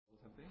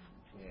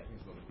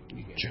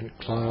Gent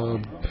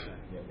Club,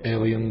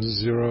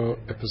 Alien0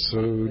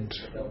 Episode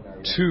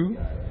 2,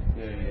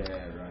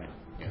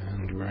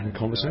 and we're in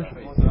conversation.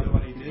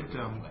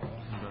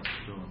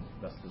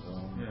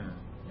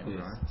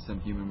 Yes, some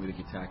human with a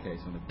guitar case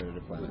on the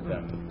Predator planet.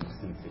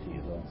 Sin City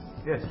as well.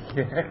 Yes.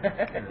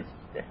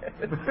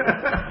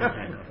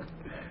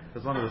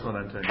 As long as it's not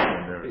Antonio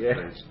there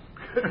at stage.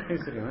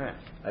 Who's sitting there?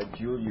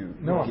 Dual you.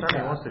 No,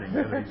 Sammy was sitting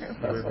there.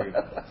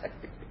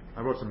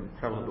 I brought some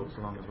travel books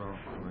along as well.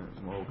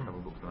 Some old travel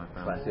books that I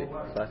found.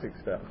 Classic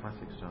stuff.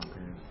 Classic stuff,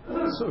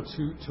 yes. So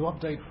to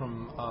update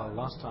from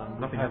last time,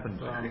 nothing happened.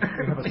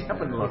 Nothing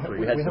happened last week.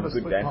 We had some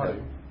good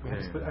banter.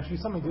 Actually,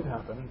 something did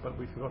happen, but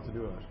we forgot to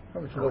do it.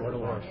 We forgot what it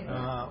was.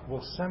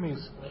 Well,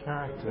 Sammy's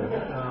character,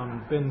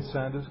 Ben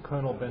Sanders,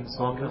 Colonel Ben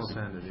Sanders, Colonel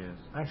Sanders, yes,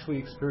 actually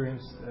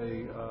experienced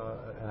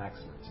an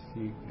accident.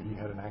 He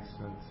had an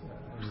accident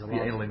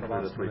in the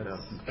last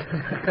 3000.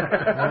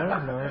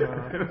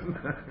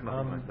 No.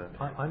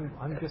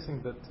 I'm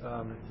guessing that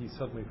he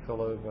suddenly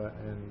fell over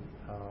and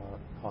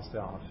passed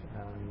out,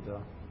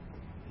 and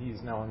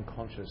he's now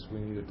unconscious. We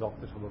need a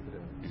doctor to look at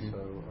him. So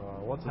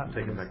what's happening?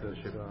 Take him back to the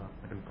ship.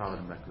 I can pilot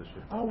him back to the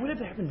ship. Oh,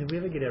 whatever happened? Did we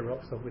ever get our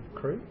rocks off with the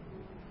crew?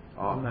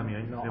 I'll give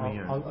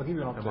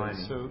you an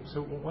update.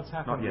 So what's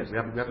happened? Not yet. We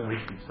haven't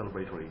reached the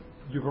celebratory.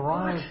 You've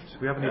arrived.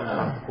 We haven't even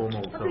done the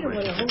formal celebration. I've been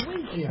away a whole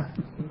week. Yeah.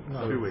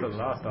 No, so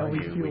last I knew,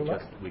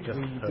 we just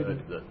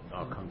heard that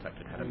our contact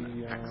had had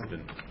an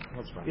accident.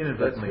 That's right.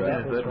 Inadvertently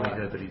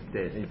heard that he's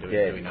dead. Do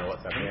we know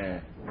what's happening?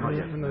 Yeah. Not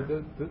yet. No,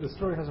 the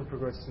story hasn't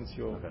progressed since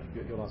your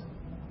last.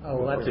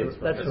 Oh, that's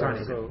right.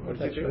 So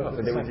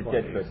there was a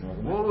dead person,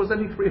 wasn't there? Well, there was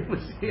only 3 of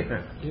us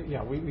here.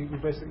 Yeah, we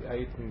basically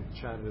ate and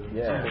chatted.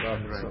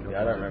 And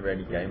I don't remember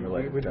any game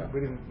related stuff. We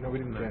didn't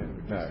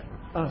game. No.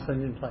 Oh, so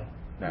you didn't play?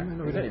 No,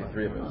 there's only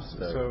 3 of us.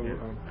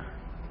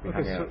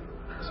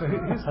 So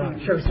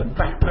show some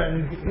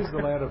backbone. Here's the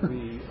layout of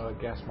the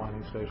gas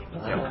mining station.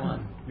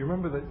 You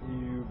remember that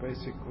you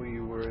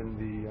basically were in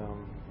the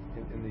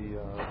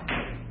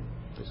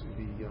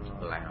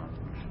lounge.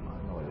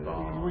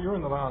 You're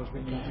in the lounge,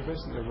 but you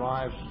basically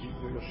arrived.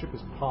 Your ship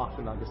is parked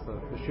in, I guess, the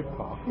ship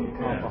park, the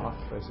car park,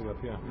 basically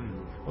up here.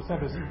 What's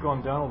happened is you've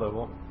gone down a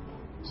level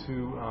to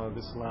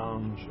this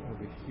lounge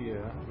over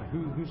here. Now,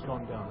 who's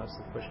gone down? That's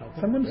the question.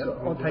 Someone's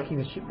taking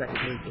the ship back to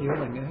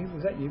refueling.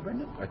 Was that you,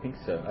 Brendan? I think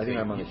so. I think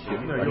I'm on the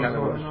ship. No, you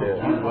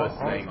were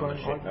staying on the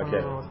ship.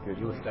 Okay. Good.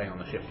 You were staying on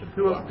the ship.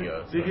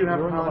 Did you have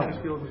piloting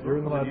skills? You're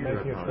in the lab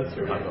making a That's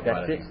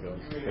it.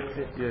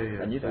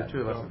 Yeah. I knew that. The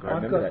 2 of us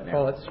have I've got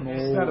pilot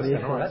small.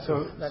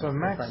 So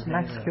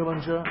Max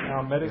Killinger,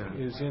 our medic,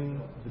 is in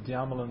the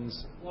Diamelins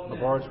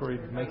laboratory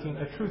making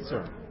a truth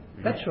serum.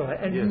 That's right,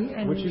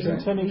 which he's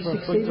intending to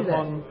inflict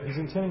upon. He's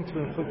intending to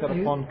inflict that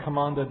upon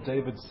Commander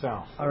David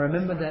South. I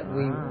remember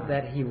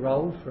that he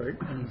rolled for it,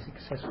 and he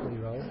successfully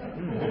rolled.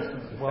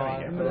 Well,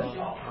 I remember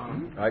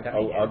that.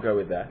 I'll go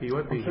with that. He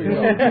won't be. We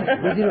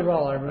did a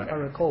roll. I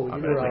recall we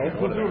did a roll.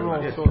 We'll do a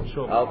roll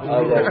short. I'll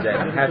roll again.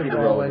 I'm happy to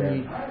roll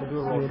again. We'll do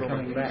a roll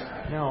coming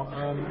back. Now,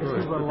 Good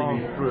thing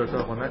he threw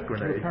herself on that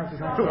grenade.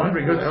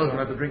 Wondering who the hell's going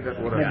to have to drink that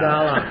water.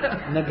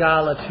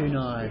 Nagala 2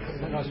 knives.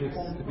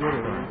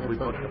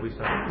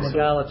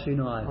 Nagala 2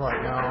 knives.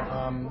 Right,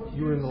 now,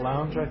 you were in the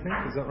lounge, I think,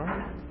 is that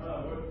right?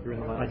 You were in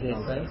the lounge. I did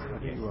say. I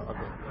think you were,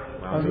 okay.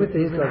 I was with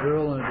these guys, we were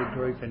all in a big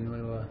group and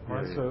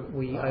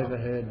we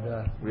overheard...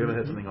 We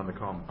overheard something on the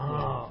comm.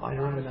 I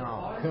remember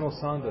now. Colonel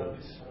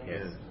Sanders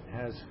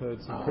has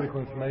heard some critical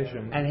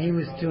information. And he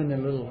was doing a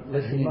little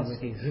listening with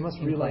his... He must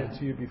relay it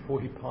to you before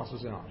he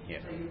passes out. Yeah.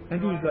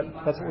 Maybe he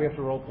got... That's what we have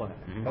to role play.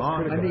 That's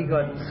critical. Maybe he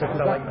got...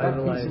 That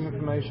piece of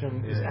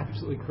information is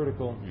absolutely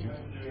critical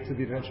to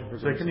the adventure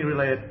progression. So can you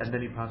relay it and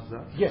then he passes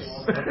out? Yes,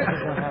 that's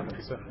what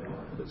happens.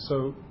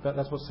 So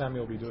that's what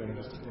Samuel will be doing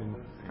just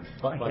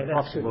by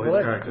proxy.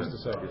 Just to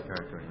say his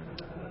character.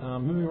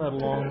 Moving right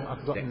along, I've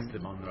forgotten.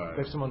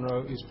 Dexter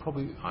Monroe is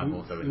probably. I'm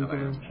also in the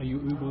lounge. Are you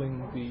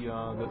oogling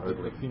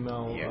the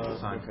female?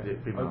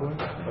 Female.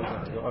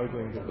 You're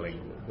ogling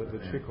the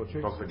chick or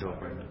chicks? Boxer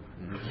girlfriend.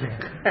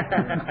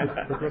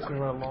 Progressing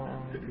right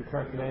along. Your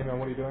character name and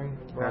what are you doing?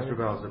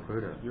 Astrobal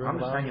Zapruder. I'm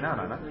just hanging out,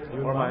 aren't I?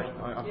 Or am I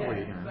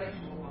probably,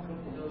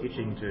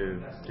 itching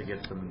to get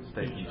some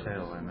steak and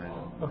tail, I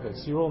imagine. Okay,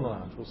 so you're all in the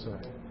lounge, we'll say.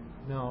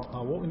 Now,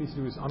 what we need to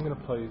do is I'm going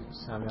to play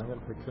Sammy, I'm going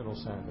to play Colonel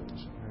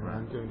Sanders, and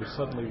I'm going to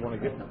suddenly want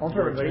to get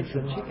your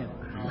attention. Chicken.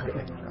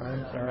 I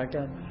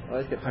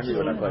always get hungry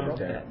when I play with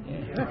that.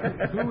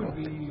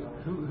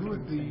 Who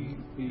would be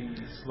the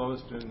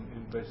slowest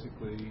in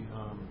basically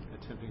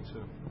attempting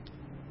to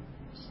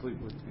sleep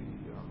with the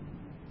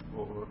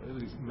or at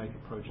least make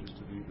approaches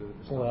to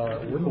the well,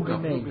 it wouldn't be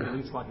me. Who would be the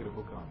least likely to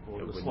hook up,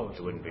 or the slowest?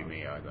 It wouldn't be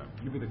me either.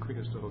 You'd be the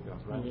quickest to hook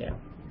up, right? Yeah.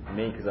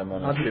 Me, because I'm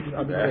on a ship.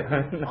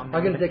 I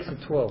get a dex of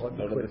 12.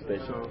 Not at the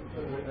station.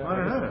 I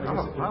don't know. I'm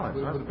a pilot,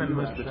 so I spend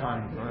most of the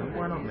time.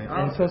 Why not me?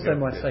 And it's also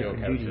my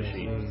sacred duty.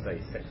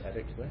 Say sex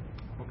addict there.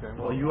 Okay.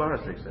 Well, you are a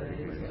sex addict.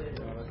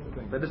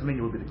 That doesn't mean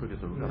you will be the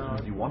quickest to hook up. It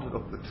means you want to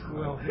hook the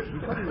Well, you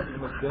probably would be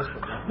most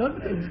desperate. Not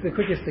it's the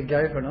quickest to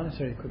go for, not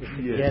necessarily the quickest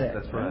to get it.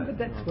 That's right.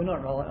 But we're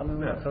not rolling. I mean,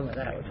 we're not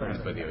talking about that. We're talking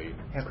Depends whether you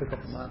how quick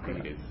off the mark.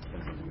 speed is,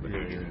 whether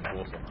you're using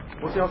force or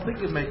not. Well, see, I was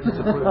thinking of making this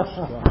a fruit.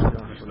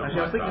 Actually, I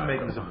was thinking of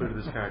making this a fruit of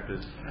this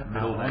character's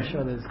middle name. I'm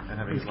sure and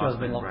having this his last girl's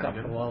been name locked up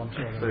for a while. I'm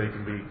sure. So he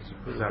can be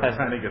Zap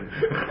Brannigan.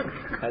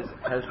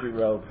 Has we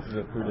rolled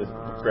the Buddhist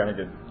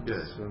Brannigan?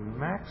 Yes. So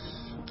Max.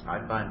 I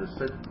find the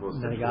set was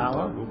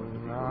Nagala.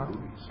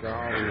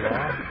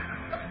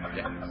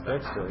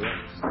 Dexter, yes.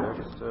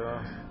 Dexter.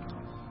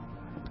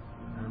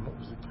 And what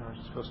was the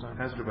character's first name?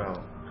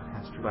 Hasdrubal.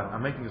 But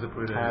I'm making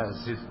Zapruder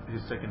his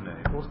second name.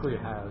 What's called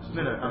your Has?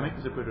 No, I'm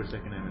making Zapruder his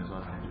second name and his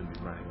last name should be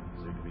Brannigan.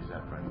 So it could be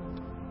Zap Brannigan.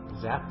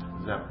 Zap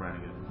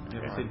Brannigan.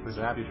 Yeah, seen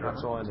Zap, Futurama?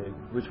 that's all I need.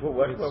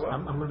 What?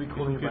 I'm going to be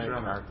calling you by your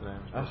Futurama. character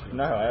name.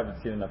 No, I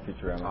haven't seen enough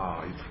Futurama.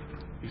 Ah,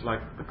 he's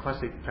like the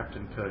classic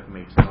Captain Kirk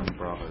meets Johnny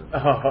Bravo.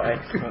 Oh,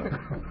 excellent.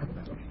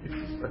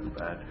 It's so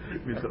bad.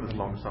 He's got this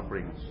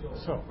long-suffering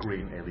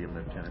green alien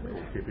lieutenant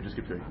called Kip who just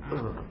keeps going,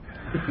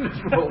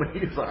 just rolling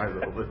his eyes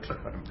all the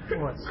time.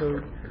 Alright,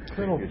 so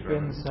Colonel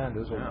Ben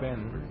Sanders, or Ben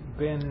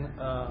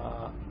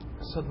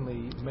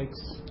suddenly makes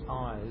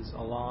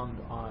alarmed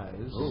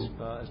eyes,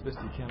 as best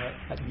he can,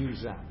 at you,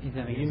 Zap. He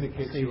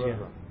indicates you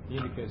over. He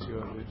indicates you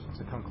over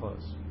to come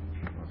close.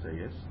 I'll say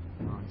yes.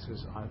 He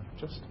says, I've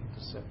just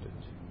intercepted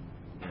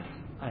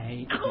I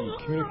hate the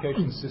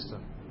communication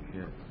system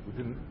Yeah.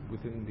 within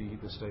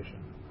the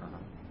station.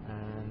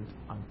 And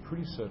I'm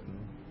pretty certain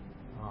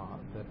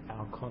that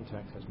our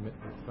contact has met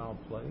with foul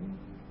play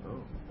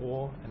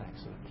or an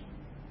accident.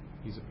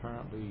 He's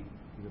apparently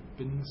either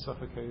been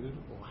suffocated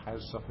or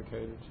has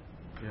suffocated.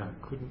 Yeah. I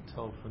couldn't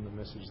tell from the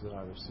message that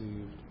I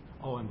received.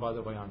 Oh, and by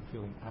the way, I'm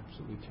feeling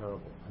absolutely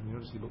terrible. And you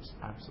notice he looks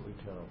absolutely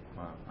terrible.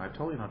 Wow. I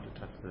told you not to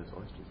touch those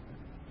oysters.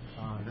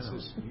 He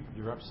says,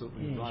 you're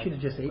absolutely right. You should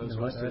have just eaten those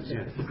them. oysters,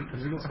 Right?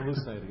 Because he looks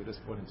hallucinating at this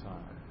point in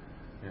time.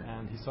 Yeah.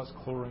 And he starts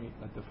clawing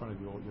at the front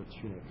of your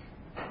tunic.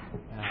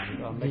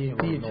 And Do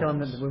you tell him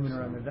that the women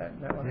are under that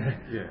one?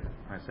 Yeah,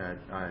 I said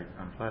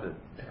I'm flattered.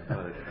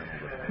 Colonel,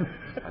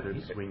 but I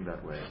don't swing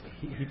that way.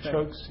 He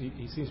chokes.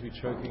 He seems to be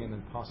choking and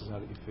then passes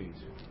out at your feet.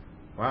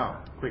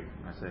 Wow, quick!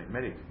 I say,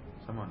 medic,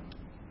 someone.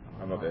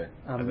 I'm okay.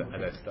 I got a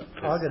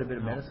bit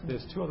of medicine.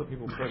 There's two other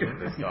people present.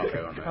 There's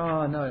Starco on there.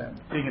 Oh no!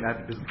 Being an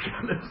addict isn't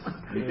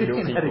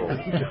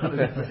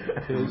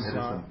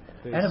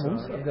There's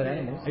Animals. I've got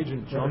animals.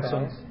 Agent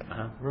Johnson.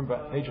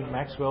 Remember, Agent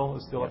Maxwell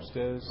is still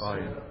upstairs, Oh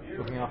yeah.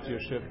 looking after your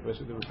ship.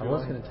 Basically, I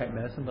was going to take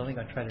medicine, but I think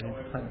I traded in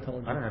for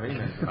plantology. I don't have any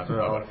medicine. I've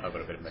got a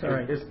bit of medicine.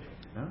 Sorry.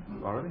 No?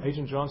 Already?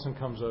 Agent Johnson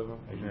comes over.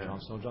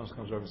 Johnson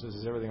comes over and says,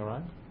 "Is everything all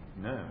right?"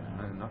 No,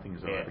 nothing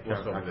is Yeah, alright.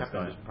 what's wrong with this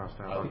guy? Just passed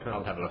out.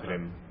 I'll have a look at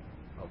him.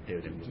 I'll peer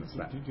him in the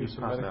slap. Do you do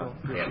some passed medical? out.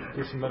 Yeah.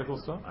 Do some medical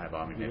stuff. I have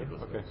army medical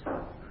Okay.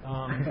 skills.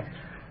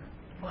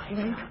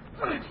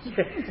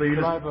 So you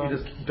Can I have a-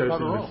 just can I dose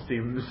have a him roll? with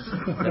steams.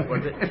 Can I have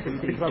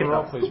a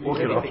roll, please? You Walk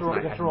it off.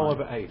 have to roll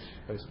over 8,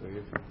 basically.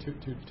 Two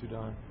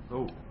die.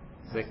 Oh,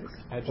 6,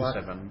 Add just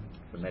 7,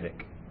 the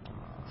medic.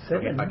 I'll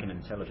 7. get back in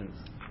intelligence.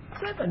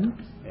 7.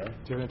 Yeah. Do you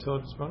have an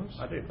intelligence bonus?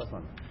 I do,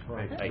 +1.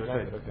 Right. Eight.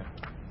 Okay.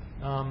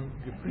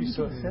 You're pretty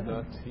certain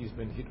that he's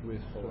been hit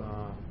with.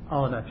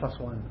 Oh no,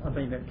 +1. I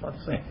think that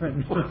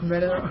 +7.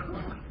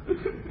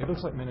 It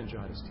looks like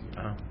meningitis to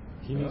you.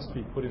 He needs to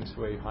be put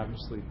into a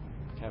hypersleep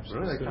capsule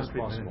really? as They soon as can't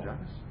treat possible.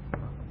 meningitis?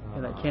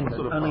 Yeah, they can, but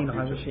sort of only in a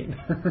pop home future? machine.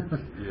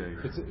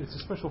 Yeah. It's a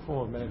special form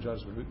of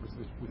meningitis with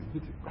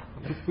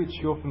which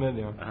you're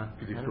familiar. And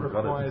it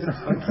requires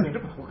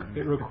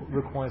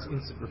requires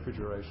instant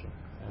refrigeration.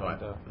 Right.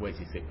 Where's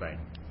his sick bay?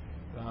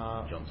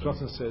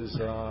 Johnson says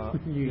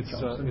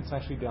it's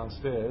actually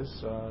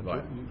downstairs.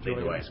 Right. Do you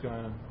Lead the way. what's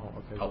going on? Oh,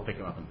 okay. I'll pick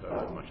him up and throw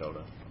him on my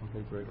shoulder.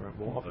 Okay, great.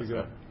 Well, off you Let's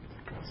go.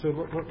 So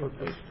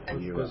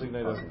let's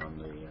designate a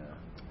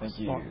Thank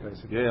you. spot,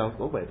 basically. Yeah,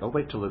 I'll wait. I'll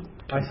wait till the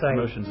I say-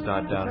 emotions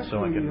died down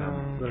so I can.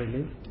 Will he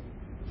live?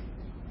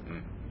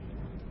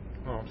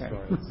 Oh, I'm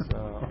sorry. It's,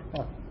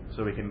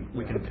 So we can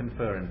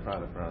confer in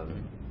private rather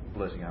than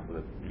blurting out with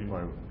it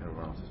before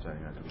everyone else is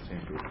turning out because it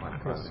seems to be quite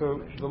Okay, private so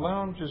information. the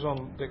lounge is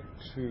on deck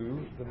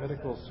 2, the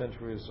medical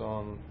center is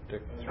on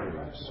deck 3.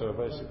 So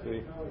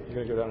basically, you're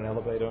going to go down an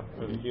elevator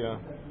over here,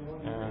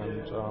 and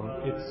it's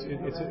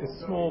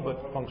small but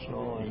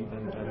functional,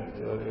 and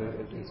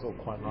it's all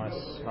quite nice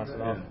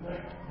enough.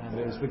 And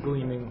there's the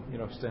gleaming,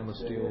 stainless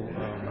steel This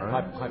is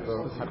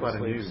quite a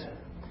new sleeves.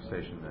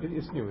 station then.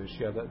 It's newish,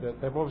 yeah.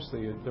 They've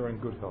obviously they're in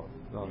good health.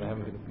 No, they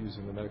haven't been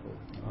abusing the medical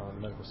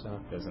center.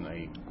 There isn't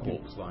a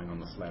corpse lying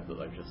on the slab that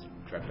they've just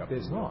dragged up.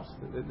 There's not,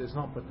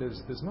 but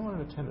there's no one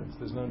in attendance.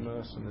 There's no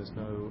nurse and there's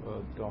no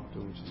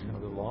doctor, which is kind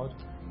of a little odd.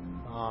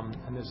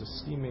 And there's a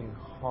steaming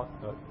cup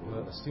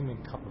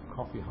of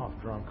coffee, half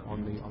drunk,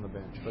 on the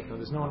bench. But no,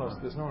 there's no one else.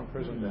 There's no one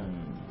present there.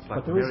 It's like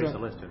But there Mary is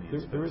Celeste in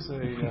the there is a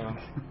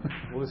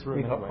well, this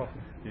room Big hot anyway. coffee.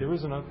 There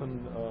is an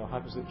open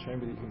hyperslip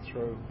chamber that you can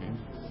throw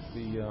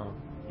the.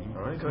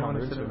 Alright, so I want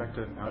to send it back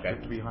to our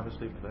ship to be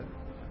hypersleep for that.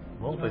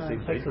 Roll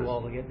It takes a while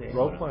to get there.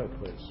 Role play,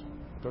 please.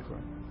 Go for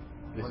it.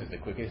 This is the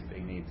quickest. He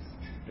needs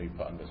to be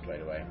put under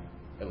straight away.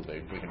 It'll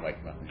do. We can wake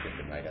him up and shift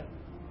him later.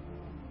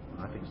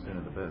 I think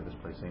sooner the better. This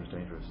place seems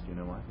dangerous. Do you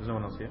know why? There's no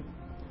one else here?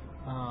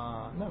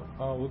 No.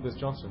 Well, there's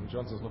Johnson.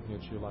 Johnson's looking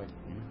at you like,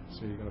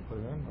 so you're going to put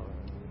him in? Or?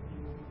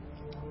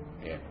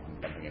 Yeah,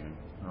 I'm bumping him in.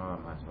 Oh,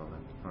 nice well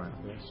then. Alright.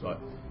 Yeah, so Right.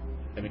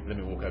 Let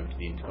me walk over to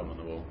the intercom on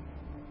the wall.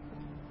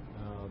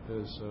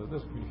 there's a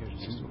communication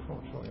system.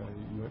 Sure,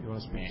 yeah. You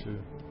want to speak to...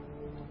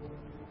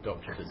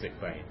 Doctor to sick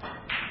bay.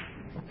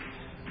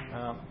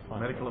 Fine.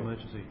 Medical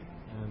emergency.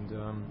 And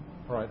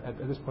all right,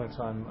 at this point in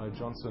time,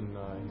 Johnson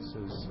he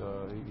says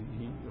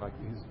he like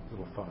his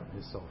little phone,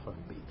 his cell phone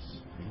beeps,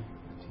 and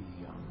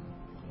he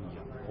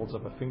holds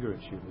up a finger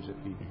at you as if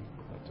he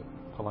like to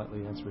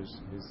politely answer his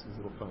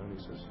little phone.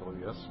 He says, "Hello,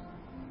 yes.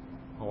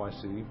 Oh, I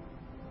see.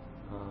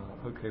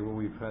 Okay, well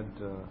we've had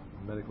a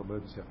medical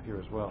emergency up here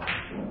as well.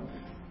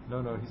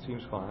 No, he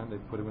seems fine. They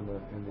put him in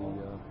the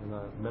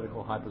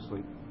medical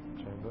hypersleep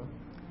chamber.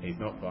 He's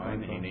not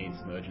fine. He needs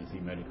emergency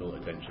medical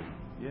attention.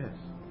 Yes.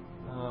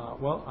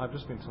 Well, I've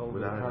just been told that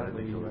Without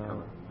apparently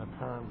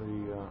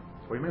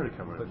we may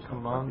recover the it.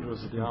 commander of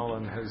the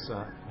Alien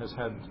has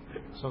had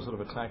some sort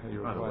of attack and he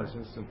requires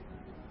instant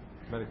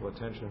medical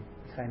attention.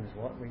 Same as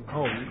what we...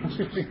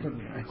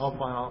 Oh,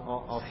 fine.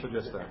 I'll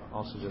suggest that.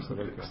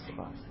 Okay,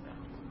 fine.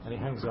 And he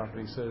hangs up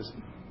and he says,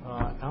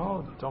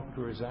 our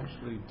doctor is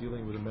actually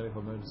dealing with a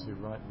medical emergency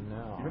right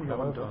now. You've only got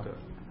one doctor.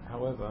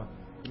 However,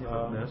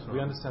 we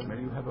understand that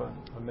you have a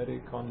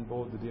medic on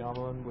board the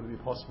Alien. Would it be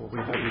possible for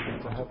you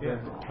to have them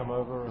come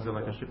over? Is there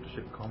like a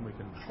ship-to-ship comm we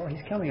can... Oh,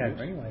 he's coming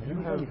over anyway. You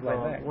He's have on his way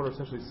back. what are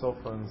essentially cell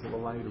phones that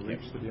allow you to reach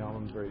the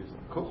Alien very easily.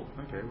 Cool.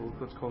 Okay, well,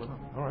 let's call it up.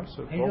 All right,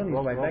 so He's on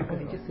his way back, but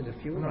he just did a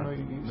fuel No, run.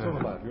 you're still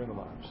in the lab. You're in the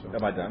lab. So.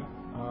 Am I done?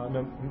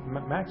 No,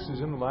 Max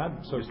is in the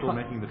lab. So You're still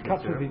making the cut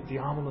trip to the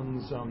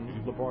Allen's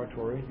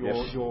laboratory.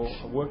 You're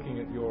working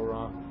at your.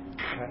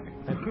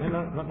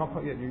 Not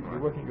quite yet. You're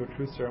working at your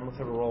truth serum. Let's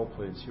have a roll,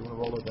 please. You want to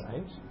roll over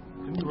 8?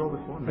 Didn't you roll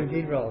before? He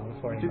did roll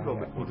before. He did roll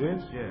before. You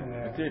did?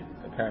 Yeah. I did,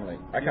 apparently.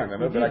 I can't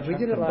remember, but I We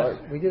did it both.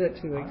 We did it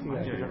 2 weeks ago.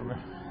 I don't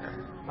remember.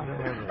 I don't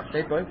remember.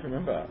 They both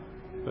remember.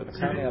 But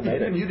Apparently I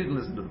made it. You didn't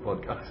listen to the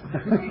podcast.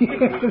 Is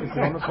it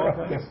on the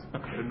podcast?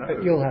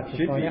 But you'll have to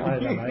Should find be. out. I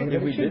don't know. Yeah,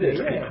 But we it should did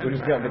be, it. yeah. We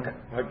just got on the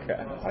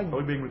podcast. Are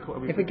we being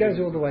recorded? If it goes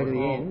all the way to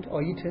the end,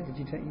 you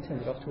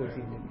turned it off towards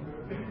the end,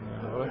 didn't you?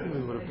 Well, I think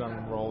we would have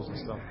done rolls and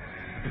stuff.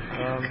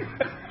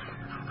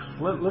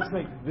 Let's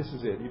make this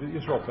is it. You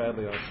just rolled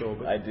badly, I saw,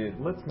 but I did.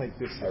 Let's make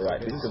this. All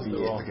right, this this is could be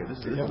the it. roll. Okay, this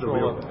You is have the to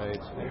roll real over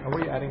 8. And what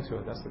are you adding to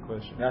it? That's the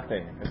question.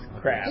 Nothing. It's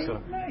crap. So,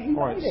 He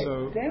all right, made it.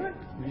 so Damn it.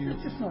 you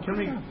It's just not Can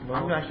we... enough.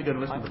 I'm actually going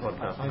to listen to the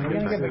podcast. I We're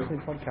going to need go back to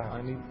the podcast.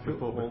 I need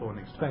Before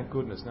next time. Thank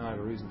goodness now I have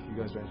a reason for you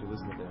guys to actually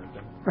listen to the damn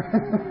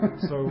thing.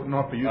 So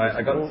Not for you.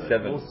 I got 7.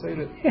 We'll say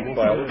that.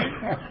 Biology.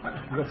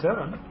 You got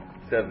 7.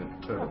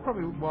 7. Well,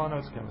 probably. Well, no,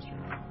 it's chemistry.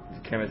 Right?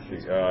 It's chemistry.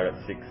 Oh, I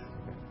got 6.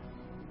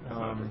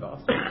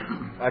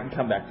 I can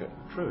come back to it.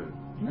 True.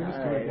 You can just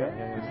do it.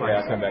 Yeah,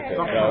 I'll come back to it.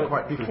 Not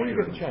quite Before you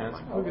true. get the chance,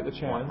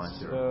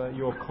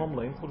 your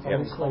comlink, what is Yep.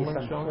 it?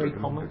 Comlink, Sean?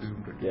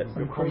 Comlink? Yes.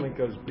 Your comlink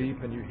goes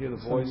beep and you hear the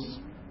voice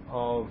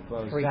of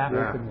Freak Zap.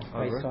 walk in the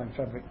Over. space-time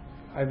fabric.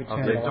 Overturned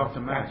Okay, the last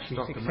Dr. Max. batch. She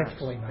Dr. Max.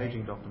 successfully made.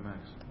 Paging Dr. Max.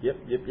 Yep.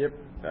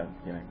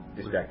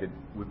 Distracted.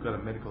 We've got a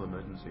medical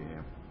emergency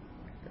here.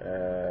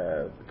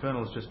 The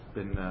colonel's just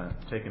been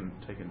taken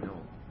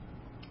ill.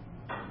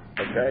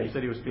 Okay. He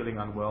said he was feeling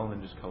unwell and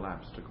then just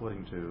collapsed.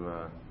 According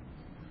to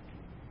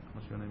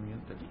what's your name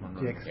again? Dexter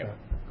Monroe. Dexter.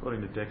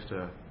 According to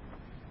Dexter,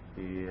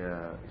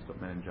 he's got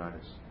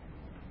meningitis.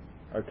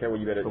 Okay. Well,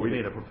 you better. But we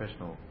need a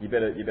professional, You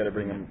better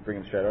bring him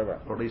straight over.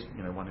 or at least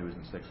one who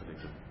isn't sex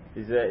addicted.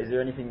 Is there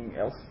anything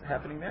else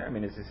happening there? I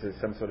mean, is this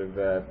some sort of?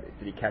 Did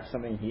he catch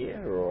something here,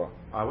 or?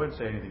 I won't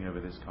say anything over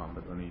this con,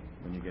 but when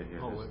you get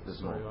here, there's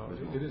Sorry, more.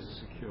 it is a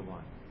secure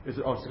line. Is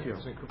it? Secure.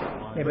 It's an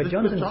encrypted line. Yeah, but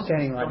Johnson's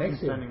standing right next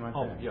to him. standing right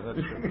Oh, there. yeah, that's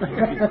true.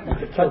 But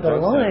the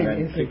Johnson, line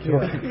man. is secure.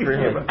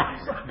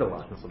 The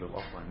line, that's a little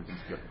offline.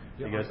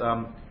 He goes,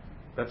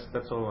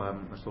 that's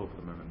all for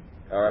the moment.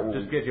 All right. Well,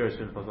 Just get here as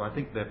soon as possible. I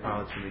think their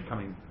pilot's going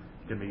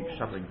to be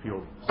shuttling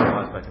fuel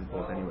supplies back and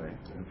forth anyway,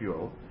 and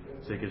fuel.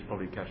 So you could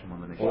probably catch them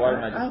on the next. well, why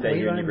don't I just Aren't stay we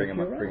here and you running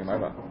bring the him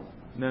fuel over?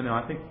 No,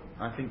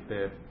 I think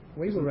they're.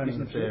 We were running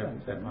the isn't fuel their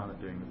runs, their weren't we?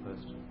 pilot doing the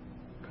first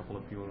couple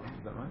of fuel runs.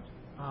 Is that right?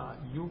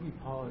 You'll be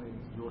piloting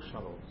your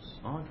shuttles.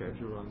 Oh, okay.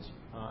 Your runs.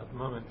 At the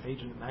moment,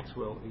 Agent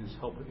Maxwell is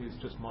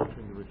just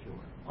monitoring the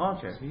refueling. Oh,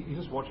 okay. So he's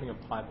just watching a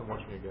pipe and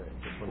watching it go.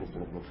 That's what he's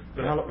doing.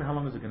 But how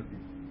long is it going to be?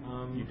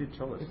 You did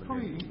tell us.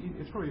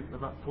 It's probably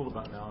about full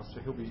about now.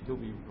 So he'll be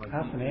like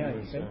Half an hour,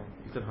 you said?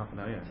 You said half an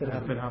hour. Yeah. Said Has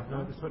half it been an half an No,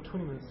 hour? it's about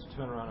 20 minutes to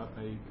turn around a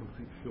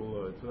complete fuel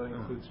load. So that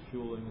includes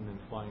fueling and then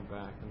flying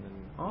back and then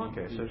Oh,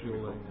 okay. So it should be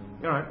cool. fueling.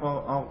 And All right.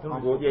 Well, I'll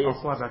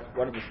fly back.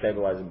 Why don't you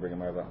stabilize and bring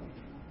him over?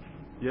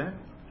 Yeah.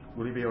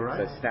 Will he be all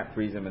right? So snap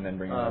freeze him and then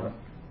bring him over.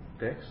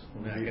 Dex?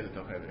 No, get the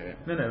doc over here.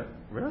 No.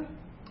 Really?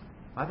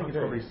 I think it's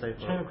probably safer.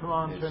 Chain of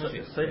command.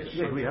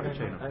 Yeah, we have a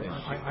chain of command.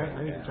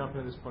 I need to jump in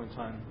at this point in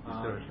time.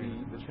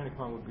 The chain of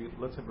command would be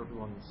let's have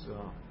everyone's.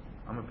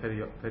 I'm a petty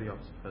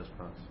officer first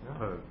class. Yeah.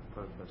 Per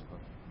first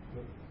class.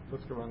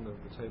 Let's go around the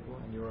table,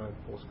 and you're a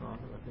force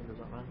commander. I think is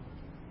that right?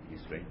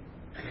 Used to be.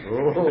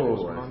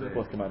 Oh,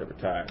 Force Commander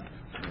retired.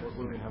 What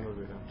do we have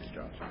over here?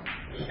 Discharge.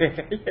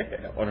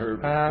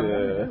 Honorable.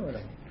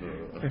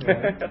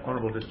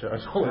 honourable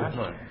discharge. Oh, Ash,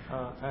 no.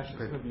 Ash, it's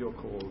going to be your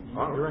call.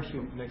 You're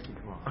actually next in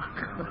command.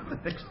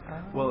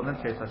 Well, in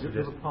that case, I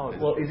suggest.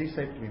 Well, is he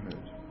safe to be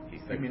moved?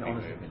 He's I mean, taking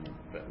honestly. moving,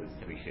 but there's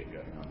heavy shit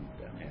going on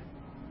down here.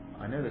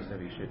 I know there's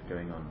heavy shit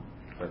going on,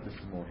 but this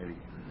is more heavy.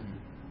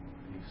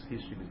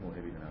 His ship is more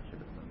heavy than our ship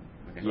at the moment.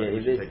 Okay, so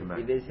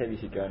If there's heavy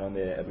shit going on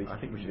there, at least I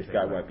think we should this take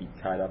guy him won't be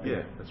tied up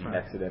Yeah, that's right.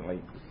 accidentally.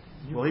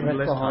 Well, even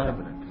less tied up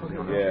in it.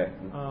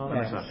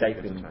 Safe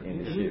in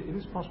the ship. It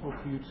is possible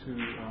for you to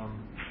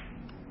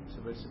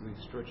basically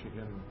stretch it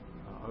in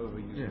over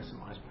using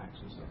some ice packs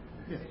and stuff.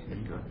 Yeah, there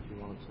you go. If you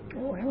wanted to.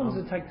 Oh, how long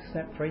does it take to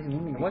snap freezing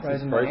him? Once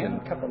he's frozen,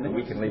 a couple of we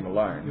minutes. can leave him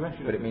alone, You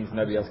actually but it means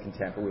nobody else can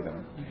tamper with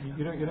him.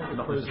 You don't get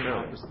Not frozen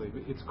necessarily. obviously,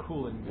 but it's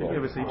cooling. Did you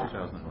ever see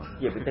 2001?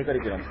 Yeah, but they've got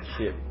to get onto the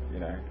ship, you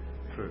know.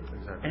 True,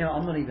 exactly. Anyway,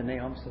 I'm not even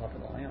there. I'm still up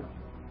at the lounge.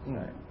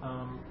 No.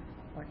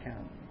 I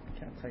can't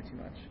say too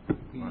much.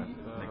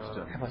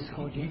 Have I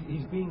told you?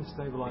 He's being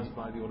stabilised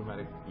by the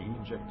automatic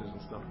injectors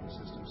and stuff in the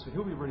system, so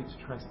he'll be ready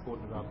to transport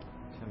in about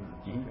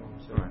 10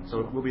 minutes. All right,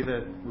 so we'll be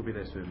there. We'll be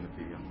there soon with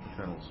the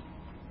colonels.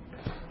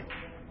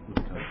 With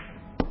the colonel,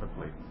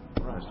 hopefully.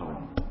 Most of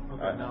them.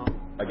 Okay, now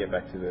I get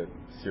back to the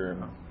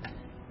serum.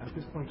 at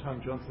this point in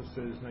time, Johnson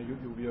says, "Now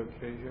you'll be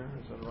okay here.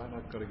 Is that right?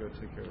 I've got to go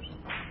take care of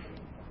something."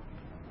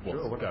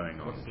 What's going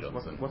on,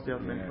 Johnson? What's the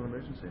other medical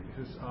emergency?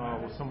 Because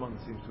someone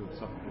seems to have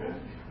suffocated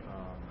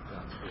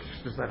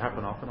downstairs. Does that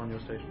happen often on your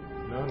station?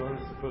 No,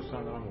 it's the first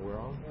time that I'm aware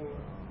of.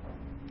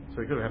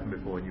 So it could have happened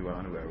before and you were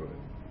unaware of it.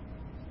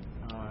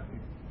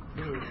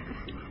 It could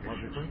have,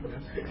 logically,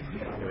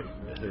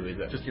 yes. Who is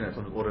it? Just,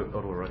 some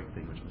autoerotic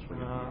thing which I'm just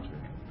waiting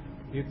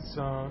for you to. It's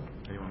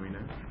Anyone we know?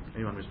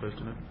 Anyone we're supposed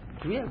to know?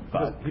 Do we have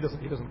bugs? he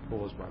doesn't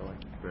pause, by the way.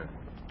 Yeah.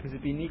 Because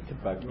it'd be neat to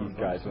bug these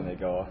guys when they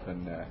go off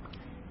and...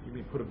 You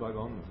mean put a bug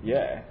on them?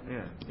 yeah.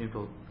 Yeah.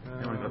 Anyone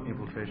got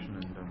infiltration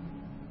and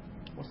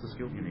what's the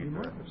skill you need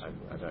for it?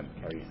 I don't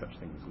carry such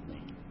things with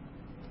me.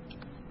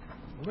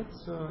 Well,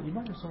 let's. You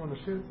might have someone to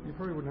share. You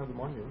probably wouldn't have them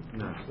on you.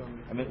 No.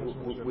 I mean,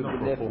 we've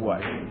been there for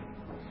what?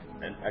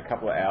 A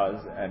couple of hours,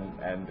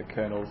 and the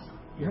colonel's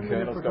You haven't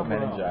been there for a got couple of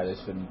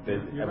meningitis, and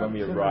when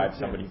we arrive,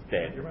 somebody's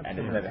dead, and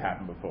it's never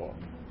happened before.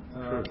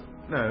 True.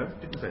 No,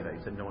 didn't say that. He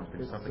said no one's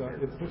been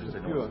suffocated. It's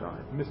Mr. Fuhrer.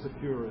 Mr.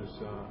 Fuhrer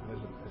has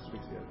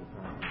asphyxiated.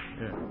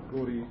 Yeah.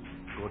 Gordy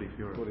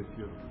Fuhrer.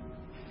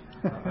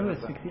 Who is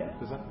 68?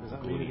 Does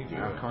that mean anything to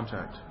you? Our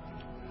contact.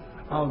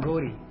 Oh,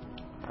 Gordy.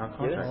 Our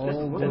contact.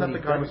 Oh, Wasn't that the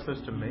Gordy. guy we're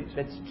supposed to meet?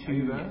 That's Are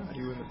you there? Are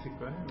you in the sick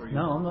bay? Or are you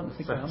No, I'm not in the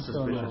sick bay. I'm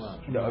still in the house.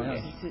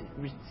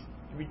 It's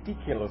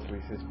ridiculously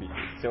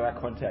suspicious. So our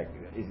contact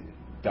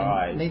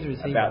dies neither is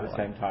he, about by the the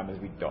same time as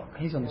we dock.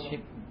 He's on the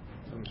ship.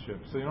 on the ship.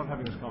 So you're not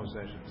having this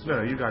conversation.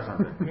 No, you guys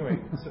aren't there.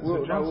 Anyway, so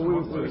We Johnson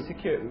wants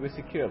to... were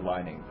secure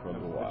lining for a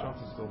little while.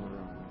 Johnson's still in the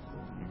room.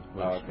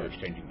 We're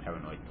exchanging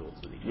paranoid thoughts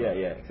with each other.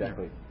 Yeah,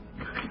 exactly.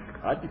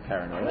 I'd be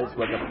paranoid. I just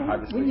wake up from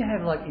hypersleep. When you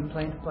have like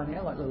implants playing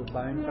out, like little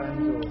bone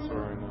phones or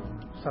Sorry, no.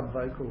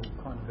 subvocal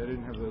kind They of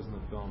didn't have those in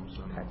the film,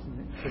 so... patch, isn't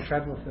it? For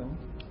travel film.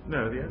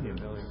 No, the aliens.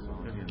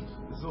 Aliens.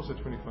 This is also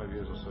 25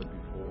 years or so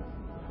before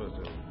the first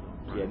Alien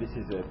film. Yeah, this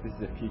is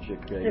a future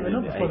created. Yeah, but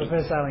not in the before the 80s.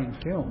 first Alien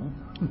film.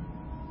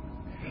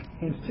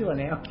 It's still an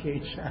our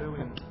future.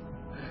 Alien...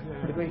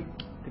 Yeah. Did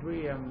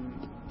we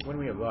when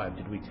we arrived,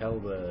 did we tell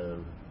the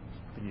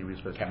You were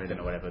supposed to meet captain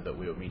or whatever that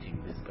we were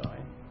meeting this guy?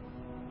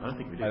 I don't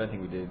think we did. I don't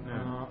think we did.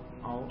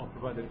 I'll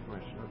provide that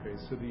information. Okay,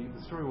 so the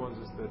story was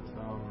that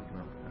So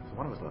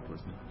one of us left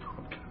listening.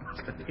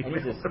 And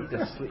he's a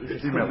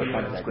Email the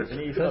contact. contact.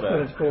 He's That's not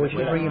what it's for. We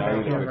should bring him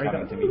back here and read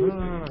coming it. to meet with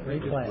no.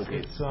 Replay it.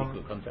 It's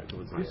Secret contact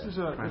was this is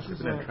a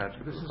Transcript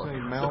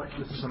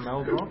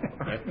mail drop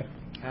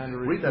and a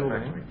Read that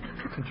back to refueling, me.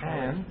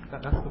 and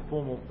that's the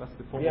formal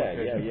Yeah.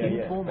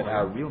 Informally, But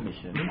our real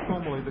mission.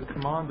 informally, the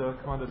Commander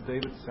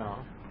David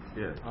South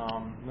Yeah.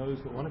 knows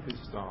that one of his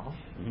staff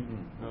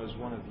knows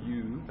one of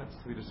you. That's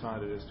to be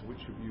decided as to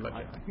which of you.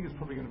 I think it's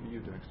probably going to be you,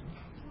 Dexter.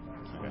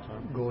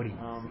 Gordy.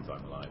 since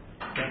I'm alive.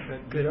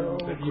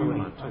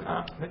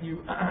 That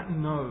you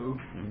know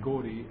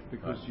Gordy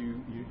because you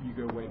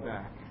go way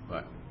back.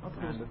 Right.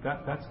 And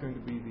that's going to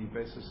be the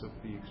basis of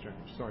the exchange.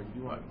 Sorry, did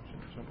you want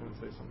to jump in and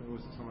say something? Or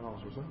was it someone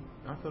else, was it?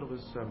 I thought it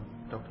was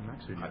Dr.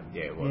 Max who knew.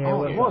 Yeah, it was. Yeah,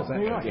 Oh, it was.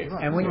 But- Yeah, right,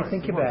 right. And when you Sorry,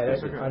 think it was. about it,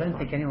 Yes, okay. I don't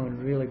think anyone would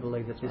really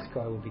believe that this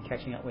guy would be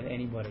catching up with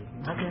anybody.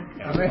 Okay.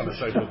 On the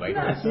social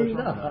later. He's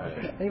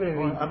not. Even if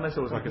Well, he, unless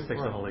it was like a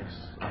Sexaholics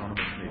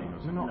Anonymous meeting or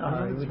something. No, No, I it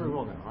remember this very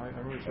well wouldn't. now. I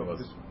remember It was.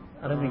 this.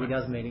 I don't think he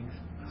does meetings.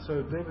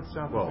 So David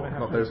South Well, is going to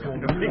not have to those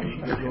inform kind of you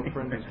meetings. that your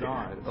friend has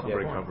died. at Not some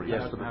very point. coverage, That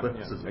just for the hasn't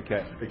happened purposes of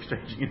yet. Okay.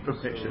 exchanging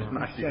information.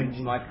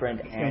 Exchanging. My friend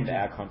and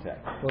our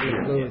contact. Bodily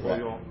fluids. Well,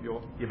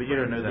 your Yeah, but you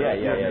don't know that.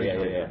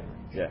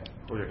 Yeah.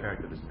 Or your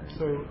character doesn't know.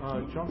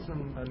 So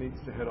Johnson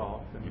needs to head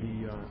off, and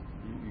you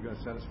guys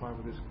satisfied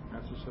with his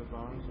answer so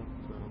far? Is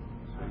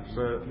that,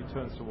 So- he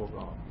turns to walk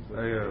off.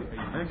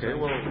 Okay,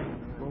 well,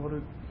 what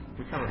do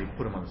We can't really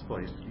put him on the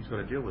spot. He's got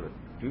to deal with it.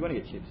 Do we want to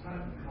get chips?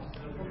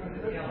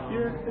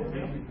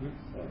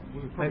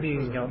 Maybe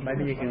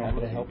you can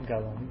offer to help go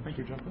on. Thank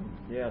you, Jonathan.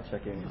 Yeah, I'll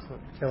check in.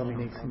 Tell him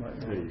he needs some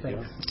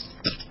things.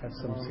 Have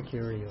some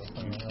security or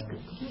something like that.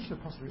 Also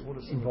possibly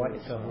order some Invite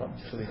yourself up.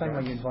 The same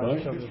way you invite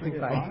yourself to the big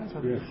day.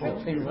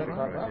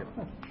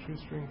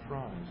 Shoestring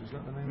fries. Is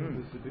that the name of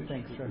the dish?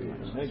 Thanks very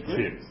much.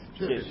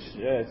 Chips.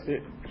 Yeah, that's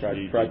it.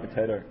 Fried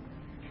potato.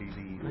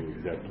 Cheesy.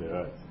 Exactly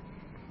right.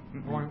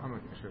 Oh, I'm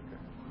okay. Sure,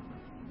 okay.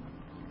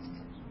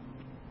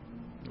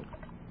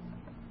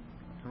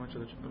 How much are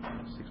the chips?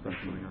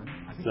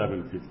 $6.49.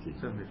 $7.50.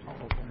 Okay.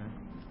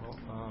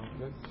 Well,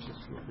 let's just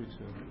feel free to.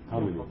 How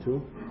many? Two?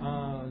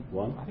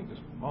 One? I think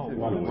there's. Oh,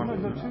 One.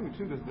 No,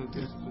 two. There's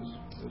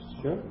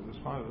Sure.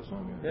 There's five of us.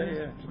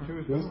 Yeah. Two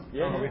is Sure. good.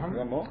 Yeah, Are we you hungry?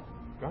 want more?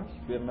 Guys? Do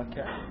we have enough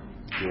cash?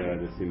 Yeah,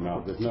 that's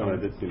enough.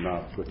 That's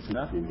enough. For 16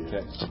 Enough? years.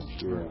 Okay.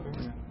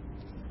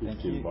 Yeah.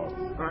 15 bucks.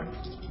 All right.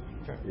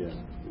 Okay. Yeah.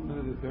 No,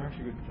 they're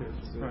actually good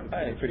chips.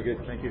 Hey, pretty good.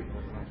 Thank you.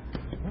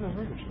 No, they're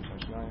very good chips,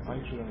 actually. I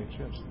usually don't eat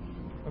chips.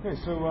 Okay,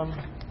 so,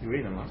 You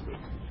ate them last week.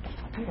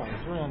 yeah,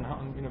 it's very,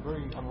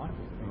 very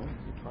unlikely that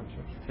you try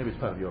chips. Maybe it's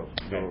part of your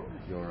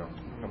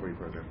recovery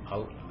program.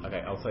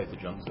 I'll say to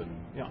Johnson.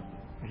 Yeah.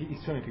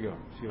 He's turning to go.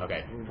 So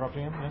Okay. We're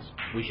interrupting him, yes?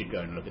 We should go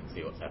and look and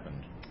see what's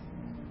happened.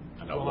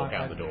 And I'll Well, walk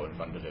out the door in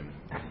front of him.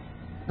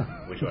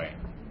 Which way?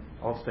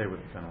 I'll stay with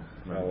the Colonel.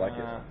 I like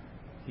it.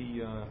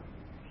 He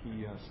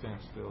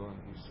stands still and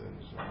he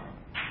says,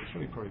 it's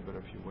really probably better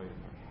if you wait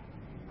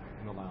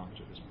in the lounge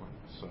at this point.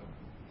 So.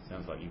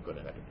 Sounds like you've got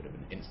a bit of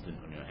an incident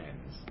on your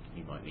hands.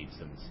 You might need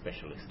some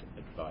specialist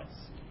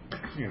advice.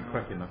 You can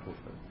crack your knuckles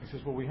though. He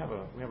says, well, we have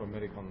a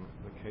medic on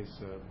the case,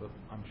 but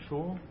I'm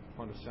sure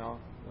Wanda South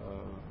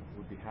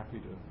would be happy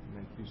to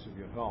make use of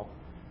your help.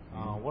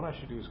 What I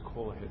should do is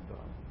call ahead,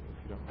 though, if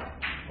you don't mind.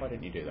 Why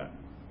didn't you do that?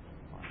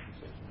 He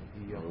says,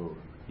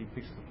 he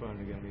picks up the phone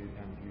again,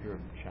 and you hear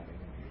him chatting.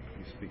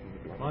 He's speaking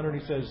with the commander,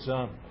 and he says,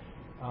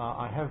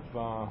 I have.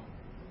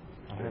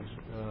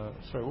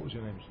 Sorry, what was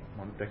your name?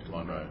 Dexter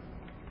Monroe.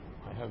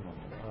 I have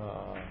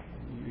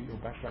your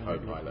background.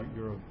 Co-pilot.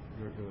 You're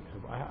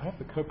I have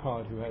the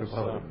co-pilot who has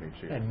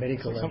and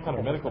medical some kind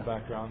of medical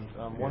background,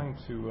 wanting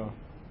to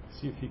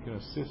see if he can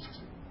assist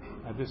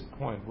at this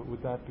point.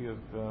 Would that be of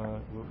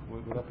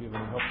any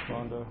help,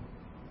 Commander?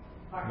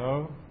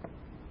 No.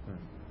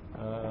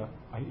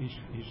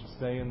 He should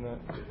stay in the.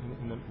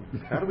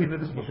 How do we know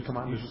this is what the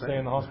commander should stay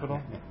in the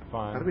hospital?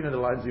 Fine. How do we know the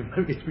lines of him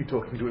to be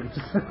talking to him?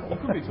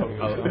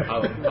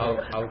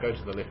 I'll go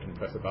to the lift and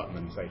press a button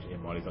and say to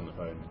him while he's on the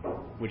phone,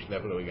 which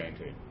level are we going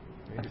to?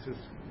 He says,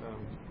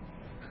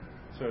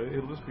 so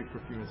it'll just be for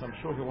a few minutes. I'm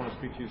sure he'll want to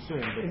speak to you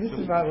soon. But this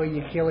is about where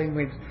you kill him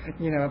with,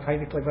 a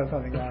paperclip or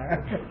something like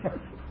that.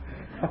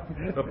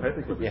 The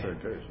paperclip is so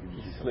good.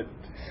 He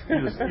slipped.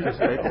 He's a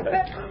staple.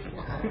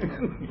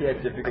 He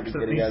had difficulty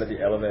getting out of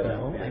the elevator.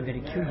 No, I'm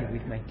going to kill you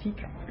with my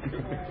teacup.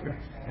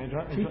 And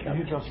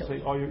you just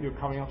say, oh, you're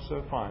coming up,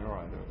 sir? Fine, all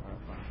right.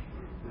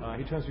 Fine.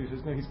 He turns to you and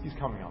says, no, he's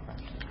coming up,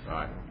 actually.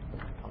 Right.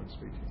 Come and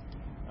speak to you.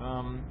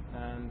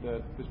 And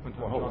at this point,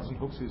 Johnson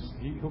hooks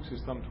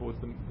his thumb towards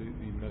the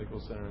medical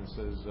center and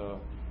says,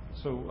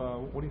 so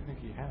what do you think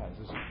he has?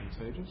 Is it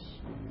contagious?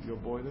 Your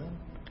boy there?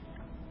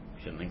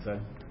 Shouldn't think so.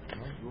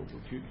 No?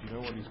 Do you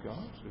know what he's got?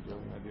 Do you have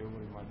any idea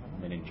what he might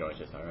have?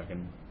 Meningitis, I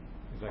reckon.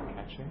 Is that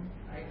catching?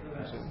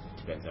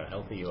 Depends how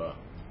healthy you are.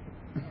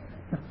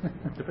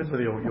 Depends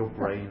whether your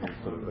brain is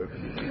sort of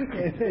open.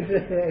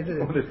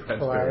 What is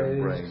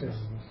transparent brain?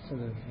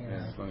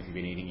 As long as you've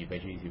been eating your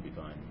veggies, you'll be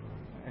fine.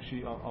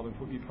 Actually, I'll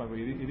put you fine.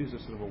 It is a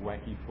sort of a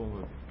wacky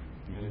form of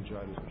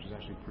meningitis, which is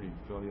actually pretty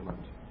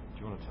virulent.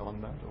 Do you want to tell them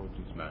that, or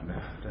just No.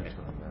 Don't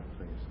tell them that,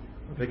 please.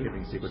 They're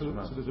keeping secrets from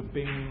us. So there's a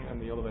bing,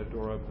 and the elevator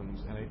door opens,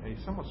 and a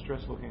somewhat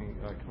stressed-looking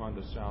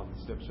Commander South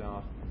steps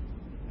out,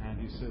 and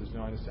he says,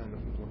 "No, I understand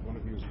that one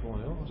of you has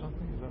fallen ill or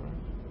something. Is that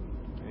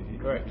right?"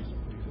 Correct. He says,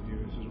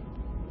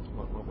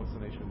 "What's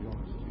the nature of the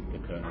illness?" The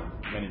Colonel.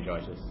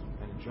 Meningitis.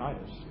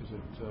 Meningitis? Is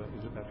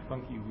it that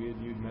funky,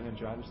 weird, nude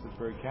meningitis that's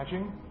very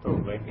catching?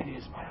 Probably. It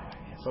is, by the way.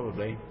 Yes.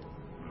 Probably.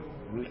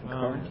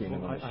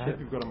 I hope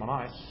you've got him on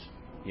ice.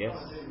 Yes.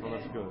 Well,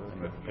 that's good. And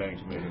we're preparing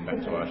to move him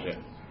back to our ship.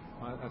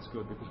 That's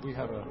good, because we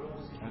have an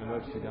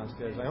emergency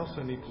downstairs. I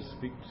also need to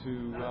speak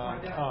to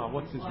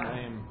what's his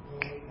name,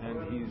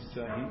 and he's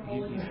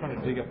trying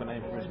to dig up a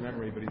name from his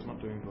memory, but he's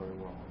not doing very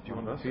well. Do you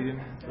want to feed him?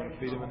 Do you want to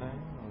feed him a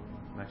name?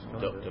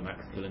 Dr.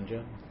 Max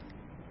Killinger.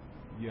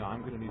 Yeah,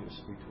 I'm going to need to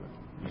speak to him.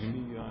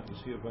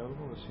 Is he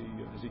available?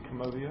 Has he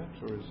come over yet,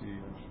 or is he?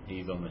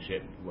 He's on the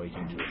ship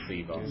waiting to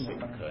receive our sick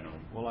colonel.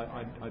 Well,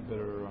 I'd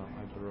better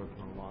open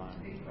a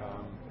line.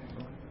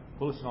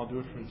 Well, listen, I'll do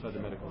it from inside the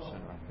medical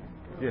center, I think.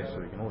 Yes, so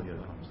we can all hear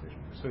the conversation.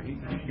 So he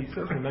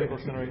says to the medical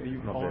center, are you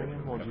following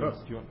him, or do you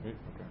want me?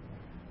 Okay.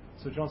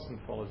 So Johnson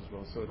follows as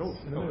well. So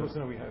in the medical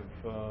center we have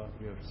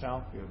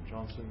South, we have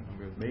Johnson, and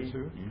we have me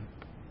too.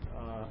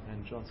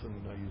 And Johnson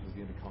uses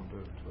the intercom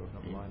to open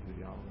up a line to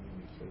the island,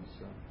 and he says,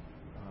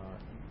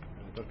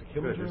 Dr.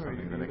 Killinger, are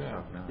you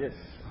there? Yes.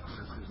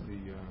 This is the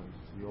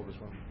the Orbis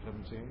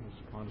 117 is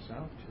kind of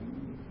south to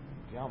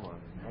Diablo.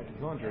 Right,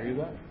 Andrew, are you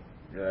there?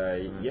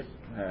 Yep.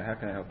 How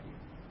can I help you?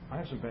 I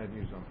have some bad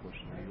news,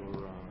 unfortunately.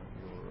 Your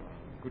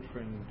good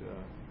friend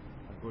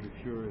Gordy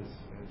Fuhr has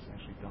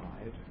actually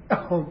died.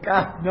 Oh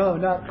God, no,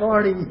 not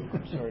Gordy.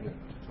 I'm sorry to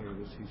tell you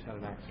this. He's had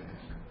an accident.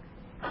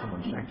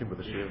 Someone shanked him with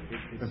a shiv.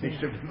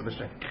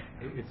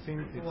 It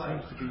seems to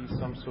be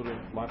some sort of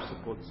life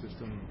support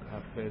system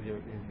failure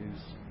in his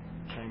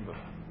chamber.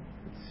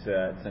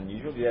 It's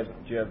unusual.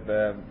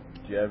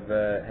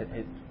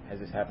 Has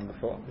this happened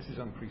before? This is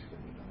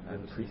unprecedented.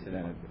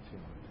 Unprecedented.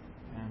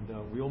 And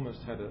we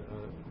almost had a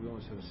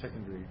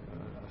secondary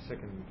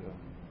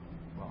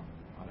well,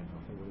 I don't know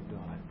if they would have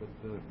died, but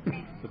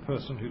the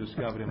person who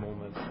discovered him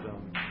almost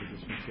was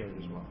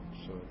asphyxiated as well.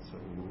 So it's a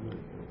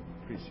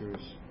pretty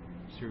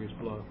serious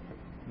blow.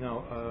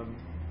 Now,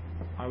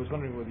 I was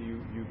wondering whether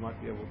you might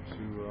be able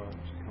to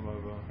come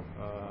over.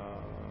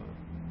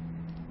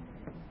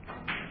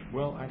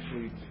 Well,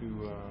 actually,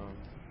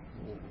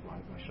 I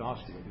should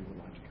ask you whether you would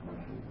like to come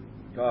over.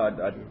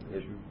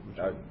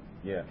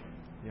 Yeah.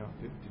 Yeah.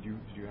 Did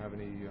you have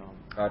any?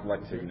 I'd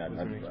like to. Was there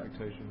any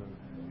expectation of?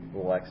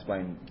 Well, I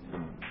explain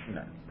in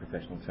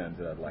professional terms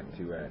that I'd like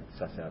to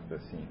suss out the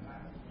scene.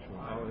 Sure.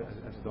 Oh,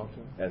 as a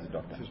doctor. As a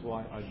doctor. Which is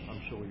why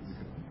I'm sure we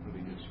could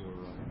really use your.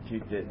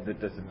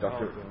 Does the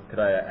doctor? Could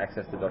I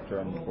access the doctor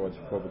on board?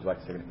 Would you like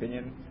to take an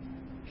opinion?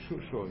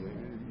 Sure.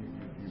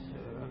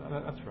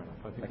 That's fair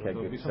enough. I think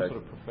there'll be some sort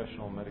of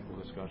professional medical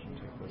discussion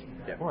take place.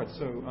 Yep. All right.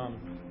 So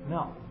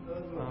now.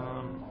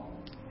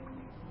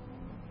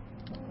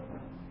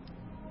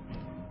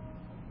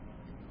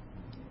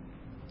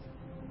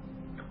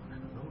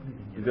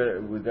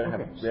 We've got to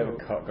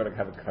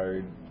have a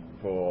code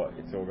for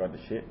it's all gone to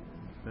shit.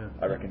 Yeah.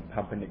 I reckon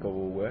pumpernickel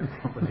will work.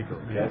 Pumpernickel.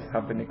 Yes,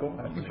 pumpernickel.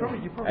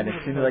 And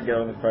as soon as I get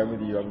on the phone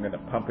with you, I'm going to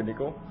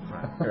pumpernickel.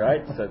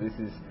 Right? So this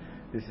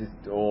is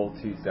all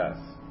too sus.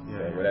 Yeah,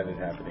 so whatever's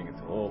happening,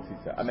 it's all too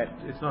sus. I mean,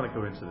 it's not a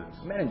coincidence.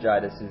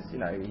 Meningitis is,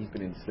 he's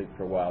been in sleep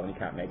for a while and he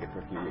can't make it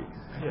for a few weeks.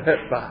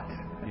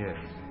 Yeah.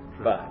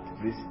 But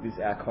this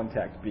our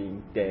contact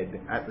being dead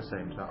at the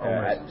same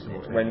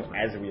time,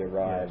 as we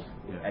arrive,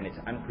 and it's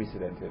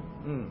unprecedented,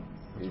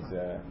 is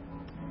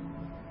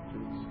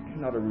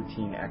not a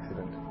routine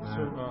accident.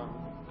 So,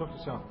 Dr.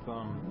 South,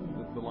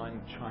 the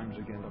line chimes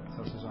again. Dr.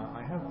 South says,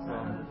 I have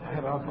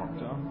our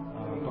doctor,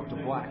 Dr.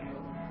 Black,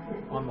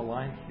 on the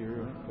line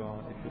here.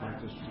 If you'd like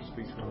to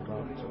speak to him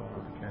about the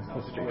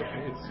situation,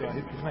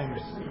 his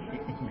name's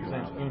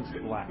Ernst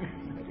Black.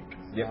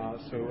 Yep.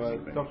 So,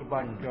 Dr.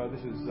 Black,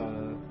 this is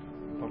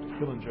Dr.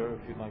 Killinger,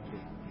 if you'd like to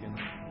begin.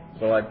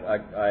 Well, I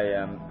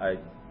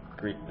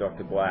greet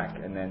Dr. Black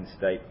and then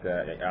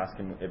ask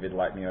him if he'd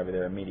like me over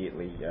there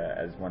immediately,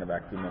 as one of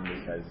our crew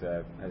members has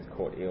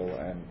caught ill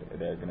and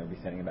they're going to be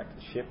sending him back to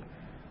the ship.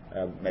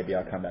 Maybe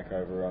I'll come back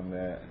over on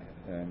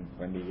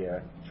when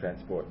the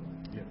transport.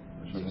 Yeah.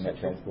 Using that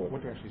transport.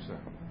 What do you actually say?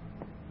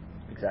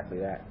 Exactly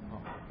that.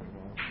 Oh,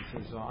 well, he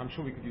says, I'm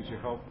sure we could use your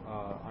help.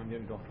 I'm the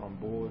only doctor on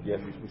board.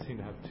 Yes. We seem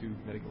to have 2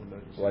 medical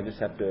emergencies. Well, I just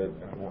have to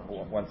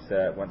once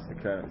the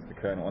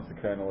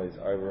colonel is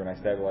over and I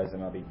stabilise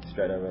him, I'll be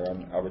straight over.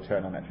 I'll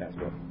return on that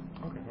transport.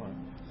 Okay, all right.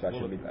 So I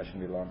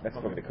shouldn't be long. That's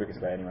probably the quickest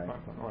way anyway. All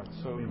right.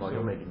 So meanwhile,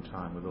 you're making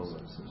time with all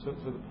this. So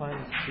the plan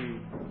is to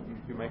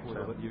you make with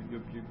it.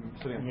 You're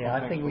setting up. Yeah,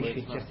 I think we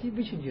should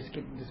just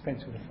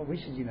dispense with we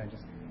should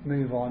just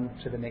move on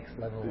to the next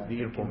level.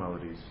 The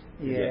formalities.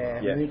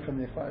 Yeah. Move from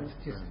the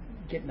just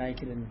get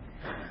naked and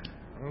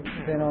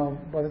then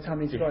by the time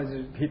these guys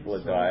are people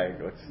are dying.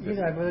 By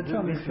the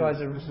time these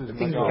guys are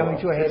things are coming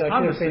to a head, I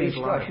should have finished.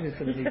 I should have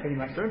sort of been pretty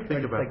much don't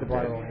think about the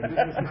bridle.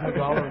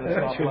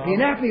 Should be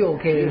an happy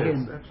okay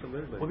again.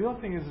 Well, the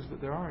other thing is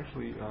that there are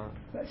actually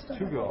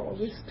 2 girls.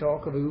 This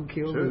talk of who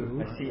killed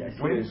who. I see. It's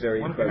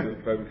very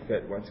Boba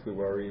Fett, one school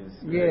warriors.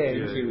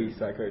 Chewie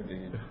psycho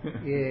dude.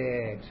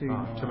 Yeah, 2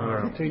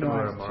 nights, 2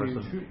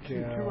 ourselves.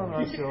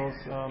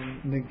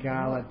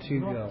 Nagala, 2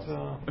 girls.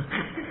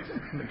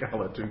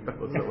 Nagala, 2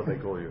 girls. Is that what they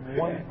call you?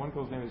 One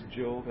girl's name is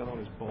Jill, the other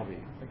one is Bobby.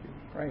 Thank you.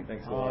 Great.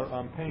 Thanks a lot.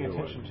 I'm paying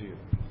attention to you.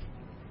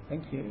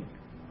 Thank you.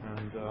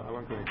 And I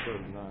won't go any further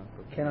than that.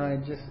 Can I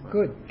just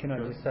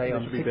say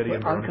I'm 6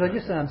 foot? Can I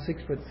just say I'm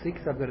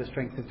 6'6"? I've got a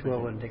strength of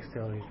 12 and a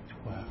dexterity of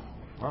 12.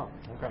 Wow.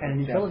 Okay.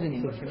 And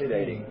intelligence of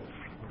intimidating.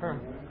 Okay.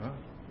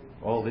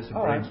 All this in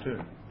brains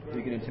too.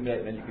 You can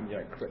intimidate, then you can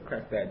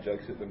crack bad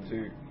jokes at them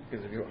too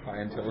because of your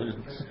high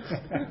intelligence.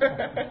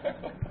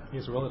 He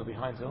has a relatively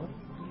high intelligence.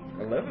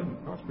 11.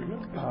 Oh, that's pretty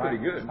good. That's pretty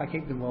good. I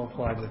keep them well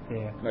plied with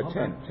their... No,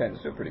 10. 10 is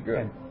still pretty good.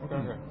 10.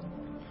 Okay.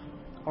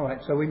 All right,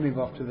 so we move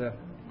off to the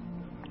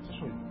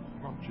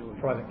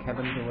private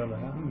cabins or wherever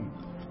they are.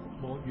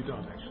 Well, you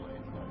don't actually.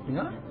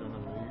 No? No.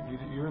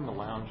 You're in the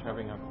lounge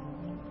having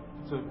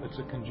it's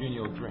a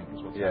congenial drink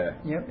is what's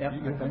happening. Yep.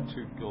 You've got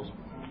 2 girls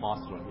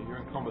plastered on you. You're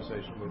in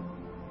conversation with a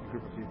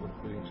group of people,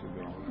 including 2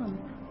 girls.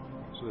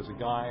 So there's a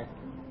guy,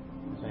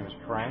 his name is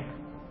Frank.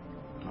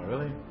 Oh,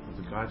 really? There's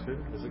a guy too?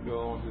 There's a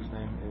girl whose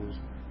name is...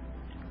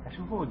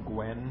 Actually, we'll call her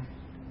Gwen.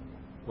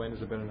 Gwen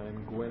is a better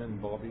name. Gwen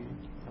and Bobby.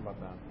 How about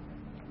that?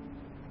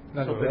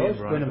 No, the girls,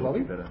 Gwen and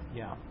Bobby?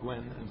 Yeah, Gwen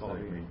and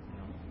Bobby.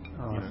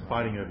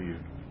 Fighting over you.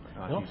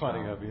 They're not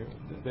fighting over you.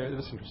 They're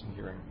just interested in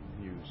hearing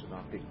news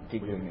about where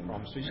you're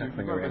from. So you've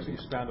got to basically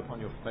expand upon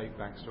your fake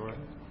backstory.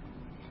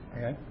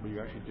 Okay. Where you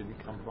actually didn't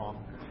come from,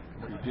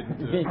 what you didn't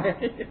do.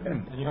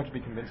 And you have to be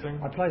convincing.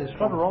 I play the Try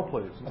strong. to role,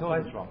 please.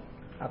 Intelligence roll.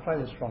 I play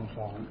the strong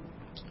silent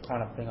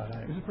kind of thing. I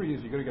don't. This is pretty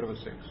easy. You've got to get over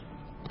 6.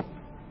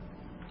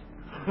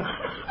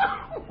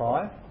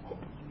 5? Is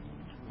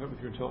that with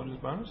your intelligence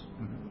bonus?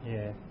 Mm-hmm.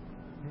 Yeah.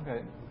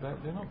 Okay,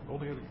 they're not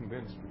altogether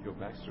convinced with your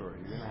backstory.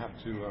 You're going to have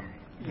to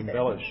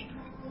embellish.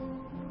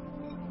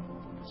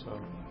 So,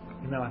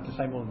 you know, I have to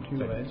say more than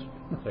 2 words.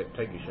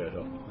 Take your shirt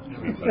off.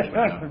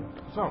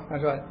 So,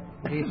 that's right.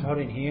 It's hot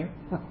in here.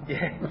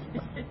 Yeah.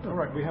 All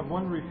right, we have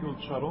one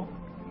refueled shuttle,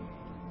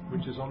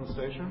 which is on the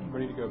station,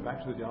 ready to go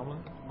back to the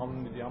Diamond.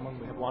 On the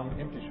Diamond, we have one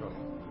empty shuttle.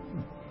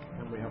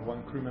 And we have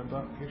one crew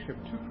member. We actually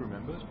have 2 crew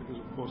members, because,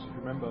 of course, if you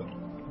remember,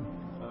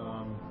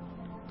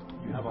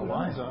 you have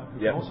Eliza, who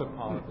can also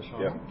pilot the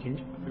shuttle, who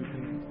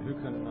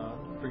can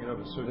bring it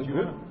over. So, do you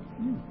want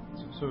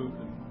to, so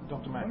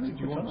Dr. Max, do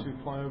you want to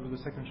fly over the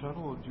second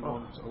shuttle, or do you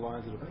want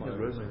Eliza to fly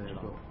over the second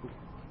shuttle?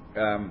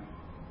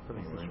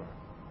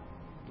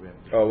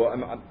 Oh, well,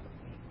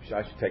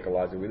 I should take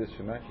Eliza with us,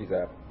 shouldn't I? She's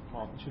a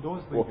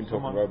walking,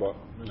 talking robot.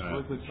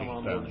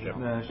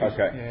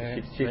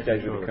 Okay, she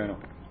stays with the Colonel.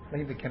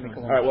 Leave the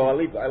chemical. All right, well, I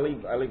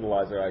leave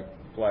Eliza. I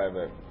fly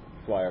over.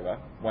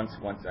 Once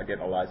I get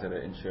Eliza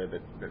to ensure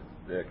that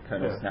the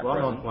Colonel's not present. Well,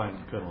 I'm not flying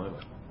Colonel over.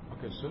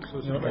 Okay, so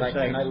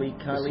can I leave?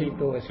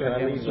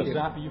 So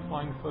Zap, are you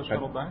flying the first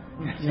shuttle back?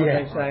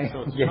 Yeah,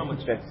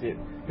 that's it.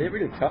 They're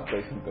really tough,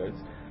 those birds.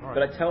 Right.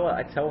 But I tell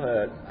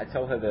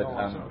her that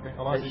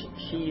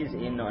she is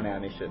in on our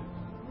mission.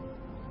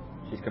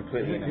 She's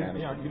completely in on our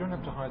mission. Yeah, you don't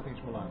have to hide things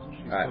from Eliza.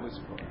 She's totally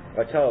supportive.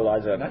 I tell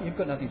Eliza. No, you've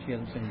got nothing she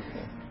hasn't seen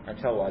before. I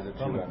tell Eliza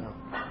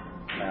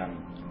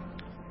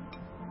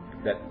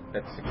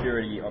that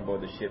security on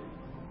board the ship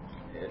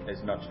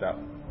is notched up.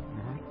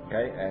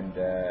 Okay, and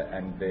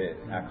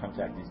our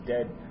contact is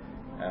dead,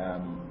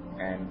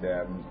 and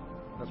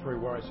that's very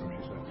worrisome,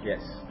 she says.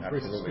 Yes,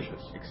 very absolutely,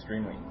 suspicious.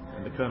 Extremely.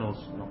 And the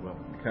Colonel's not well.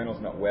 The Colonel's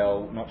not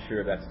well. Not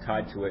sure if that's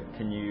tied to it.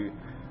 Can you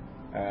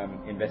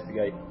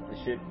investigate the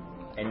ship?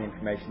 Any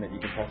information that you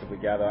can possibly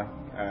gather,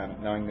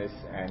 knowing this,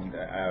 and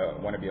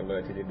want to be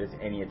alerted if there's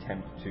any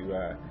attempt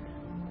to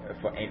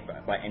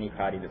by any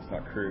party that's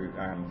not crew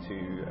to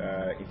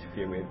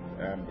interfere with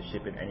the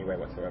ship in any way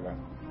whatsoever.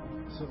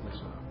 Certainly,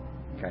 sir.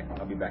 Okay,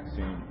 I'll be back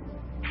soon.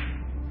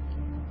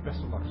 Best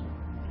of luck, sir.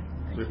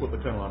 So you put the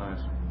Colonel on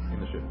ice in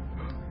the ship?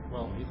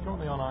 Well, he's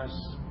currently on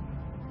ice.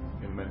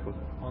 In the medical?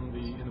 In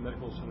the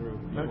medical center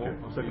of the Okay,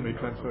 so can we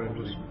transfer him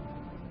to the...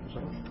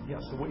 Yeah,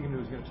 so what you're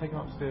going to do is you're going to take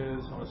him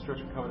upstairs on a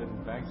stretcher covered in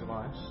bags of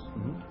ice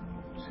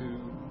to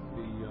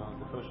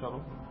the first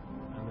shuttle,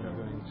 and then you're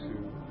going to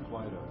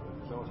fly it over.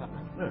 Is that what's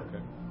happening? Yeah. Okay.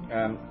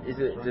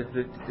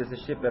 Does the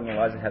ship and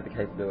Eliza have the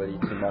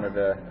capability to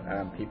monitor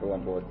people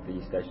on board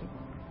the station?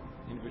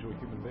 Individual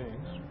human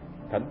beings.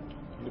 Pardon?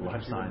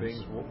 Individual human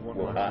beings.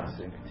 Well, us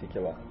in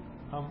particular.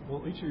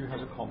 Well, each of you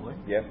has a comlink.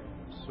 Yep.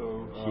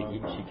 So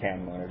she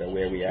can monitor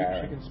where we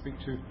are. She can speak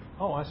to.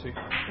 Oh, I see.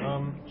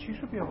 She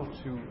should be able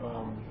to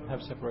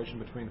have separation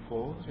between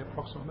floors,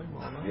 approximately.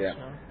 More or less, yeah.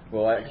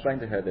 Well, I explained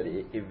to her that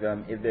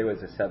if there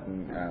was a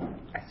sudden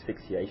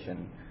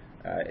asphyxiation,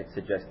 it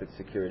suggests that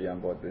security on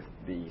board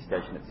the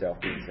station itself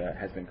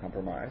has been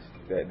compromised.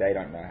 They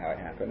don't know how it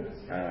happened.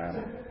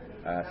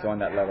 So on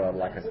that level, I'd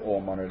like us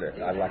all monitored,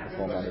 and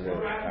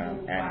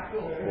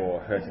for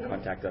her to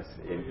contact us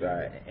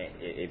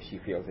if she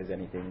feels there's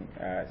anything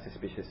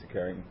suspicious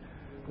occurring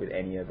with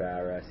any of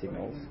our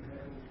signals.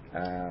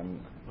 Well,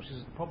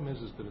 the problem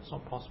is that it's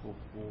not possible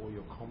for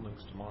your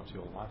comlinks to monitor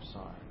your life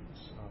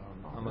signs,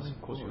 unless,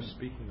 of course, you're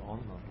speaking on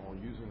them or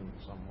using them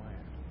in some way.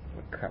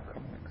 What crap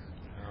comlinks?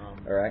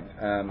 All right.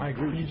 I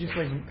agree. Can you just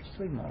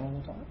leave them on all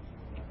the time?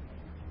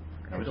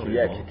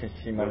 Can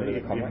she monitor the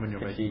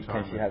comlinks?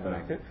 Can she have them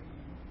active?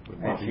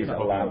 And she's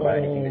alarmed by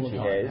anything that she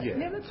hears.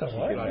 Yeah, that's all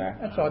right.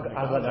 That's all right.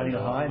 I've got nothing to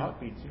hide.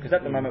 Because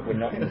at the moment we're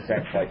not in the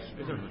same place.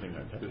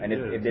 And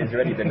if there's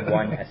already been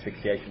one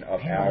asphyxiation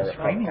of our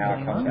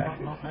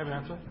contact. I have an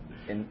answer.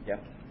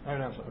 I have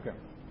an answer. Okay.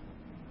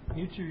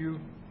 Each of you,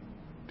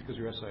 because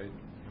you're SA,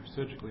 you've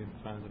surgically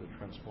implanted a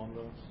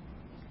transponder.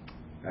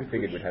 I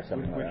figured we'd have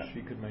something like that.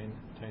 She could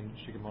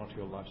monitor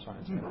your life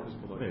science and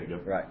physical. There you go.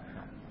 Right.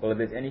 Well, if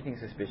there's anything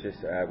suspicious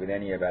with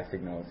any of our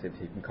signals, if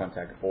you can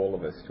contact all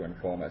of us to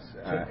inform us,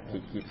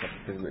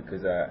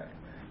 because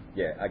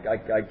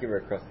I give her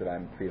across that I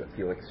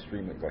feel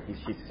extremely well.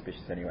 She's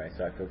suspicious anyway,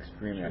 so I feel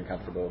extremely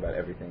uncomfortable about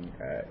everything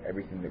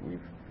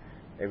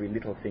every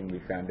little thing we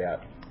found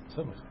out.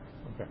 Certainly.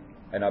 Okay.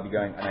 And I'll be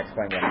going, and I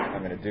explain what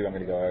I'm going to do. I'm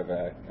going to go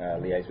over,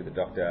 liaise with the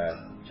doctor,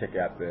 check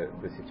out the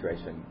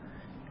situation.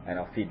 And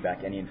I'll feed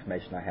back any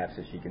information I have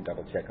so she can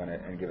double check on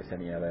it and give us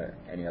any other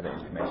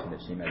information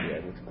that she may be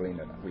able to glean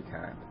that we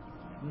can't.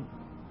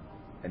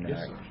 And then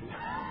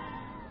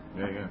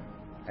there you go.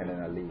 And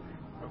then I leave.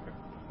 Okay.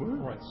 All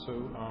right. So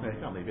you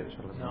can't leave it.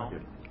 now,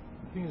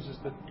 The thing is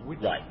that which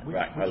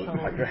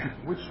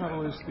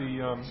shuttle is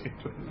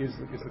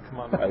the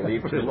commander? I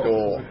leave the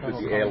door with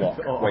the airlock.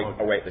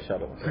 Await the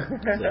shuttle. So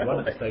one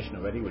at the station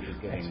already, which is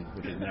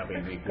now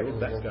being refueled.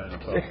 That's going on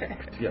top.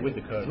 Yeah, with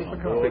the colonel on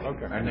board.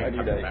 Okay. And then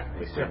coming back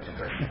with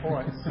All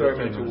right. So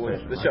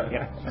towards the shuttle.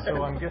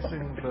 So I'm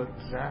guessing that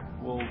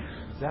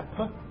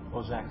Zappa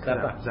or Zach?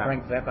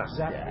 Frank Zappa.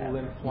 Zach will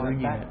then fly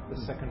back the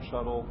second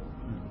shuttle.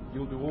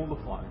 You'll do all the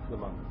flying for the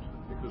moment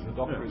because the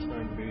doctor is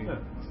going to be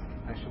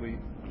actually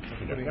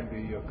putting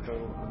the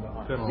colonel on the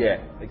ice. Yeah,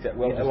 exactly.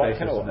 Well,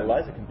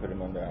 Eliza can put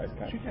him on the ice,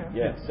 can't she? She can.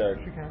 Yeah, so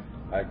she can.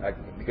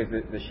 Because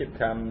the ship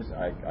comes,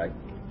 I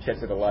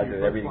check with Eliza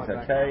that everything's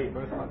okay.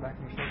 Both fly back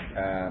in the ship?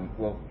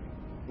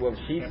 Well,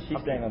 she's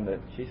staying on the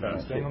She's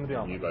staying on the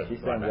Diablo. She's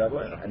staying on the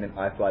Diablo, and then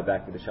I fly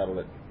back with the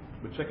shuttle.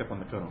 But check up on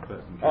the colonel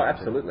first. Oh,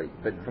 absolutely.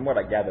 But from what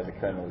I gather, the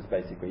colonel is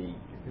basically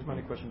here's my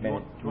only question.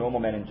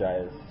 normal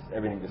meningitis.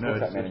 Everything just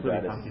looks like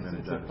meningitis.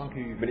 It's a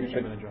funky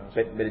meningitis.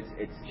 But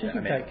it's she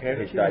can take care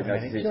of it. His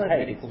diagnosis is,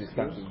 hey, it's this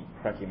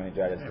funky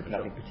meningitis. It's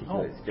nothing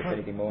particular. It's just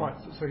anything more. Right,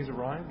 so he's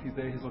arrived. He's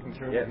there. He's looking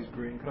terrible. Yep. He's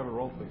green. Could I have a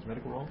roll, please?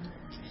 Medical roll?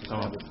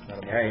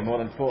 Hey, more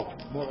than 4.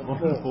 More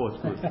than 4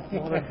 is good.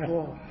 More than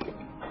 4.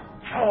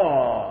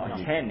 Oh,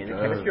 10. Is it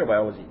chemistry or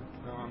biology?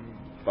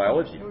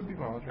 Biology. It would be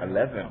biology.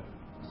 11.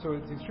 So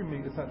it's extremely.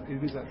 It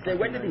is that. So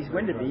when do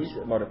these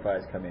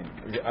modifiers come in?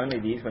 Is it only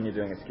these when you're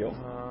doing a skill?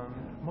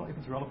 Well, if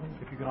it's relevant,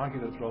 if you can argue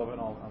that it's relevant,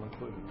 I'll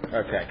include it.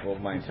 Okay. Well,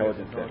 my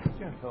intelligence then.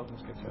 Yeah,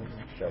 intelligence gets over.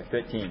 So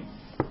 13.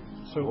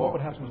 So what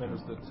would happen then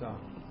is that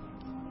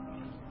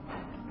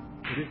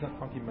it is that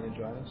funky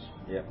meningitis.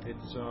 Yeah.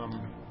 It's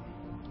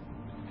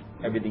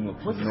everything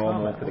looks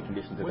normal for the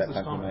conditions of that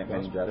funky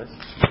meningitis.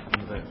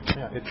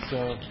 Yeah, it's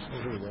here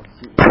we go.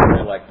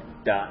 No, like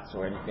darts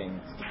or anything.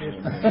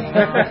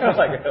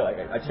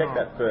 I checked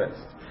that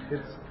first.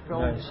 It's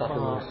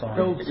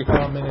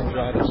feldspar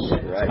meningitis.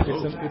 Right.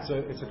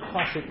 It's a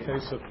classic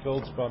case of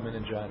feldspar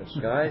meningitis.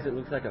 Guys, it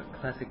looks like a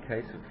classic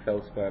case of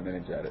feldspar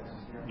meningitis.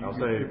 I'll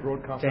say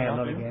broadcast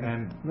not again.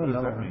 And what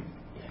does that mean?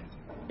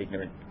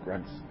 Ignorant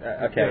grunts.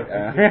 Okay.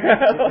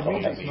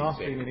 It's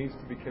nasty and it needs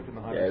to be kept in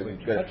the high sleep.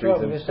 That's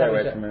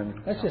right.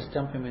 Let's just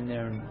dump him in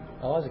there and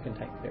Eliza can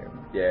take care of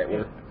him. Yeah,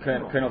 well,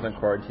 Colonel's on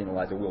quarantine.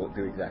 Eliza will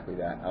do exactly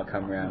that. I'll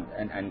come around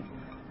and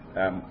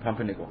pump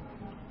a nickel.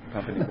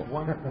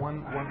 One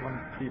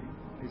key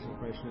piece of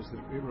information is that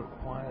it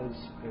requires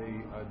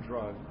a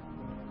drug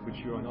which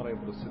you are not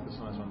able to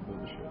synthesize on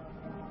board the ship.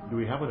 Do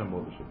we have it on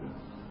board the ship?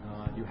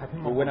 You have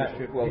him on board the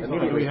ship.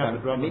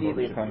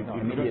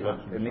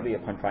 Immediately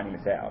upon finding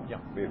this out,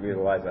 we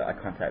realised that I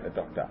contact the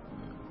doctor.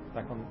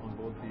 Back on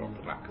board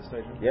the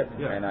station? Yep.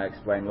 And I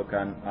explained, look,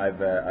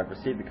 I've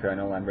received the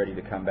colonel, I'm ready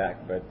to come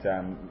back, but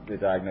the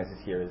diagnosis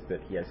here is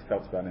that he has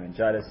feldspar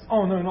meningitis.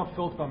 Oh no, not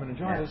feldspar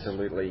meningitis.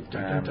 Absolutely.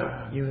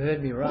 You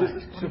heard me right.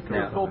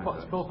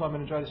 Feldspar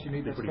meningitis, you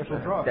need that special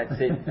drug.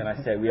 That's it. And I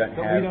say we don't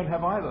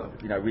have either.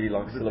 Really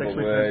long syllable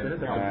word.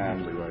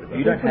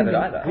 You don't have it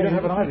either. You don't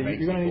have it either.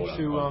 You're going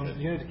to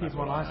need to keep him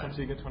on ice until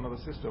you get to another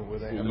system where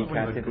they. You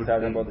can't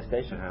synthesize on board the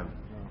station.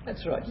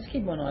 That's right. Just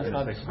keep one eye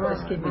on it.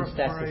 Just keep him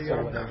static.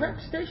 Crap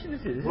station this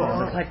is.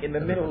 It's like in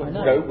the middle of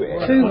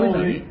nowhere. Two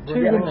women.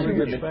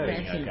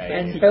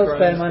 And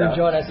feldspar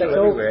meningitis. That's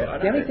all.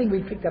 The only thing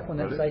we picked up on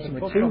that station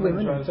were 2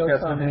 women and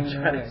feldspar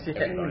meningitis.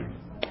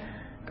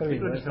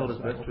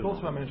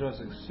 Feldspar meningitis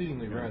is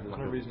exceedingly rare. There's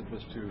no reason for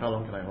us to. How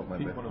long can I hold my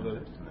breath?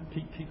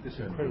 Keep this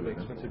incredibly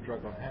expensive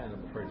drug on hand.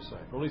 I'm afraid to say,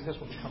 or at least that's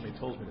what the company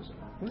tells me to say.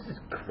 This is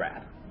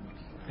crap.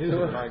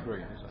 I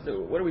agree. So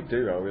what do we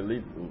do? We'll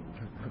leave.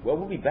 Well,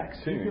 we'll be back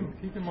soon.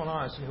 Keep him on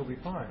ice and he'll be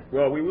fine.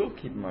 Well, we will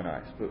keep him on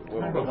ice, but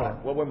when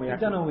we We've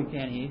done all we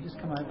can here. Just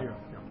come over here.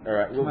 All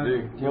right, we'll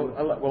do.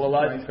 Well,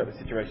 Eliza's got the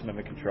situation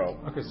under control.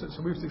 Okay, so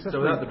we've successfully.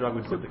 So without the drug,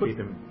 we just have to keep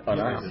him on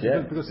ice.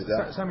 Yeah, because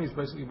Sammy's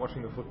basically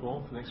watching the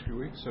football for the next few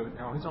weeks. So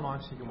now he's on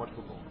ice, he can watch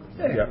football.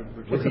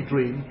 It's a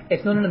dream.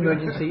 It's not an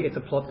emergency. It's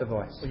a plot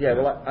device. Yeah,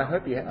 well, I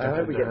hope we get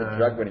the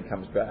drug when he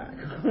comes back.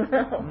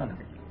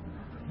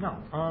 No.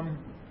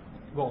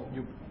 Well,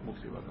 we'll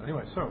see about that.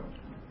 Anyway, so.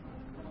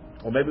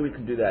 Or maybe we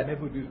can do that.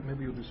 Maybe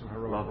you'll do some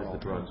heroic. Love is the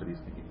drug that he's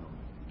thinking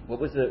of. What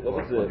was the you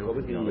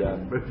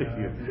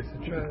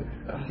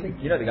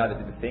know the guy that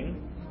did the thing?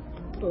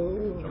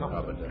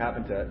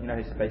 Carpenter. You know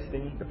his space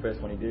thing? The first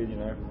one he did,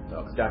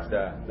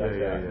 Doctor.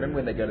 Remember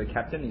when they go to the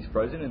captain, he's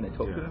frozen and they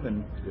talk to him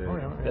and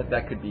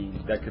that could be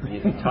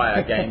his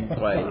entire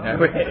gameplay,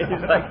 where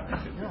he's like,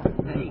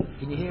 hey,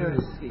 can you hear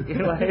us?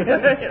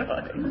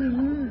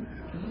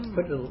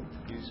 Put little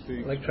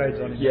electrodes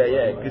on him.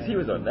 Yeah, because he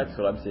was on, that's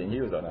what I'm seeing,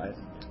 he was on ice.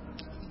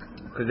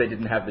 Because they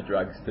didn't have the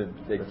drugs,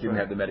 they didn't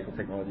have the medical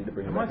technology to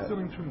bring him back. Am I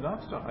stealing from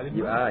Darkstar?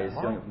 You're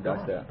stealing it from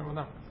Darkstar.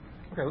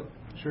 Okay,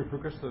 should we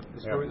progress the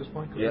story at this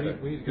point? Yeah.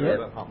 We need to get out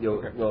of that hump.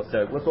 Well,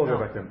 so let's all go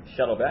back then.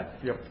 Shuttle back?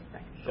 Yep.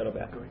 Shuttle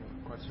back.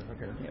 Quite soon,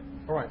 okay. Yep.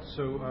 Alright,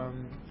 so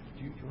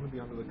do you want to be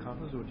under the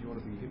covers or do you want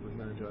to be hit with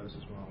meningitis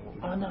as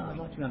well? No, I'd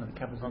like to be under the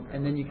covers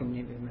and then you can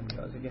hit with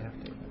meningitis if you have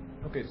to.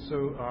 Okay,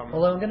 so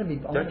although I'm going to be,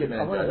 don't get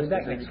I want to be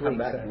back next week.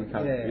 Back, so, we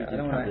can't, yeah, I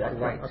don't want to have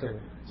to wait till.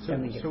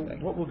 So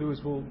what we'll do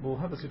is we'll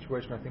have a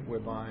situation, I think,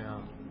 whereby.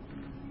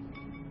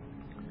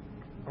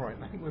 All right,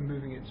 I think we're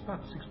moving. It's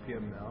about 6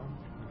 p.m. now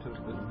in terms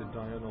of the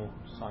diurnal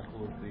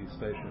cycle of the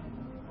station.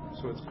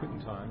 So it's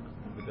quitting time,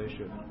 the day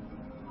shift,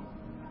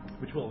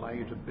 which will allow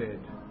you to bed.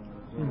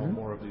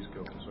 More of these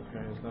girls,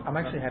 okay? I'm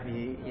actually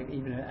happy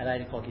even at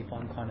 8 o'clock if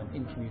I'm kind of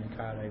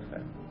incommunicado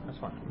for that's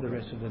fine. The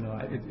rest of the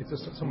night. It's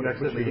just somebody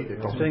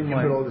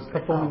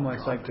performing my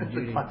sacred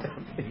duty.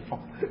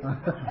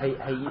 Hey,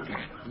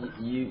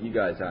 you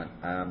guys aren't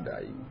armed,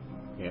 are you?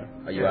 Yeah.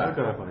 Are you armed?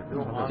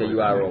 So you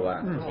are all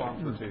armed.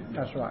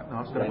 That's right.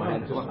 No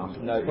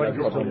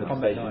problem with the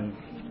station.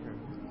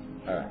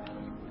 All right.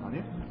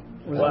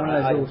 One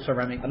of those little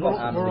ceramic. I'm not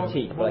armed with a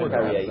teeth, but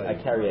I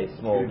carry a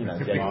small,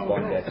 James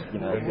Bond desk,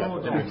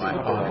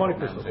 Body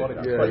pistols.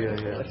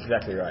 That's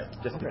exactly right.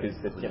 Just because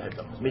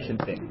it's mission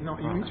thing. No,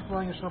 are you each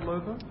flying a shuttle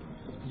over?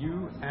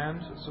 You and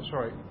is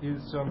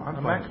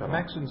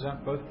Max and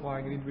Zap both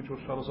flying individual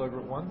shuttles over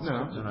at once?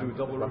 No. To do a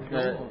double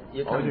refuel?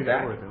 You're coming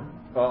back. We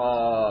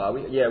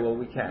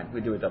can.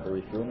 We do a double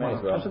refuel. May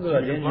as well. That's a good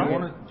idea. Do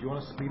you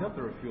want to speed up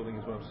the refueling,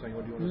 is what I'm saying,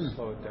 or do you want to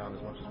slow it down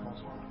as much as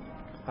possible?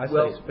 I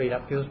say speed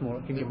up,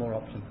 give you more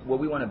options. Well,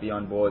 we want to be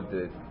on board.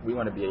 We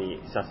want to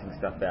be sussing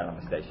stuff out on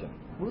the station.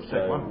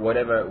 So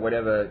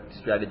whatever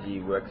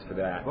strategy works for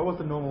that. What was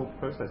the normal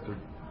process to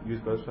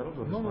use both shuttles?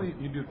 Normally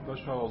you do both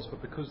shuttles,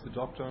 but because the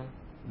doctor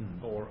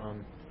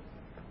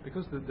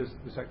because there's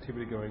this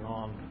activity going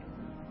on,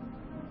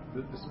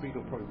 the speed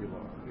will probably be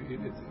lower.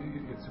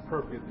 It's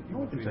appropriate that you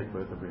can take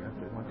both if we have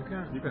to.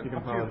 You can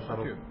power the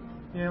shuttle.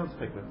 Yeah, let's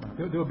take both.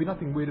 There will be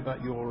nothing weird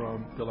about your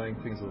delaying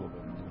things a little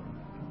bit.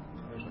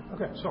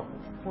 Okay, so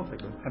we'll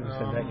take them. Having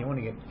said that, you want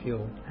to get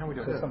fuel. How we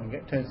do because something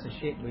turns to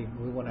shit, we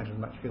want to have as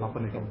much fuel as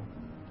we can.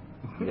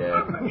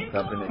 Yeah,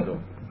 pumpernickel.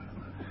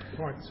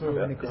 Right, so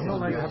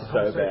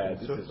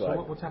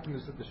what's happened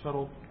is that the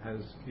shuttle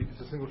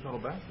it's a single shuttle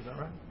back, is that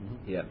right?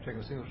 Mm-hmm. Yeah. You've taken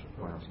a single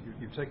shuttle. Wow.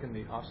 You've taken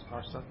the our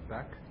stuff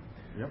back.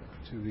 Yep.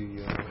 To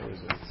the where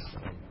is it?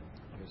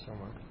 Here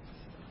somewhere.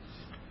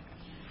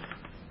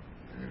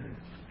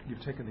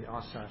 You've taken the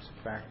RSAT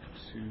back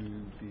to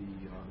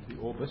the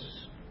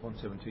Orbis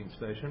 117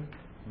 station,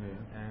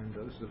 and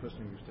this is the first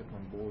time you've stepped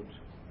on board,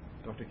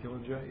 Dr.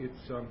 Killinger.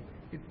 It's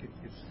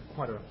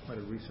quite a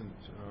recent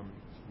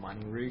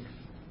mining rig,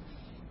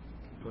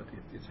 but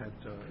it's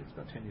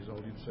about 10 years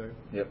old, you'd say.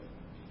 Yep.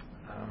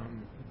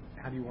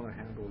 How do you want to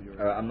handle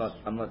your? I'm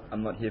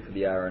not here for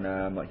the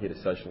R&R. I'm not here to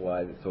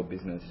socialise. It's all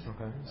business.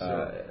 Okay.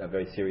 I'm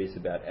very serious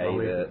about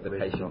the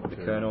patient, the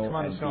colonel,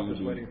 and B.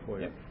 Is waiting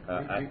for you.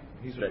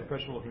 He's a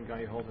professional-looking guy.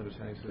 He holds in his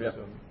hand. He says,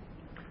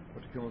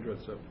 Dr. Killinger,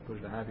 it's a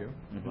pleasure to have you.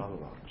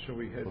 Shall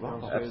we head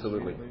downstairs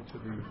Absolutely.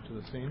 to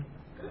the scene?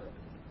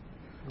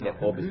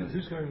 Yeah, all business.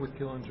 Who's going with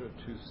Killinger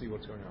to see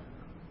what's going on?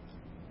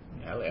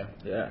 Hell yeah.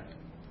 Yeah.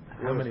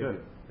 How many of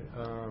you?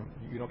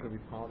 You're not going to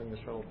be piloting the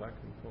shuttle back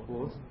and forth?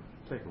 Well, let's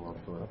take a while to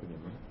fill it up again,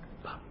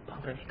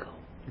 Very cool.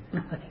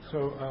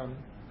 So,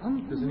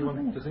 does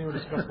anyone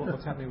discuss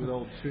what's happening with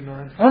old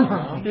Tuna?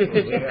 I did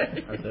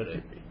it.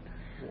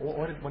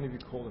 Why did one of you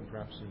call them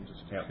perhaps and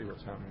just see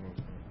what's happening with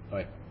them?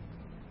 Right.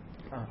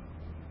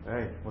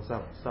 Hey, what's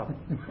up? Sup?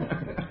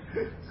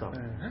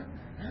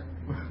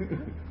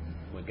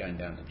 We're going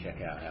down to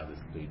check out how this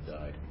dude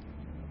died.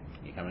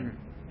 You coming?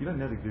 You don't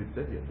know the dude's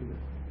dead yet, do you?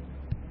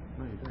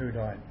 No, you don't. Who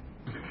died?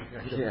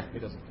 He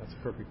doesn't. That's a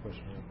perfect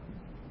question.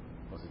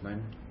 What's his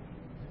name?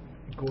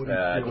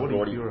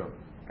 Gordy. Europe.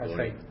 I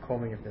say, call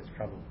me if there's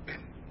trouble.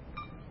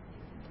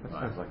 That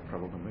sounds like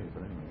trouble to me,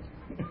 but anyways.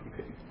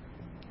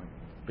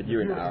 But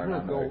you're an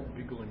R&R mode.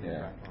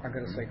 I've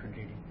got a sacred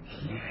duty.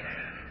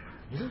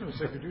 You do have a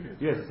sacred duty.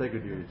 Yes, a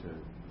sacred duty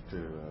to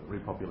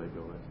repopulate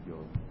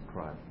your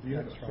tribe.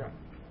 Yeah, that's right.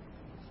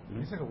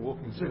 It's like a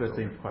walking. The universe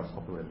seems quite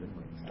populated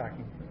anyway.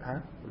 Stacking.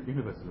 Huh? The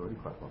universe is already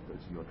quite popular.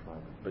 It's your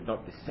tribe. But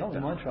not this sector.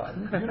 Not my tribe.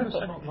 The universe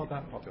is not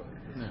that popular.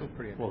 It's still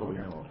pretty. Well, that we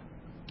know of.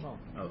 Well,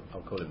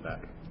 I'll call him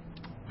back.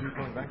 You're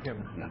calling back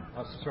him? Yeah.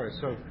 Sorry,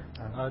 so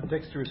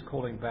Dexter is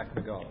calling back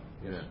Nagala.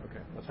 Yes.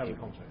 Okay, let's have a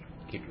conversation.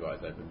 Keep your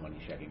eyes open when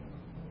you're shagging.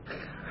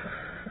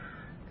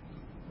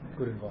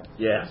 Good advice.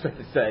 Yeah,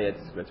 to say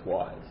it's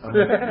wise.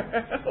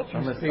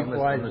 You speak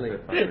wisely.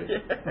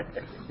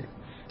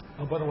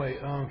 Oh, by the way,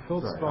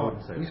 feldspar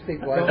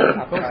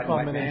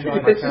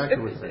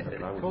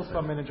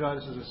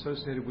meningitis is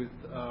associated with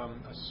a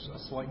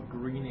slight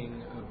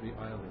greening of the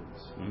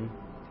eyelids. Mm-hmm.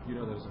 You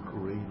know those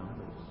green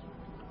eyelids.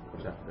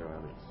 Watch out for their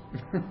eyelids.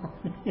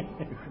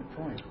 Good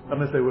point.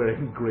 Unless they're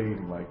wearing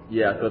green, like...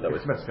 Yeah, I thought that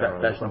was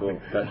fashionable,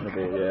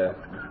 yeah.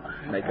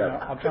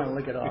 Makeup. I'm trying to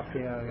lick it off.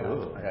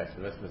 Okay,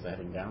 so this was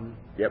heading down.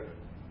 Yep.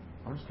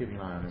 I'm just keeping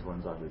an eye on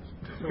everyone's eyelids.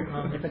 So,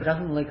 if it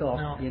doesn't lick off,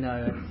 now,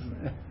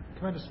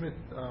 Commander Smith,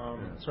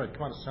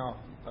 Commander South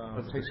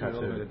takes you an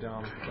elevator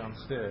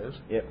downstairs.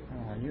 Yep.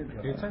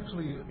 It's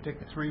actually deck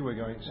 3 we're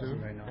going to,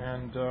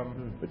 and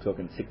we're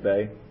talking sick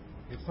bay.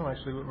 It's not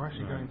actually. We're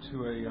actually going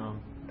to a.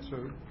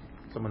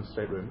 So someone's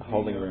stateroom.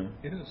 Holding room.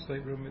 It is a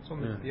stateroom. It's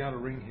on the outer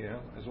ring here,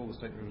 as all the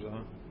staterooms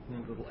are. And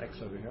then a little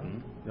X over here.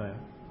 Yeah.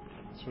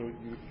 So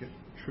you get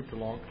trooped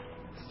along.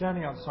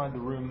 Standing outside the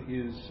room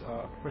is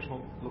a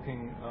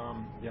professional-looking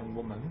young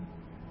woman.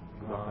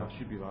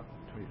 She'd be about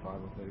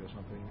 25 or 30 or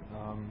something.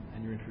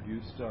 And you're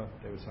introduced.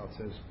 David South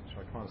says,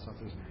 Commander South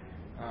says,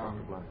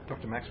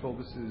 Dr. Maxwell,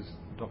 this is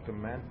Dr.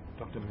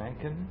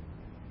 Mankin.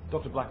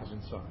 Dr. Black is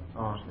inside.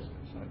 Oh, okay.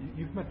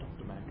 You've met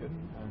Dr. Mankin,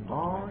 and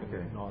Dr.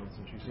 Mankin nods,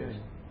 and she says,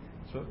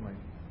 certainly.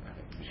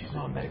 She's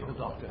not a medical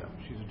doctor.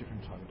 She's a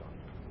different type of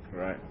doctor.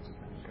 Right.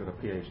 Got a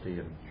PhD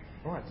in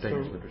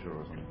Danish literature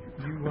or something.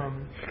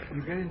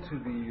 You get into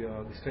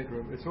the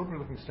stateroom. It's an ordinary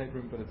looking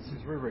stateroom, but it's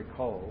very, very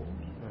cold.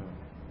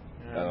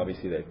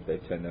 Obviously, they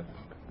turned the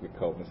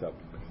coldness up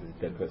because there's a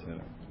dead person in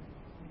it.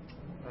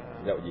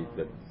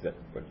 Is that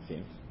what it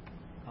seems?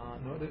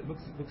 No, it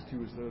looks to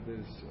you as though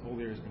all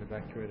the area's been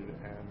evacuated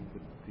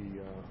and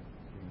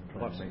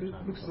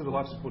looks as though the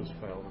life support has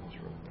failed in this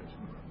room,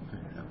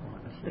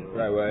 basically.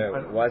 Right,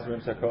 why is the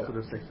room so cold? Sort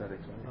of static,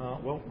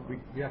 well, we've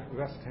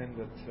ascertained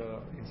that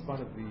in spite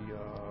of the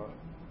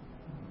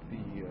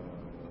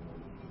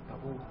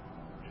double,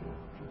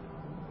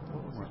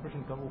 what's the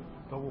expression?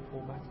 Double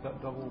fallbacks,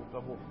 double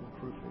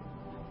foolproofing.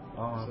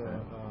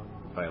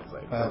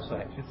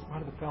 Fail-safe. In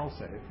spite of the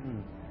fail-safe.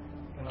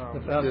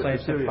 The fail-safe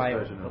has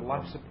failed. The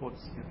life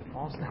supports.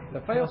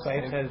 The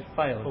fail-safe has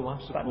failed. The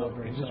life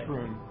support in this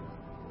room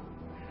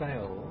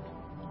failed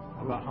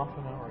about half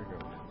an hour ago.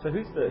 So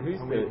who's the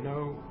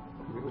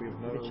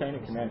chain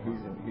of command?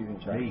 Who's in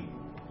charge? Me.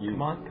 You.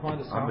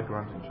 Commander South. I'm the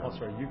grunt in charge. Oh,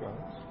 sorry, you guys.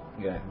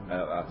 Yeah,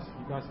 us.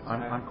 You guys.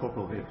 I'm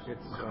Corporal Hicks.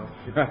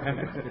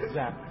 It's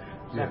Zap.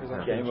 Zap is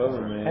actually Game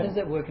over, man. How does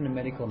that work in a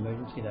medical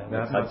emergency, though?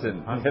 That's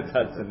Hudson. That's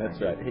Hudson. That's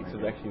right. Hicks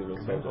was actually the real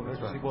soldier.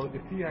 Right. Well,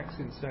 if he acts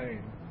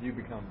insane, you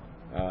become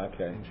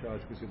okay. in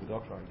charge because you're the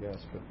doctor, I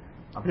guess. But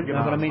I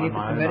mean, if it's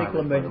a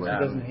medical emergency,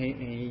 doesn't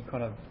he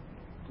kind of?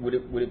 Would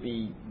it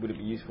be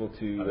useful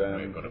to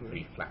we've got a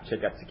pretty flat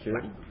check out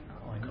security?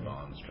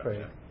 command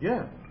structure.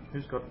 Yeah.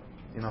 Who's got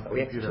enough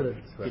computer?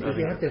 Because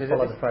you have to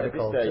follow the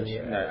protocol. At this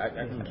stage, I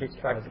can kick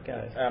back. As it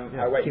goes.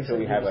 I wait until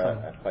we have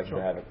a place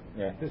to have it.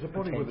 Yeah. there's a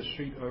body with a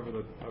sheet over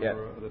the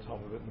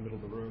top of it in the middle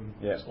of the room.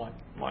 Yeah. It's like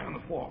lying on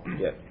the floor.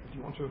 Yeah. Do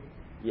you want to?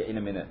 Yeah, in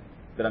a minute.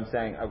 But I'm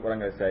saying, what I'm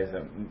going to say is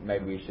that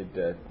maybe we should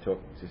talk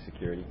to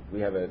security.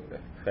 We have a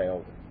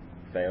failed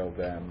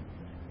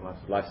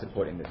life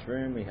support in this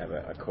room. We have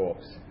a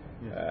corpse,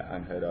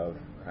 unheard of.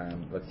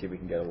 Let's see if we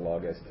can get a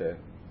log as to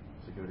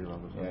security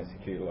log.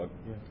 Security log.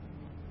 Yeah.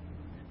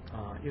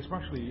 Yes, we're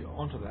actually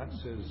onto that,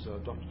 says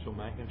Dr.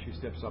 Tilmankin. She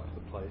steps up to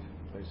the plate,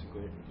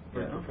 basically,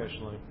 very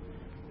professionally,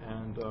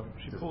 and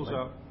she pulls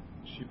out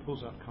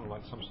kind of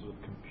like some sort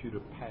of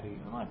computer paddy,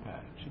 an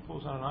iPad. She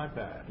pulls out an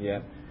iPad.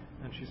 Yeah.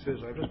 And she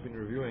says, I've just been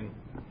reviewing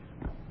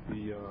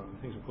the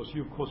things. Of course,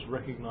 you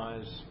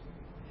recognize.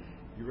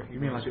 You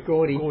mean like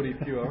Gordy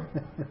Pure,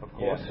 of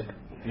course.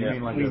 You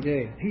mean like we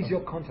do. He's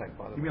your contact,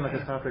 by the way. You mean like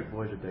a Star Trek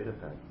Voyager data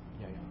pad?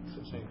 Yeah, it's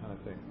the same kind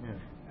of thing. Yeah.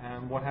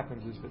 And what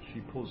happens is that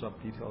she pulls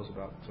up details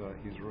about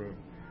his room.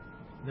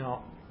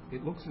 Now,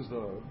 it looks as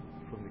though,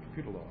 from the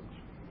computer logs,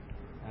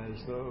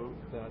 as though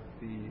that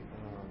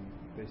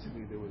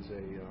basically there was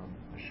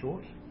a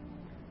short,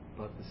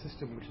 but the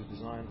system which is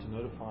designed to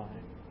notify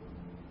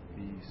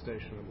the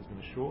station that there's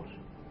been a short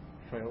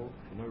failed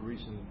for no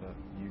reason that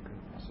you can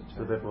ascertain.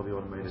 So therefore the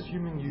automated.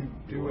 Assuming you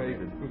do a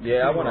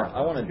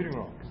computing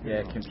roll.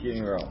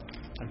 Computing roll.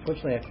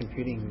 Unfortunately, our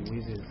computing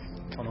uses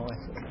on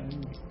ice at the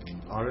moment.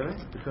 Oh really?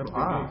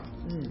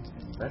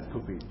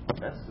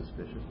 That's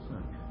suspicious.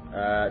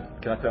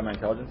 Can I throw my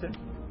intelligence in?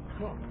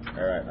 Sure.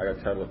 All right, I got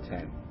a total of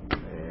 10.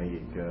 There you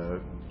go.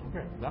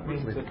 Okay, that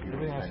means that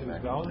everything I said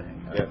is valid.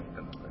 Yep.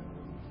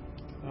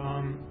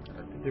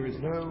 There is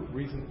no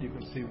reason that you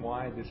can see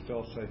why this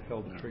fail-safe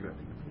failed to trigger.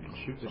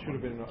 There should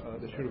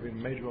have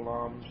been major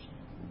alarms.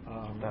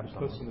 The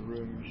person in the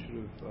room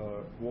should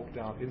have walked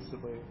out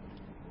instantly.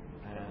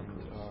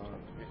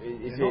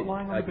 And he's not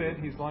lying on the bed.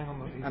 He's lying on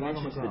the. He's I'm lying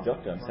on the anxious to ground. the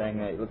doctor. I'm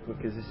saying, look,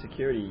 because the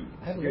security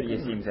here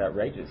seems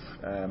outrageous.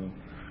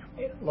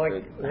 Why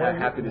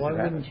wouldn't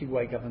wouldn't you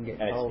wake up and get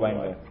told?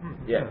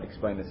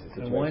 Explain the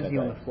situation. And why is he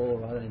on the floor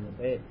rather than in the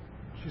bed?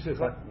 She says,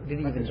 did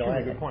he even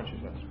die? Good point. She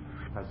says.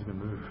 Has he been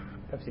moved?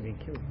 Perhaps he'd been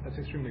killed. That's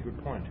an extremely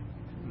good point.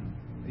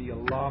 The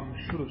alarm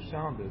should have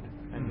sounded,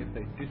 and yet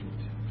they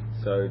didn't.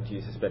 So, do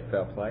you suspect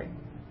foul play?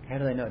 How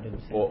do they know it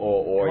didn't sound?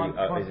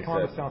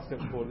 Commander South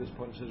steps forward at this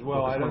point and says,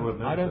 well, I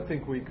don't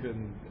think we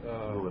can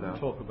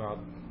talk about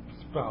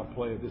foul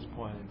play at this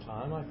point in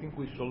time. I think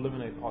we should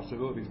eliminate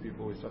possibilities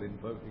before we start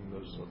invoking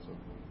those sorts of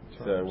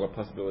terms. So what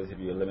possibilities have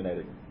you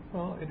eliminated?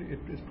 Well,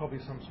 it's probably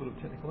some sort of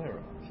technical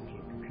error, some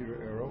sort of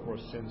computer error or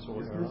a sensor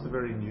error. This is a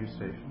very new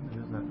station.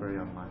 Isn't that very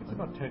unlikely? It's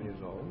about 10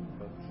 years old.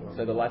 But,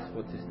 so the life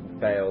support system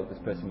failed, this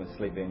person was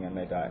sleeping and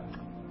they died?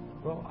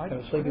 Well, I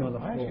actually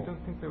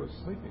don't think they were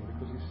sleeping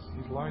because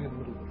he's lying in the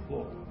middle of the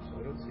floor, so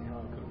I don't see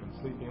how he could have been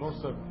sleeping. And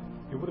also,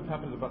 it would have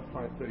happened at about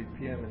 5:30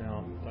 p.m. in our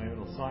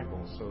diurnal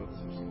cycle, so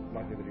it's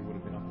likely that he would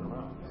have been up and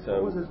around.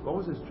 So what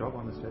was his job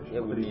on the station?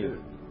 Yeah, what did he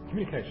do?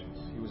 Communications.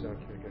 He was our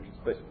communications.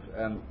 But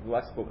the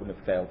life support wouldn't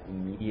have failed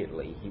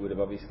immediately. He would have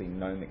obviously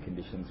known that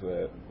conditions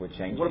were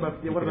changing. What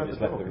about the left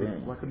the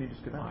room? Why couldn't he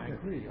just get out? I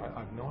agree. I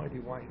have no idea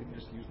why he didn't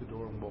just use the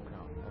door and walk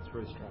out. That's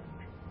very strange.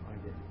 I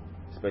agree.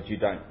 But you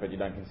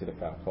don't consider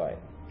foul play.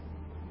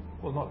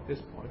 Well, not at this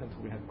point,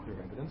 until we have clear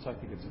evidence. I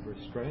think it's a very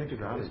strange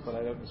case, but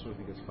I don't necessarily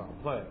think it's foul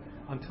play.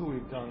 Until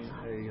we've done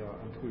a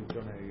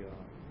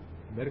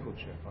medical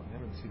check on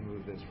him and seen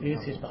whether there's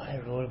This is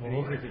behavioural.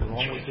 anything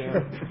wrong with him.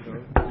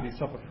 Did he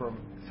suffer from?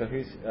 So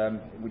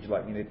would you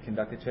like me to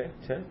conduct a check,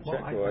 Well,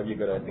 or have you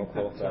got a more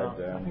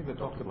qualified? I think that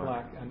Dr.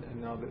 Black and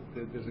now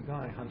there's a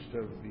guy hunched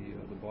over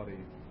the body.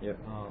 Yep.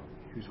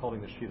 Who's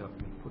holding the sheet up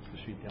and puts the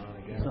sheet down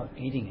again. He's not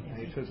eating it. And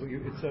he says, well,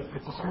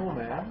 it's a small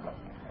man.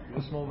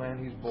 He's a small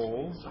man. He's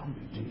bald.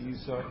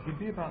 He'd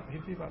be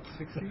about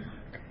 60.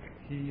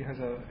 He has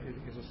a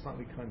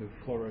slightly kind of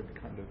florid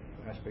kind of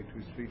aspect to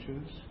his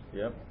features.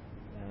 Yep.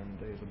 And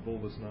he has a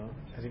bulbous nose.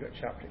 Has he got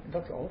sharp teeth?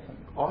 Dr. Oliphant.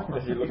 Oh,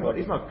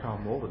 he's not Carl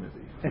Malden, is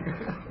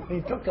he?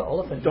 He's Dr.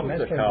 Oliphant.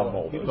 Dr. Carl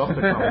Malden.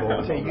 Dr. Carl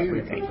Malden. So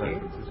you, San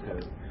Francisco,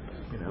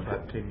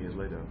 about 10 years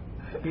later.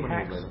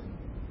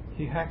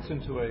 He hacks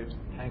into a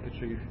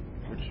handkerchief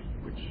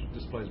which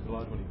displays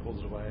blood when he pulls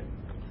it away.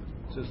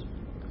 Says,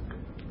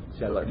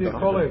 Sound like dear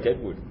colleague,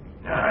 Deadwood.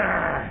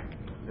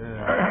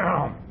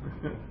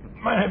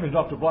 my name is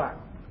Dr. Black.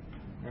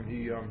 And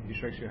he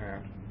shakes your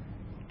hand.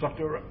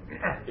 Dr.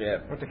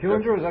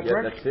 Killinger, is that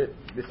correct? Yeah, that's it.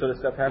 This sort of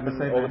stuff happens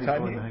all the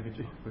time.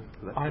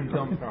 I'm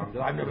dumbfounded.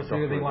 I've never seen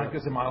anything like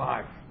this in my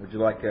life. Would you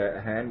like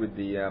a hand with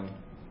the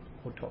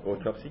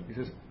autopsy? He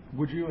says,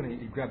 would you? And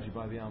he grabs you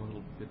by the arm a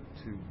little bit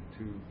too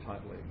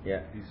tightly.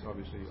 Yeah. He's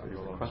obviously under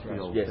a lot of stress.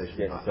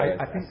 Yes.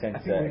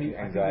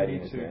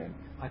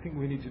 I think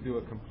we need to do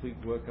a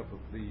complete workup of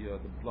the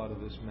blood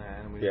of this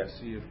man, and we need to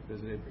see if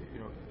there's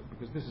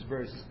because this is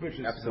very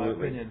suspicious.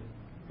 Absolutely. In my opinion.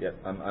 Yep,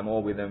 I'm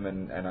all with him,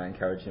 and I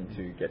encourage him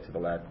to get to the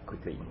lab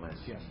quickly.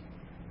 Yes.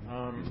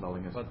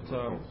 But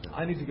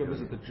I need to go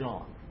visit the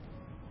John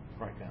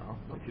right now,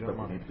 if you don't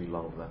mind. Need to be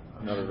lulled that.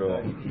 Not at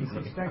all. He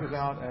staggers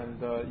out, and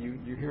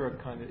you hear a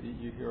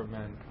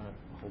man kind of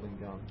holding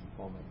down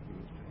vomit who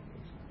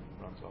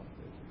runs off.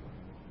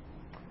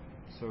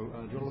 So, do you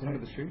want to look under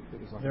the chute?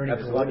 Is there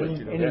any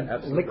glugging? Any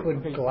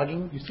liquid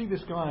glugging? You see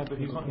this guy, but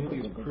he's not nearly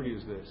as pretty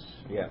as this.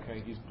 Yeah.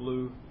 Okay, he's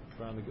blue.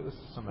 This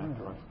is some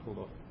actor I pulled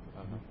off.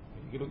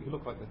 You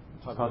look like the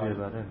type of guy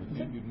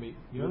you'd meet.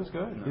 You know this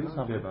guy? He's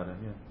not about him,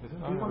 yeah.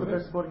 He's one of the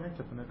best sporting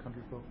actors in that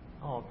country for.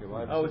 Oh, okay.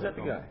 Well, is that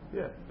the guy?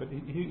 Yeah. But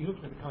he looks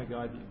like the kind of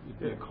guy you'd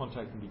be in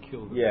contact and be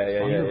killed.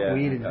 Yeah.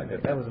 Weird.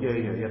 That was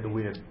weird. He had the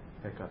weird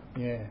haircut.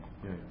 Yeah.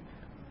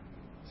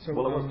 So,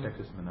 well, it was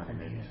Texas in the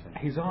 1980s.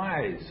 His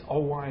eyes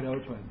are wide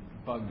open,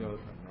 bugged open,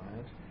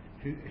 right?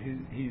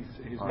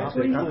 His mouth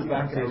is pulled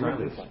back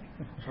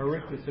a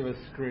rictus of a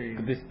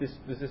scream.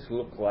 Does this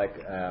look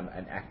like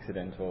an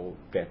accidental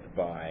death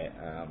by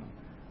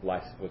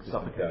life support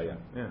system failure?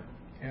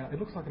 Yeah, it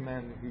looks like a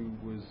man who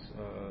was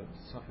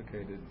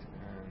suffocated,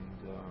 and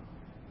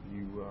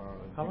you.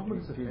 How long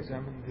does it take?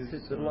 Examine his.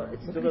 It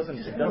still doesn't.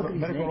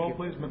 Medical roll,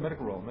 please.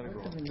 Medical roll.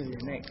 Something with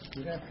his neck.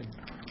 You don't have to.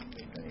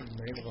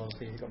 Medical roll.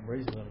 See, he's got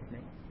bruises on his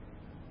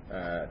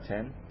neck.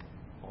 10.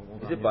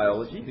 Is it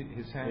biology?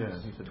 His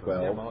hands. Yeah,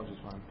 12. Yeah, biology is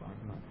fine.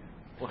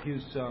 Well,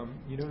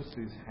 you notice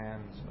his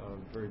hands are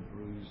very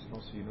bruised.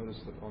 Also, you notice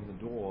that on the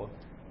door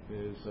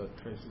there's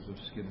traces of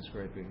skin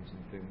scrapings and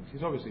things.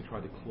 He's obviously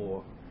tried to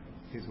claw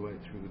his way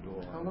through the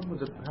door. How long would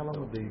the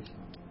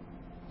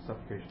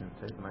suffocation have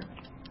taken?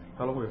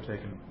 How long would it have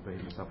taken for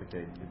him to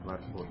suffocate if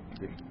life support?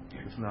 The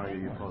scenario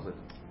you posit.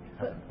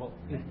 Well,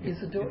 is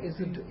the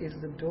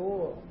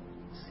door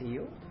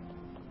sealed?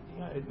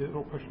 Yeah, they're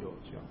all pressure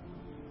doors. Yeah.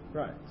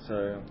 Right,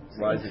 so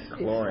why is it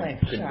chlorine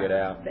couldn't get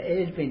out? The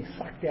air's been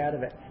sucked out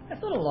of it. That's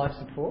not a life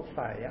support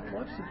failure.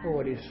 Life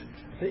support is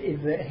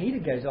the heater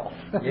goes off.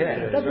 Yeah,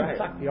 it doesn't right.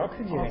 suck the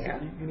oxygen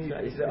out.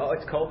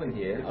 It's cold in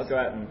here. I'll go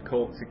out and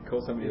call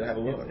somebody to have a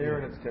look. It's air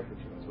and its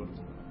temperature, that's what it is.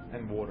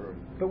 And water.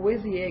 But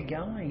where's the air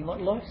going? Like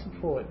life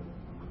support.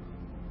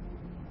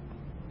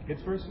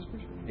 It's very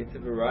suspicious. It's a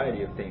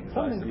variety of things.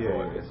 Life support.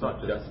 Yeah, it's not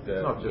just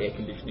air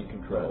conditioning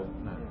control.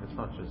 No, it's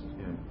not just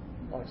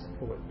life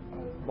support.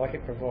 Like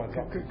it provides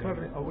oxygen.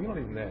 We're not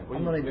even there.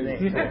 I'm not even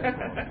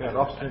there.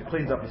 Oxygen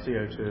cleans up the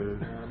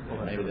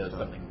CO2. Maybe there's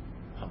something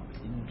pumped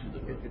into the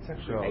room. It's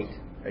actually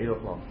 8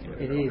 o'clock.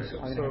 It is. So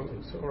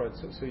all right.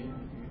 So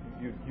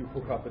you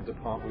hook up and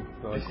depart with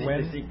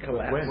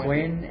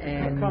Gwen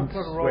and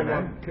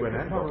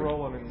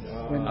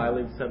when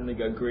eyelids suddenly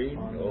go green,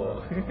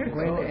 or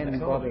Gwen and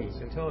Bobby.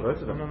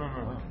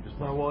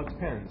 No, well, it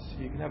depends.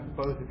 You can have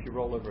both if you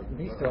roll over.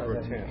 These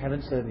guys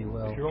haven't served me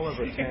well. If you roll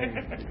over a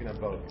 10, you can have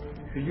both.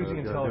 If you're using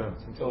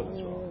intelligence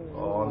roll.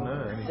 Oh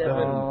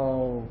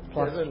no!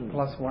 7.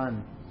 Plus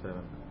 1.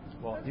 7.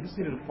 Well, you just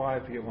needed a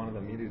 5 to get one of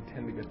them. You needed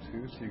 10 to get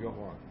 2, so you got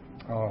 1.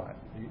 All right.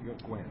 You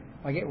got Gwen.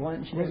 I get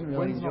 1. She doesn't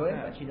really enjoy it,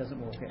 but she doesn't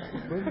walk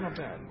out. Gwen's not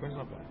bad.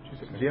 She's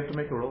okay. Do you have to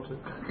make a roll too?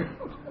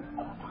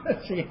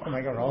 She has to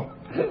make a roll.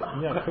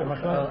 Yeah.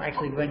 Well,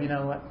 actually, Gwen, you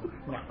know what?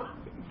 No.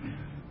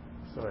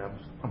 Sorry,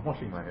 I'm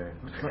washing my hair.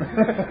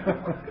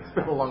 It's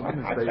been a long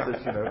business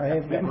basis, you know. I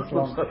have that It's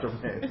long. such a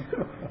mess.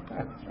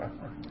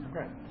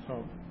 Okay,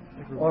 so...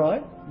 All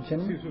right, See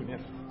gentlemen. you soon,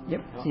 yes.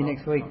 Yep, see you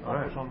next week.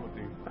 I'll push on with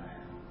the...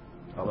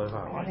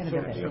 Aloha.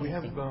 So we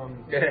have... So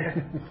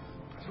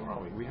where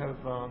are we? We have...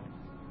 So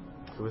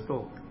we're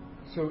still...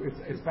 So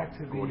it's back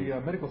to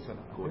the medical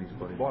center. Gordy's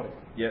body.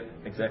 Yep,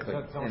 exactly.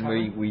 Is that And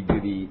we do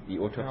the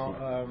autopsy.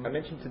 Now, I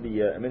mentioned to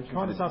the... Can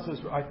I just answer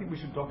this? I think we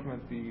should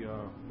document the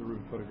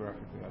room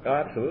photographically. Oh,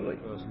 absolutely.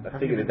 I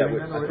figured that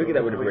would have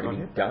already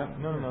been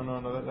done.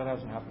 No, that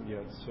hasn't happened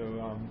yet.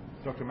 So,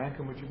 Dr.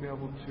 Mankin, would you be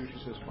able to? She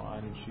says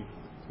fine, and she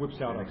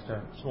whips out a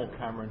small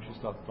camera and she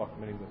starts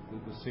documenting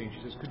the scene. She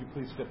says, "Could you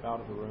please step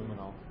out of the room and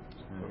I'll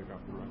photograph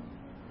the room."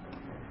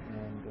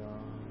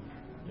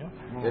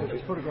 And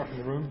she's photographing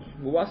the room.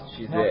 Well, whilst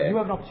she's now, there, you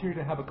have an opportunity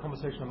to have a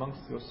conversation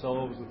amongst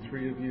yourselves, the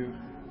three of you,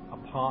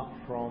 apart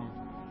from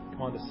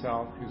Commander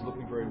South, who's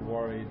looking very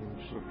worried and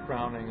sort of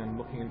frowning and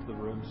looking into the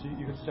room. So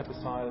you can step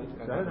aside.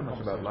 I don't know much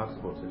about life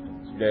support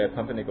systems. Yeah,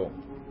 pumpernickel.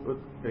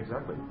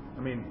 Exactly. I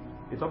mean,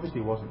 it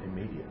obviously wasn't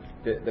immediate.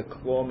 The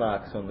claw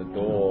marks on the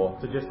door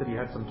suggested he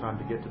had some time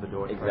to get to the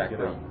door and try to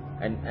get out.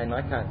 And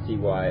I can't see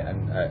why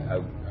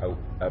a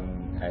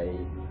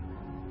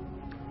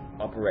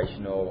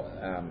operational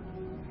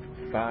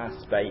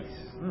fast space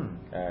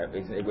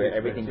where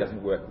everything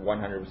doesn't work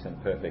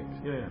 100% perfect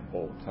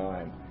all the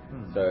time.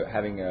 So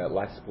having a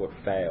life support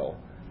fail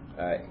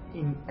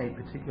in a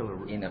particular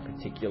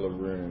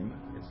room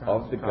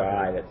of the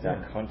guy that's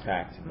our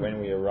contact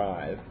when we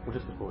arrive. Well,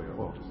 just before we arrive.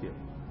 Well, just here.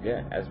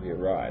 Yeah, as we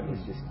arrive,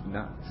 it's just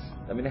nuts.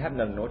 I mean, they haven't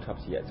done an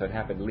autopsy yet, so it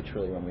happened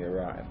literally when we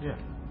arrived. Yeah.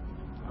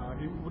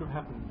 It would have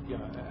happened,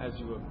 as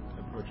you were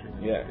approaching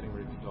and getting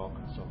ready to dock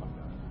and stuff like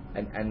that.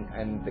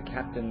 And the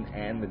captain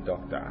and the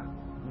doctor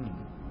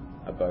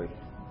are both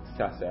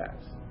sus as.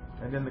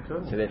 And then the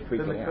colonel. So they're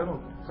freaking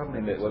out.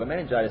 The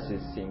meningitis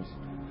seems,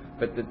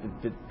 but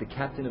the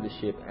captain of the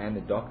ship and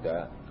the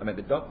doctor. I mean,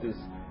 the doctor's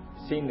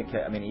seen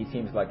he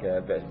seems like a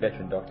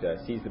veteran doctor.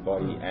 Sees the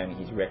body and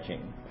he's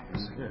retching.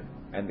 Yeah.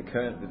 And the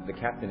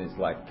captain is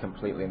like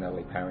completely and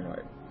utterly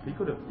paranoid. He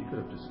could have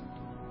just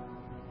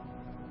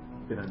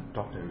been a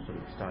doctor who sort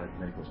of started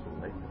medical school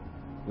late.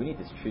 We need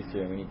this truth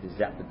here, and we need to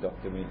zap the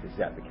doctor. We need to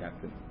zap the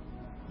captain.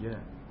 Yeah.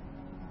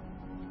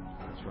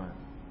 That's right.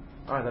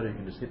 I thought you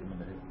can just hit them in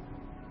the head.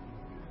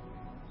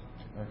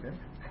 Okay.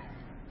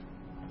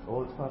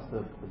 Oh, it's past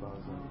the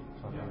bars.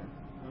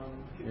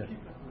 Keep that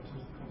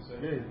conversation.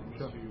 Yeah,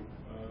 sure. Do you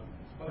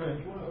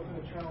want to open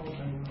the channel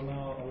and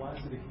allow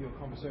Eliza to hear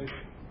conversation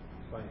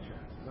by any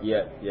chance?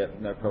 Yeah,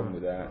 no problem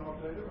with that.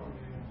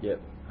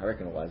 Yep, I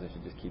reckon Eliza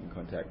should just keep in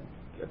contact,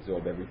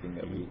 absorb everything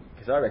that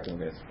because I reckon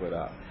we're going to split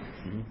up.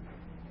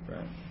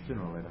 Right.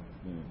 Sooner or later.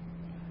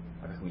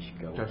 I reckon we should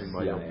go. Judging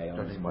by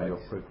your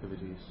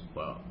proclivities.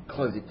 Well,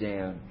 close it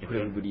down. Put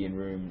everybody in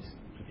rooms.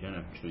 If you don't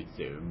have truth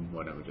serum,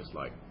 why don't we just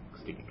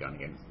stick a gun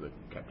against the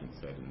captain's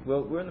head?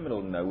 Well, we're in the middle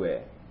of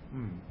nowhere.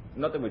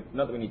 Not that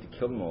we need to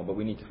kill them all, but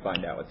we need to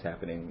find out what's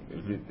happening.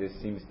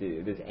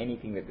 If there's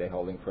anything that they're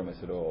holding from us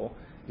at all,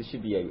 this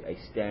should be a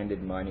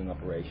standard mining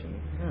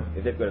operation.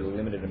 If they've got a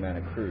limited amount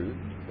of crew,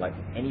 like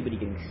anybody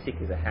getting sick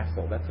is a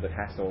hassle. That sort of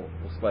hassle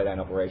will slow down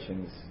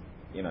operations.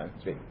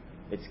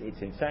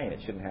 It's insane.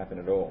 It shouldn't happen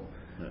at all.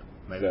 Yeah.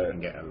 Maybe we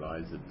can get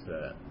Eliza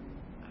to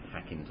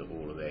hack into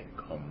all of their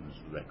comms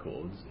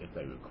records if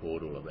they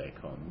record all of their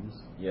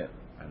comms. Yeah.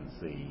 And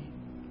see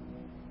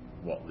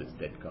what this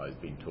dead guy's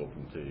been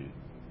talking to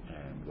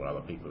and what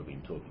other people have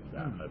been talking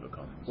about over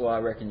comms. Well, I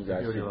reckon you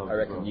guys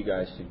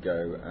should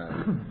go.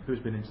 Who's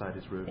been inside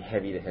his room?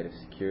 Heavy the head of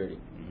security.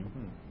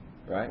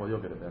 Right. Well,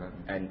 you'll get it better.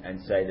 And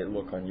say that,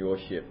 look, on your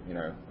ship,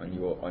 on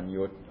your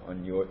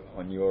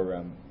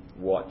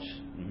watch,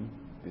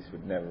 this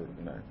would never,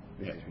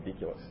 this is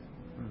ridiculous.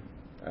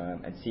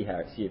 And see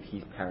if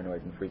he's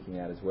paranoid and freaking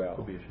out as well.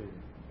 Could be a she.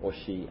 Or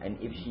she, and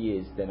if she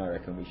is, then I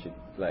reckon we should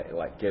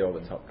like get all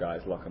the top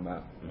guys, lock them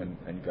up,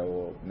 and go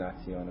all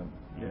Nazi on them.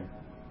 Yeah.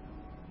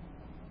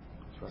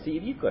 That's right. See,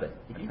 if you've got a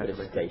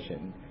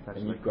station,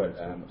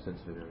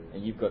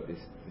 and you've got this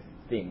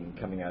thing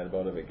coming out of the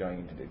bottom of it going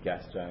into the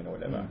gas zone or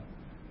whatever,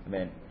 I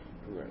mean,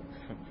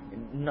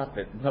 not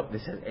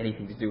this has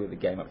anything to do with the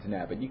game up to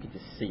now, but you could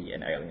just see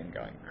an alien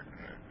going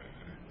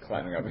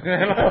climbing up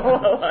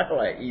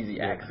like easy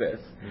access.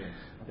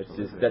 That's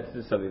just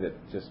something that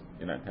just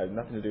has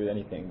nothing to do with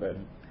anything. But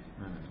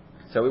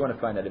so we want to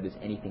find out if there's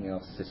anything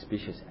else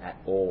suspicious at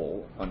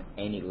all on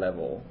any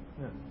level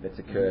that's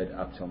occurred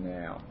up till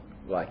now.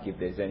 Like if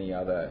there's any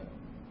other,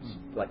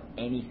 like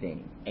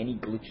anything, any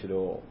glitch at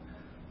all.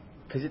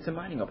 Because it's a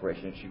mining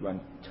operation, it should run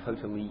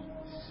totally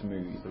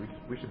smooth. So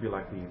we should be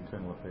like the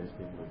internal affairs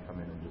people who come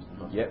in and just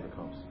bust out the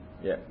cops.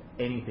 Yeah.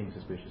 Anything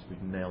suspicious, we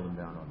can nail them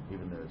down on,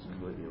 even though it's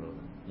completely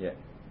irrelevant. Yeah.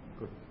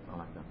 Good. I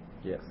like that.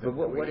 Yeah. But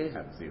what is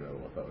have zero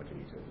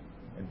authority to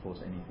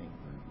enforce anything?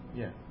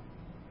 Yeah.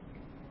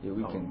 Yeah,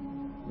 we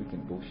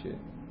can bullshit.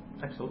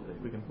 Absolutely,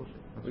 we can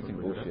bullshit. We can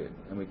bullshit,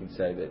 and we can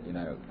say that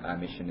our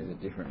mission is a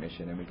different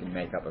mission, and we can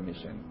make up a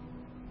mission.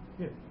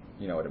 Yeah.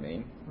 You know what I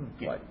mean?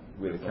 Like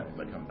we're from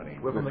the company.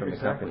 We're from the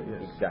company.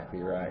 Yes. Exactly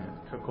right.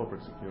 Yeah.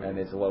 Corporate security. And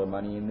there's a lot of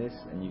money in this,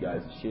 and you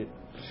guys are shit.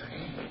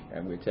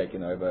 And we're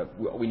taking over.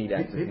 We need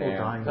access people now.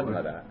 Dying something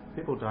like that.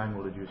 People dying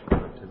will reduce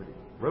productivity.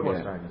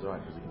 Robots dying is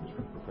right because you can just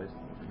replace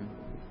them.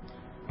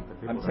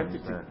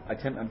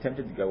 I'm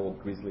tempted to go all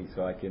grizzly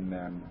so I can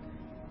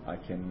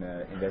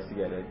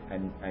investigate it,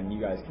 and you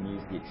guys can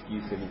use the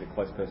excuse that he's a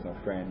close personal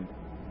friend.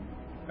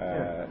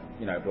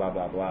 You know, blah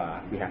blah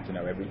blah. We have to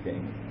know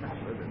everything.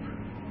 Absolutely.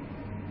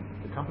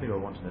 The company will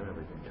want to know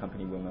everything.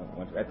 Company will not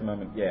want to. At the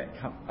moment,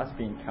 us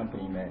being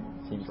company men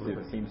seems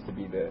to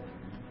be the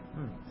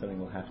something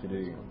we'll have to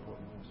do.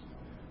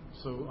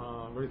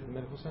 So, ready for the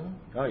medical center?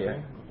 Oh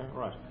yeah. Okay.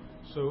 Right.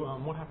 So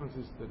what happens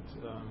is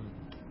that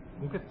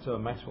we'll get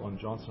Maxwell and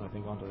Johnson, I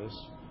think, onto this.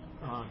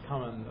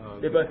 Come and...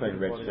 They're both wearing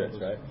red shirts,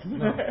 right?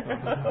 No.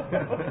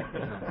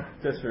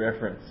 Just for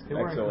reference,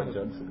 Maxwell and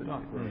Johnson.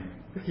 Dark grey.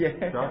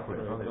 Yeah. Dark grey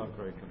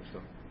kind of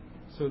stuff.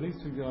 So these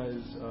two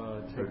guys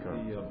take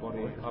the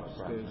body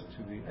upstairs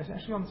to the... It's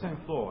actually on the same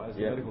floor as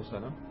the medical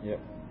center. Yep.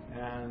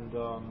 And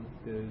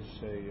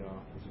there's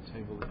a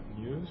table that you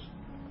can use.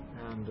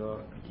 And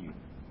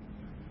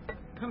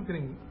kind of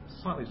getting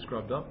slightly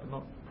scrubbed up, but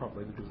not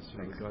properly because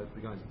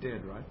the guy's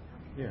dead, right?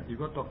 Yeah. You've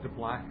got Dr.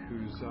 Black,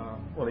 who's...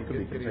 well, he could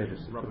be contagious.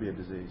 It could be a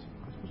disease.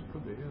 I suppose it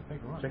could be, yeah.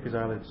 Thank you, right. Check his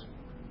eyelids.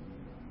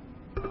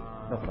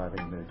 Not that I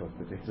think medical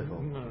disease at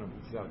all. No,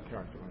 it's out of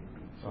character, right?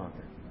 Oh,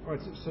 okay. All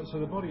right, so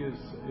the body is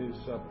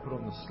put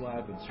on the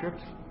slab and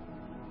stripped.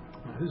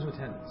 Who's in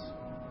attendance?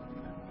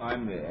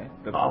 I'm there.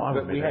 But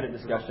we had a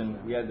discussion.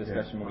 We had a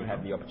discussion when we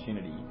had the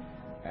opportunity,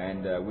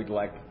 and we'd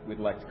like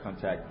to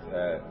contact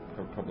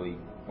probably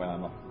when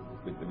I'm off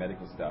with the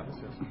medical stuff.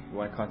 Yes. We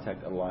want to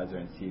contact Eliza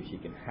and see if she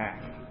can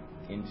hack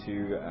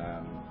into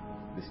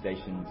the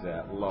station's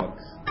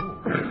logs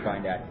to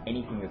find out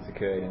anything that's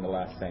occurred in the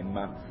last, say,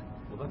 month.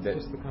 Well, that's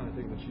just the kind of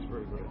thing that she's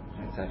very good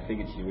at. So I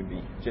figured she would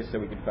be, just so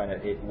we could find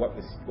out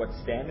what's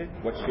standard,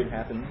 what should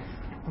happen,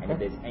 and if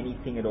there's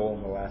anything at all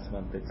in the last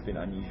month that's been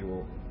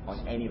unusual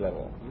on any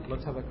level.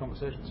 Let's have that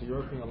conversation. So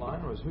you're opening a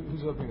line, or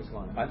who's opening this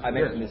line? I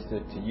mentioned this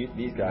to you,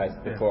 these guys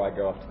before I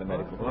go off to the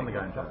medical. Well, I'm the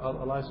guy in charge.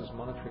 Eliza's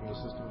monitoring the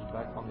systems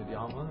back on the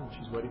armland, and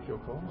she's waiting for your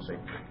call. So.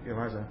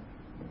 Eliza.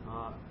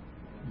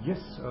 Yes.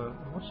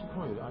 What's she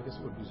call you? I guess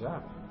it would be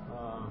Zap.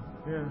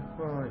 Yeah.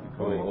 Well, you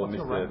call or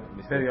Mr.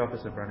 Petty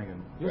Officer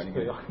Brannigan. Yes,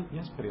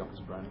 Petty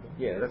Officer Brannigan.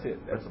 Yeah, that's it.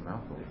 That's a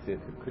mouthful. That's it.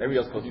 Everybody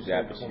else calls you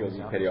Zap, but she calls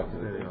you Petty Officer.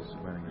 Petty Officer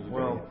Brannigan.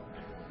 Well,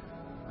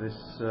 this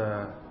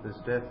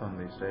death on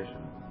the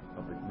station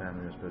of the man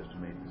we were supposed to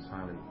meet is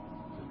highly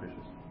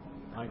suspicious.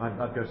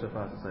 I'd go so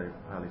far as to say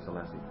highly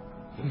Selassie.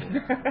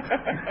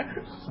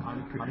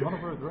 I'm not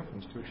aware of the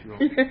reference to issue.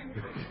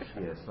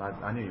 Yes,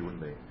 I knew you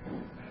wouldn't be.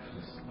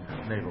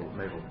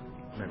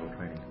 Naval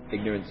training.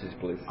 Ignorance is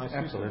bliss.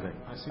 Absolutely.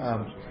 I see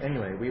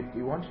anyway,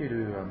 we want you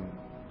to,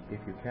 if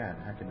you can,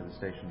 hack into the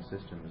station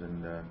systems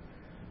and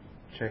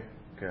check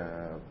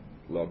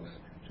logs.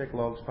 Check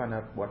logs, find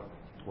out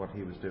what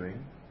he was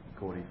doing,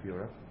 Cordy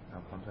Fura,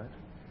 our contact,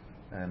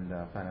 and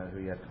find out who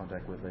he had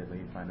contact with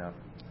lately. Find out,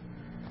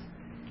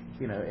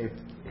 if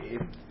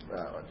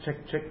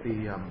check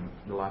the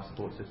life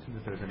support system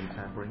if there's any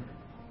tampering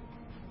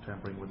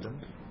with them.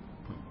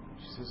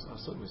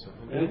 Certainly so.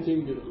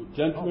 Anything,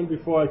 gentlemen,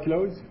 before I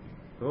close?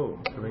 Oh,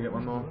 can we get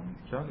one more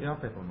jug? Yeah, I'll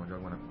pay for one more jug.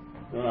 You want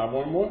to have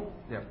one more?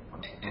 Yeah, I'll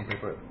pay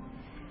for it.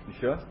 You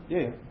sure?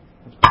 Yeah.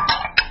 Thank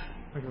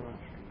you very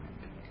much.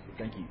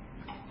 Thank you.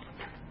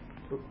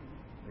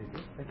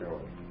 Thank you.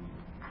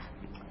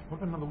 What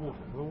about another water?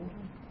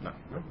 No.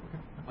 Okay.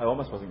 I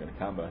almost wasn't going to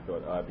come, but I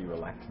thought I'd be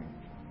relaxing.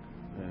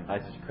 I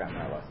just crapped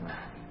out last night.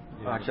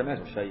 Yeah. Actually, I may as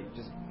well show you.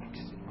 Just.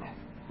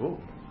 Oh,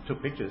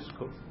 took pictures.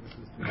 Cool.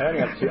 I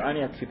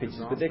only have two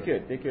pictures, but they're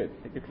good. They're good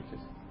pictures.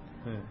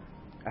 Yeah.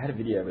 I had a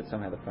video, but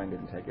somehow the phone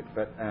didn't take it.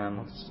 But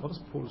I'll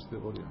just pause the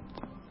audio.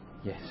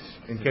 Yes.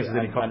 In case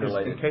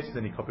there's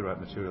any copyright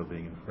material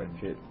being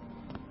infringed.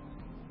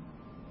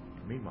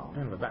 Meanwhile,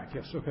 and we're back.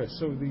 Yes. Okay.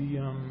 So the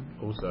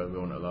also we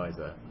want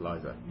Eliza.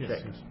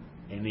 Yes, check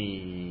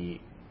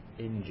any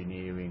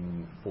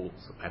engineering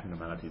faults,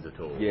 abnormalities at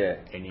all. Yeah.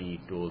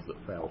 Any doors that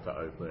fail to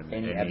open.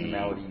 Any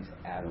abnormalities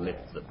at all.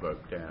 Lifts that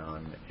broke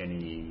down.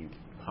 Any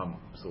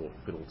pumps or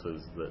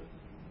filters that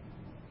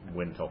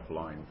went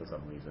offline for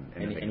some reason.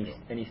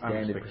 Any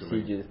standard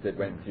procedures that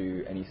went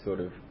through any sort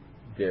of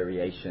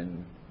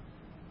variation.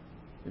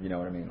 If you know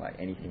what I mean, like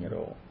anything at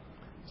all.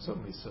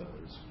 Certainly,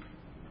 sirs.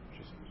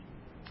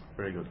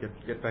 Very good.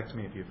 Get back to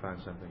me if you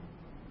find something.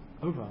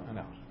 Over and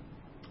out.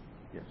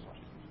 Yes.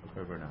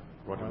 Over and out.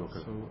 Roger.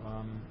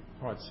 All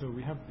right. So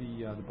we have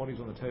the bodies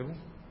on the table,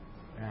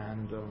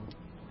 and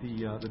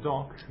the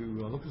doc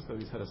who looks as though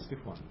he's had a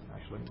stiff one.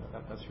 Actually,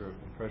 that's your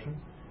impression.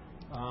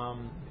 But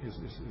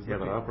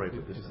I operate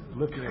with this.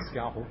 Lifting a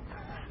scalpel.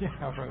 Yeah,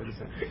 I operate with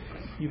this.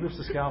 He lifts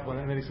the scalpel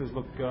and then he says,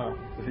 "Look,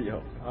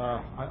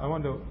 I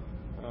wonder."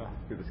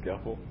 With the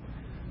scalpel.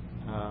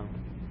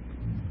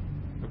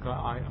 Look,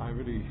 I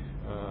really.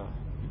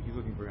 He's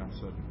looking very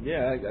uncertain.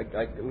 Yeah,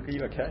 I look. Are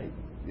you okay?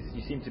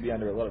 You seem to be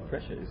under a lot of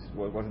pressure.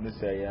 Wasn't this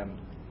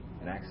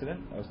an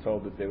accident. I was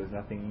told that there was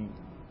nothing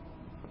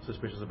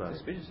suspicious about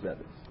this.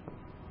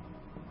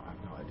 I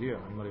have no idea.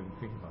 I'm not even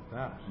thinking about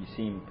that. You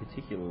seem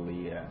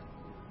particularly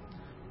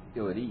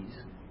ill at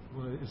ease.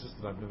 Well, it's just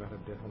that I've never had a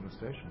death on the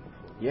station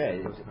before. Yeah,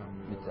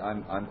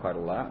 I'm quite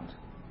alarmed.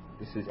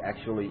 This is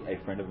actually a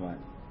friend of mine.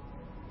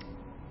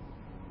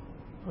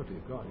 Oh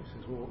dear God! He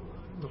says, "Well,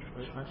 look,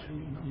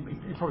 actually,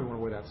 you probably want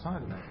to wait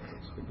outside in that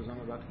case because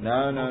I'm about to."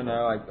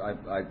 No.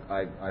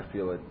 I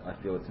feel it. I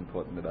feel it's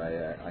important that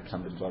I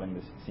come to the bottom of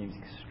this. It seems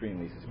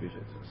extremely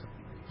suspicious.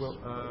 Well,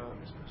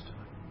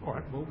 all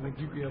right. Well, would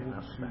you be able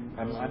to?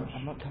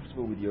 I'm not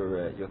comfortable with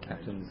your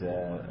captain's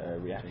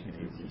reaction to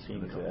this. He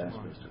seems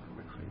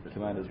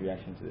commander's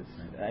reaction to this.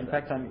 In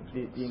fact,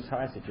 the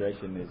entire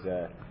situation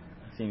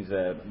seems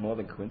more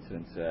than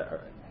coincidence.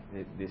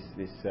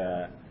 This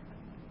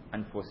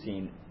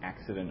unforeseen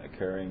accident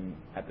occurring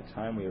at the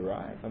time we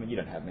arrive. I mean, you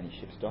don't have many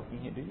ships docking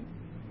here, do you?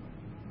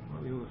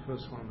 Well, you were the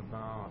first one in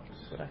about.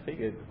 But I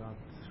figured about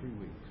 3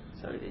 weeks.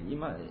 So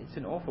it's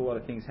an awful lot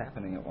of things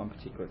happening at one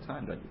particular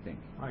time, don't you think?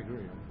 I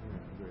agree.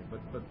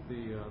 But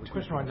the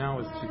question right now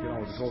is to get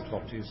on with his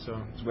autopsies.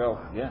 Well,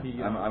 yeah.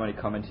 I'm only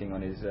commenting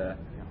on his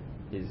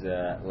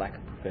lack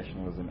of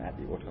professionalism at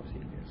the autopsy.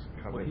 Yes.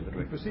 Well, he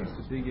proceeds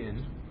to dig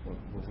in.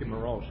 Let's give him a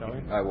roll, shall we?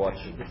 I watch.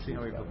 Let's see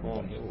how he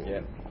performs.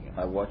 Yeah.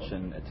 I watch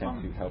and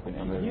attempt to help in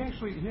any way.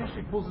 He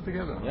actually pulls it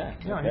together. Yeah.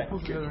 He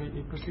pulls it together and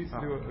he proceeds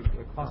to do a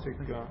classic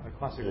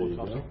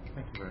autopsy.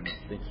 Thank you very much.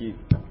 Thank you.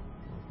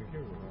 Thank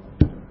you.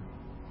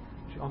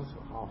 She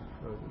honestly half.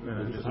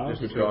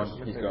 He's gone.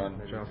 He's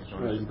gone.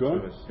 He's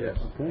gone? Yes.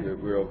 Okay.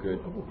 We're all good.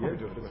 We'll probably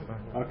do it. It's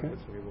fine. Okay.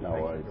 No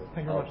worries.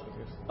 Thank you very much.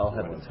 I'll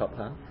have the top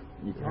half.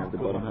 You can have the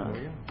bottom half.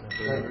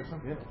 Very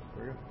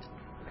good.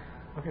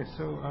 Okay,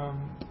 so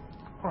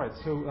all right.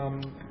 So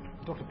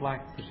Dr.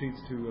 Black proceeds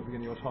to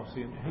begin the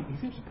autopsy, and he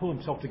seems to pull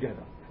himself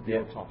together for the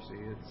autopsy.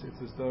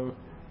 It's as though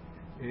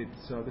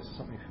this is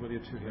something familiar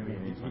to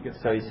him. He gets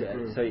so he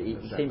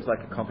seems like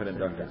a competent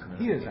doctor.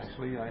 He is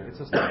actually. It's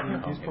just that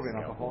he's probably an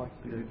alcoholic.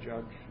 He's a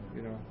judge,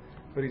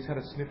 But he's had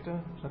a snifter.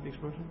 Is that the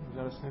expression? He's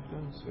had a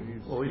snifter. So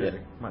he's. Well,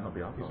 might not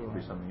be alcohol. It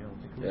could be something else.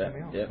 It could be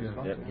something else.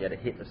 Yeah. He had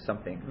a hit of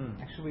something.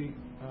 Actually,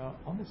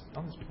 on this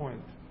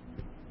point,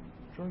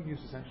 drug use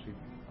is actually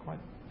quite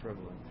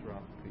prevalent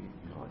throughout the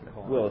colony.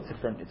 Well, it's a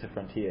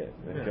frontier.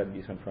 Drug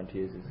use on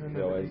frontiers is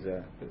always.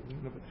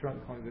 But throughout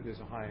the colony, there's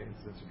a higher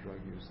incidence of drug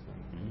use than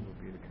would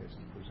be the case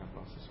in, for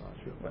example, our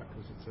society,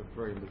 because it's a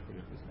very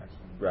lucrative business.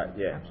 Right.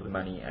 Yeah. Absolutely.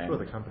 Money and. Well,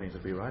 the companies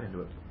would be right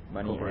into it.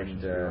 Money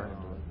and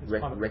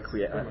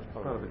recreation.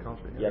 Part of the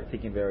culture. Yeah,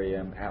 thinking very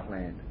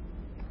outland.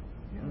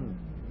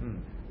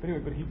 But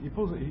anyway, he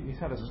pulls. He's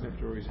had a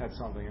snifter or he's had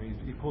something, and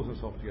he pulls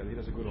himself together. He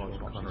does a good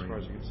autopsy, as far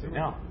as you can see.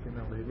 Now,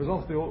 the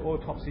results of the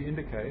autopsy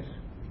indicate.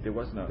 There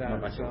was no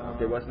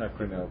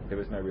female. There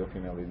was no real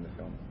female in the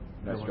film.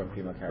 No strong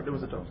female character. But there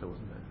was a doctor,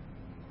 wasn't there?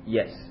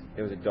 Yes,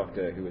 there was a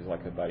doctor who was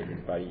like her buddy. His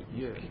buddy,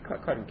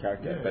 quite in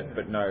character,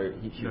 but no,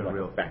 she was like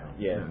real back.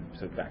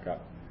 Sort of back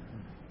up.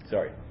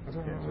 Sorry,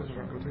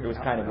 it was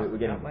kind of we're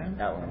getting Outland.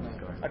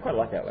 I quite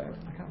like Outland.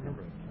 I can't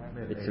remember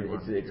it. It's a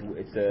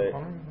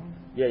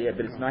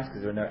but it's nice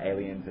because there are no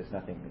aliens. There's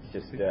nothing. It's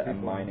just a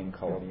mining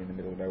colony in the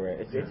middle of nowhere.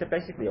 It's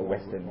basically a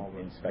western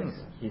in space.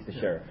 He's the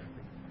sheriff.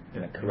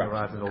 In a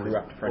corrupt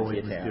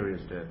frontier town.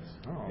 Mysterious deaths.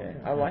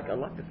 I like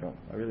the film.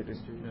 I really do.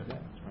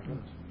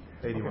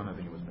 81, I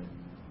think it was made.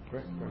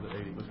 Correct.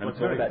 And it's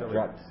all about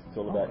drugs. It's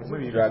all about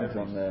drugs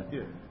on the.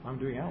 I'm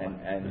doing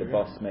and the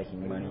boss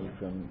making money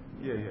from.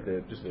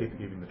 Just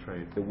keeping the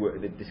trade.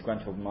 The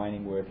disgruntled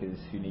mining workers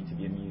who need to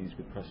be amused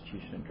with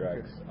prostitution and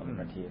drugs on the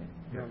frontier.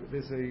 Yeah,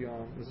 there's a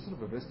sort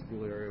of a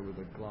vestibule area with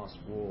a glass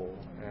wall,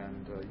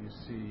 and you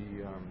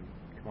see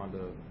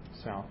Commander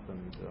South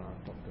and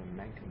Dr.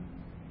 Mankin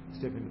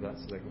step into that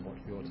so they can watch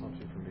the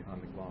autopsy from behind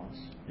the glass.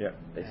 Yeah,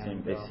 they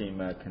seem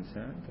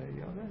concerned.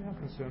 They are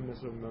concerned. They're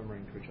sort of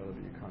murmuring to each other,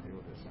 but you can't hear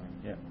what they're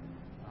saying. Yeah.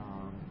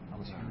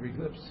 Unless you can read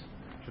lips.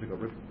 Should have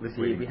got lips.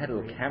 If we had a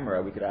little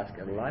camera, we could ask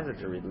Eliza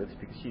to read lips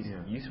because she's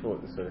useful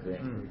at this sort of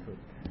thing.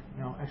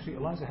 Now, actually,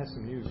 Eliza has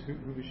some news. Who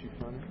is she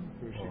phoning?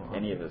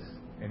 Any of us.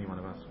 Any one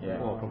of us.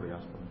 Yeah. Well, probably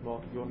us. Well,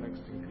 you're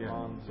next in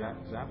command, Zap,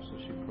 so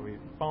she probably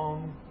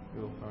bong.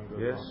 Your phone goes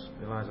Yes,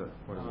 off. Eliza.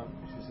 What is it?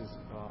 She says,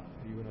 "Are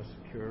you in a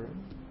secure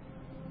room?"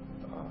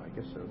 I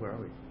guess so. Where are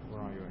we?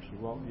 Where are you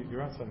actually? Well,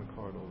 you're outside the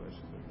corridor,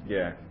 basically.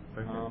 Yeah.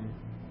 Okay.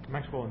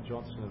 Maxwell and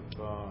Johnson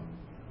have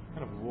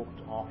kind of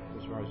walked off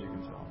as far as you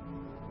can tell.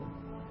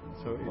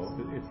 So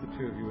it's the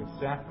two of you. It's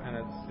Zap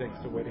and it's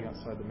Dexter waiting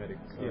outside the medic.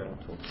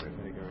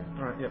 Medic area.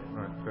 All right. Yep.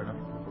 All right. Fair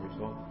enough. We'll probably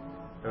talk.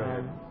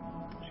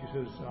 She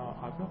says,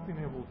 "I've not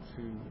been able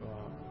to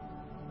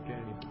get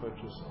any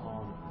purchase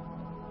on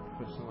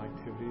personal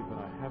activity, but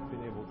I have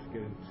been able to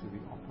get into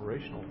the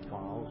operational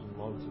files and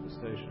logs of the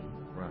station.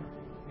 Right.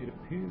 It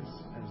appears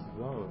as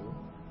though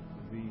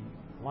the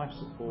life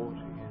support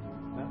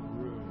in that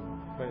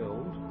room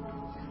failed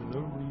for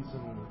no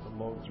reason that the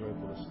logs are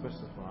able to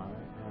specify,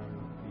 and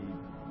the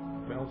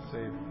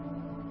failsafe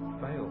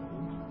failed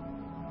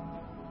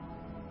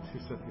to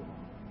set the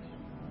alarm."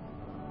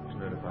 To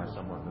notify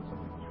someone that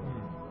something was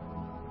wrong.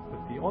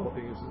 odd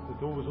thing is that the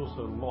door was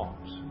also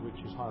locked, which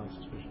is highly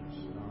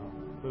suspicious.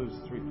 Those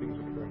three things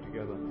occurring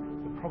together,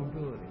 the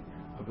probability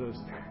of those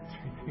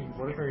three things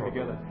occurring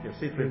together. Yeah,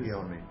 C3PO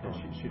on me.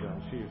 She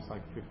does. She is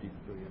like 50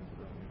 billion to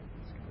them.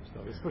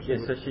 Yeah,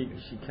 so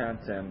she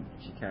can't account for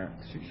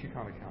it. She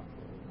can't account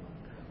for it.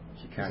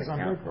 She can't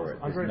account for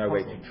it. There's no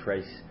way to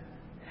trace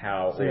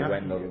how or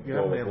when the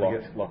door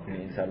was locked from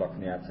the inside, locked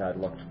from the outside,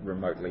 locked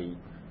remotely.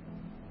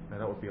 No,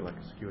 that would be like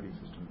a security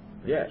system.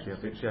 Yeah. She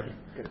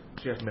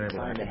hasn't been able to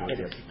find a head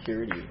of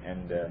security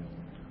and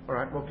all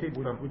right, well, keep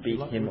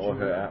beat him or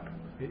her up.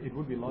 It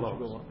would be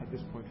logical at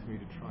this point for me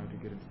to try to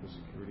get into the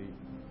security.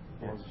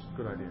 Yes,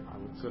 good idea. I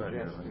would good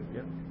idea.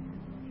 Yep.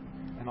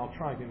 And I'll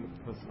try again with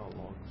the personnel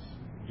logs.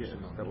 Yes,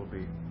 that will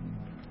be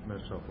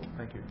most helpful.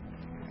 Thank you.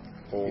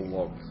 All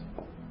logs.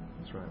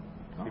 That's right.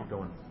 Keep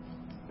going.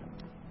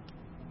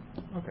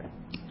 Okay.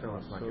 Tell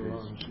us like it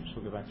is.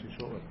 She'll get back to you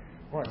shortly.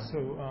 All right. So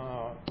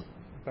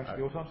back to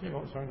the autopsy.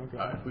 Oh, sorry, no, go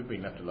ahead. If we've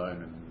been left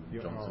alone and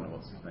Johnson or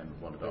what's his name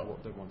wandered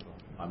off, they wandered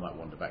off. I might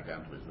wander back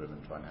down to his room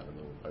and try and have a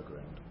little poke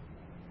around.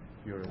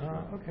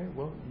 Okay.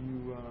 Well,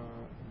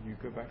 you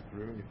go back to the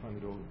room and you find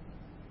the door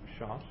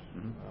shut.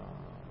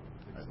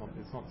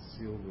 It's not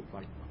sealed with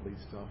like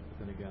police stuff, but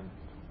then again.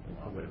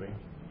 Would it be?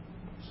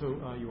 So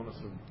you want to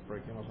sort of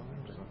break in or something?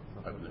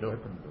 Open the door.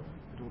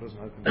 The door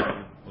doesn't open.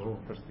 You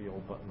press the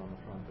old button on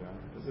the front there.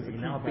 There's a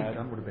now a big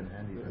gun would have been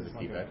handy. There's a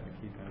keypad.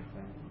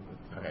 Thing.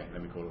 Okay,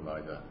 let me call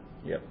Eliza.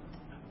 Yep.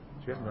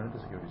 She hasn't run into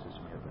the security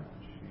system yet, though.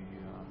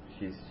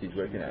 She's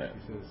working at it.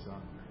 She says,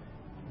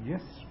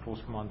 yes,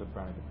 Force Commander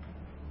Brannigan.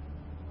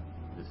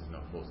 This is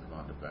not Force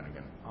Commander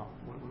Brannigan. Oh,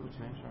 what's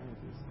your name, sorry?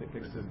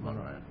 This is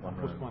Monroe.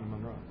 Force Commander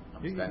Monroe.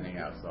 I'm standing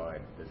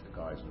outside this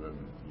guy's room.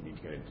 You need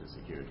to get into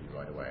security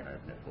right away and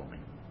open it for me.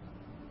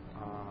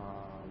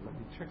 Let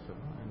me check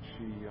them. And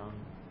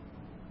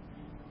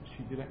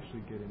she did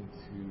actually get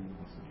into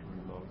the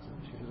security logs. And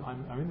she says,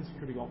 I'm in the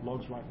security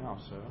logs right now,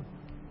 sir.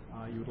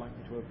 You would like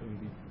me to open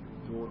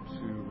the door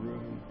to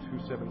room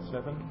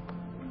 277?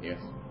 Yes.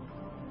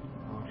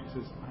 She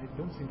says, I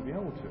don't seem to be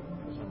able to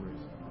for some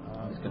reason.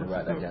 I'm just going to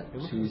write that down.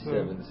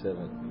 277.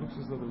 It looks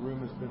as though the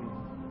room has been.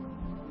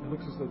 It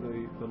looks as though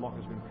the lock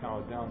has been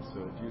powered down,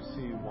 sir. Do you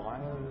see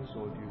wires,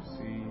 or do you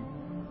see?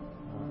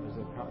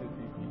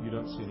 You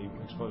don't see any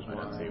exposed wires.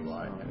 I don't see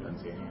why. I don't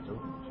see any at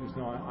all. She says,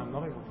 no, I'm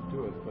not able to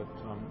do it. But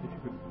if you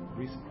could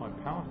resupply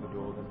power to the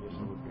door, then yes,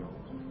 I would be able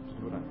to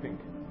do it. I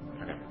think.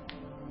 Okay.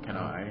 Can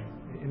I?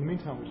 In the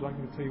meantime, would you like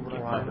me to tell you what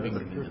I found in the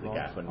security logs?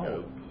 Gap and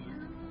go.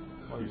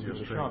 Well, you're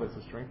the shot. It's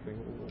a strength thing.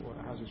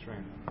 How's your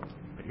strength?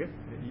 Pretty good.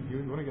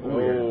 You want to get?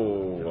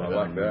 I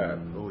like that.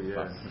 Oh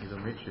yeah, he's a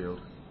mid shield.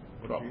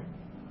 12.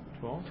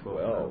 12?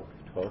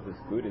 12 is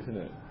good, isn't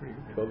it? Pretty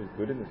good. 12 is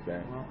good in this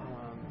game. Well,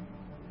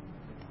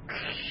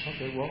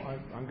 okay, well,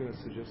 I'm going to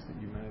suggest that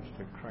you manage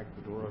to crack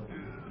the door open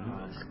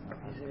at this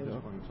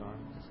point in time.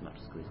 Just enough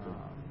to squeeze through.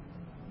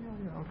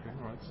 Yeah, okay,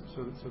 all right.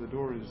 So the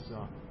door is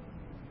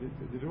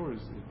the door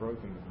is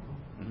broken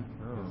now.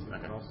 Mm-hmm.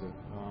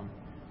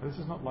 Now this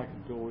is not like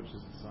a door which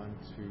is designed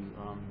to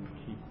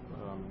keep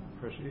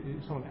pressure.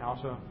 It's not an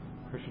outer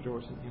pressure door;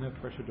 it's an inner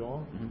pressure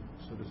door.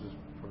 So this is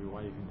probably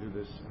why you can do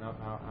this. An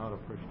outer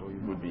pressure door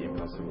Would be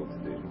impossible to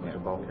do. Like a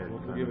bulkhead.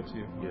 We'll give it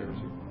to you.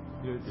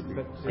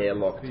 It's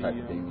airlock type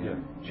thing.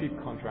 Cheap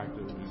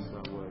contractors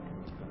work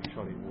and kind of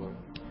shoddy work.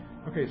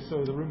 Okay,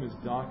 so the room is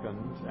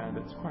darkened and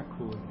it's quite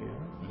cool in here.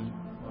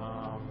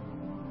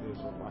 There's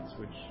a light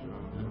switch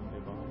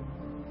nearby.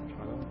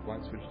 Try that. The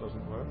light switch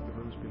doesn't work. The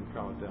room's been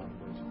powered down,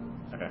 basically.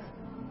 Okay.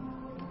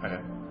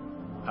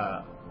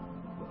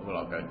 Well,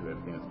 I'll go and do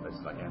everything as best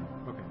as I can.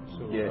 Okay.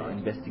 So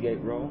investigate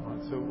roll.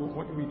 Right, so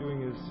what you'll be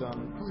doing is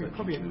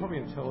probably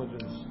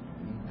intelligence,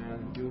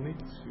 and you'll need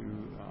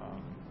to.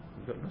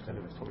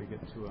 Probably get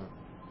to a.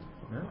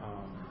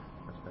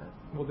 That's bad.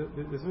 Well,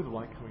 there's a bit of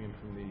light coming in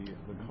from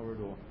the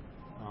corridor.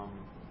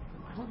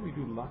 How do we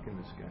do luck in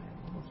this game?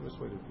 What's the best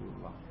way to do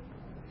luck?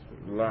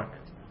 Luck.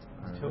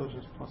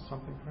 Intelligence plus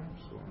something,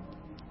 perhaps, or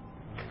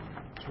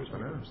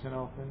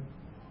percentile thing.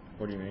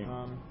 What do you mean?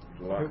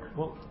 Luck. Okay,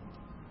 well,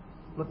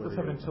 let's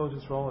have an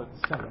intelligence roll at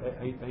 7.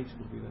 8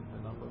 would be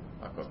the number.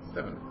 I've got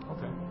 7.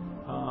 Okay.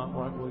 All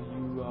right. Well,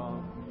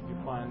 you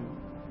find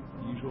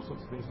the usual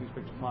sorts of things you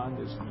expect to find.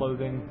 There's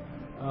clothing.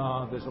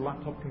 There's a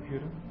laptop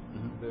computer.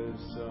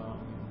 There's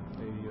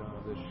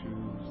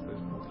shoes.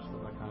 There's books,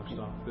 that kind of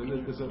stuff. There's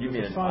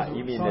a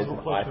sizable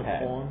collection of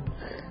porn.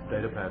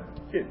 Datapad.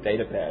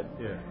 Datapad.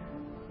 Yeah.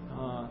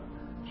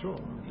 Sure.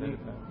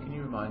 Can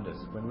you remind us,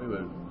 when we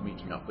were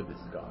meeting up with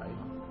this guy,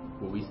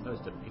 were we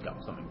supposed to pick up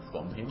something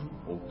from him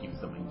or give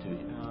something to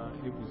him?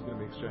 It was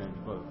going to be exchanged,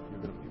 both.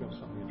 You're going to pick up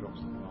something and drop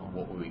something off.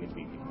 What were we going to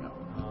be picking up?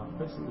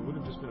 Basically, it would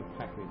have just been a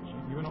package.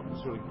 You were not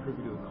necessarily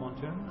privy to the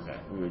contents. Okay.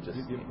 We were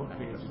just the important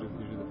thing is you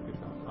do the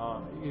pickup.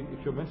 If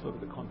you're meant to look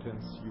at the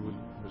contents, you would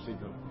receive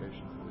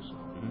notification for this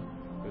one.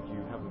 But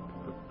you haven't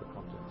put the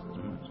contents as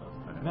well. So.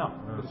 Now,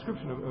 the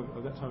description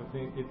of that type of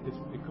thing,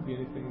 it could be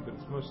anything, but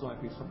it's most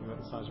likely something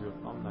about the size of your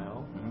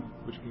thumbnail,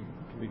 which can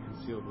be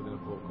concealed within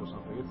a book or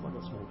something. It's like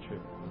a small chip.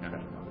 Okay.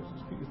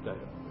 It's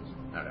data.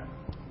 Okay.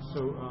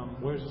 So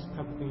where's this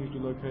type of thing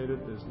usually located?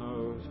 There's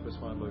no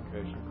specified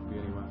location. It could be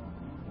anywhere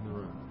in the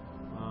room.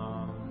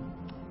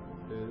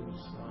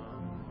 There's,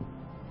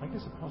 I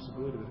guess, a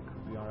possibility that it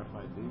could be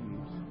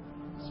RFIDs.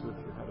 So if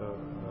you had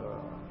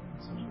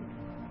essentially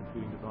a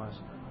computing device,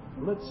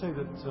 let's say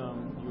that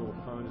your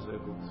phone is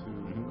able to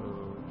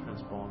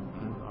transpond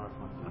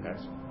RFIDs. Okay.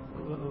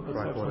 Let's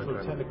have some sort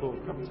of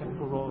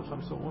technical role of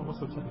some sort. What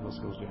sort of technical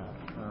skills do you have?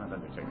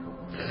 That'd be technical.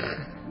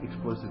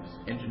 Explosives.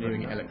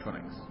 Engineering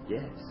electronics.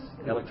 Yes.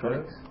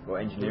 Electronics or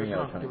engineering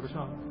electronics. Give it a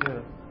shot.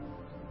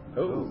 Yeah.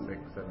 Oh. 6,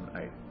 7,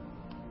 8. You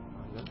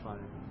don't find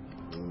anything.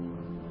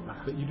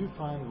 But you do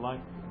find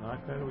like an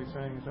iPad, are we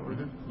saying? Is that what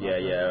it is? Yeah,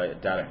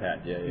 data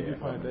pad. Yeah, You do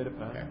find a data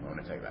pad. Okay, I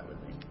want to take that with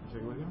me.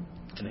 Take it with you.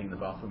 Anything in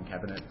the bathroom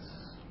cabinets?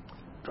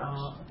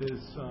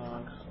 There's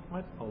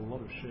quite a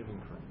lot of shaving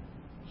cream.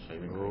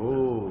 Shaving cream.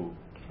 Oh.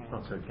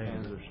 Cans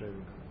of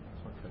shaving cream.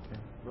 It's not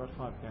cocaine. About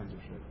 5 cans of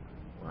shaving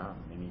cream. Wow,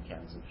 many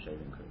cans of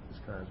shaving cream. This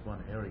guy is one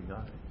hairy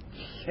guy.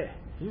 Yeah.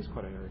 He is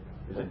quite an area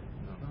guy. Is he? No.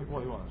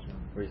 Well, he was,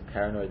 yeah. Or he's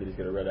paranoid that he's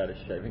going to run out of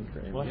shaving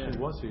cream. Well, actually,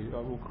 was he?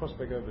 We'll cross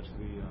back over to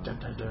the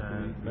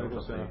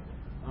medical center.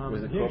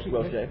 Was it he actually,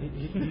 well shaved?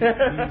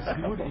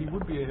 he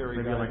would be a hairy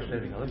Maybe guy. I like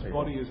shaving other His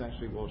people. body is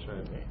actually well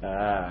shaved.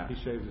 Ah. He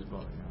shaves his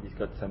body. Yeah. He's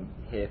got some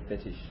hair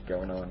fetish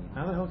going on.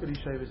 How the hell could he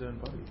shave his own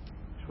body?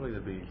 Surely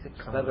there'd be... He's a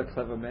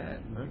clever man.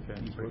 Okay,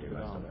 he's worked it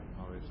out,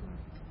 obviously.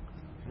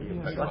 Maybe he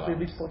has Actually,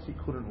 these spots he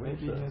couldn't wear.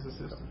 Maybe he has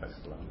assistants.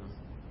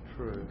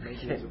 True. Maybe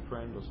he has a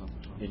friend or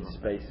something. In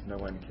space, no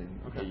one can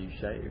hear you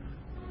shave.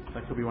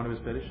 That could be one of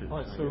his fetishes.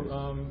 Alright, so,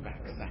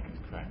 Back sack and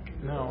crack.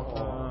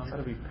 now,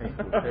 that'd be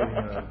painful, shaving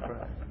your own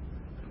crack.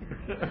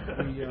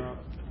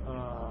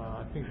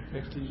 I think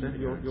next to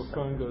you, your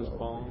phone goes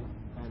bong,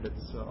 and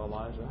it's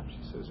Eliza.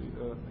 She says,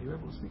 are you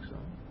able to speak, sir?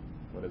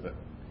 What is it?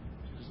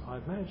 She says,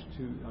 I've managed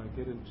to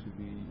get into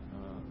the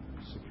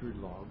security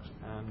logs,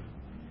 and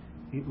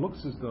it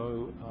looks as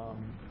though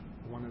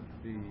one of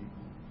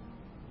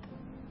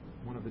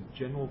the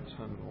general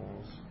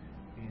terminals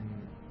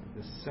in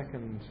the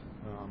second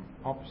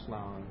ops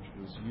lounge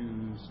was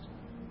used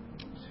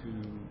to,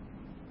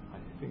 I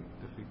think,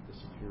 defeat the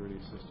security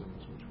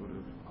systems, which would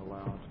have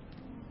allowed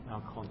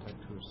our contact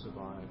to have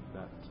survived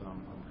that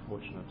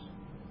unfortunate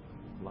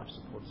life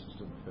support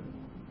system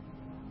failure.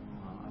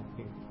 I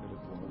think that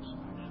it was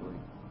actually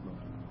not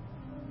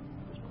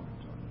at this point in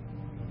time.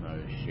 No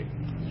shit,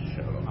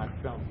 Sherlock. I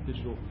found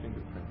digital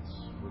fingerprints,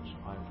 which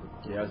I've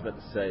recorded. Yeah, I was about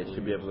to say, it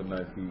should be able to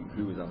know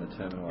who was on the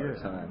terminal at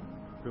the time.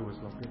 Who was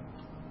locked in?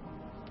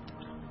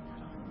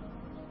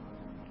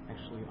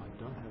 Actually, I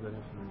don't have that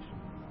information.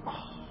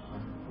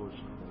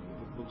 Unfortunately,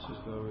 it looks as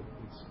though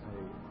it's a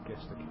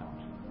guest account.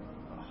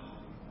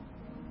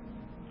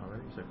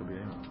 Alright, so it could be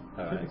anyone.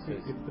 Typically,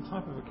 it's the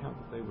type of account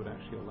that they would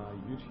actually allow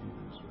you to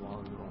use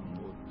while you're on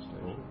board the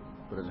station.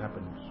 But it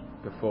happened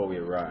before we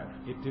arrived.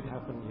 It did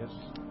happen, yes,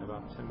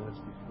 about 10 minutes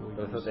before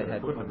But I thought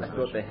you I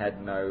thought they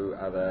had no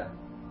other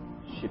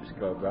ships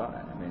go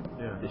by. I mean,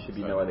 there should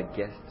be no other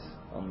guests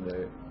on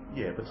the...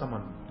 Yeah, but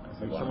someone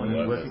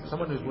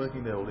who's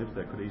working there or lives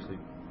there could easily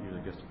use a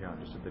guest account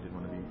just if they didn't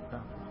want to be...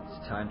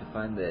 It's time to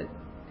find the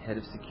head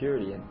of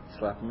security and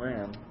slap them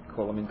around,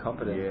 call them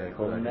incompetent,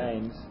 call them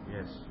names.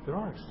 Yes. There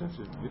are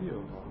extensive video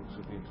logs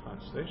of the entire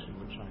station,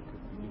 which I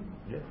could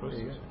begin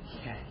processing.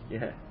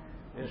 Yeah.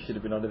 You should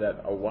have been onto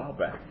that a while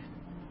back.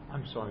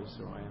 I'm sorry,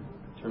 sir, I am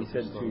We terribly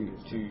said slow you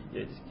these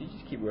days.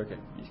 just keep working.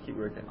 You just keep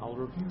working. I'll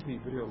review the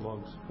video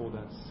logs for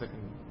that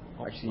second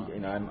ops Actually, line. you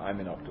know, I'm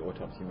in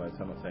autopsy mode,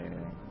 so I'm not saying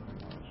anything.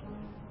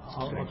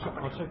 I'll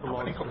check the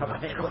logs.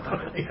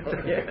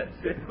 Yeah,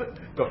 that's it.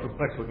 Dr.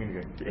 Mike's looking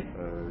again.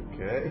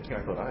 Okay. I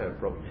thought I had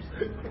problems.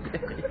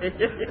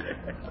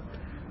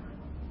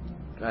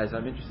 Guys,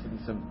 I'm interested in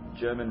some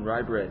German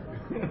rye bread.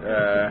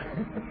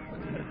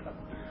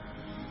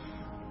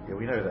 Yeah,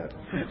 we know that.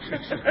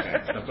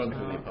 I've gone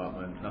through the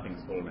apartment,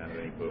 nothing's fallen out of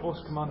any books.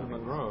 Force Commander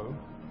Monroe,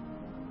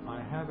 I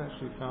have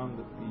actually found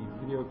that the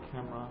video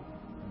camera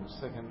in the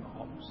second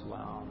ops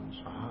lounge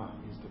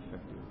is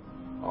defective.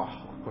 Oh,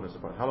 what a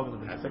surprise. How long has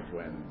it been As of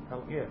when?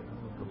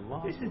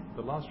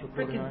 The last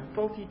recording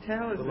faulty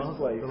towers. the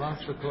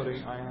last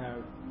recording I have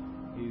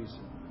is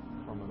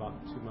from about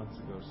 2 months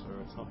ago, sir.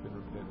 It's not been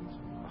repaired in 2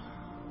 months.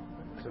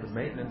 So the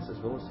maintenance as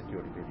well as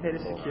security people. Head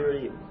of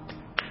security.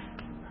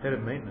 Head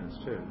of maintenance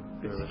too.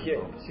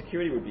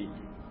 Security would be...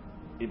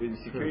 It was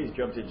security's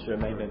job to ensure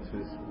maintenance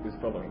was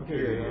following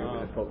through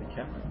with a faulty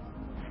camera.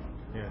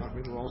 Yeah. Not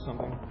really roll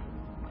something.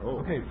 Oh.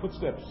 Okay,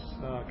 footsteps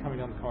coming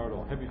down the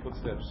corridor. Heavy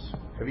footsteps.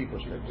 Heavy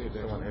footsteps.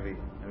 Someone heavy.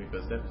 Heavy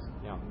footsteps?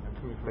 Yeah, I'm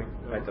coming from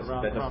That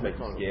around doesn't make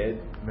the you corridor. scared.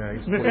 No,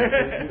 he's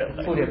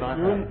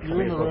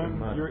You're in the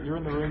room. You're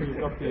in the room. You've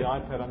got the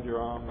iPad under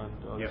your arm, and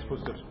there's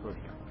footsteps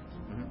approaching.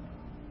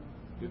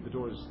 Mm-hmm. The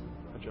door is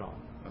ajar.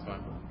 That's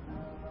fine.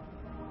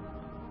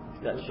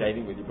 That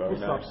shading with your bow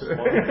knife.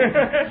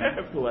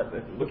 Pull out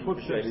the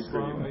shading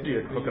through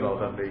your crocodile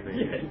Dundee thing.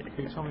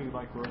 Can you tell me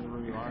like where in the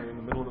room you are? Are you in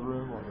the middle of the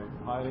room or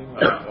hiding?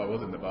 Or I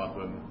was in the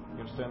bathroom.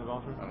 You're going to stay in the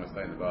bathroom? I'm going to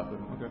stay in the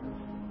bathroom. Okay.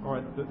 All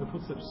right. The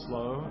footsteps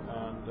slow,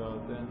 and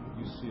then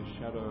you see a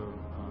shadow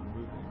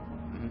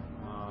moving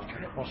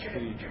across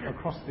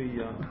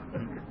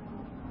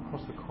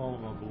the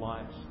column of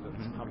light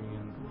that's coming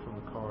in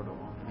from the corridor.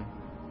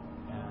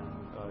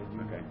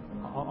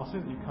 I'll say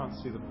that you can't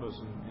see the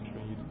person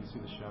entering. You see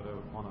the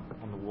shadow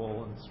on the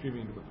wall and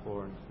streaming to the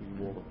floor into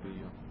the wall of the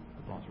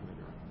bathroom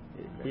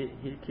area.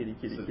 Here, kitty.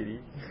 So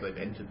they've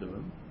entered the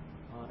room?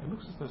 It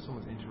looks as though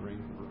someone's entering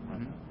the room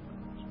right now.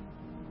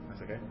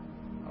 That's okay.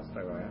 I'll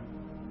stay where I am.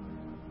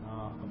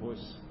 A voice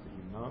that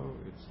you know,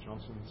 it's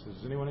Johnson, says,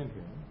 "Is anyone in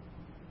here?"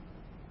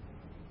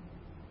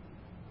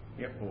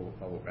 Yep,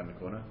 I'll walk around the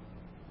corner.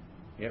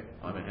 Yep,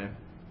 I'm in here.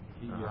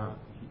 He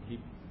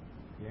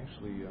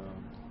actually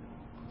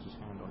puts his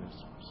hand on his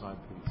side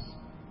piece.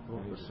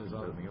 And he says,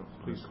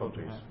 "Please hold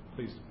your hand.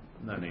 Please,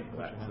 no need for put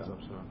that. your hands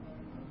up, sir.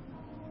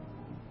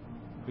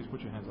 Please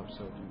put your hands up,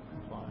 sir, to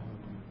comply."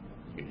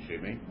 You can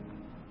shoot me.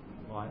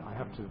 Well, I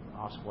have to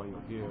ask why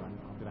you're here, and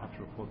I'm going to have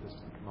to report this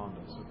to the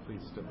commander. So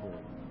please step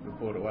forward.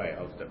 Report away.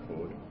 I'll step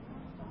forward.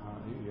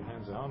 Your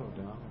hands out or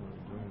down, or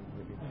doing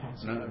anything?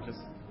 No,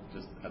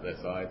 just at their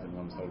sides, and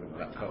one's holding the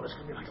laptop.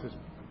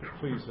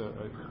 Please,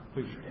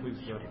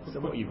 So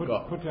what you've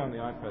got? Put down the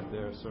iPad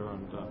there, sir,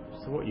 and.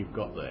 So what you've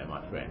got there,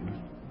 my friend,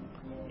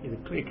 is a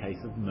clear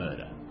case of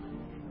murder,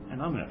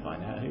 and I'm going to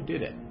find out who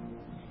did it.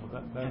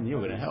 Well, and you're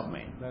going to help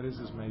me. That is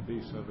as may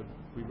be, sir, but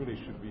we really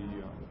should be.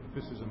 If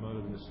this is a murder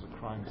and this is a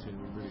crime scene,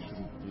 we really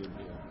shouldn't be in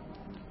here.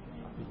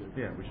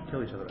 Yeah, we should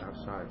kill each other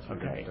outside. So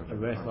okay, a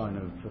rare sign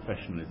of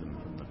professionalism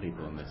from the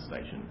people on this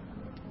station.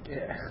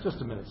 Yeah.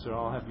 Just a minute, sir.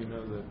 I'll have you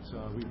know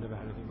that we've never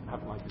had anything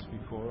happen like this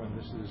before, and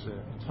this is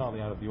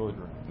entirely out of the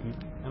ordinary.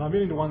 And I'm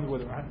beginning to wonder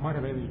whether it might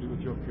have anything to do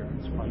with your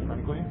appearance, quite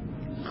frankly.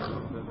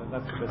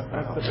 That's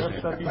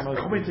the most...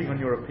 Commenting on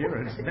your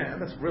appearance, man,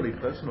 that's really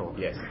personal.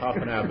 Yes, half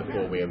an hour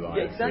before we arrived.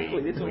 Yeah,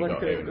 exactly. This is we what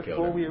got here and killed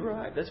before we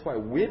arrived. That's why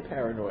we're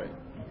paranoid.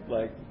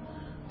 Like...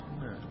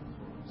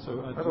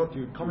 So I thought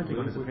you commenting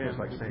on his appearance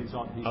like saying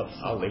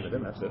I'll leave it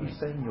in, that's it. He's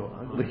saying you're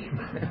ugly.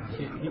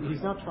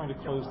 He's now trying to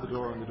close the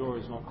door, and the door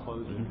is not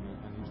closing,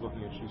 and he's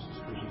looking at you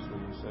suspiciously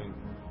and saying,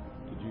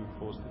 "Did you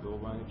force the door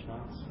by any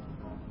chance?"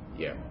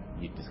 Yeah,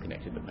 you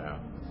disconnected the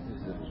power.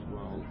 This is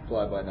a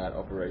fly-by-night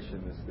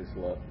operation. This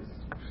lot.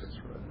 That's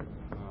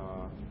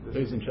right.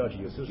 Who's in charge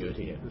of your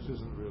security? This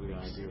isn't really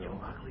ideal.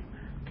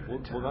 Well,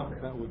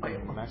 that would be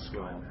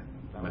Maxwell.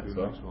 That would be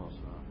Maxwell.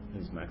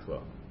 Who's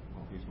Maxwell?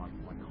 He's my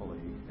colleague.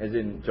 As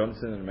in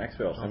Johnson and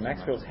Maxwell. So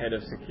Maxwell's head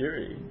of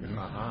security. You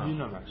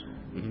know Maxwell.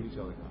 He's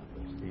the other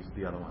guy. He's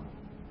the other one.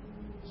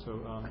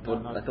 So I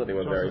thought they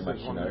were very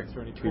much,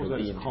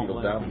 Tweedledee and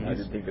Tweedledum. I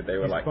didn't think that they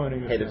were like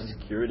head of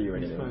security or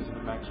anything. He phones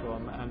into Maxwell,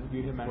 and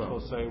you hear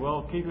Maxwell say,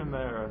 "Well, keep him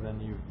there," and then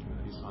he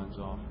signs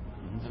off.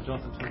 And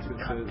Johnson turns to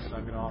him and says,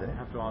 I'll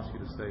have to ask you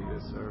to stay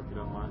here, sir, if you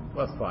don't mind.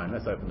 Well, that's fine.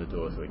 Let's open the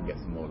door so we can get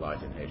some more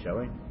light in here, shall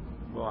we?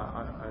 Well,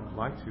 I'd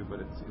like to, but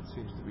it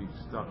seems to be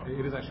stuck.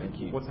 It is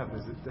actually, what's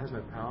happened is it has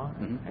no power.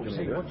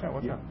 Watch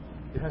out.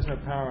 It has no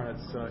power and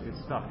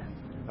it's stuck.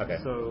 Okay.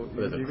 So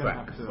there's a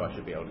crack, so I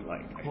should be able to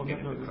get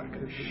into the crack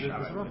and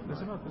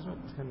there's about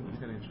 10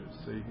 inches,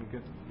 so you can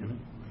get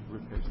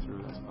rib cage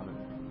through. That's about it.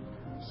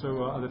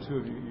 So are the two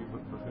of you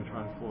going to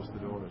try and force the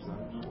door? Is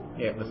that?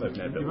 Yeah, let's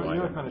open it a bit wider.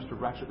 You have managed to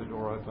ratchet the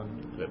door open.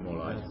 A bit more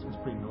light. It's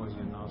pretty noisy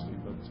and nasty,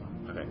 but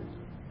okay.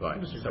 Right.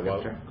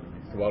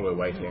 So while we're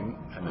waiting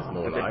and there's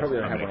more light, I'm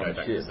going to go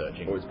back to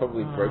searching. Or it's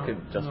probably broken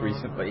just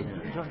recently.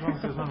 John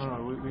says,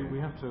 no. We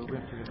have to get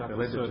back to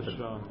search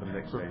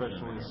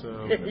professionally.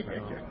 So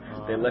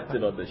they left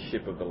it on the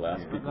ship of the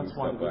last people who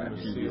stopped by a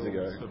few years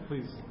ago. So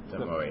please,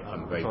 don't worry,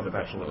 I'm very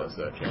professional at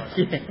searching.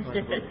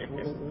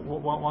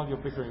 While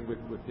you're bickering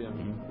with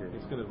him,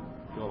 it's going to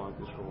go like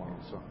this for a while.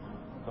 So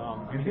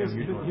he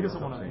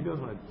doesn't want to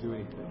do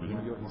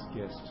anything. You're his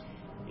guest.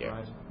 Yeah.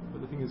 Right?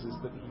 But the thing is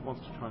that he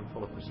wants to try and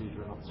follow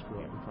procedure and not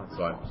screw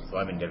up. So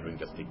I'm endeavouring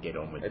just to get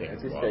on with things. At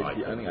this stage,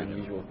 the only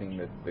unusual thing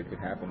that could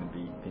happen would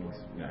be things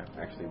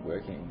actually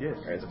working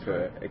as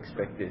per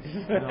expected.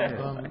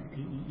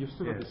 You've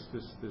still got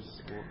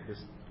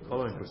this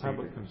following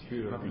tablet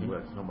computer. Nothing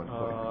works. Not much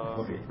point.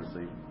 Do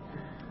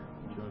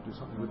you want to do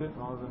something with it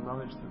rather than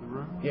rummage through the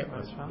room? Yeah,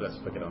 let's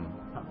flick it on.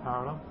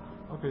 Power it up.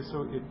 Okay,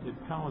 so it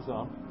powers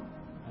up,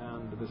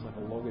 and there's like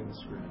a login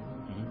screen.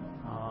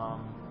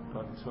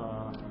 But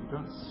you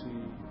don't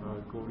see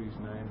Gordy's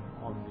name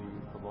on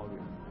the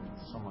login.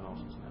 It's someone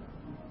else's name.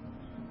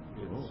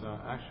 It's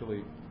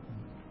actually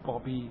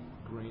Bobby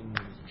Green.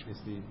 Is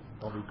the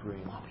Bobby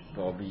Green?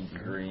 Bobby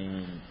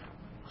Green.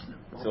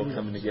 It's all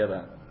coming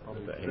together.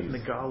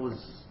 Nagal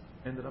was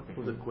ended up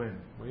with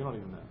Gwen. Well, you're not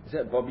even there. Is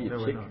that Bobby a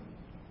chick?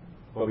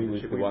 Bobby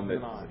was the one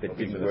that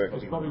didn't work.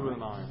 It's Bobby with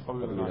an eye. Bobby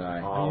with an eye.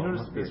 And you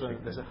notice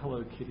there's a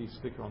Hello Kitty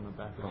sticker on the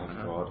back of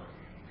the God.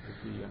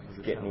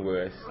 It's getting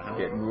worse. It's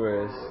getting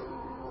worse.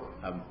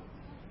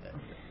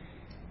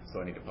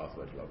 So I need a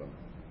password to log on.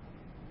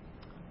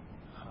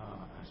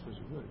 suppose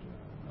you would.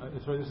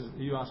 So this is.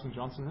 Are you asking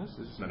Johnson this?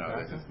 Is this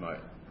No, this is my.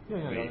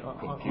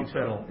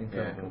 Internal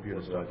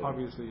computer stuff.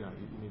 Obviously, you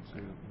need to.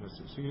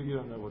 So you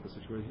don't know what the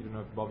situation. You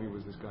don't know if Bobby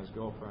was this guy's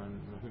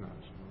girlfriend. Who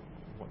knows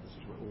what the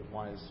situation or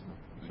why is.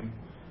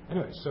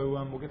 Anyway, so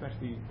we'll get back to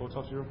the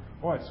autopsy room.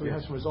 All right, so we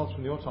have some results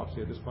from the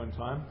autopsy at this point in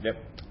time. Yep.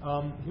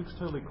 He looks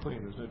totally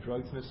clean. There's no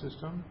drugs in his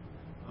system.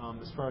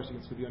 As far as you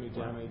can see, the only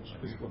damage,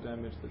 physical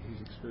damage that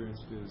he's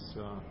experienced is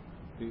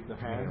the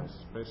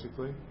hands,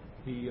 basically.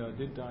 He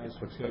did die of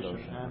asphyxiation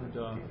and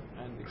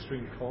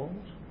extreme cold.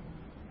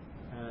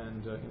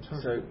 And in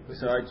terms of the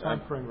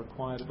time frame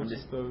required, it looks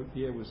as though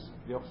the air was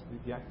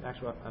the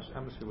actual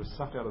atmosphere was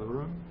sucked out of the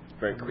room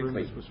very and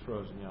quickly. The room was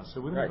frozen. Yeah,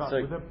 so within about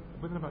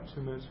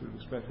 2 minutes we would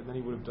have expected. Then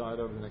he would have died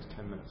over the next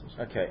 10 minutes or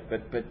so. Okay,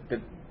 but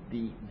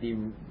the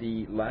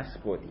last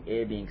sport, the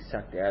air being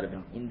sucked out of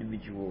an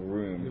individual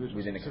room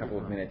within a couple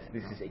of minutes.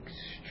 This is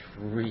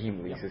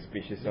extremely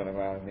suspicious on a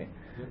while.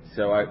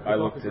 So I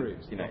looked at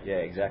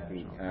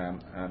exactly.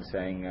 I'm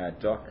saying,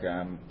 Doc.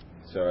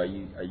 So are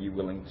you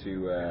willing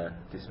to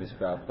dismiss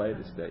foul play at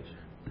this stage?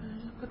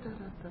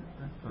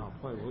 Foul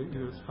play. Well,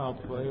 either it's foul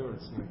play or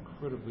it's an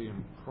incredibly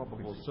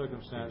improbable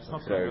circumstance.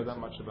 Not that I know that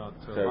much about.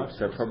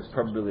 So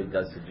probability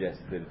does suggest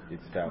that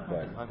it's foul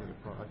play. I think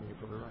you're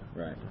probably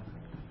right.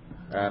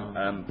 Right.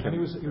 And he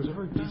was a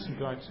very decent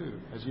guy too,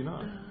 as you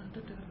know.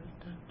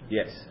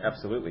 Yes,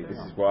 absolutely. This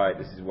is why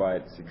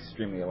it's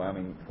extremely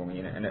alarming for me,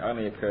 and it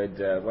only occurred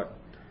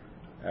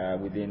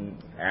within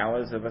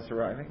hours of us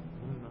arriving.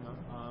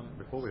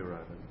 Before we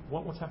arrived.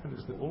 What's happened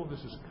is that all of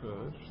this has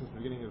occurred since the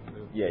beginning of the...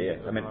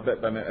 I mean,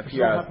 a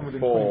few hours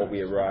before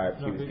we arrived,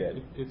 he was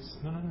dead.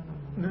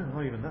 No,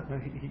 not even that. No,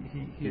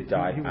 he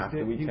died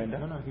after we turned up?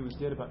 No, he was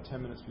dead about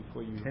 10 minutes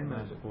before you... 10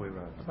 minutes before we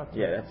arrived.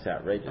 That's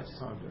outrageous.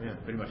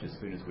 Pretty much as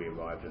soon as we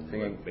arrived and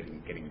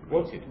getting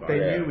greeted by...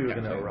 They knew we were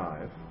going to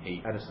arrive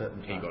at a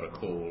certain time. He got a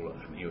call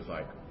and he was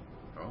like,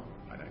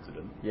 an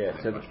accident. Yeah,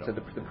 so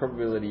the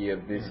probability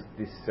of this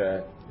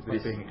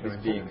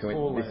being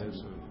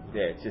coincidence...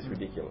 Yeah, it's just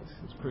ridiculous.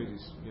 It's crazy.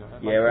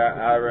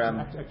 Our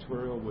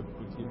actuarial would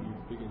give you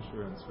big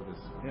insurance for this.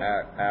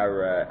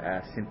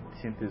 Our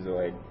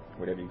synthezoid,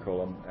 whatever you call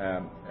them,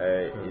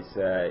 is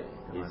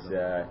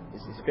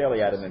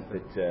fairly adamant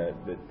that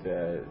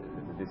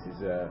this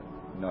is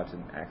not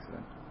an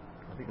accident.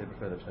 I think they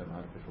prefer the term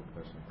artificial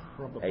person.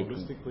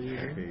 Probabilistically,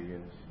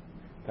 yes.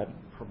 Pardon?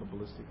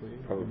 Probabilistically,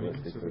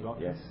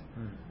 yes.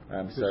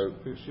 So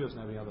she doesn't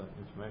have any other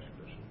information,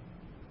 does she?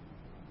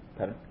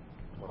 Pardon?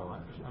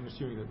 I'm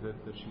assuming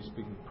that she's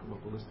speaking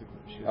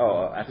probabilistically.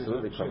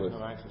 Absolutely. She has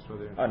no access to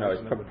other no,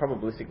 it's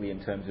probabilistically in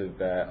terms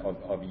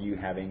of you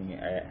having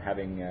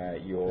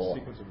your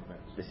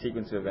the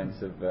sequence of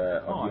events of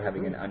you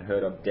having an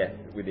unheard of death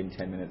within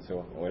 10 minutes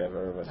or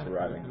whatever of us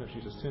arriving. And if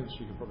she's a synth,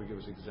 she can probably give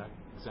us exact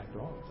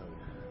odds.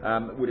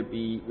 Would it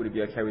be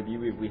okay with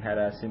you if we had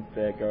our synth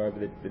go over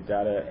the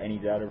data, any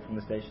data from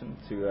the station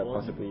to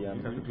possibly?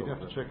 You'd have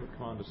to check with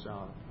Commander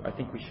Sauer. I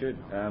think we should.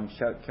 Can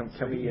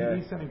we?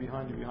 He's standing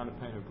behind you, behind a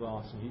pane of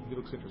glass, and he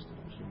looks interested.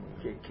 Actually.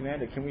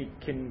 Commander, can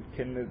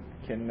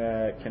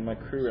my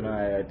crew and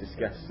I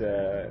discuss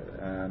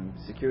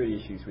security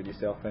issues with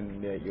yourself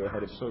and your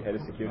head of security?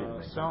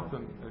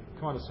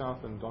 Commander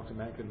South and Dr.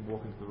 Mankin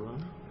walk into the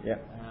room. Yeah.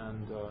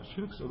 And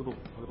she looks a little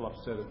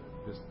upset at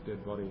this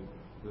dead body.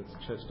 With its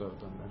chest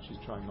open, and she's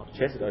trying not to...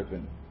 Chest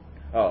open?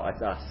 Oh,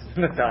 it's us.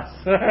 That's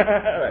us.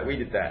 Right, we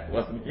did that,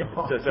 wasn't it?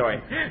 So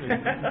sorry.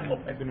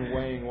 I've been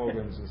weighing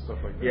organs and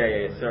stuff like that.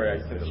 Yeah, sorry. I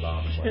said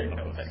alarm.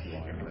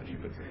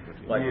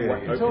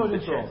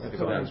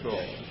 Intelligence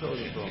roll.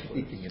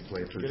 Eating its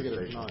way through the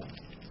station. 9.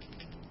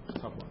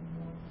 Top one.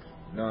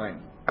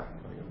 9.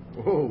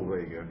 Oh, there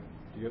you go. Do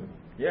you get it?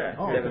 Yeah,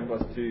 7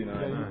 plus 2, 9.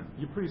 Yeah,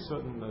 you're pretty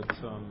certain that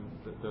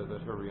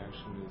her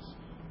reaction is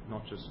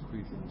not just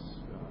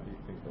squeezes. You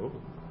think,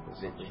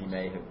 that she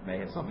may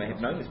have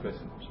known this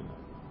person.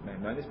 May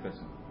have known this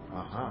person.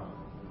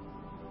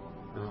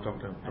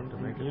 Dr.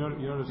 Mankin.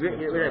 You notice we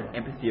don't have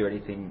empathy or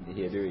anything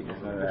here, do we?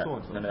 There's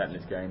none of that in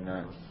this game,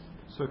 no.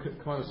 So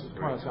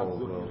Commander South is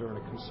looking at her in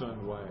a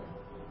concerned way,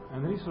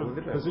 and then he sort of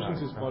positions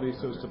his body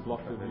so as to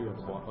block the view of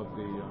the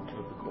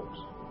corpse,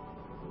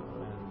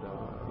 and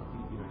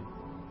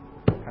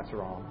he pats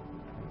her arm.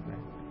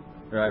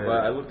 Right.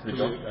 Well, I looked at the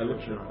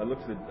doctor. I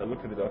looked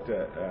at the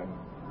doctor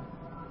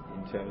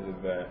in terms of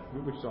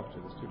which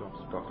doctor? There's two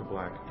doctors. Dr.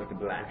 Black. Dr.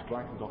 Black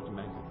and Dr.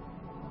 Mankin.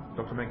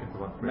 Dr. Mankin for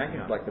one.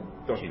 Mankin's like the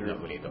doctor. She's not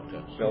really a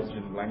doctor.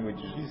 Belgian language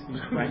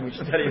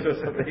studies or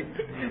something.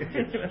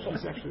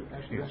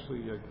 She's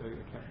actually a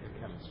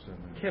chemist.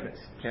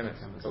 Chemist. Chemist.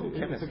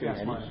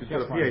 She's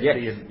got a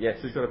PhD.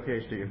 Yes. She's got a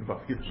PhD in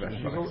biology.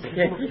 She's all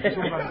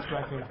about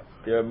extracting.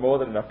 There are more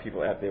than enough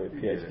people out there with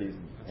PhDs.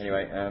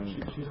 Anyway,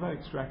 she's about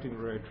extracting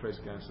rare trace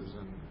gases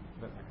and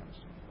that kind of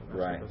stuff.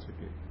 Right. That's the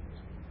key.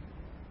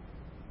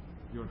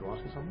 You want to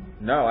ask her something?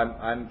 No,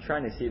 I'm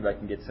trying to see if I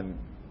can get some.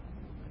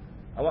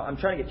 I'm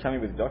trying to get chummy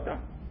with the doctor.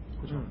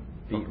 Which one?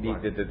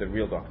 The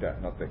real doctor,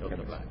 not the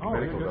chemist. Oh,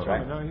 you're good.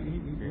 No,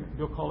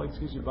 your colleague,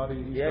 he's your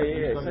buddy.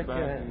 It's like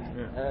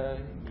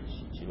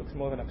she looks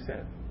more than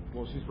upset.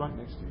 Well, she's right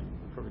next to you.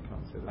 You probably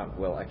can't say that.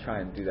 Well, I try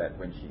and do that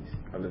when she's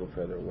a little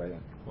further away.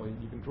 Then. Well,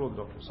 you can draw the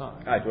doctor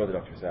aside. I draw the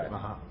doctor aside.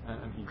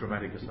 And he,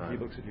 Dramatic he, aside. he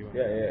looks at you. And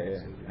Yeah.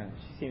 says, And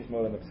she seems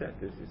more than upset.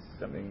 This is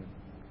something.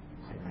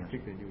 I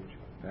think they knew each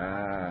other.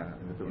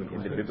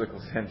 In the biblical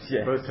sense,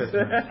 yes. Both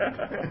testaments.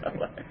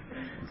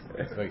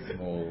 It's very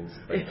small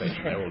space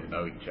station. They all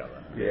know each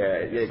other.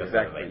 Yeah, Except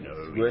exactly. they know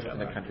It's each worse other.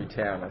 than a country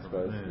town, I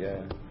suppose.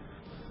 Yeah.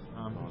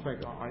 In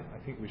fact, I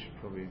think we should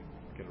probably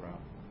get her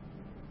out.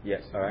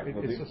 Yes. All right.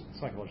 It's just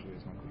psychologically,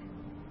 it's not good.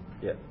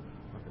 Yeah.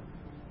 Okay.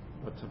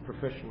 But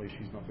professionally,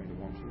 she's not going to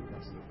want to.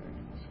 That's the thing.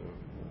 So,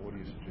 what do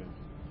you suggest?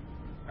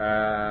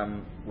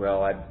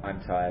 Well, I'm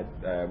tired.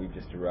 We've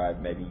just arrived.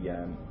 Maybe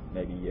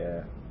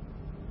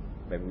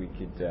we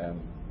could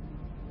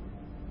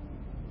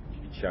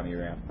show me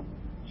around.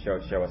 Show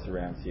us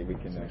around. See if we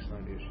can. That's an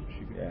idea.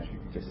 She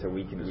can just so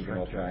we can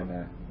all try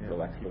and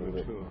relax a little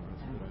bit. Tour.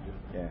 That's a good idea.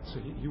 Yeah. So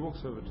he walks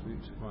over to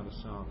the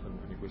south and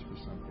he whispers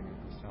something, and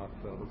the south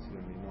looks at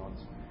him and he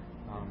nods.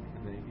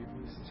 And then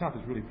the south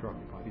is really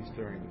preoccupied. He's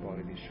staring at the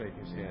body, and he's shaking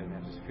his head, and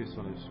has his fist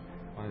on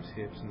his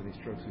hips, and then he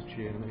strokes his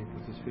chin, and then he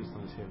puts his fist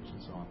on his hips, and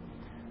so on.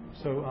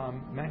 So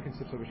Mankin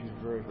steps over. She's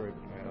very, very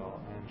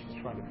pale, and she's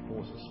trying to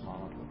force a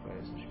smile onto her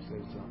face, and she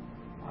says,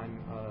 "I'm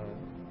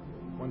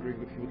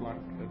wondering if you would like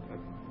a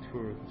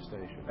tour of the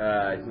station."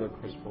 Look,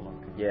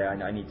 yeah,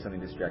 I need something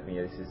to distract me.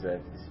 This is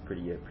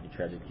pretty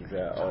tragic. He's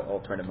an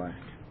old friend of mine.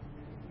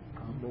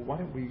 Well, why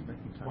don't we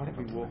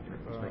walk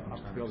up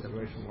to the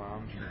observation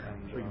lounge and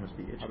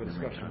have a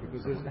discussion?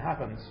 Because as it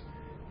happens,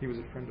 he was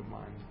a friend of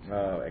mine.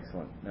 Oh,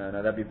 excellent! No,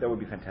 that would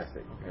be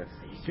fantastic. Yes.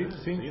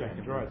 Scene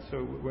change, right?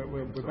 So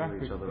we're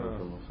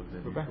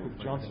back with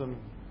Johnson.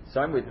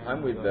 So I'm with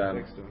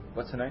Dexter.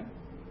 what's her name?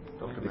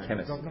 Dr. The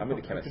chemist. I'm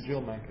with the chemist. Dr.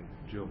 Jill Mankin.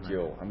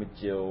 Jill. I'm with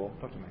Jill.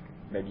 Dr. Mankin.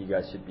 Maybe you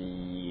guys should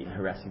be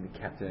harassing the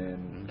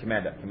captain,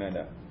 commander.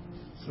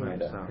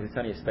 It's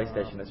only a space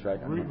station, that's right.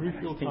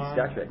 Refuel time.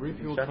 Star Trek.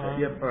 Refuel time.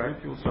 Yep, all right.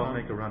 Refuel So I'll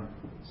time. make a run.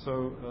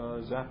 So,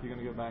 Zap, you're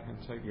going to go back and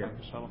take back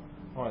the shuttle?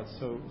 All right,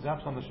 so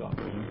Zap's on the shuttle.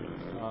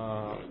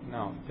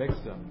 Now,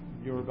 Dexter,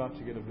 you're about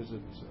to get a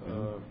visit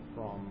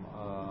from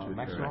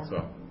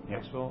Maxwell.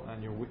 Maxwell,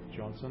 and you're with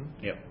Johnson.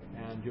 Yep.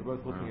 And you're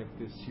both looking at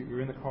this.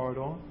 You're in the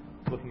corridor,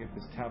 looking at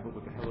this tablet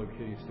with the Hello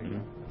Kitty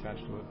sticker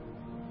attached to it.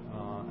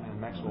 And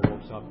Maxwell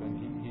walks up and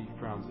he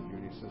frowns at you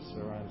and he says,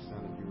 "Sir, I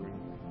understand that you were in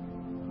the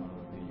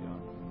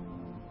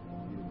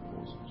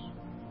forces.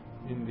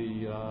 In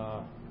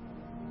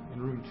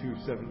room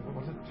 27. What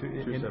was it?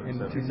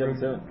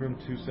 Room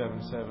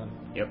 277.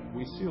 Yep.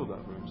 We sealed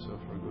that room, so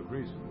for a good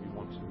reason. We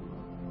want to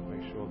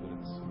make sure that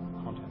its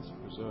contents are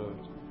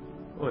preserved.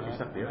 Well, if you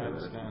suck the air,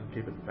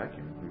 keep it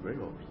vacuum. It'd be very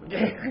well. You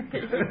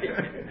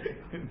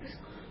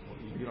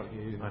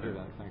didn't do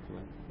that,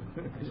 thankfully.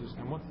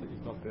 And what's that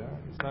you've got there?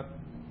 Is that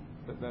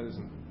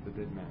isn't the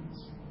dead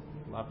man's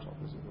laptop,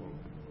 is it? Or,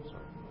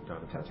 sorry.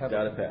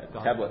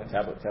 Tablet.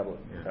 Tablet.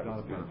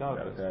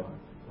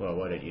 Well,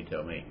 why don't you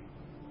tell me?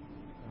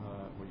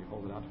 Will you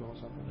hold it out to him or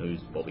something? Who's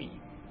Bobby?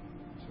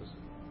 He says,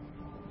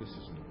 This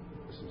isn't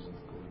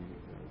Gordy.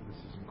 This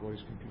isn't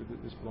Gordy's computer.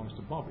 This belongs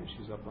to Bobby.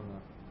 She's up on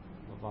the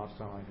last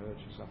time I heard,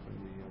 she's up in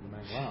the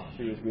main lounge.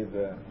 She was with.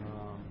 No,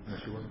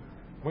 she wasn't.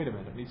 Wait a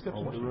minute. And he steps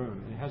into the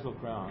room and he has a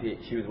look around.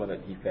 She was one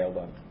that he failed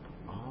on.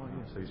 Oh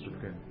yeah, so he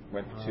slipped in.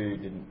 Went for two,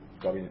 didn't.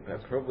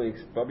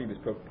 Bobby was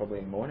probably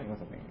in mourning or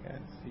something.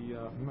 Yes.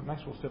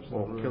 Maxwell steps in the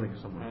room killing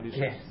someone. and he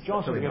says,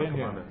 "Johnson, get in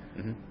here."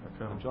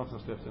 Mm-hmm. And Johnson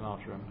steps in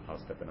after him. I'll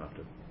step in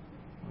after.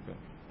 Okay.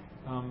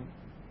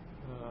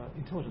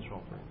 Intelligence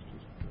roll,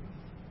 please.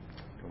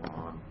 Come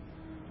on.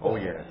 Oh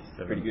yeah,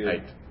 pretty good.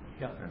 8.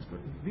 Yeah, that's good.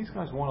 These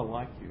guys want to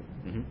like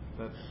you,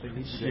 but they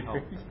need you to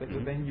help.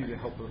 They need you to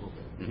help a little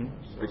bit.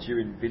 So But you're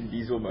in Vin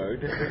Diesel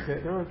mode.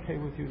 they're okay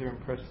with you. They're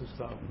impressed and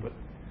stuff, but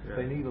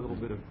they need a little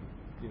bit of,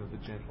 the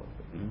gentle.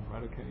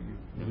 Right? Okay,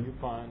 you're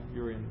fine.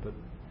 You're in, but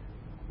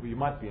you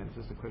might be in. It's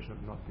just a question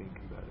of not being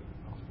combative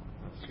if possible.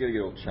 Just gotta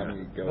get all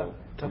chummy, go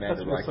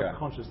Commander That's Riker.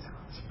 subconscious.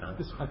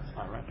 This one's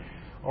fine, right?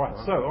 All right.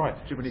 So, all right.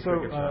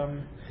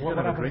 What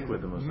happens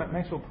is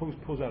Maxwell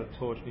pulls out a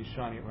torch and he's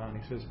shining it around.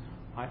 And he says,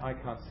 "I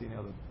can't see any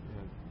other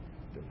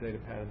data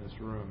pad in this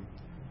room.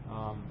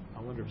 I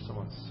wonder if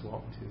someone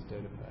swapped his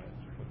data pad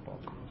for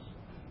Bobby's."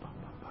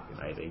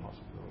 Maybe.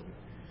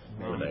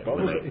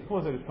 He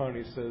pulls out his phone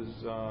and he says,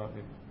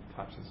 he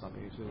taps on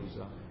something. He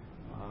says,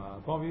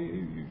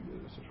 "Bobby,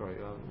 sorry,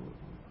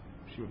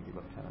 she wouldn't be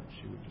lieutenant.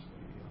 She would just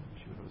be.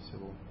 She would have a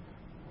civil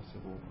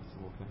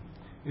thing.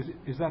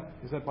 Is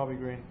that Bobby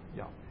Green?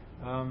 Yeah.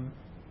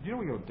 Do you know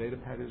where your data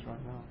pad is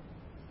right now?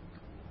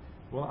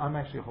 Well, I'm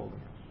actually holding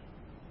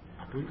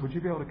it. Would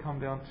you be able to come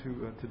down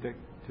to deck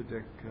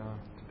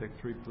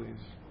 3,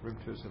 please? Room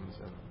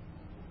 277.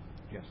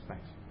 Yes,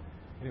 thanks.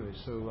 Anyway,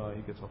 so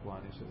he gets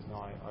offline. He says, "No,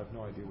 I have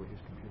no idea where his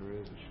computer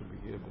is. It should be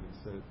here, but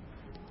instead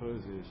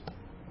hers is."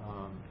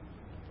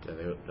 Do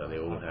they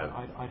all have?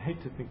 I'd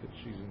hate to think that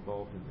she's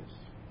involved in this.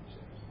 He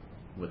says.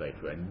 Were they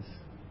friends?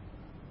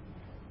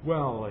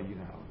 Well, you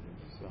know how it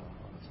is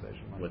on the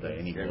station. Were they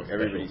any more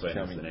special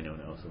friends than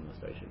anyone else on the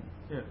station?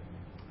 Yeah.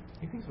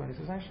 He thinks about it. He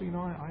says, actually,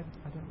 I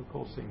don't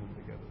recall seeing them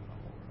together.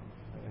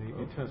 And he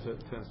turns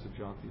to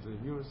John. He says,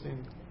 you ever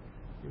seen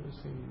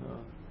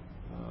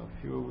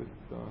Fewer with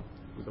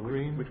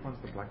green? Which one's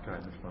the black guy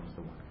and which one's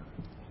the white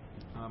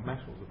guy?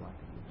 Maxwell's the black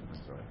guy.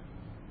 That's right.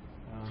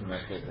 So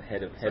Maxwell's the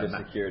head of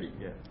security.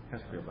 Yeah,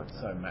 has to be a black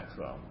guy. So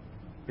Maxwell,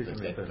 He's going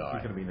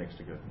to be next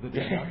to go. the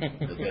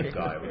dead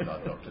guy with our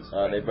doctor's.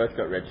 They both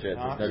got red shirts.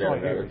 There's no doubt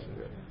about it.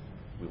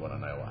 We want to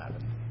know what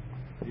happened.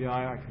 Yeah,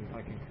 I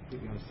can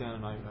completely understand,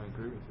 and I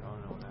agree with you. I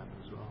know what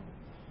happened as well.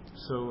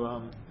 So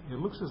it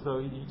looks as though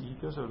he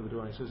goes over to the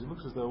door and he says, it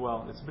looks as though,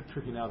 well, it's a bit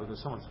tricky now because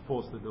someone's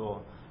forced the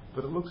door,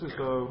 but it looks as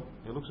though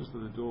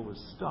the door was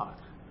stuck,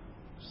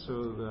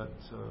 so that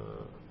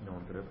no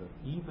one could open it.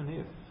 Even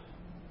if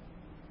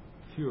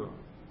Fewer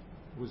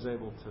was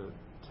able to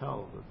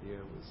tell that the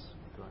air was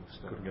going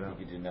stale,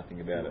 He could do nothing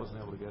about it. He wasn't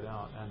able to get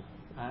out,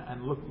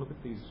 and look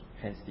at these.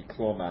 Hence the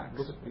claw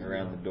marks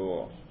around the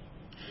door.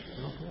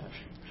 They're not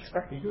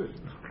there. Be good.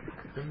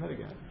 Give him that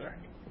again.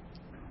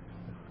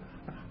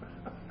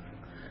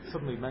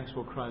 Suddenly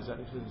Maxwell cries out,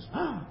 he says,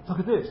 look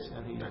at this!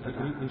 And he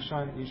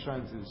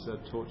shines his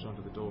torch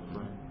onto the door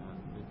frame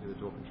and the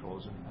door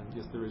controls, and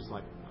yes, there is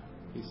like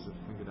pieces of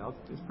fingernails.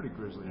 It's pretty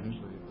grisly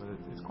actually, but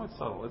it's quite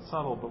subtle. It's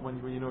subtle, but when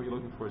you know what you're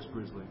looking for, it's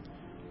grisly.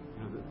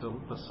 You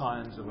know, the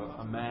signs of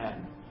a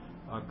man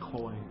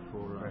clawing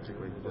for a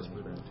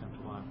desperate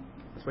attempt to life.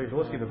 That's why you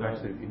always keep a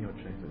backsuit in your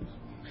chambers.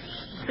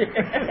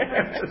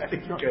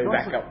 Go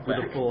back up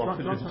with a full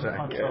oxygen Johnson tank.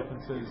 pipes up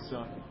and says,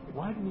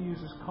 why didn't you use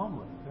this comm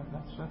link?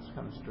 That's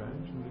kind of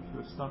strange. I mean, if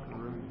you were stuck in a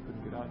room and you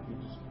couldn't get out, you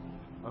just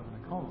open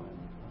the comm link.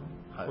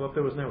 Right? Well, if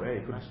there was no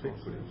air, you couldn't speak.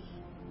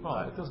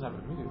 Well, it doesn't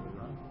happen immediately,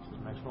 right? Says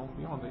Maxwell,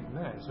 you're not even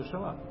there, so shut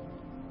up.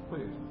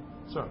 Please.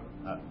 Sir.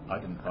 I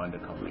didn't find a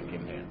comm link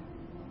in here.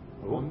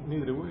 Well,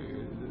 neither do we.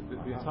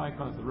 The entire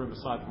kind of the room,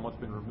 aside from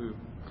what's been removed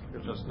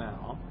just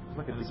now,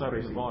 and aside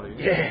from the body,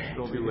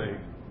 it'll be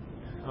there.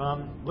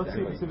 Let's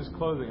see his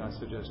clothing, I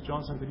suggest.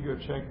 Johnson, could you go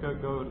check?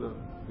 Go to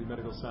the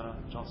medical center.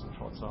 Johnson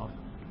trots off.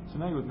 So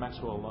now you're with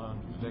Maxwell alone.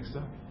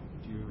 Dexter,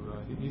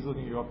 he's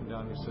looking you up and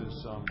down. He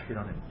says, Get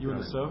on it. You in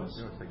the service?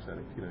 You're a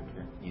ecstatic. You don't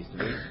care. Used to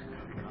be.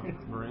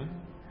 Marine?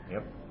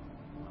 Yep.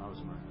 I was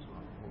a Marine as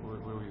well.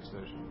 Where were you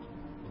stationed?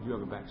 You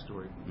have a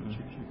backstory which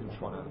you can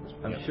trot out of this.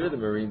 I'm sure the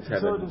Marines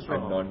have a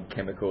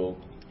non-chemical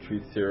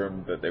truth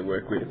serum that they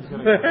work with.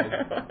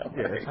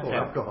 It's called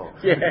alcohol.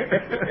 Yeah.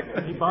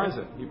 He buys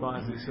it. He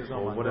says,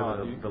 oh my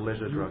whatever God. the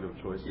leisure drug of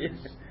choice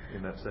is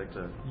in that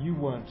sector. You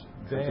weren't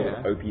there, sort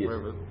of opiate.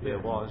 wherever there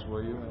was,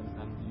 were you?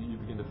 And you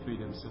begin to feed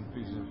him some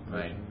pieces of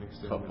information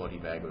mixed in. Top body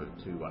bag of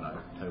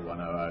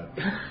 2100.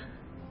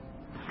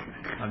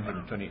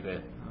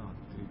 125th. Oh,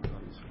 dear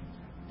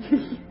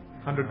God.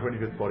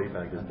 125th body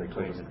bag, as they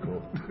call it.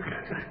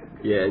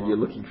 Yeah, and you're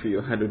looking for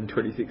your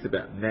 126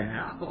 about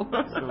now.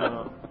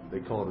 So,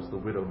 they call us the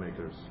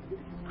Widowmakers.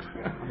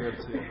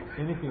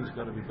 Anything's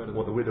got to be better than...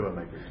 Or the Widower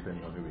Makers,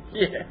 depending on who we call.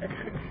 Yeah.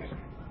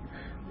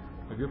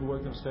 Have you ever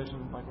worked on a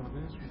station like one of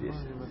these? Yes.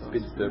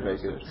 Spinster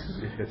Makers.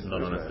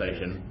 Not on a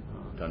station.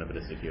 Done a bit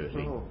of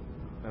security. Oh,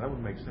 that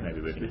would make sense.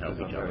 Maybe we can help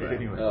each other out.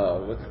 Anyway.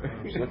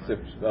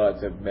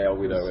 It's a male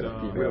widow and a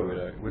female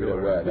widow.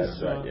 Widower,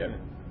 that's right, yeah.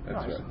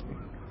 That's right.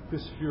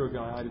 This Fewer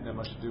guy, I didn't have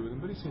much to do with him,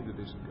 but he seemed a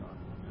decent guy.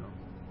 You know,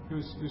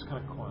 he was kind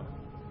of quiet,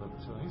 but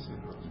he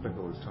seemed right. Spent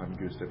all his time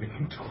goose stepping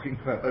and talking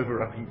about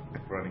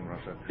running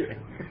Russia.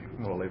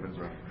 More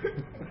Lebensraum.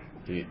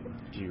 Do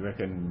you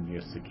reckon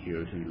your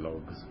security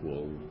logs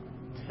will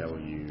tell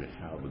you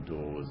how the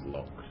door was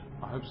locked?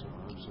 I hope so.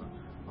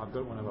 I've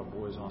got one of our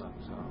boys on it.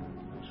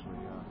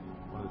 Actually,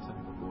 one of the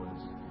technical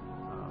boys.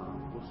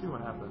 We'll see what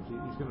happens.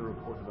 He's going to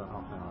report in about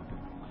half an hour, I think.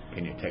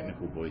 Can your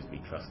technical boys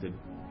be trusted?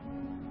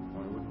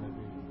 Why wouldn't they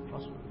be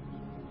trustworthy?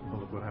 Well,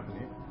 look what happened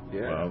here.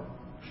 Yeah. Well,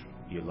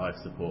 your life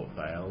support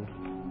failed.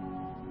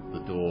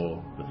 The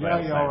door, the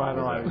all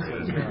right.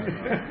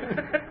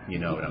 You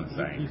know what I'm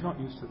saying. He's not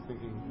used to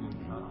thinking in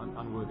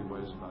unworthy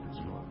ways about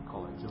his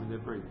colleagues. I mean,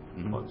 they're very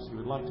close. He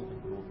would like to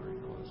think they're all very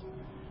close.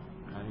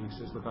 And he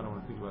says, look, I don't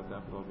want to think about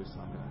that, but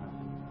obviously I'm going to have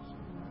to. So,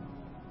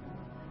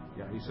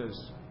 yeah, he says,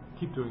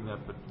 keep doing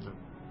that, but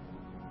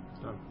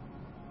don't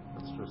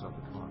stress out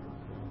the commander.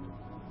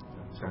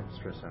 Don't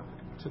stress out.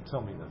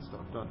 Tell me that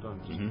stuff. Don't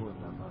just pull it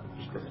down.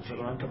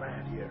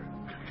 Command here.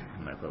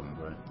 No problem,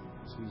 bro.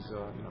 He's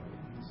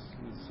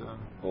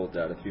All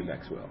data through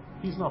Maxwell.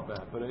 He's not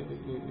bad, but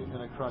in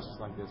a crisis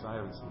like this, I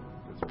haven't seen him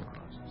get through a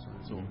crisis, and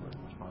it's all very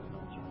much by the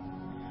knowledge.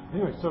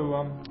 Anyway,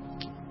 so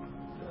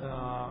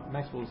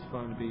Maxwell's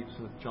phone beeps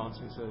with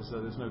Johnson. He says,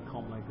 there's no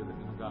comm link in the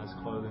guy's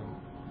clothing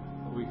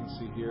that we can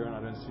see here, and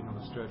I don't see him on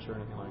the stretcher or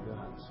anything like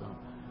that. So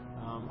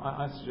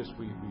I suggest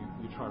we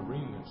try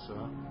ringing it, sir.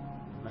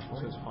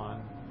 Maxwell says fine.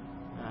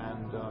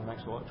 And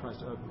Maxwell tries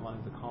to open the line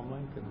of the comm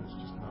link, and there's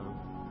just no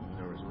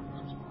Führer is what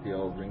it is. The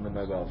old ring the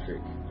mobile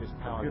trick. Just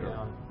power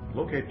down.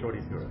 Locate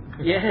Geordie Führer.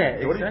 Yeah,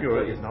 Geordie exactly.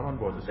 Führer is not on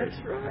board the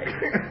station. That's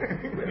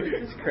right. Where is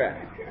this crap?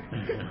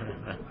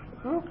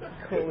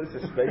 Call this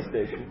a space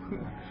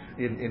station.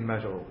 In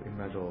Majel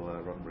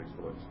Roddenberry's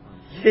voice.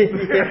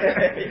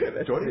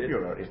 Yeah, Geordie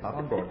Führer is not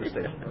on board the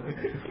station.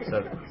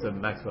 So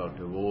Maxwell,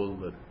 do all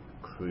the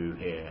crew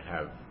here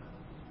have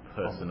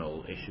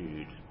personal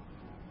issued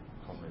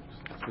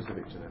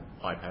Specific to them.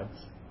 iPads?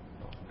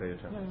 Data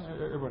tablets.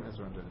 Everyone has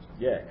their own data tablet.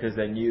 Yeah, because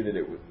they knew that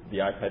the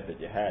iPad that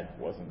you had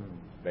wasn't.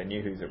 They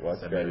knew whose it was.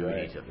 So straight maybe we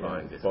away. need to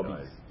find this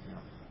Bobby's. guy's.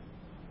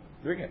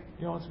 Doing it.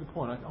 Yeah, that's a good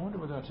point. I wonder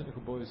whether our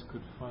technical boys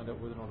could find out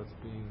whether or not it's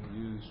being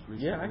used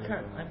recently. Yeah,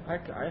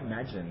 I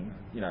imagine,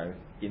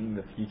 in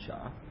the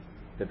future,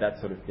 that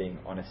sort of thing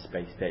on a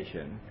space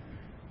station,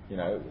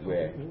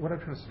 where... What I'm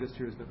trying to suggest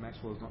here is that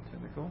Maxwell is not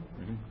technical.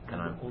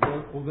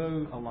 Mm-hmm.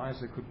 Although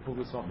Eliza could pull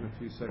this off in a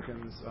few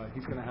seconds,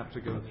 he's going to have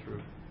to go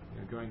through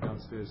going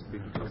downstairs,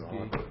 speaking to his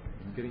geek,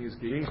 getting his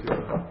geek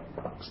to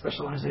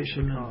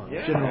specialization and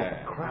general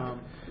crap.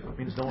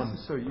 Means no one... This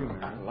is so you,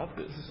 man. I love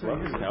this.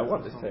 I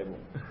love this table.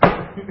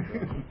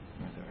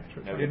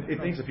 It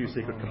needs a few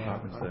secret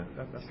compartments there.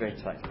 It's very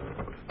tight.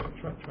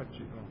 Try oh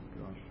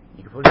gosh.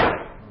 You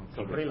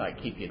could probably like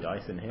keep your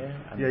dice in here,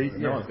 and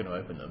no one's going to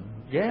open them.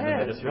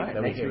 Yeah, that's right.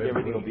 Next week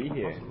everything will be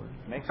here.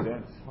 Makes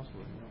sense.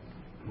 Possibly,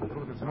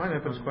 yeah. Mine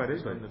opens quite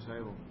easily. The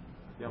table.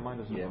 Yeah, mine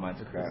doesn't. Yeah,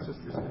 mine's a crap. It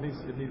needs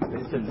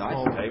It's a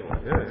nice table.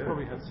 It's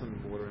probably had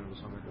some water in it or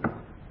something.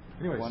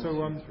 Anyway, 1, so 2,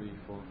 3,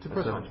 4. to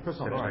press on. It's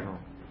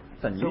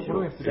So unusual. what do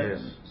we have to do?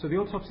 So the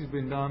autopsy's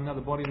been done. Now the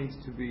body's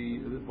going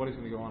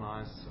to go on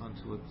ice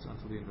until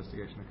the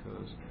investigation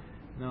occurs.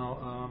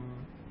 Now,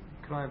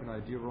 can I have an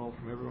idea roll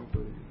from everyone,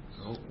 please?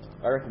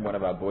 I reckon one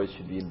of our boys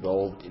should be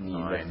involved in the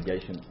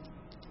investigation.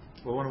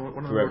 Well, one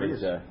of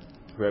the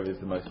Whoever's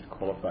the most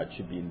qualified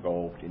should be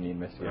involved in the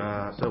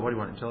investigation. So what do you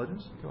want,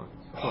 intelligence? 12.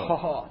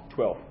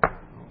 12,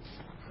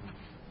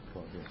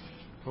 yes.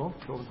 12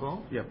 and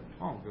 12? Yep.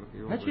 Oh, good.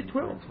 How'd you get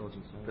 12?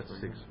 That's a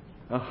 6.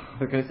 Oh, I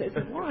was going to say it's a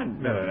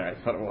 1. No,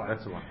 it's not a 1.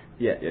 That's a 1.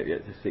 Yeah,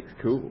 it's a 6.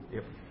 Cool.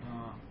 Yep.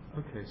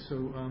 Okay, so...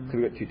 So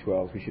we've got 2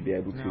 12s. We should be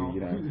able to,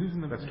 Who's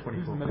in the, That's 24.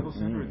 who's in the medical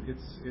center?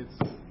 It's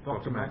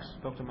Dr. Max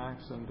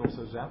and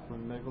also Zap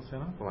from the medical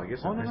center? Well, I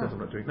guess I'm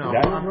not doing... No,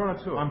 you're on a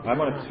tour. I'm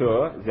on a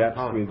tour. Zap's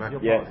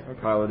Okay.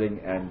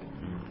 piloting, and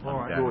All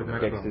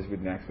right. Dexter's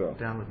with Maxwell.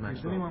 Down with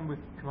Maxwell. Is anyone with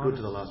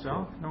Commander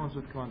South? No one's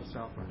with Commander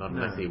South, right? Not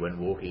unless he went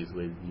walkies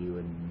with you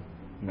and...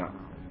 No.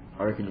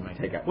 I reckon you can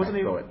take out Wasn't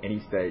Maxwell at any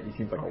stage. He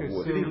seems like a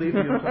wood. Did he leave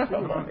the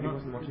autopsy? He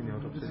wasn't watching the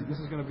autopsy. This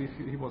is going to be...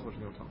 He was watching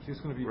the autopsy. This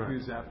is going to be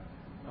through Zap.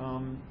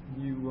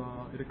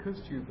 It occurs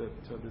to you that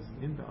there's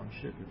an inbound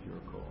ship, if you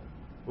recall.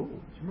 Ooh. Do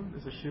you remember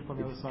there's a ship on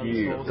the other side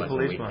huge. of the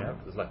It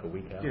world? was like a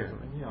week out. Yeah. Or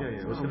something. Yeah.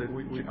 It was going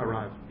to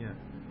arrive. Yeah.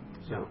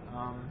 So,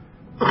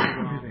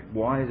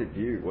 Why is it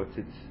due? What's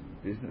its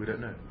business? We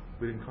don't know.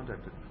 We didn't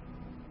contact it.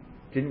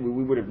 Didn't we?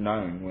 We would have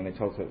known when they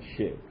told us about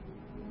shit.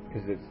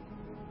 Because it's...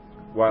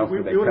 Why else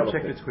would they we would tell have us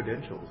checked it? its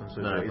credentials and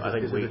so No, I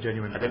think we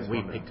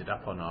transponder? picked it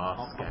up on our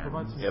I'll scan.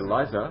 provide some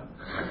Eliza?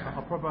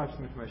 I'll provide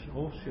some information.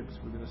 All ships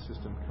within a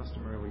system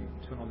customarily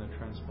turn on their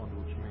transponder,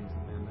 which means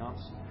that they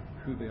announce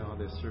who they are,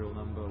 their serial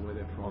number, where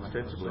they're from.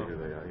 Ostensibly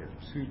who they are,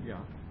 yeah.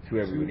 To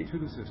everybody. To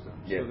the system.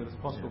 Yeah. So that it's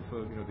possible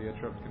for the air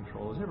traffic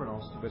controllers and everyone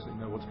else to basically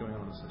know what's going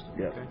on in the system.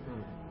 Yeah. Okay?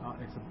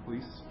 It's a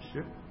police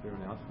ship. They're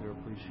an outfit. They're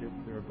a police ship.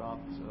 They're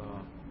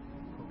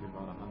probably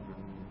about 180,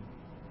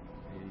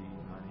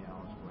 90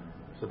 hours away.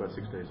 So about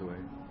 6 days away.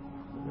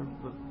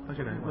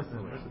 Actually, no, less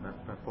than that.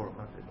 About 4 or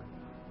 5 days away.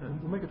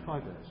 We'll make it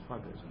 5 days.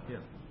 5 days. Yeah.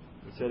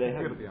 So they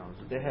have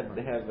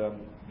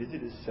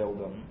visitors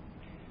seldom.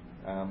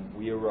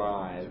 We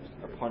arrived.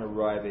 Upon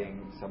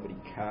arriving, somebody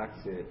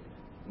carts it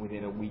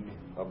within a week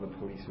of the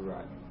police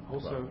arriving.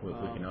 Also, we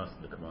can ask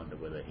the commander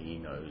whether he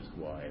knows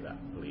why that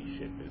police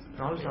ship is...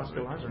 Can I just ask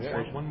Eliza?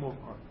 one more.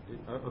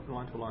 Open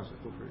line to Eliza.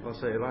 Feel free. I'll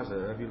say,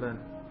 Eliza, have you learned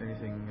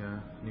anything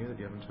new that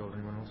you haven't told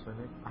anyone else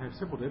lately? I have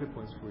several data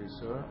points for you,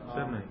 sir.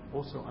 Certainly.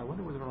 Also, I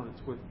wonder whether or not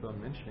it's worth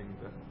mentioning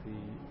that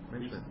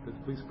the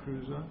police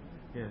cruiser,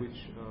 which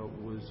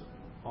was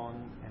on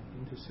an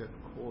intercept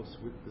course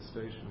with the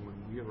station when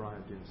we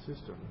arrived in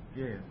system,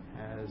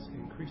 has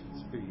increased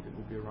its speed. It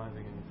will be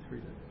arriving in 3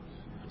 days.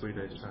 3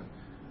 days time.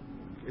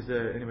 Is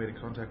there any way to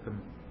contact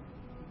them?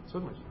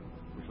 Certainly.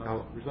 Would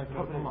you like to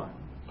put them on?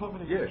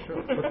 Yeah,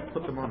 sure.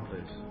 Put them on,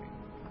 please.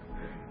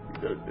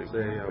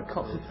 The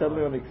cops are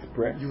suddenly on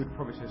Express. You would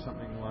probably say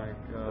something like...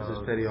 This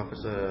is Petty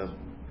Officer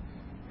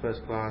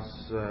First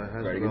Class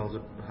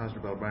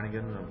Hasdrubal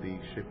Brannigan of the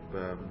ship...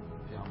 the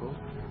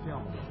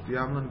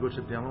Amelin Good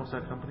Ship Diamond. What's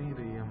that company?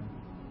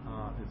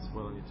 It's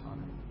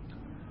Weyland-Yutani.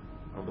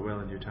 Of the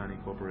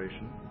Weyland-Yutani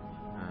Corporation.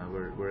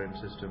 We're in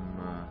system...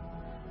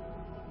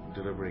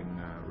 delivering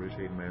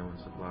routine mail and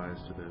supplies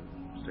to the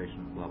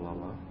station, blah blah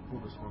blah.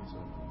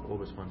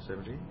 Orbis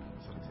 170.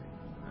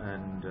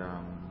 And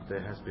there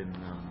has been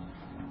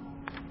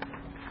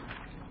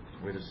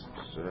we're just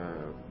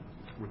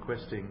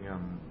requesting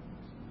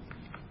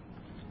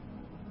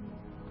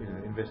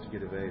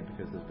investigative aid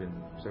because there's been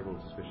several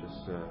suspicious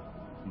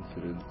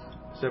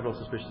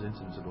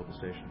incidents aboard the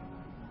station,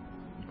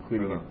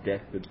 including a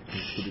death that's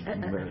considered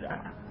to be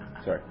murder.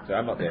 Sorry, so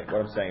I'm not there.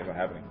 What I'm saying is not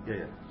happening.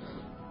 Yeah.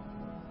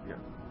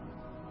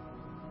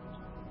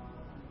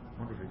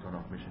 I wonder if we've gone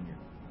off mission yet.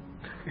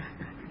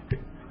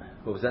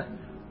 What was that?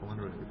 I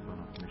wonder if we've gone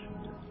off mission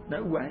yet.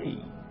 No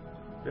way.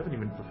 We haven't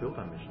even fulfilled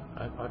our mission.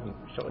 I haven't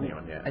shot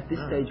anyone yet. At this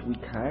stage, we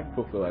can't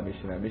fulfill our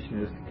mission. Our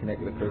mission is to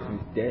connect with the person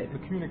who's dead. The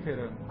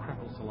communicator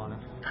crackles to life,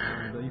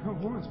 and you hear a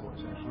woman's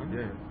voice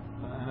actually,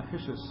 an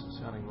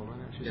officious-sounding woman.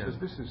 And she says,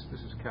 "This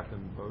is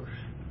Captain Bosch."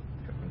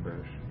 Captain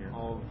Bosch,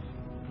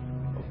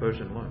 of Bosch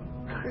and Loan.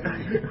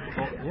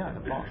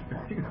 The Bosch.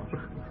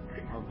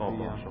 Of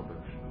Bosch or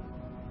Bosch.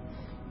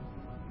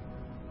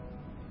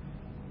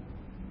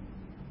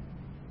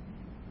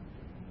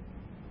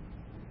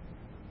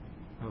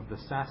 Of the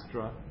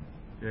Sastra.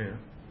 The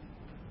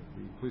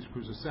police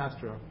cruiser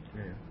Sastra.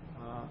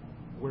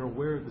 We're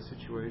aware of the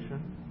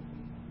situation.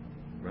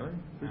 Really?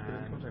 Who's been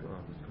in contact with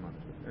us? Come on.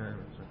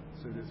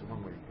 So there's a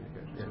one-way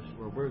communication. So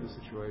we're aware of the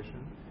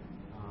situation.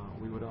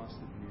 We would ask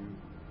that you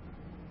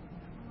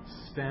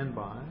stand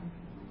by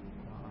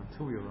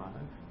until we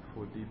arrive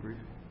for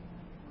debriefing.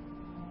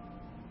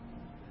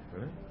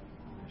 Really?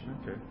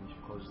 Okay. You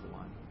should close the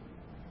line.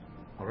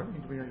 All right.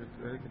 Do we need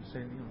to say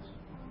anything else?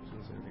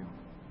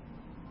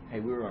 Hey,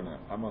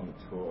 I'm on the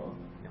tour.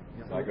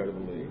 So I go to the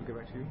loo. Go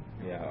back to you?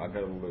 Yeah, I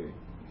go to the loo.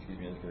 Excuse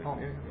me, I just go to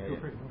feel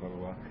free. Blah, blah,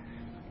 blah.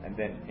 And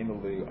then in the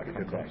loo, I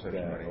contact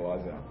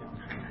Eliza.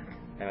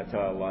 And I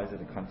tell Eliza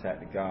to contact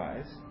the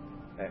guys,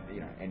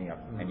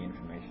 any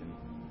information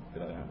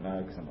that I don't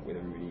know because I'm not with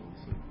everybody.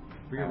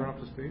 Bring everyone up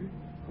to speed?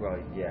 Well,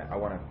 yeah, I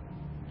want to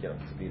get up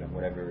to speed on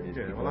whatever it is.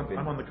 Yeah, well,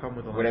 I'm on the com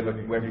with whatever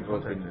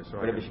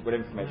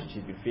information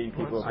she's been feeding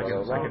people. I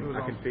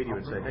can feed you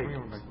and say, hey,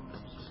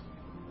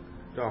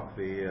 Doc,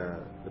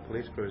 the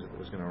police cruiser that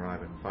was going to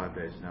arrive in 5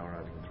 days is now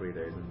arriving in 3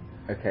 days.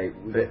 And okay,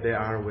 they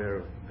are aware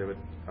of.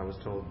 I was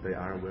told they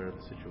are aware of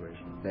the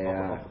situation. They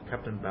are.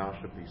 Captain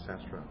Bausch of the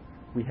Sastra.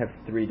 We have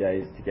 3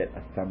 days to get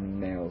a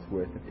thumbnail's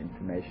worth of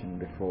information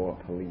before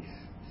police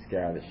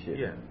scour the ship.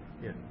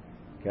 Yeah.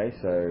 Okay,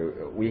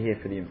 so we're here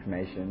for the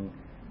information.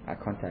 Our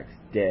contact's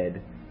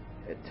dead,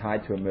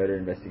 tied to a murder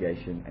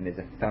investigation, and there's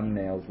a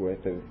thumbnail's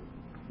worth of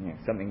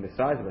something the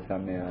size of a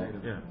thumbnail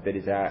that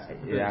is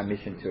our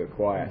mission to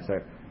acquire. So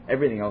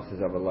everything else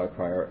is of a low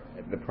priority.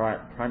 The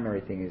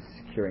primary thing is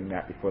securing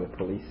that before the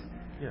police.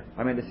 Yeah.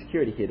 I mean, the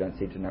security here don't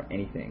seem to know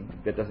anything.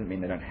 That doesn't mean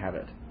they don't have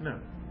it. No.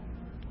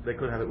 They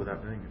could have it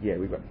without knowing it. Yeah,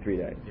 we've got 3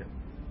 days. Yeah.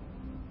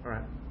 All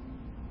right.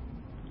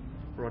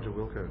 Roger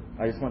Wilco.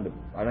 I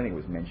don't think it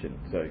was mentioned,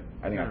 so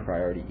I think our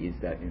priority is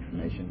that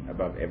information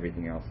above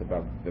everything else,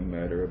 above the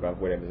murder, above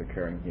whatever's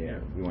occurring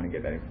here. Yeah. We want to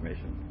get that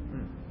information.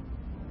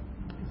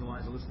 Is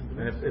Eliza listening to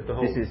this? If the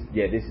whole this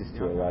is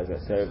to Eliza.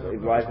 So if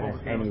Eliza has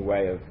any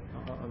way of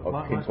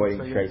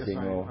pinpointing, tracing,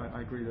 or...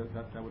 I agree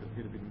that would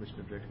appear to be the mission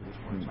objective at this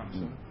point in time, so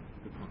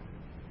good point.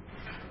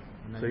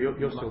 So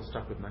you're still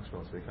stuck with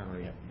Maxwell, so we can't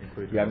really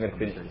include you. Yeah, I'm going to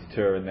finish this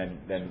tour and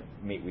then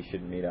we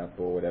should meet up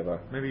or whatever.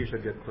 Maybe you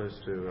should get close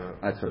to...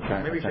 that's what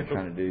I'm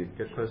trying to do.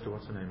 Get close to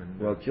what's her name?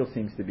 Well, Jill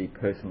seems to be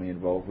personally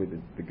involved with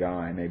the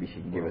guy. Maybe she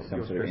can give us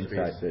some sort of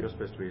insight. You're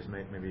supposed to be his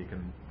mate. Maybe you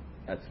can...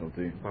 That's what I'll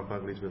do. Pop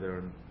uglies with her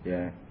and...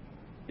 Yeah.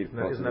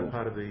 Isn't that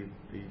part of the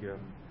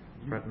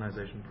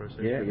fraternization process?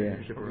 Yeah.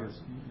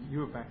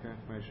 You have background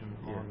information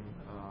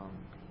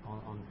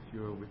on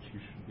Fuhrer, which you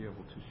should be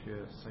able to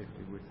share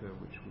safely with her,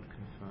 which would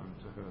confirm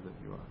to her that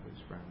you are his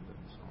friend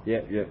and so on.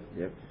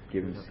 Yep.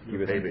 Give us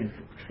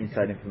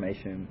inside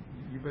information.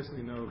 You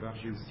basically know about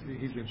he's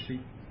been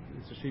sheep.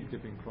 It's a sheep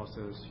dipping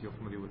process. You're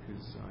familiar with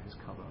his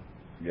cover.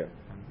 Yep.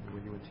 And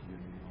when you went to uni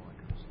and all that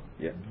kind of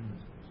stuff. Yep.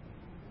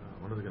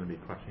 When are they going to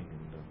be crushing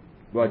and?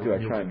 Well, I do. I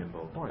try and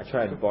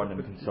bond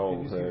and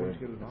console her.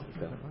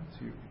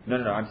 No.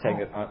 I'm saying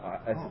that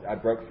I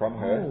broke from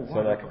her so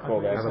that I could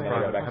call her and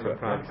go back to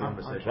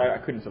her. I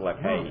couldn't sort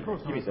of hey,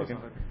 give me a second.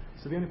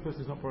 So the only person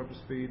who's not brought up to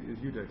speed is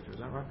you, Dexter. Is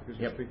that right?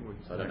 Because you're speaking with.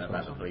 So I don't know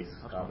about the police.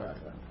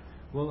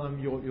 Well,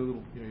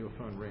 your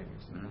phone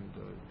rings, and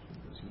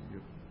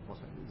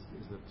what's that?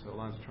 Is that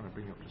Eliza's trying to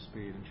bring you up to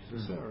speed, and she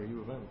says, "Sir, are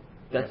you available?"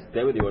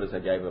 They were the orders I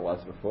gave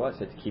Eliza before. I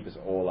said to keep us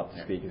all up to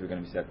speed because we're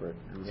going to be separate.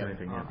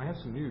 I have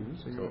some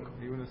news. Are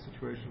you in a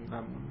situation...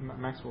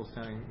 Maxwell's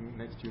standing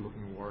next to you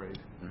looking worried.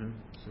 So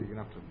you're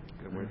going to have to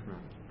get away from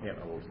him. Yeah,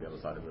 I'll walk to the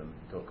other side of the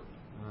talk.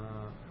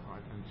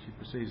 Right, and she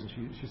proceeds and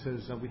she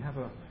says, we have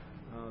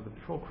the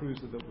patrol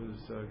cruiser that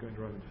was going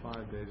to arrive in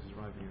 5 days is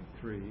arriving in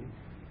 3.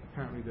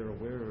 Apparently they're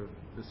aware of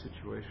the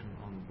situation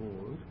on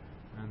board.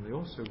 And they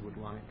also would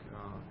like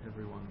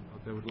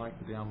they would like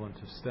the downline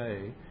to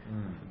stay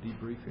for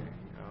debriefing.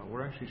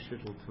 We're actually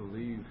scheduled to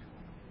leave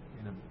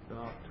in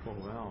about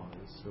 12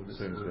 hours. So as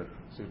soon as we're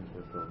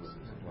filled.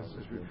 As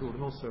we're filled,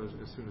 and also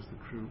as soon as the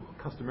crew,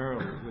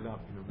 customarily without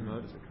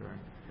murders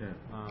occurring,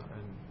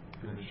 and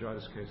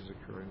meningitis cases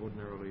occurring,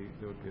 ordinarily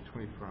there would be a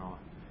 24-hour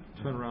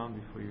turnaround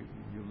before you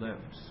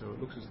left. So it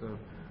looks as though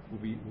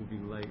we'll be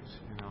late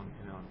in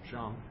our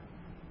jump.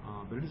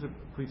 But it is a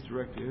police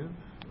directive.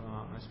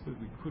 I suppose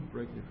we could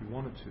break it if we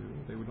wanted to.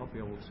 They would not be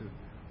able to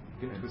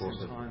get to us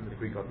in time if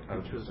we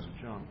chose to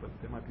jump, but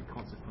there might be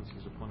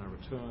consequences upon our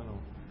return or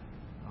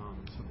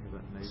something of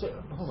that nature.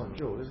 So, hold on,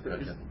 Joel.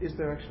 Is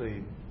there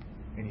actually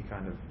any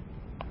kind of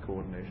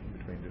coordination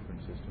between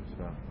different systems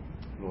about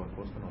law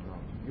enforcement or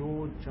not?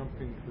 Your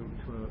jumping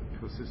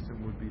to a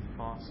system would be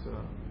faster,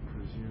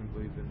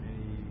 presumably, than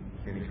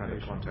any kind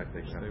of contact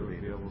they have would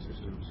be able to.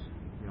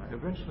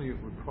 Eventually, it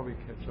would probably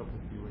catch up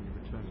with you when you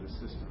return to the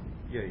system.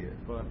 Yeah.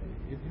 But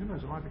who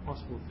knows? It might be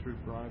possible through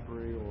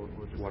bribery or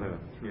just whatever.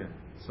 Through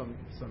some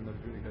that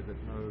really that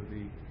know that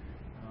you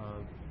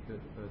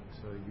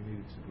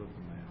needed to deliver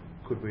them there.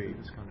 Could we?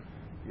 This kind of.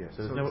 Yeah.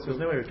 So there's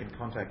no way we can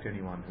contact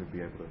anyone who'd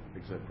be able to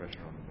exert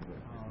pressure on them.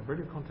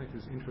 Radio contact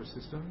is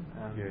intra-system,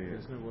 and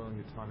there's no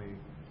tiny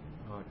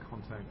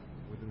contact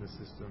within the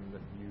system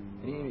that you...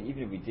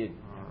 Even if we did,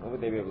 what would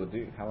they be able to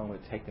do? How long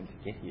would it take them to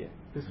get here?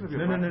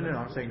 No,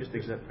 I'm saying just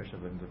exert pressure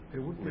on them. It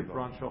would be a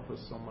branch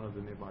office on one of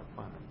the nearby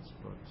planets,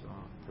 but...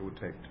 it would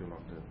take too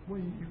long to...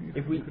 Well,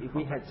 if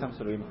we had some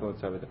sort of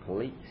influence over the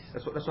police...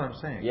 That's what I'm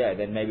saying. Yeah,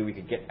 then maybe we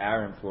could get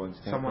our influence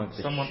to influence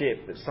the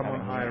ship that's someone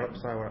higher up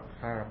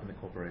in the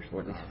corporation.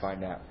 Or at least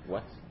find out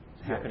what's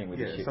happening with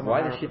the ship.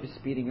 Why the ship is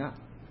speeding up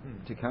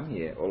to come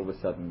here all of a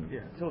sudden.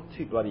 It's all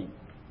too bloody...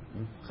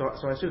 So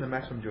I assume the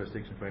maximum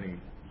jurisdiction for any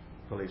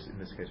police in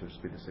this case would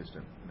just be the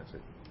system, and that's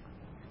it.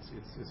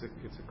 It's a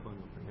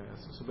colonial thing. Yeah.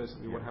 So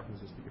basically, what happens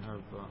is that you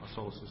have a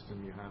solar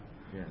system. You have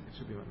it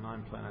should be about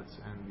 9 planets,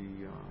 and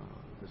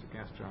there's a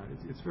gas giant.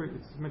 It's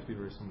meant to be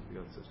very similar to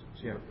the other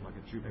systems. Yeah, like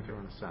a Jupiter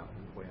and a Saturn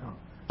on the way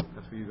out.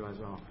 That's where you guys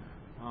are.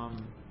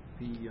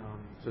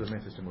 So the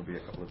main system will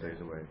be a couple of days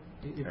away.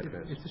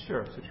 It's a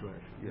sheriff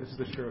situation. This is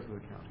the sheriff of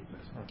the county,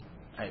 basically.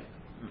 Hey,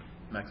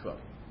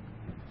 Maxwell.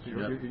 So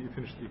you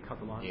finished. You cut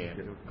the line. Yeah,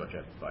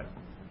 gotcha. Fine.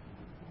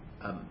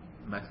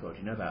 Maxwell, do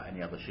you know about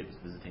any other ships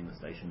visiting the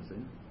station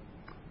soon?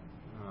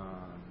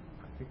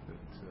 I think that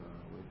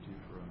we're due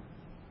for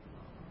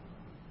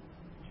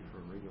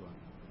a regular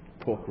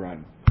pork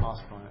run.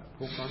 Pass by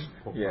pork run.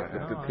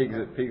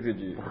 The pigs are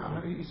due.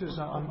 He says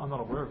I'm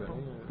not aware of any.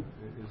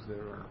 Is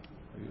there? Are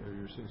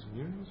you seeing some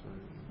news?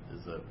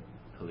 There's a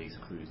police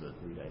cruiser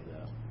 3 days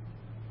out.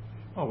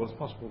 Oh, well, it's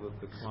possible that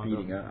the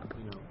commander,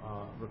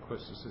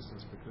 requests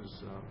assistance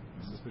because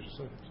suspicious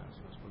circumstances,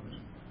 I suppose.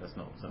 That's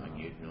not something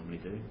you'd normally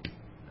do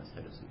as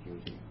head of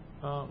security.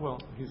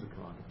 Well, he's the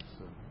commander,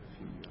 so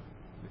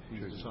if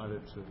he's decided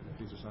to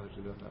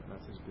do that,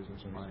 that's his business.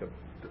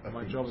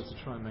 My job is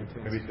to try and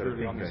maintain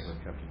security on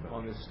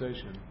this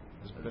station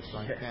as best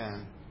I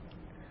can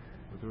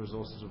with the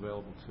resources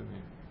available to me.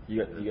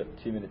 You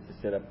got 2 minutes to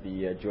set up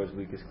the George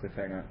Lucas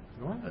cliffhanger.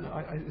 Right?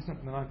 Isn't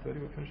it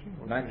 9:30 we're finishing?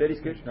 9:30 is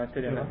good.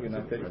 9:30. I'm happy with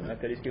 9:30.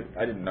 9:30 is good.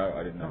 I didn't know.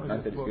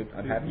 9:30 is good.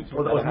 I'm happy.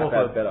 Well, that was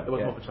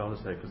more for Charles'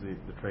 sake because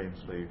the trains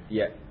leave.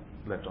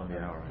 Left on the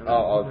hour.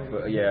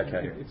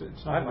 Okay.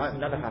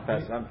 Another half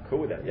hour. I'm cool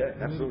with that. Yeah,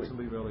 absolutely. To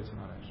leave early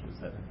tonight, actually. Is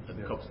that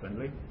the cops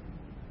friendly?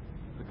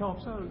 The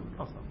cops not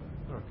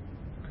bad.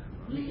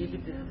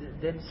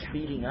 Them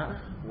speeding up.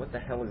 What the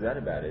hell is that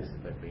about? Is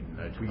they've been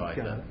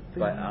notified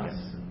by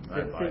us?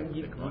 Maxwell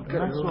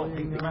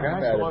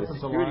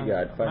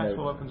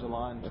opens a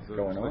line to the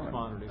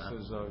commander and he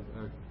says,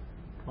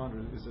 Commander,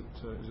 is it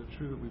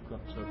true that we've got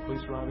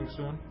police arriving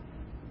soon?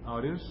 Oh,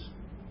 it is?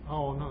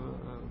 Oh, no,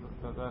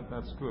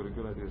 that's good. A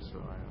good idea, sir.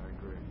 I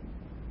agree.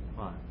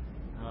 Fine.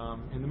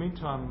 In the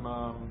meantime,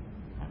 I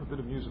have a bit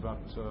of news about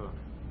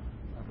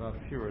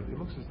Fuhrer. It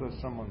looks as though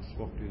someone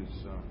swapped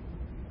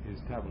his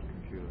tablet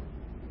computer.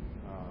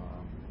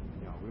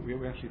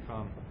 We actually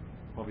found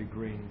Bobby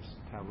Green's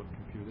tablet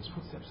computer. There's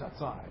footsteps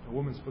outside. A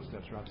woman's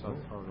footsteps are outside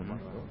the corridor, by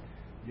the way.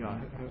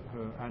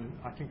 Her, and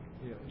I think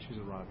she's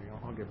arriving.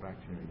 I'll get back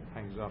to you.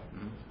 Hangs up.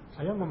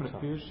 A young woman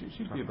appears.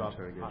 She'd be about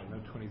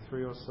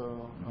 23 or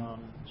so.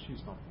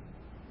 She's not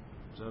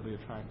absurdly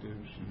attractive.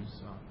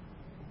 She's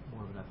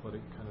more of an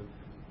athletic kind of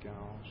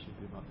gal. She'd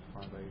be about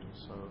 5'8" or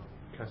so.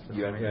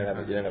 You don't have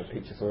a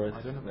picture for us?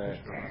 I don't have a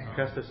picture.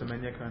 Caster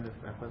Semenya kind of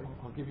athletic?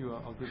 I'll give you a.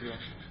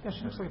 Yeah,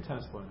 she looks like a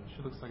tennis player.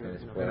 She looks like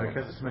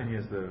Caster Semenya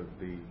is the.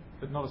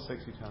 But not a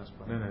sexy tennis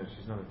player. No,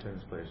 she's not a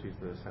tennis player. She's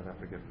the South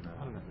African.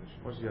 I don't know who she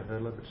is. What's she got? Her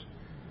lips.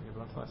 Yeah,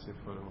 but until I see a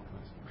photo of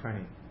her.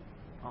 Tranny.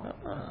 Oh.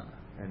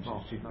 And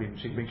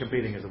she's been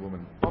competing as a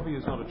woman. Bobby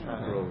is not a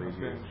tranny. For all these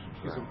years.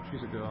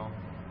 She's a girl,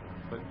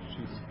 but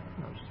she's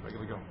a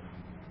regular girl.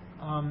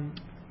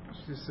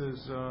 She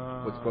says.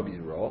 What's Bobby's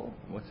role?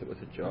 What's her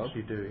job? What's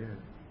she do?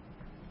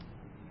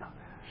 Yeah.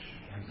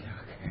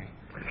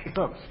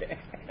 Okay.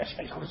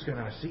 She's always going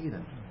to see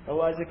them.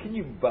 Eliza, can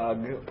you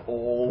bug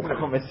all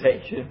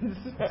conversations?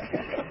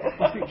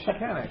 She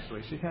can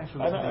actually.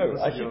 I know.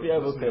 I should be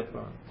able to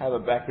have a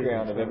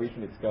background of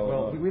everything that's going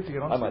on. Well, we have to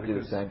get on. I might do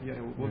the same.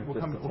 Yeah, we'll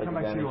come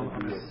back to you on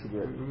this.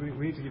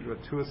 We need to give you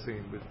a tour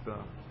scene with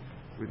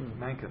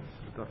Mankin,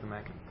 with Dr.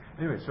 Mankin.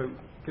 Anyway, so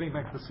getting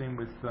back to the scene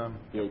with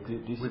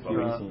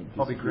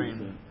Bobby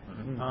Green.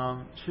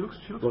 She looks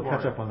We'll worried.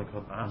 catch up on the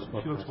podcast.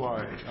 She looks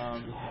worried.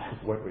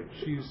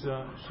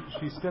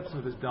 She steps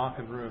into this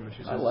darkened room and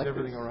she says, "Is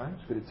everything all right?"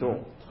 But it's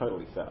all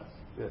totally sus.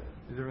 Yeah.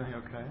 Is everything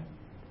okay?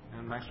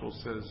 And Maxwell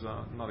says,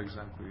 "Not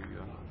exactly,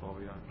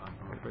 Bobby.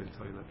 I'm afraid to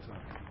tell you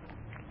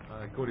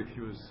that Gordy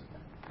Fewers,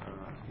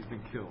 he's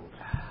been killed."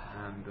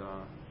 And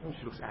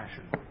she looks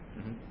ashen.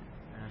 And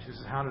she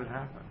says, "How did it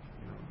happen?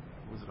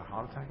 Was it a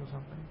heart attack or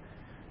something?"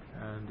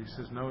 And he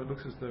says, "No, it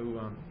looks as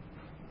though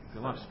the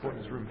life support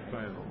in his room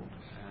failed,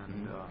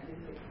 and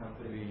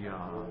the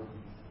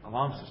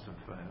alarm system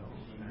failed,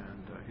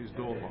 and his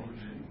door locked."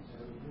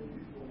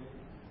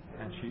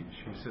 And she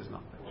says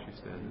nothing. She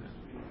stares at him.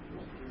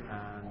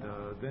 And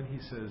then he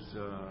says,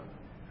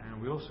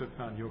 "And we also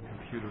found your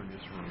computer in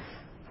this room."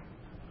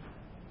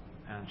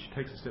 And she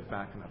takes a step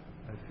back, and her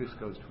fist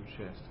goes to her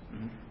chest.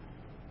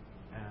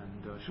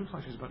 And she looks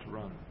like she's about to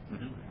run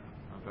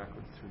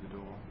backwards through the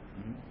door.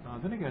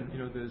 Then again,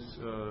 there's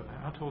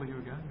how tall are you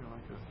again? You're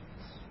like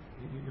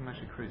you're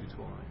actually crazy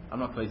tall, aren't you? I'm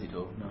not crazy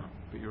tall, no.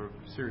 But you're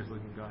a serious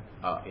looking guy.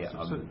 Yeah,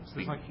 I'm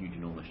big, like, huge,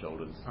 enormous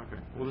shoulders. Okay.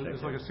 Well,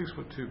 there's like a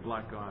 6'2"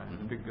 black guy,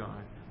 big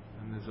guy,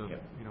 and there's a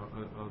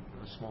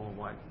smaller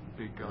white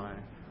big guy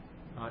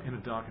in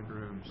a darkened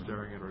room,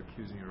 staring at her,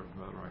 accusing her of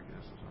murder, I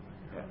guess, or something.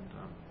 Yeah. And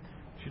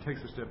she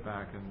takes a step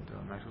back, and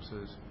Maxwell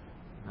says,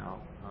 "Now,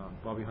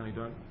 Bobby, honey,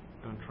 don't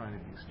try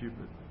anything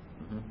stupid.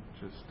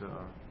 Just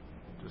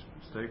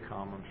stay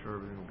calm. I'm sure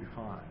everything will be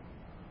fine."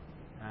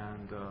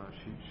 And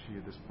she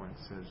at this point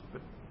says,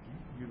 "But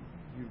you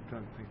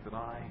don't think that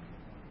I?"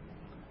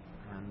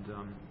 And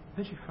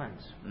then she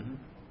faints.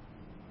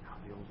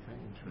 The old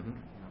faint.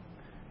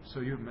 So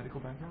you have a medical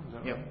background, is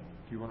that right? Do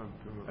you want to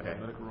do a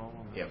medical role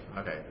on that? Yep.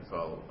 Okay.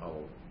 So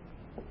I'll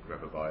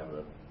grab her by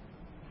the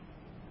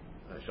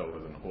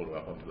shoulders and haul her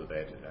up onto the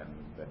bed,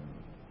 and then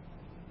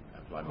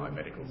apply my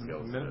medical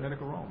skills.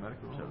 Medical role.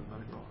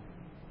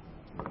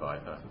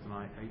 Revive her. So it's an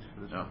 8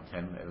 for this. No,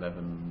 10,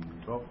 11,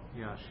 12.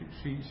 Yeah,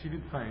 she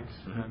did faint,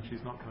 and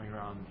she's not coming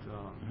around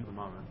for the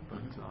moment.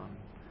 But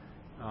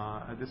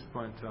at this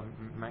point,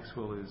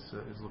 Maxwell is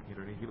looking at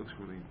her, and he looks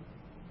really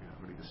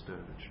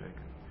disturbed and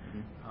shaken.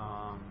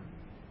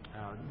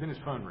 Then his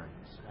phone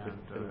rings, and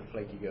a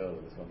flaky girl,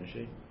 this one, is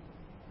she?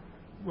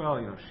 Well,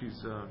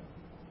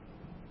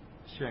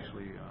 she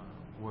actually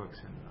works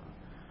in.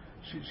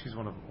 She's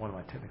one of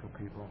my technical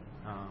people,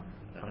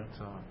 but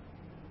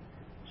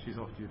she's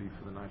off duty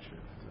for the night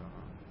shift,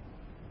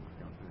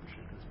 working on third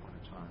shift at this point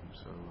in time.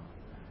 So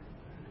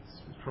it's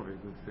probably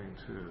a good thing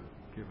too,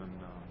 given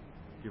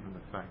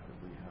the fact that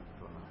we have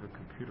her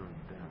computer in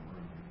the damn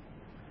room.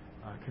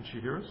 Can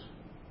she hear us?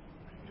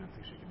 You don't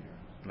think she can hear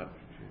us? No.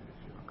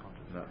 She's not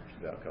conscious. No,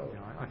 she's out cold.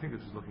 I think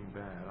this is looking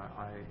bad.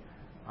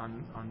 I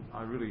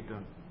really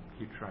don't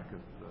keep track of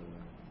the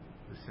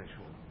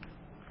sexual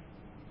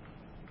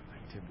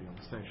activity on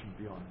the station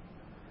beyond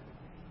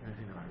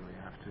anything that I really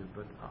have to,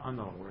 but I'm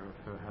not aware of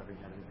her having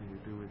had anything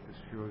to do with this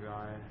Fuhrer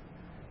guy.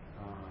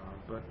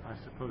 But I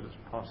suppose it's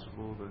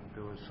possible that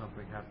there was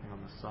something happening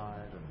on the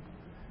side, and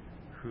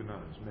who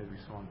knows, maybe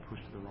someone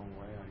pushed her the wrong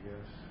way, I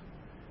guess.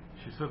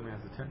 She certainly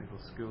has the technical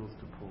skills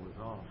to pull this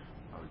off,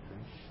 I would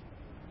think.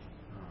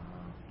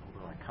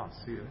 Although I can't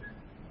see it.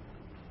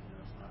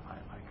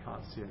 I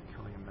can't see her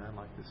killing a man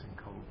like this in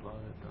cold blood.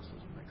 It just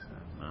doesn't make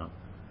sense. No,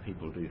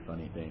 people do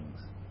funny things.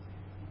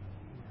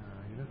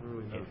 You never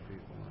really know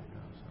people like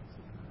that. So that's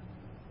the thing.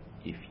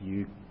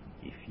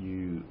 If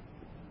you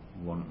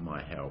want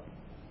my help,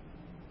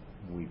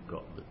 we've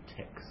got the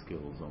tech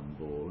skills on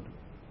board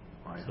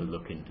to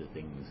look into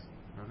things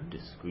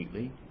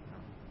discreetly,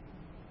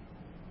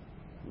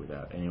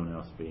 without anyone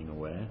else being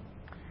aware.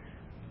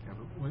 Yeah,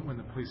 but when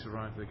the police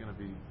arrive, they're going to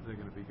be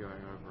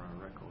going over our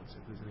records.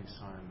 If there's any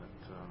sign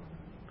that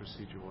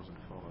procedure wasn't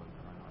followed,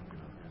 then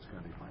it's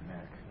going to be my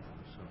neck.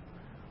 So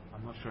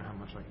I'm not sure how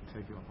much I can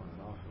take you up on it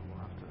after.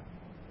 We'll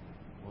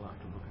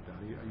have to look at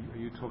that. Are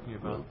you talking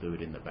about? We'll do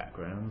it in the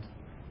background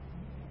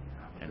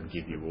and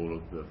give you all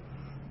of the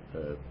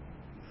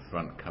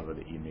front cover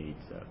that you need,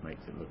 so it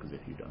makes it look as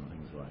if you've done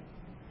things right.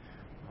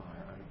 Well,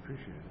 I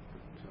appreciate it,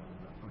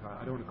 but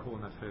I don't want to call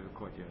in that favor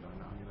quite yet. I'm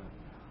going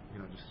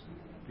to just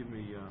give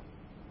me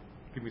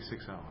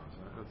 6 hours.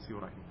 Let's see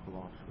what I can pull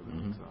off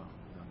without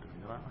doing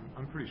that.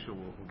 I'm pretty sure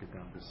we'll get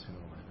down to this sooner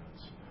or later.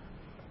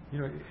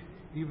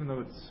 Even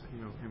though it's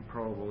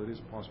improbable, it is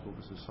possible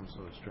this is some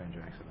sort of strange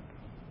accident.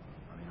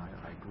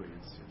 I agree,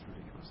 it's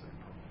ridiculously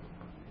improbable,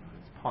 but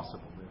it's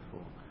possible.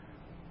 Therefore,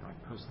 I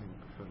personally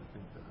would prefer to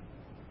think that.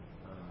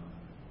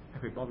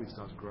 Okay, Bobby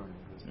starts groaning.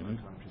 There's no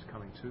time. She's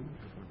coming to.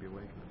 She's going to be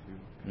awake in a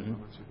few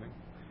moments, you think?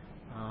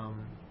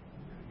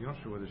 You're not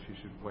sure whether she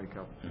should wake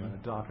up in a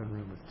darkened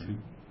room with two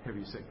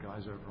heavy-set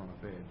guys over on a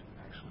bed,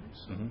 actually.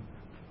 So.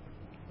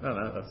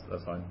 No, that's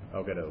fine.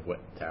 I'll get a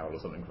wet towel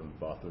or something from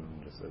the bathroom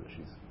just so that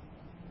she's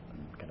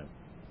kind of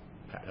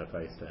pat her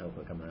face to help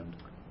her come around.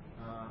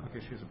 Okay,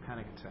 she has a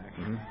panic attack.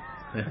 So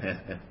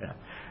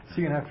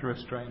you're going to have to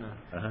restrain her.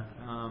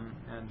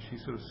 And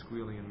she's sort of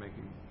squealing and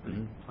making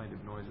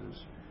plaintive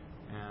noises.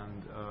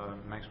 And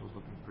Maxwell's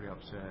looking pretty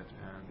upset,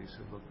 and he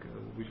said, "Look,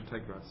 we should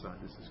take her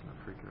outside. This is going to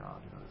freak her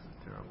out. This is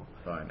terrible."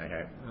 Fine,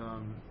 okay.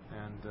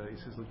 And he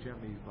says, "Look, do you have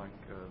any do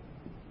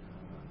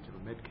you have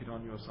a med kit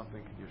on you or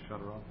something? Can you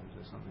shut her up? Is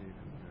there something you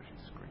can?"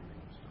 She's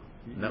screaming and stuff.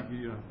 No.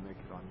 You don't have a med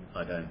kit on you.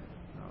 I don't.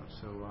 No.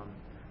 So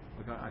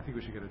look, I think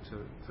we should get her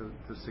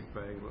to sick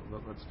bay.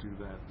 Let's do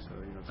that. So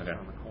just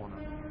around the corner.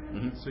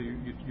 Mm-hmm. So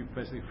you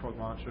basically frog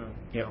march her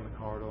down the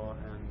corridor,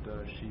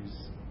 and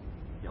she's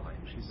yelling.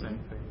 She's saying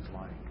things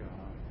like,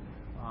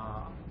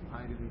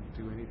 "I didn't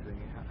do anything.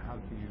 How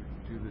can you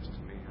do this to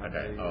me? How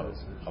dare you?"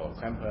 I'll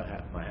clamp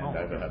my hand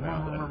over her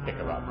mouth and pick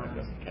her up and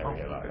just carry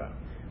her like that.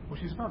 Well,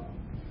 she's about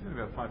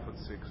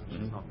 5'6",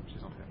 and she's not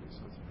heavy,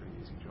 so it's a pretty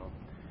easy job.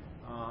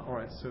 All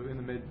right. So in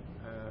the mid,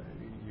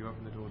 you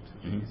open the door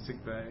to the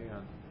sick bay,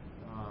 and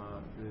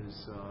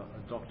there's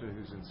a doctor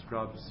who's in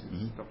scrubs.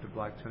 It's Dr.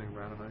 Black turning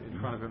around, and in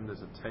front of him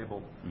there's a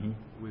table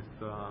with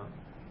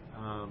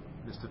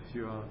Mr.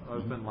 Fuhrer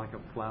open like a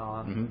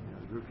flower,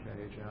 rib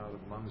cage out,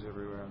 with lungs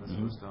everywhere, and this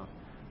sort of stuff.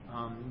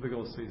 The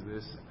girl sees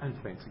this and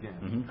faints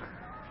again.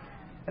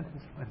 At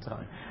this point in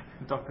time,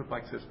 Dr.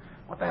 Black says,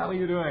 "What the hell are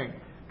you doing?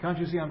 Can't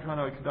you see I'm trying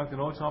to conduct an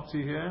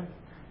autopsy here?"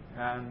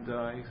 And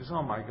he says,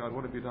 "Oh my God,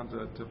 what have you done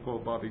to poor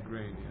Bobby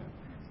Green here?"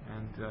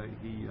 And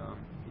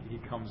he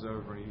comes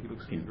over and he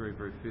looks at you very,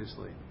 very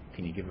fiercely.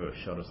 Can you give her a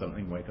shot or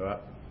something? Wake her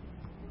up.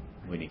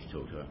 We need to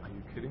talk to her. Are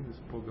you kidding? This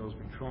poor girl's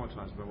been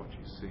traumatized by what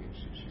she's seen.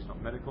 She's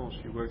not medical.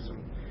 She works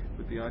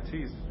with the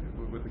ITs,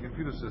 with the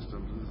computer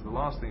systems. This is the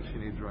last thing she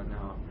needs right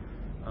now.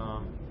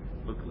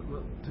 Look,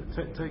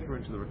 take her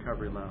into the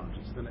recovery lounge.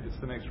 It's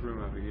the next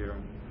room over here,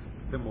 and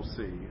then we'll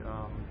see."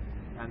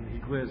 And he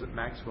glares at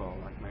Maxwell,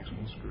 like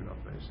Maxwell screwed up,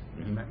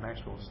 basically.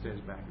 Maxwell stares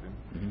back at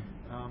him.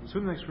 So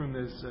in the next room,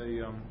 there's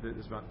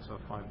about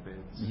 5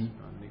 beds,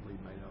 neatly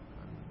made up.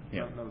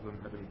 And none of them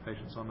have any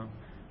patients on them.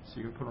 So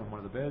you can put her on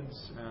one of the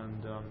beds,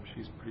 and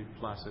she's pretty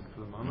placid for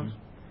the moment.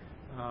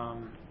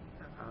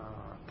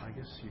 I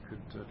guess you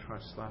could try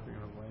slapping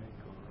her awake.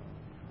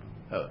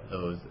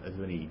 Or, is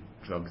there any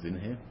drugs in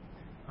here?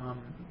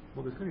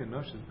 Well, there's going to be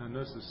a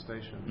nurse's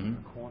station in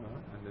the corner,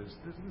 and there's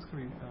going to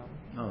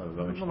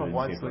be not a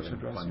wide selection of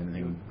drugs. Find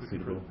anything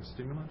suitable? A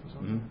stimulant or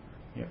something?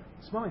 Yeah.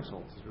 Smelling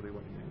salts is really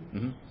what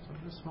you need. So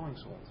just smelling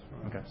salts.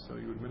 Right? Okay. So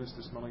you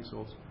administer smelling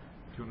salts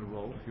if you want to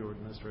roll for your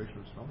administration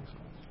of smelling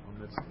salts on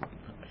medicine.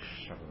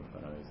 Shove it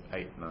up her nose.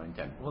 8, 9,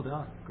 10. Well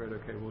done. Great.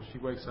 Okay. Well, she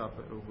wakes up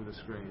with a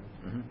scream.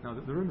 Now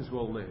the room is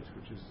well lit,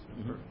 which is a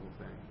preferable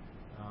thing.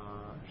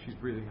 She's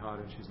breathing hard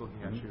and she's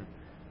looking at you.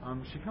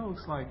 She kind of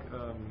looks like.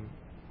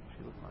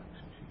 She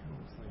kind of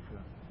looks like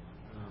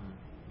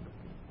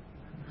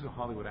who's a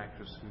Hollywood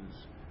actress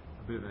who's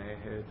a bit of an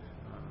airhead.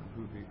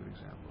 Who would be a good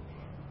example?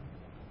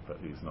 But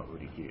who's not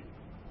really cute.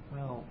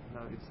 Well,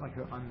 no, it's like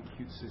her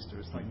uncute sister.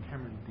 It's like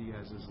Cameron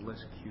Diaz's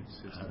less cute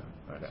sister.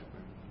 Okay.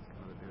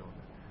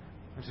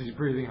 And she's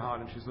breathing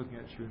hard and she's looking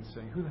at you and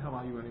saying, "Who the hell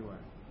are you anyway?"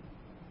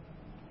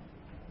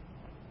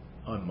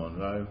 I'm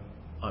Monroe.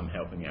 I'm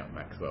helping out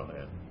Maxwell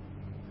here.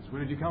 So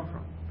where did you come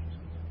from?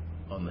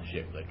 On the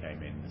ship that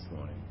came in this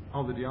morning.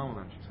 Oh, the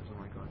Diamond, she says. "Oh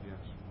my God,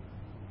 yes."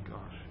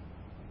 Gosh.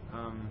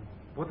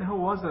 What the hell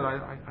was that?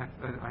 I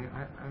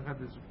had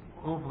this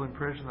awful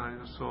impression that I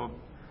just saw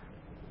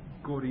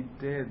Gordy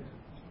dead.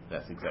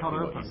 That's exactly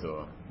what you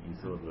saw. You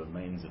saw the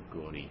remains of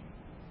Gordy.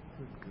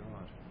 Good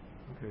God.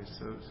 Okay,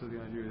 so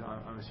the idea is,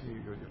 I'm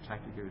assuming your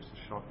tactic here is to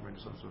shock him into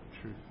some sort of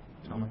truth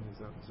telling. Is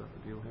that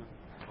the deal here?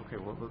 Okay,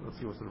 well let's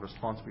see what sort of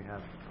response we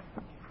have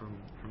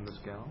from this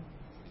gal.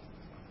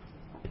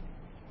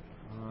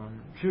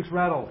 She looks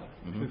rattled.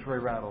 She looks very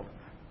rattled,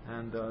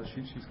 and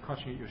she's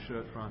clutching at your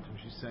shirt front, and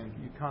she's saying,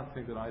 "You can't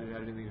think that I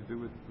had anything to do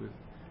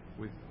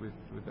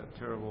with that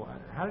terrible.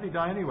 How did he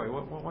die anyway?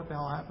 What the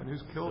hell happened?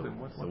 Who's killed him?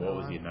 What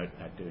was your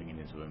notepad doing in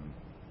his room?"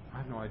 "I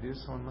have no idea.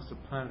 Someone must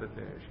have planted it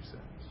there," she says,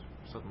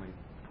 suddenly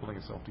pulling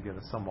herself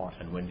together somewhat.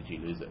 "And when did you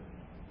lose it?"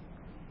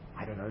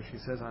 "I don't know." She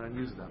says, "I don't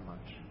use it that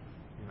much.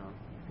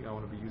 I think I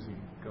want to be using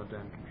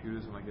goddamn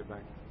computers when I get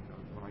back.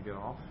 When I get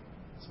off.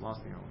 It's the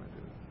last thing I want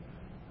to do.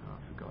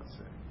 For God's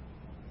sake."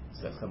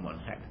 So someone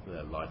hacked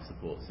the life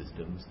support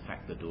systems,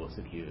 hacked the door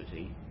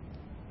security.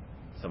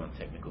 Someone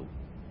technical.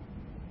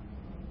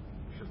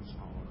 She doesn't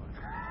smile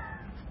at her.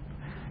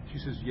 She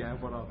says, "Yeah,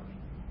 what of it?"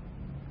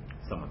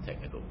 Someone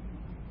technical.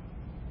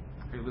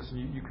 "Hey, listen,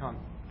 you can't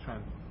try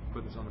and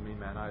put this on me,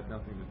 man. I had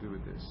nothing to do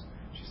with this."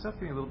 She starts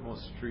getting a little more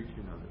street,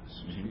 you know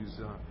this.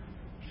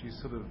 She's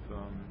sort of,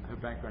 her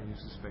background you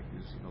suspect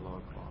is in the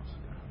lower class.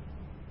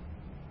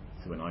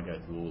 So when I go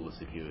through all the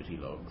security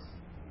logs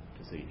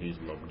to see who's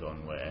logged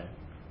on where,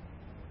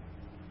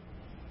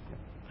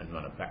 and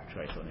run a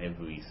backtrace on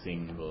every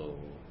single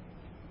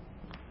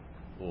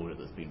order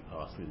that's been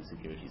passed through the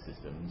security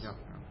systems,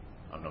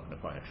 I'm not going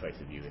to find a trace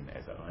of you in there,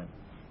 is that right?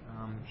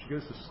 She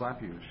goes to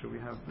slap you. Shall we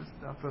have this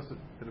our first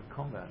bit of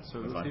combat?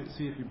 So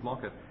see if you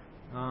block it.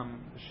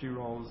 She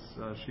rolls,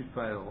 she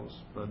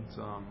fails, but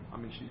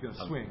she's going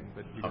to swing.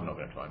 But I'm not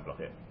going to try and block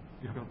it.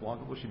 You're going to block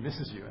it? Well, she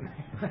misses you.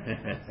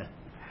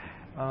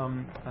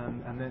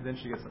 And then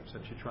she gets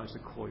upset. She tries to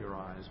claw your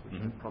eyes,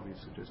 which I'd probably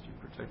suggest you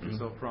protect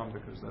yourself from,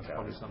 because that's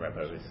probably something.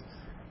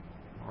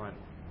 All right.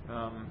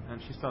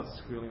 And she starts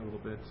squealing a little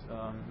bit.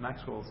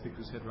 Maxwell sticks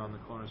his head around the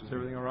corner and says,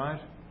 "Everything all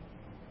right?"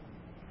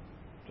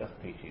 Just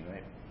peachy,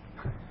 mate.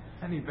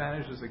 And he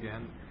vanishes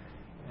again.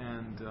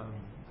 And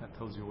that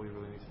tells you all you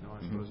really need to know,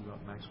 I suppose,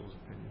 about Maxwell's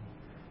opinion.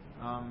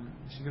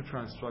 She's going to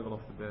try and struggle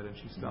off the bed, and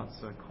she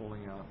starts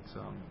calling out,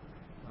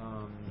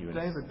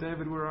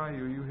 David, where are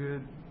you? Are you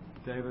here?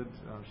 David,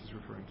 she's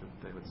referring to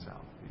David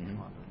South.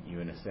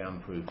 You're in a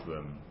soundproof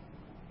room.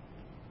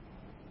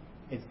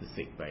 It's the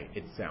sick bay.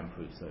 It's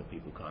soundproof so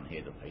people can't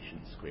hear the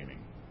patient screaming.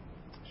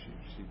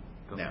 She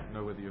doesn't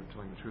know whether you're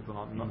telling the truth or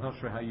not. I'm not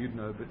sure how you'd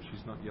know, but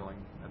she's not yelling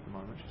at the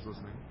moment. She's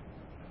listening.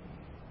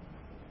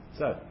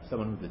 So,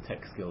 someone with the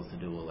tech skills to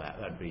do all that,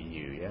 that'd be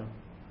you, yeah?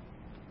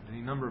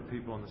 Any number of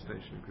people on the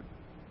station who could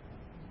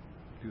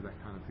do that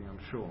kind of thing, I'm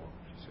sure,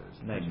 she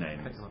says. Name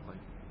names.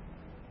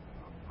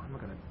 I'm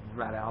not going to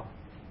rat out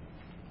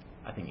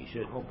I think you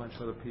should. A whole bunch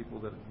of other people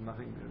that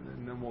are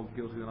no more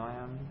guilty than I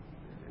am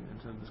in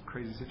terms of this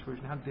crazy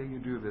situation. How dare you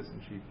do this?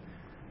 And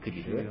Could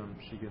you do it?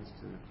 She gets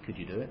to... Could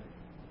you do it?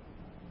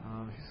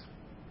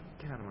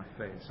 Get out of my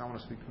face. I want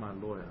to speak to my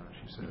lawyer.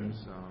 She says...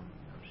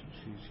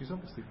 She's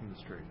obviously from the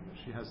street.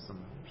 She has some,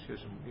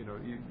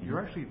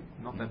 you're actually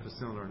not that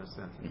dissimilar in a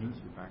sense in terms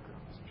of your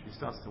background. So she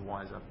starts to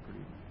wise up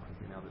pretty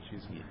quickly now that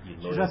she's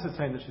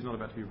ascertained that she's not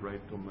about to be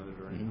raped or murdered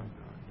or anything like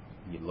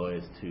that. Your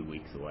lawyer's 2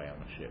 weeks away on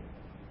the ship.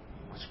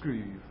 Well, screw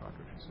you, you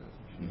fucker, she says.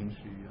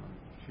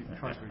 She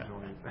tries to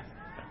ignore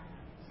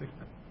you.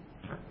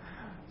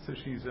 So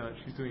she's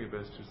doing her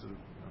best to sort of...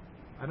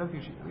 I don't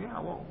think she...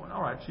 Yeah, well,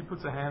 all right. She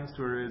puts her hands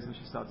to her ears and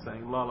she starts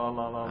saying, la, la,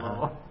 la, la,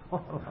 la,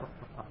 la.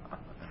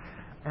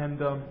 And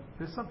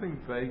there's something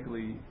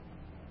vaguely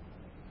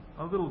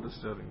a little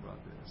disturbing about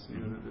this.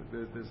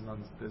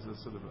 There's a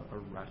sort of a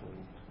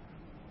rattled,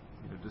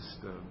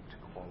 disturbed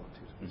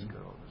quality to this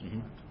girl at this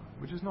point,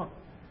 which is not,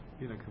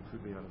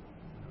 completely out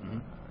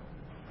of.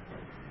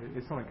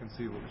 It's not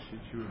inconceivable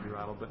that she would be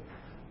rattled, but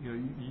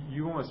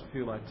you almost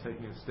feel like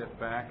taking a step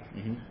back.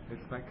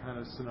 It's that kind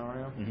of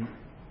scenario.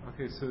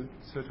 Okay,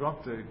 so to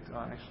update,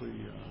 actually...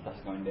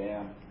 Stuff's going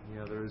down.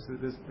 Yeah, there's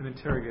an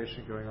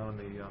interrogation going on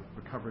in the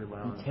recovery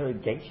lounge.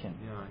 Interrogation?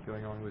 Yeah,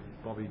 going on with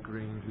Bobby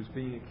Green, who's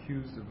being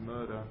accused of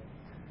murder.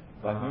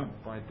 By whom?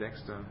 By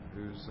Dexter,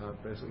 who's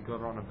basically got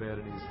her on a bed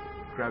and he's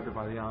grabbed her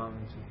by the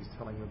arms and he's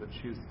telling her that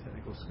she has the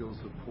technical skills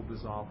to pull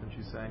this off, and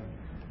she's saying,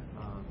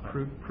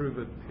 prove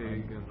it,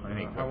 pig. I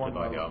think grabbed her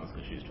by the arms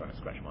because she was trying to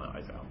scratch my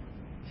eyes out.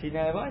 See,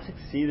 now if I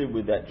succeeded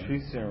with that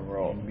truth serum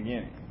role at the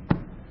beginning,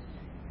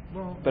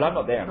 well, but I'm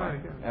not there,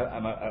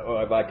 am I? Or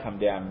have I come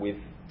down with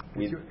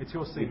it's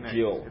your scene next.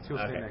 Jill? It's your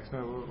scene next.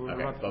 No, we're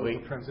about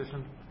to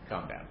transition.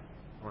 Calm down.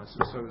 All right,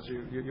 so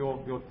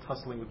you're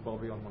tussling with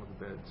Bobby on one of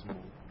the beds, and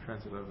we'll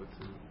transit over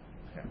to...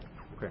 Yeah.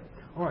 Okay.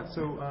 All right,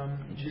 so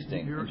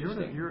Interesting.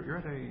 You're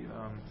at a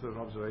sort of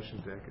observation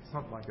deck. It's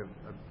not like a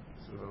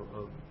sort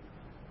of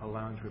a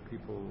lounge where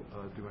people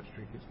do much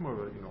drinking. It's more of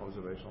a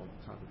observational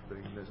type of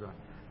thing. There's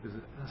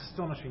an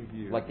astonishing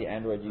view. Like the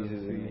android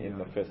uses in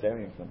the first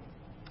Alien film.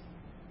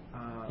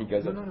 He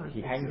goes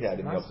he hangs out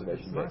in the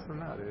observation deck. It's nicer than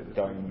that. It's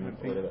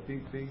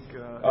Big,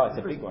 it's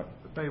a big one.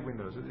 The bay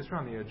windows. It's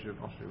around the edge of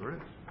Austria,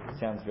 right? It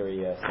sounds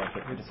very Star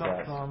Trek It's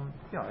up,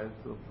 yeah,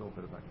 it's a little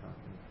bit of that kind of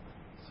thing.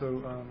 So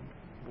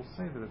we'll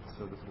say that it's this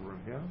little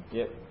room here.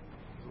 Yep.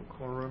 Little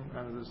corner room,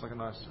 and there's like a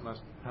nice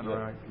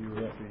panoramic view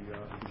of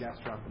the gas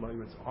trap below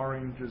you. It's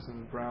oranges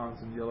and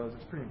browns and yellows.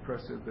 It's pretty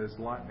impressive. There's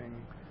lightning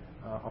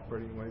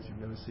operating ways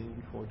you've never seen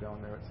before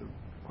down there. It's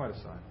quite a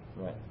sight.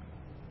 Right.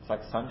 It's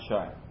like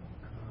sunshine.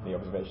 The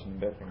observation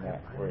deck and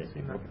that, where you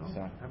can look at the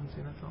sun. I haven't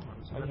seen that film.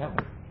 You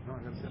haven't? No, I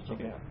haven't seen that Check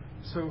it out.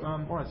 So,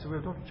 all right. So we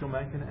have Dr. Jill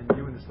Mankin and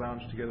you in this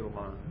lounge together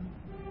alone.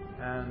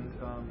 And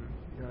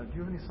do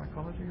you have any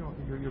psychology or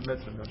you're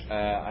medicine? Don't you?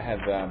 I have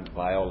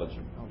biology.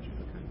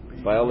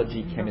 Okay.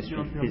 Biology, chemistry,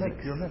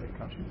 physics. You're a medic,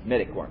 aren't you?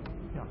 Medic one.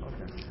 Yeah.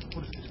 Okay.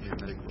 What does this mean,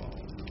 medic role?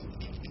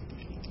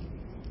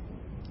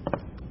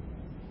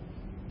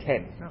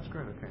 10. That's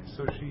great. Okay.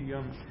 So she,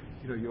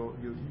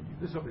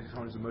 this is obviously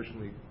someone who's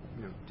emotionally,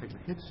 taken a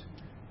hit.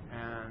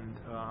 And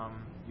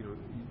you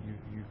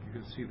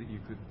can see that you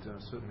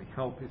could certainly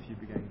help if you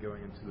began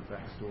going into the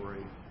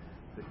backstory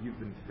that you've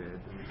been fed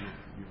and that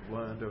you've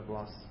learned over the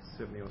last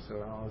 70 or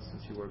so hours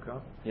since you woke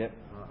up. Yep.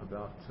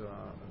 About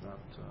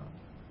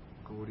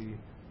Gordy,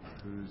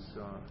 who's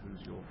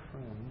your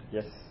friend.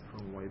 Yes.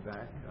 From way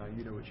back.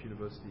 You know which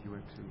university he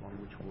went to, on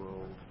which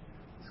world,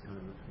 this kind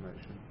of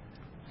information.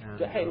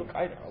 And, hey, look,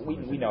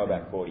 we know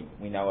about Gordy.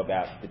 We know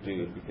about the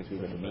dude because we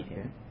went to meet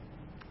him.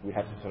 We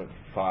had to sort of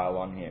file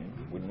on him,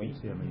 wouldn't we?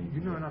 You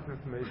know enough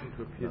information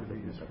to appear to be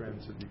his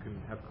friends that you can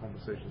have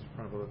conversations in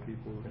front of other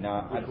people.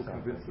 No, which will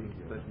convince them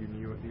that you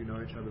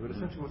know each other. But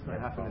essentially, what's going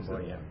to happen is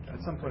that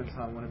at some point in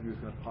time, one of you is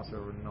going to pass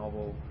over a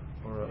novel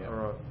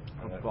or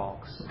a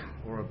box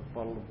or a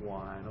bottle of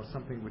wine or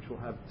something which will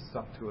have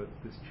stuck to it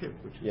this chip,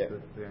 which is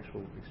the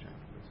actual exchange.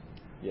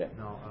 Yeah.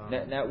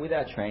 Now, with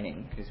our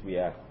training, because we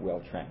are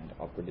well-trained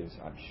operatives,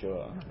 I'm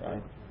sure,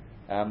 right?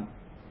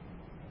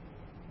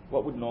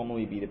 What would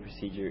normally be the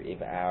procedure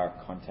if our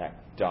contact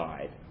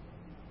died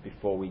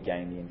before we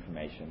gained the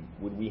information?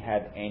 Would we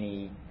have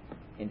any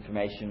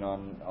information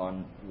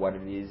on what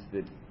it is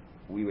that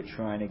we were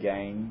trying to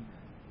gain?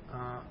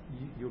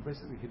 You're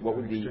basically hitting what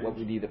would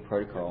be the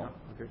protocol?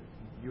 Okay.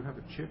 You have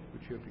a chip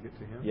which you have to get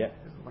to him. Yeah.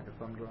 Is it like a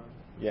thumb drive?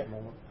 Yeah.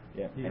 Smaller?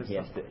 Yeah. He has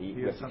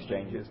to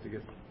exchange it. To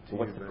get to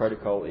what's the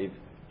protocol if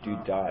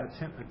dude dies?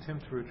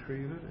 Attempt to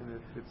retrieve it, and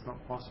if it's not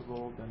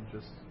possible, then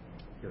just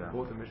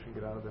abort the mission,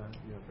 get out of there.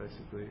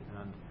 Basically.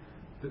 And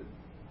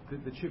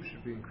the chip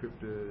should be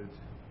encrypted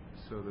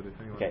so that if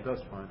anyone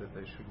does find it,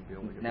 they shouldn't be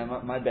able to get it.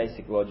 Now, my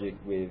basic logic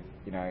with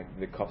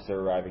the cops are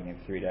arriving in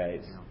 3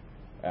 days.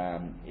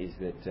 Is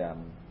that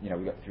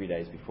we've got 3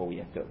 days before we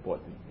have to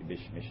abort the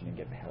mission and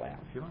get the hell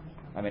out.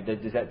 I mean,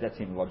 does that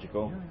seem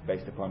logical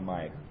based upon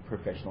my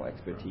professional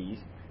expertise?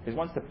 Because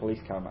once the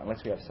police come,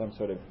 unless we have some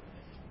sort of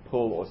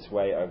pull or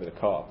sway over the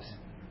cops,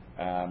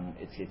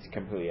 it's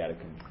completely out of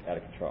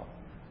control.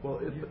 Well,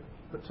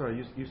 but sorry,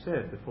 you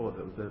said before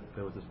that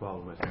there was this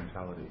Wild West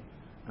mentality.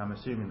 And I'm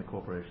assuming the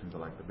corporations are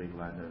like the big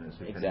landowners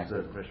who can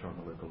exert pressure on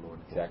the local law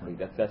enforcement. Exactly.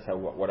 That's how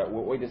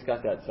what we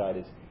discussed outside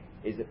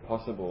is it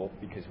possible,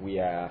 because we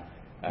are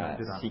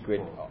secret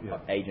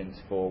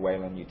agents for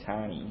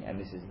Weyland-Yutani, and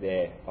this is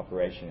their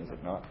operation, is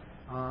it not?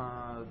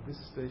 This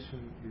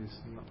station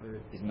is not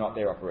their... Is not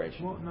their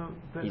operation? Well, no.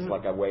 He's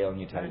like a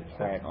Weyland-Yutani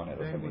plant on it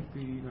or something. Would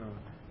be,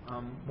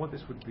 what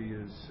this would be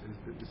is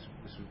that this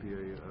would be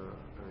a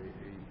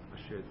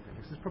shared thing.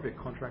 This is probably a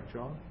contract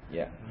job.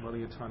 Yeah. And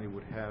Weyland-Yutani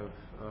would have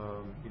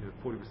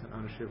 40%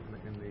 ownership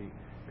in the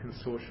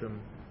consortium,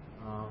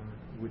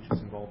 which is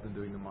involved in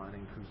doing the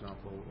mining, for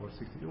example, or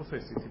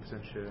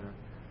 60% share.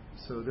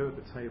 So they're at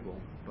the table,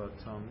 but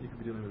you could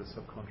be dealing with a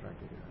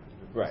subcontractor here.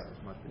 Right.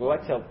 Well, I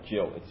tell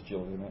Jill. It's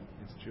Jill, isn't it?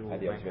 It's Jill. At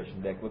the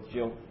observation deck. Well,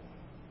 Jill,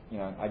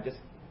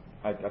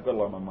 I've got a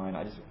lot on my mind.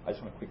 I just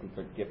want to quickly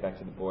get back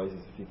to the boys.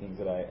 There's a few things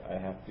that I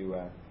have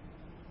to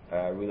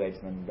relay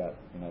to them about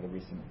the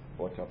recent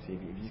autopsy.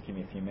 If you just give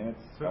me a few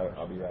minutes,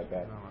 I'll be right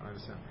back. No, I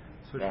understand.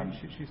 So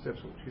she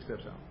steps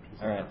out.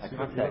 All right. I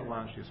contact.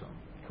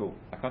 Cool.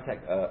 I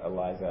contact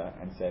Eliza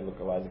and say, look,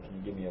 Eliza, can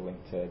you give me a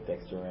link to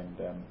Dexter and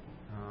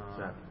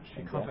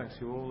she contacts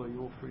you all. Are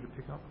you all free to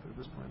pick up at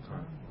this point in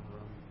time?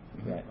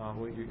 Right.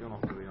 Well, you're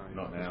not really, are you?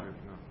 Not now. No,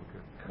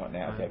 okay. Not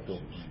now. Okay,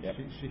 cool.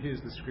 She hears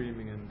the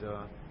screaming, and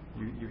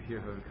you hear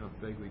her kind of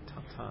vaguely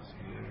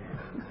tut-tutting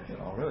you.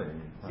 Oh, really?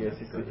 Yes,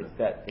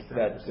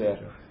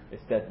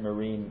 it's that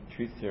marine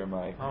truth serum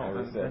I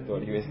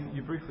thought he was.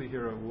 You briefly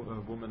hear a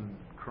woman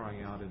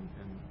crying out in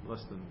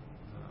less than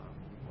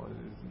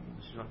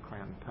she's not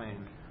crying out in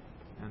pain,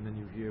 and then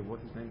you hear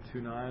what's his name,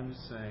 2 Knives,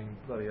 saying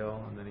bloody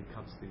hell, and then he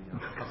cuts the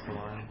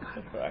line.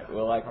 Right.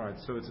 Well, all right.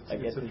 So it's a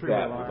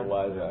 3-way line with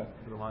Eliza.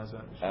 With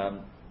Eliza.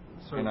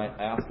 So and I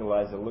asked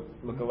Eliza, look,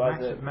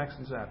 Eliza. Max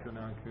and Zap, you're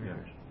now in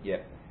communication.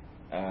 Yeah.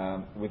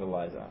 With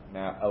Eliza.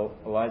 Now,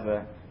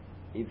 Eliza,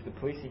 if the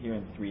police are here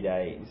in 3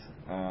 days,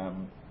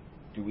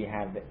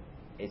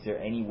 is there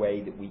any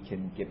way that we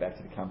can get back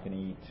to the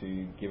company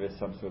to give us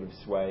some sort of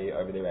sway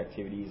over their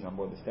activities on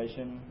board the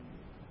station?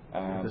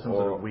 There's some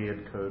sort of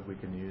weird code we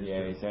can use.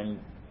 Yeah, is there any...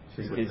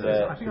 I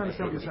think I understand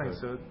what you're saying.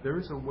 So there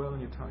is a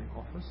Weyland-Yutani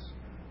office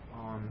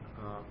on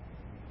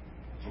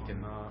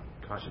Chiton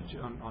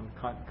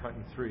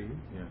 3.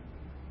 Yeah.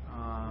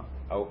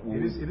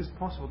 It is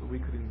possible that we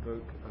could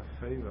invoke a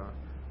favour.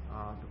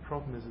 The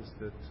problem is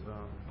that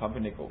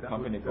Pumpernickel. That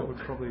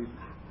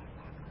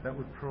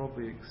would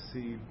probably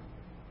exceed.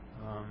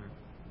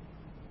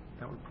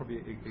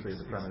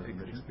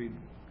 Exceed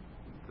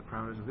the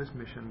parameters of this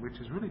mission, which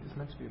is really just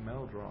meant to be a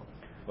mail drop.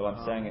 Well,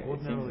 I'm saying it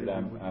seems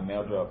that our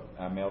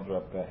mail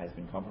drop has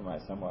been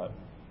compromised somewhat.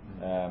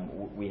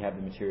 We have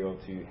the material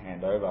to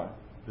hand over.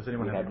 Does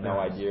anyone have no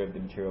idea of the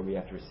material we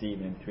have to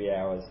receive, and in 3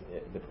 hours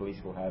the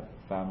police will have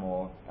far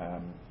more.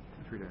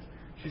 3 days.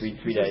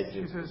 3 days.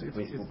 The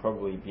police will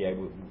probably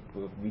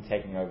will be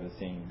taking over the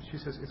scene. She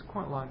says it's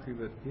quite likely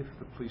that if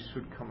the police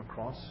should come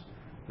across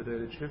the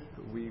data chip,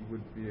 we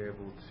would be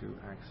able to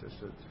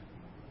access it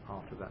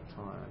after that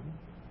time.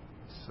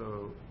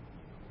 So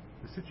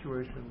the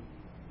situation.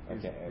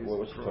 Okay.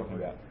 What's she talking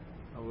about?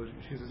 Well,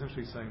 she's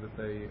essentially saying that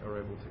they are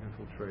able to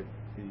infiltrate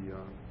the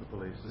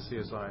police, the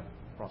CSI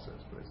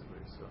process,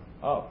 basically. So.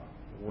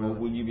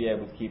 Will you be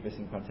able to keep us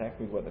in contact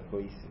with what the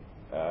police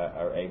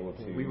are able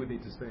to? We would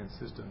need to stay in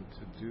system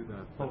to do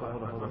that. Hold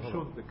on. I'm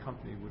sure that the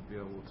company would be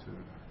able to.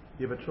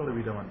 Yeah, but surely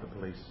we don't want the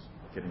police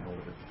getting hold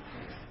of it.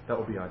 That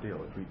would be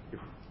ideal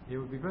It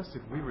would be best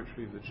if we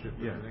retrieve the chip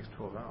in the next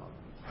 12 hours.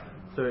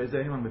 So is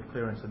there anyone with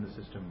clearance in the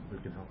system who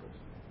can help us?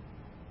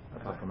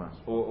 Apart from us.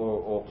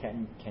 Or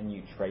can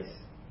you trace?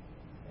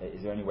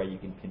 Is there any way you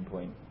can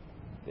pinpoint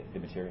the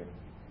material?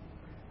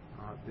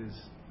 There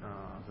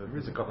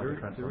is an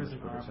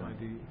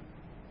RFID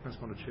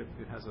transponder chip.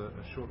 It has a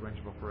short range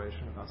of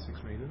operation, about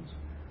 6 meters.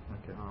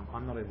 Okay.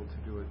 I'm not able to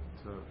do it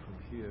from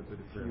here, but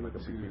if you were to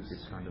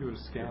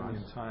scan the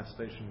entire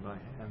station by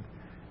hand,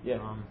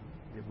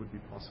 it would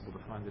be possible to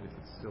find it if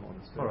it's still on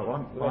the stage. All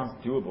right, well, that's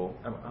doable.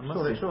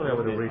 Surely I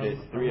would have reached. There's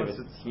three of us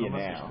here It's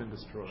now. been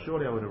destroyed.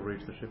 Surely I would have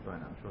reached the ship by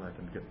now. Surely I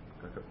can get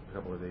a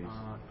couple of these,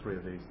 three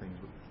of these things,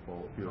 or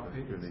a few of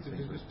these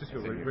things. Just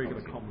your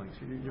regular comlinks.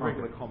 Your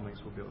regular comlinks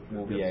will be able to.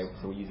 We'll be able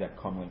to use that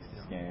comlinks to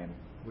scan.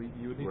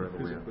 You would need to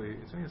physically.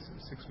 It's only a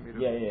 6 meter.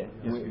 Yeah.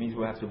 It means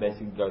we'll have to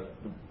basically go.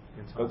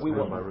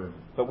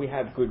 But we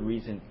have good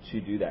reason to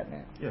do that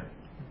now. Yeah.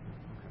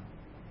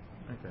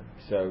 Okay.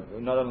 So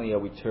not only are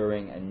we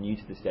touring and new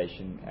to the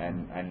station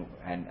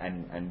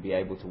and be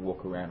able to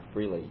walk around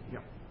freely,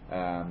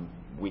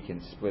 we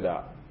can split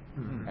up.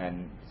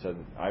 And so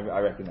I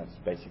reckon that's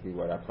basically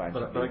what our plan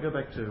should be. But I go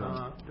back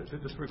to...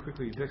 just very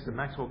quickly, Dexter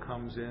Maxwell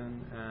comes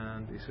in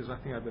and he says, I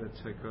think I better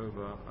take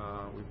over.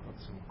 We've got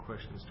some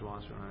questions to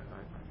answer, and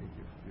I think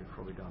you've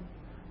probably done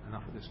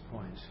enough at this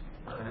point.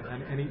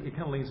 And he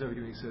kind of leans over to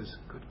you and he says,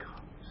 good God.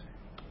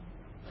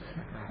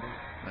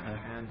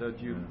 And do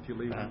you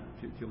leave them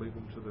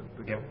to the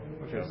Yep.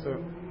 Okay, so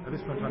at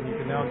this point in time you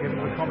can now get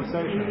into the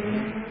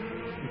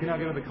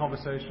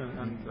conversation.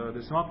 And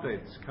there's some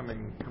updates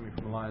coming from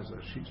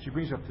Eliza. She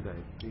brings you up to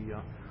date.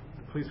 The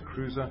police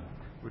cruiser,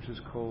 which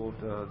is called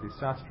the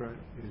Sastra,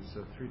 is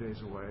 3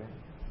 days away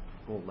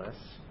or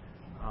less.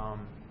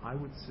 I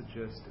would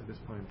suggest at this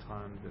point in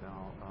time that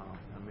our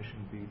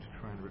mission be to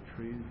try and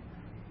retrieve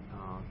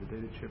the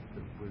data chip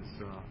that was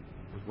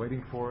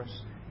waiting for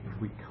us. If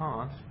we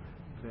can't,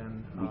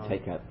 then we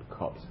take out the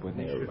cops when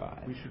they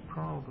arrive. We should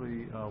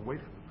probably wait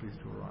for the police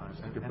to arrive.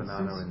 Stick a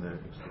banana in there.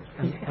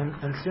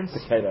 And since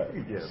Potato.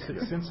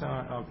 since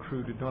our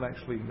crew did not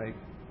actually make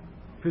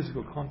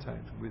physical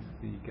contact with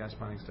the gas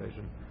mining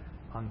station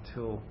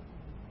until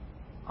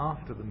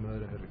after the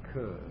murder had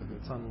occurred,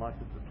 it's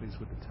unlikely that the police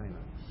would detain us.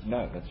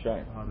 No, that's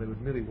right. They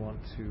would merely want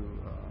to.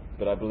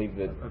 But I believe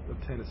that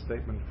obtain a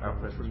statement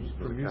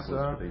from you,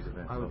 sir.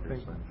 I would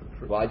think.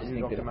 Well, I just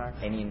think that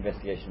any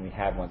investigation we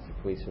have once the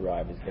police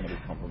arrive is going to be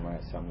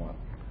compromised somewhat.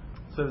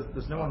 So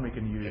there's no one we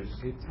can use.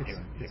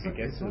 If it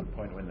gets to the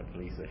point when the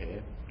police are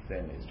here,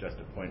 then it's just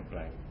a point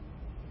blank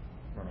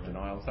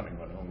denial. Something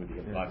went wrong with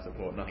your life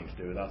support. Nothing to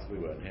do with us. We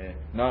weren't here.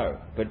 No,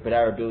 but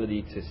our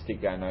ability to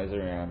stick our nose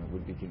around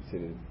would be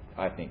considered,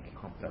 I think.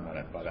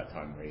 By that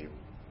time we've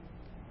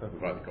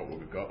either got what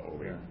we've got, or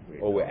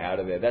we're out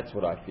of there. That's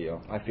what I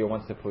feel. I feel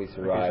once the police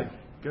arrive. So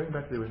going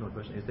back to the original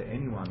question, is there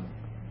anyone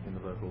in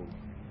the local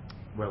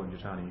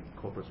Wellington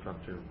corporate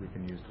structure we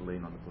can use to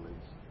lean on the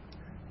police?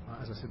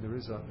 As I said, there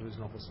is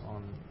an office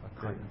on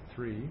Clayton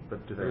 3.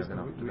 But do they have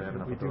enough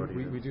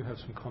authority? We do have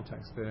some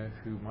contacts there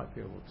who might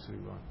be able to.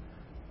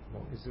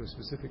 Is there a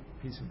specific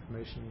piece of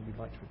information you'd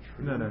like to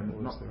retrieve?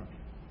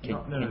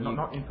 No,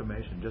 not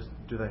information. Just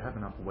do they have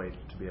enough weight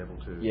to be able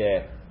to?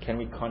 Yeah. Can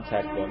we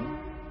contact them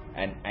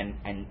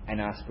and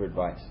ask for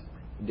advice?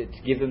 To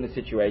give them the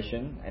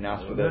situation and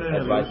ask for their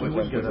advice in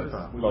terms of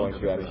following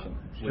through our mission.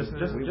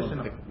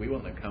 We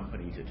want the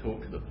company to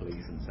talk to the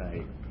police and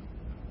say,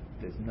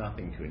 there's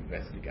nothing to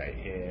investigate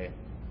here.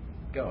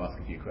 Go ask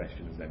a few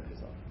questions, then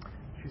piss off.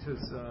 She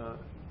says,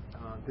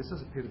 this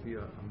does appear to be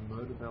a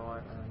murder, though,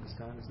 I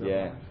understand. Is that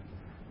right?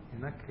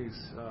 In that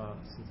case,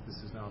 since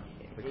this is now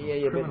a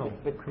criminal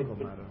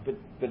matter. But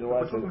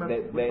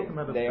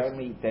they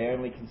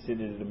only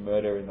considered it a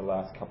murder in the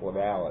last couple of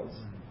hours,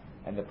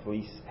 and the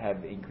police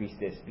have increased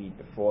their speed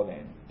before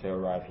then to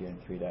arrive here in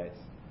 3 days.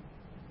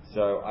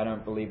 So I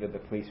don't believe that the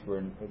police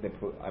were.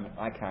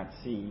 I can't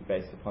see,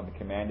 based upon the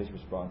commander's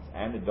response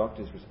and the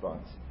doctor's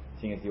response,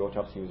 seeing as the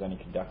autopsy was only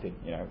conducted,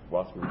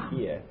 whilst we were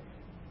here,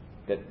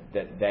 that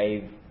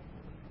they've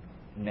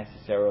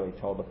necessarily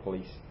told the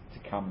police to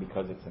come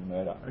because it's a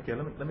murder. Okay,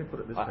 let me put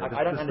it this way.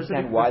 I don't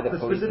understand why the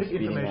police are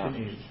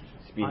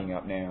speeding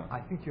up now. I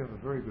think you have a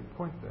very good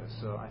point there,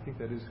 so I think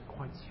that is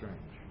quite strange.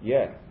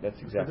 Yeah, that's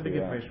exactly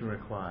specific right. information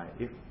required,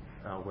 if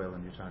our Well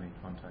and Yutani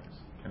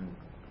contacts can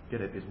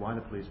get it, is why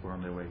the police were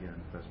on their way here in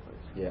the first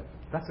place. Yeah.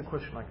 That's a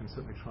question I can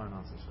certainly try and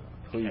answer, sir.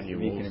 Please,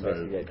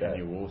 can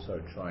you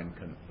also try and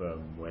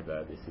confirm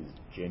whether this is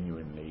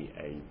genuinely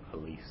a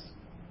police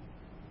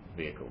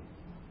vehicle?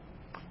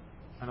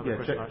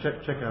 Check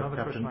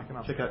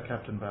out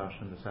Captain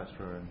Bausch and the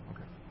Sastra.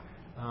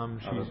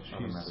 And she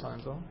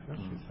signs off. Yes,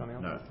 she's signing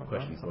off. No,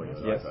 question for you.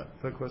 Yes.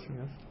 Third question.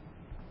 Yes.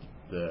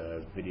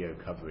 The video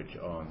coverage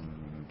on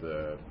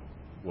the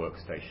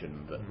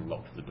workstation that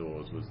locked the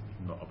doors was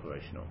not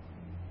operational.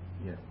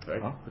 Yeah.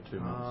 Right? For 2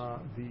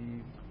 months.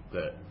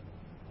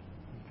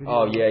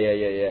 Oh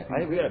yeah. I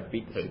think we got to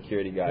beat the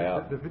security guy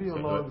up. The video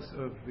logs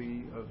of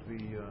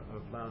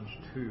Lounge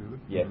 2,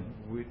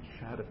 which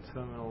had a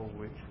terminal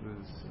which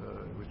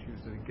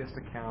used a guest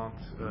account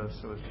so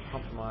as to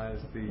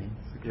compromise the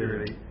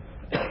security.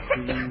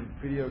 The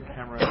video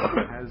camera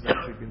has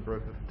actually been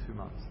broken for 2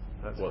 months.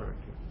 That's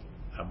correct.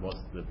 And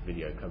what's the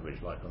video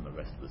coverage like on the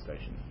rest of the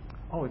station?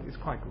 Oh, it's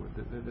quite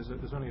good.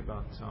 There's only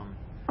about 98%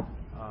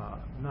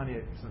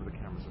 of the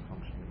cameras are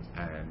functioning.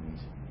 And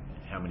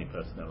how many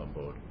personnel on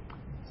board?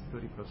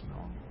 30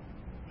 personnel.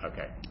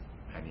 Okay.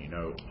 And you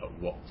know at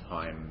what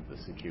time the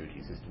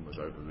security system was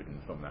overridden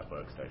from that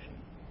workstation?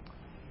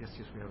 Yes,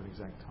 we have an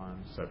exact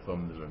time. So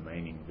from the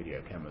remaining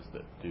video cameras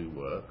that do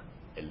work,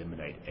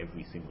 eliminate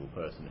every single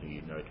person who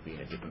you know to be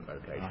in a different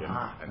location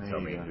and tell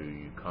me who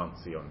you can't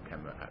see on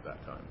camera at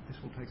that time. This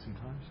will take some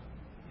time.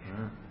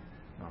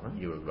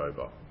 You're a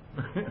robot.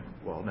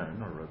 Well, no,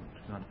 not a robot.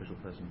 She's an artificial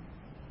person.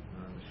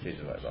 She's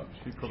a robot.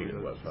 She probably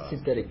work fast.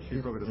 Synthetic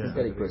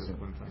person.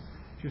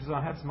 She says,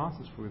 I had some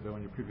answers for you though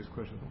on your previous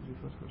questions. What was your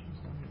first question?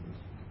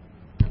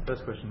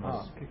 First question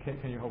was...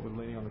 can you help with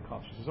leaning on the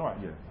cart? She says, all right.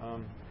 Yeah.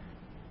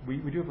 We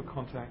do have a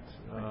contact,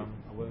 a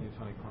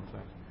Wellington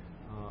contact.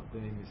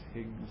 Their name is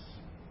Higgs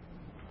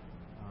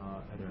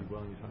at the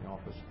Wellington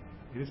office.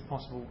 It is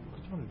possible. What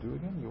did you want to do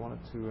again? You wanted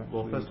to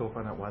well, first of all,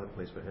 find out why the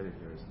police were headed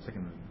here.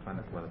 Second, find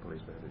out why the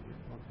police were headed here.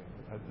 Okay.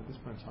 At this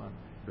point in time,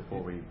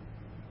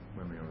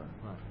 when we arrived.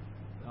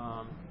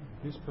 Right.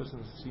 This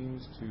person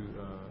seems to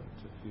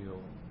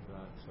feel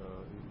that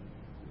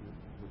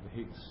with the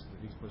Higgs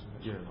person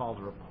actually filed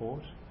a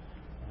report,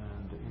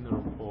 and in the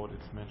report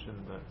it's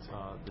mentioned that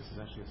this is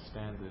actually a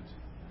standard.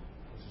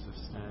 This is a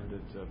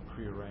standard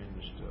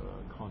pre-arranged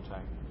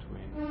contact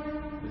between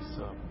this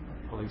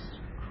police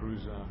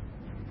cruiser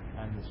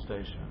and the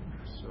station.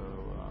 So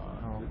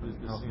this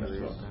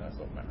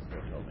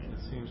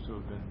seems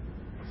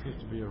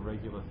to be a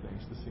regular thing.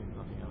 So this seems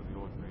nothing out of the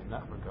ordinary in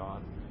that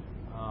regard.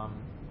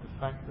 The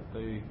fact that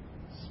they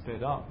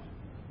sped up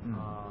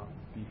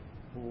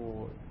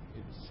before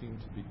it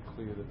seemed to be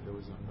clear that there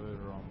was a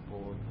murder on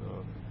board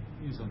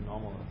is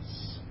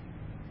anomalous.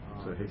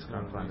 So Higgs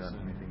can't find out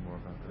anything more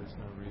about that? There's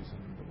no reason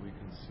that we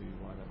can see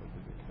why that would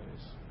be the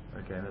case.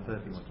 Okay, and the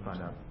third thing was to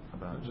find out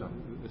about...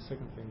 The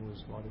second thing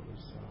was what it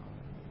was...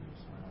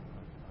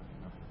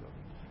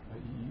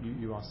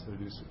 You asked her to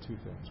do two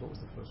things. What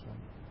was the first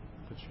one?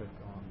 To check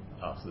on...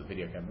 After the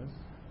video cameras?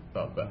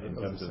 But in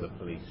terms of the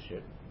police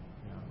ship.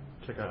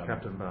 Check out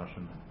Captain Bausch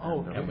and...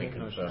 can we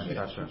confirm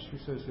She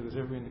says there's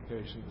every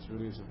indication this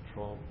really is a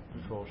patrol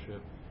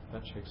ship.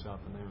 That checks out.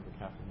 The name of the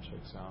captain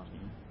checks out.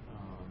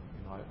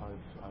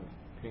 I've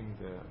pinged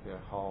their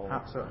hull.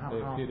 They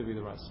appear to be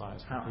the right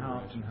size. How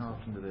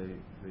often do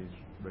these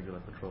regular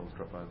patrols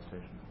drop by the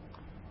station?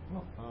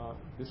 Well,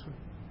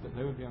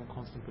 they would be on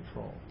constant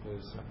patrol.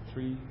 There's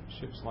 3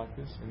 ships like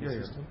this in the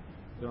system.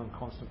 They're on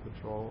constant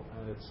patrol,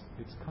 and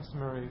it's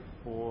customary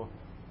for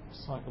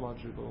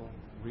psychological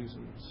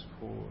reasons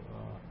for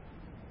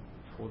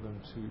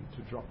them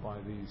to drop by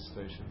these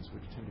stations,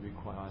 which tend to be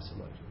quite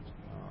isolated.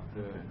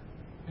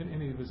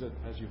 Any visit,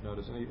 as you've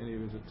noticed, any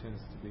visit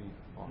tends to be,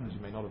 as you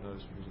may not have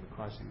noticed because of the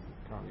crisis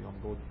currently on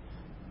board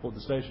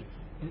the station.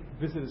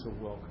 Visitors are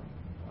welcome.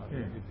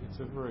 It's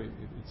a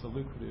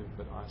lucrative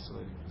but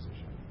isolating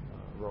position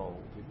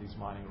role. These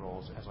mining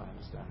roles, as I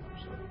understand them.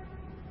 So.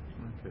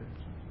 Okay.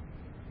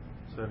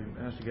 So have you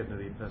managed to get into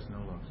the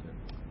personnel logs yet?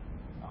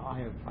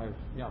 I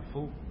have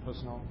full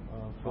personnel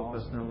full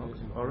personnel logs.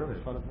 Oh, really?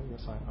 In front of me.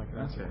 Yes, I can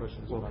answer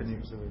questions. Well, can you?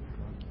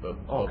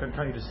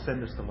 Can you just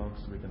send us the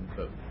logs so we can?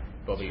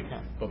 Bobby,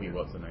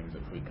 what's the name of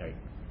the crew Kate?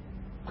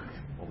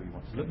 Bobby,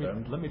 what's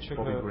let me check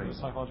the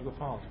psychological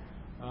files.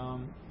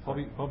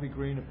 Bobby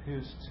Green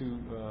appears to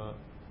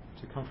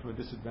come from a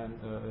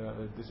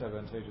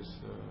disadvantageous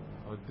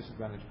or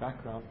disadvantaged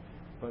background,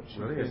 but she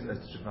really as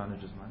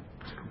disadvantaged as mine.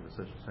 The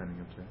social standing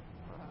of two.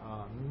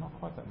 Not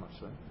quite that much,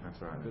 so.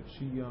 That's right. But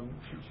she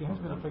has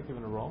been effective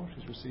in her role.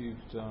 She's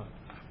received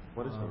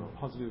what is her role?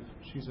 Positive.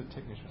 She's a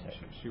technician.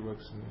 She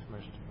works in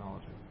information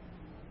technology.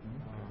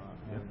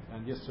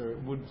 And yes, sir,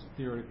 it would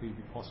theoretically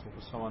be possible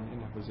for someone in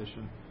her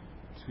position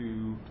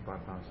to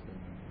bypass the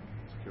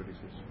security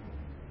system,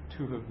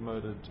 to have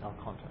murdered our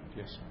contact.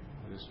 Yes, sir.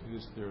 It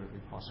is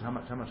theoretically possible. How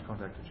much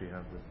contact did she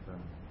have with?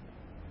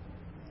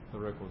 The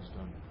records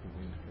don't give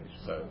the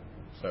indication.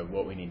 So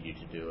what we need you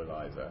to do,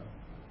 Eliza,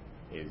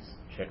 is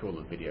check all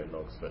the video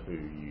logs for who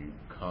you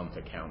can't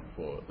account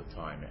for at the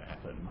time it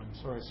happened. I'm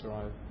sorry, sir.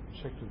 I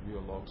checked the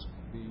video logs.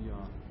 The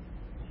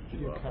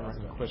video camera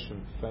in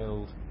question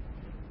failed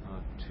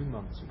 2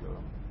 months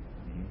ago.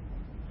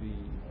 The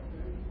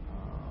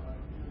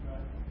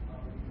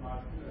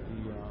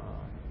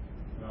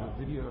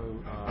video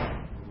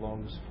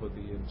logs for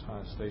the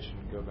entire station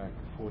go back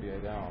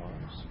 48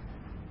 hours,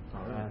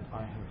 and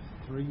I have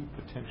 3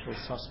 potential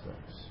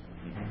suspects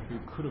who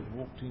could have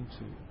walked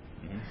into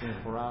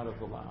or out of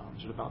the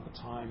lounge at about the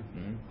time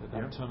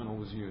that terminal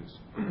was used,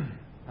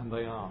 and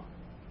they are.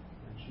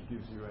 And she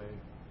gives you a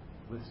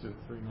list of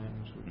 3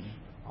 names, which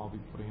I'll be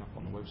putting up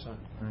on the website.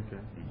 Okay.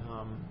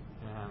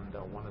 And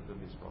one of them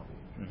is Bobby.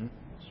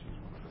 She's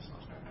one of the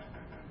suspects.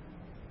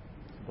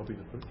 Bobby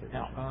the foot.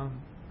 Now,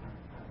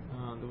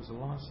 there was a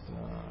last.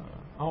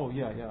 No,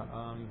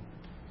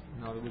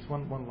 there was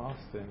one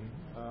last thing.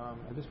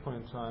 At this point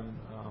in time,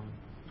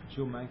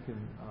 Jill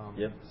Mankin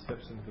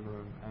steps into the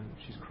room and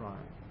she's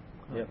crying.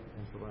 Yep.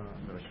 Into the room.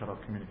 So they cut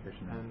off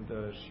communication. And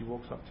she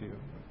walks up to you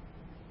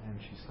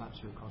and she slaps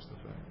you across the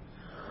face.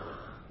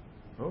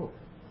 Oh.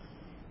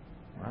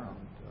 Wow.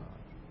 And,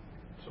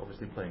 it's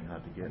obviously playing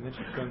hard to get. And then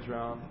she turns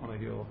around on a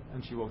heel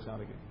and she walks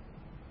out again.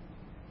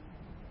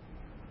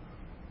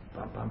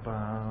 Bum, bum,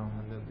 bum.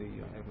 And then the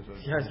episode.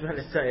 Yeah, I was about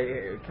to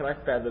say, can I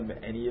fathom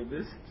any of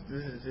this?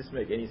 Does this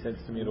make any sense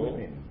to me at all?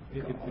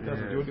 It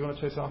doesn't. Do you want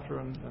to chase after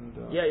and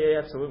Yeah,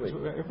 absolutely. So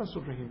everyone's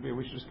still drinking beer.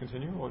 We should just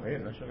continue. Or Yeah,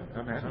 that's right.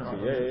 I'm happy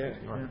to.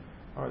 Yeah. Right.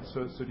 All right.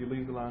 So do you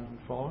leave the lounge and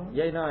follow her?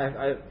 Yeah, no,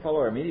 I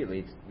follow her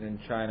immediately and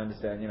try and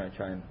understand.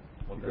 Try and.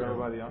 You grab her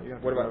by the arm.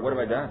 What have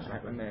I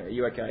done? Are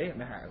you okay?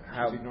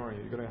 She's ignoring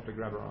you. You're going to have to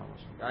grab her arm or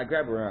something. I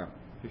grab her arm.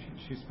 If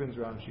she spins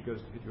around and she goes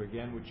to hit you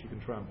again, which you can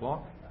try and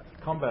block.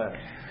 Combat.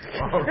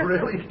 Oh,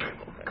 really?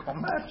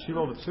 Combat? She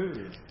rolled a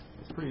 2.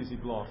 It's a pretty easy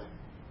block.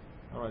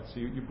 All right, so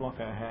you block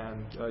her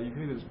hand. You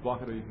can either just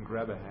block it or you can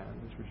grab her hand.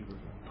 Which would you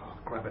prefer? Oh,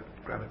 grab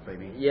it,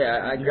 baby.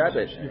 Yeah, I grab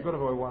it. You've got to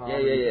go one arm. Yeah.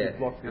 You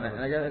block the other.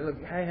 And I go, look,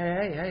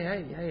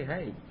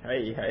 hey.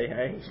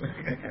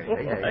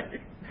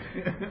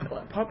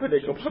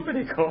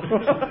 Pumpernickel.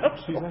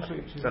 She's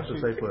actually That's a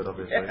safe word,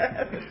 obviously.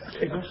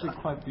 she's actually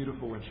quite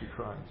beautiful when she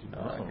cries.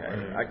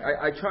 Okay.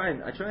 I try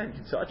and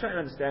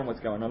understand what's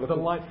going on. The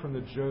light from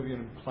the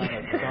Jovian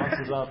planet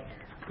bounces up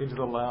into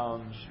the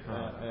lounge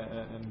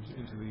and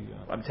into the.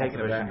 I'm taking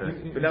it back.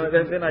 But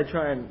then I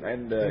try and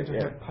into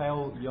her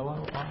pale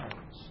yellow eyes.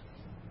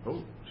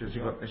 Oh, has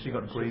she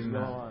got green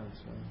yellow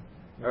eyes.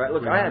 All right,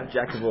 look, I have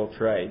jack of all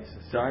trades,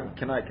 so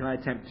can I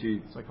attempt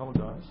to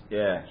psychologize?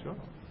 Yeah. Sure.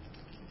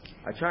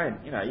 I try and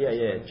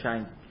try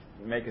and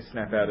make a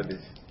snap out of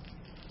this.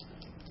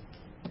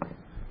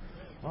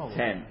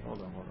 10.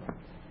 Hold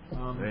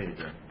on. There you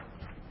go.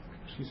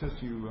 She says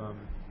to you.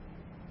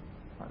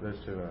 Those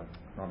two are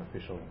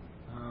non-official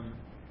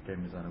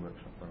game designer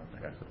workshop. I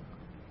think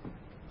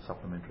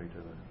supplementary to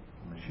the.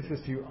 She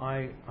says to you,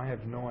 I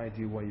have no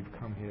idea why you've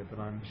come here, but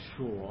I'm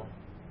sure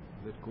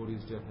that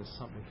Gordy's death has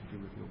something to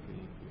do with your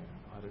being here.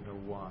 I don't know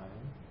why,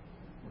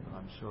 but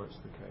I'm sure it's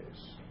the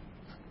case.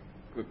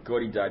 Look,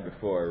 Gordy died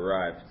before I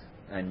arrived,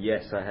 and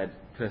yes, I had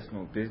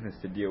personal business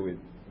to deal with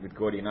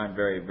Gordy, and I'm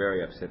very,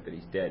 very upset that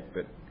he's dead,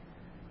 but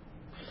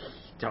he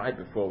died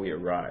before we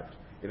arrived.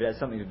 If it has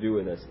something to do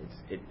with us,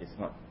 it's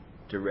not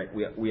direct.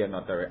 We are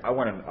not direct. I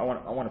want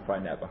to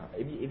find out behind.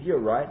 If you're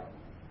right,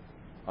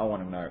 I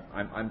want to know.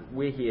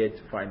 We're here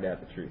to find out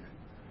the truth.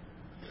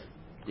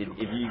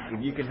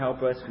 If you can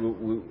help us,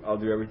 I'll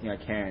do everything I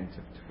can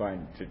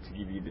to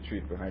give you the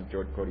truth behind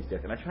Gordy's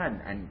death. And I try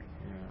and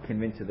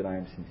convince her that I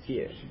am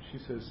sincere. She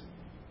says,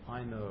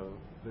 I know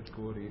that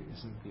Gordy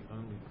isn't the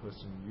only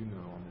person you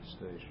know on this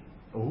station.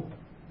 Oh.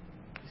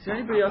 Is there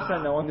anybody else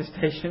I know on this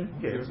station?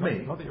 Yeah, it's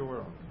me. Not that you're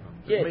aware of.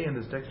 It's me and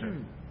this Dexter.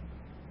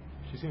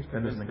 She seems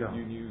convinced that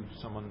you knew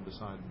someone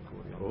beside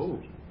Gordy on the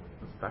station.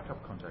 That's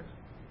backup contact.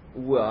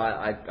 Well,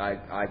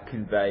 I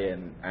convey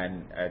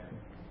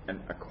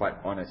a quite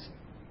honest,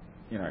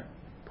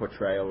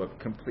 portrayal of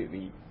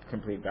complete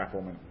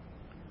bafflement.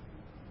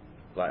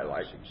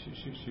 Like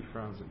she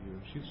frowns at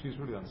you. She's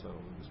really unsettled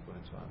at this point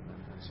in time,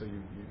 and so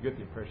you get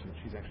the impression that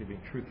she's actually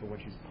being truthful when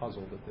she's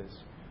puzzled at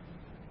this.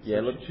 Yeah,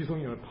 so look, she's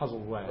looking in a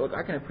puzzled way. Look,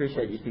 I can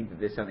appreciate you think that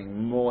there's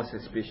something more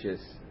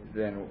suspicious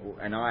than,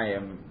 and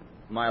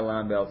my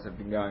alarm bells have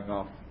been going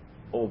off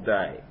all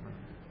day,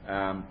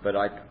 but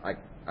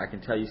I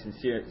can tell you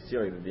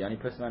sincerely that the only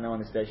person I know on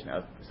the station,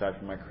 aside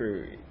from my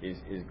crew,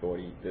 is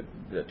Gordy.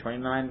 The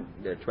 29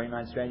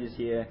 strangers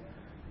here,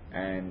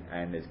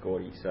 and there's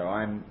Gordy. So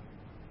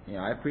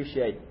I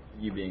appreciate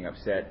you being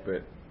upset,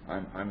 but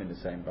I'm in the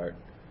same boat.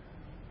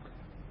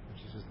 And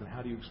she says, then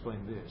how do you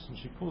explain this? And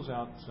she pulls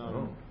out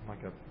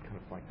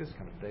like this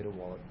kind of data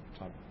wallet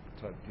type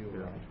deal,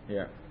 right?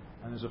 Yeah.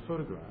 And there's a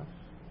photograph.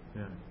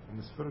 Yeah. And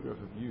this photograph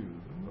of you.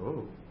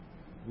 Oh.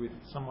 With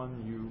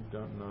someone you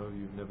don't know,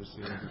 you've never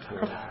seen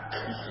before.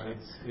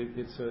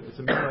 It's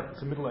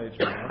a middle-aged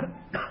man,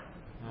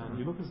 and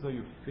you look as though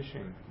you're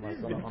fishing. Like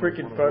on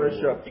freaking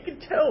Photoshop. You can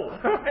tell.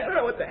 I don't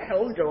know what the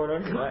hell's going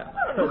on here.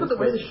 Look at the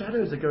way the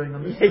shadows are going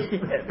on this.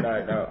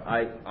 No.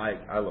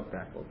 I look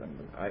baffled.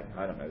 I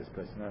don't know this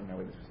person. I don't know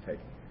where this was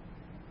taken.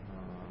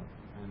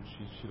 And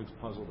she looks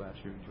puzzled at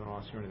you. Do you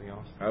want to ask her anything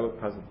else? I look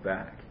puzzled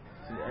back.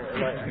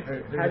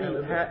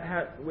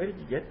 Where did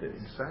you get this?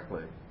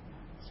 Exactly.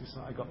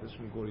 I got this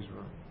from Gordy's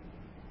room.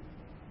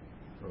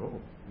 Oh.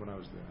 When I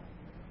was there.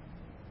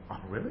 Oh,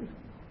 really?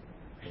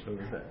 So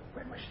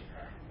when was she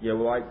there? Yeah,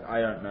 well,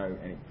 I don't know.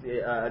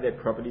 Are there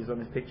properties on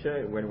this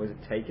picture? When was it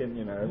taken?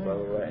 Blah, blah,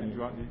 blah. And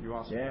you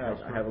asked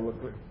I have a look.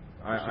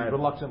 She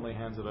reluctantly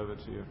hands it over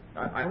to you.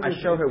 I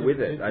show her with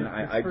it, and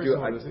I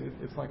do.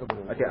 It's like a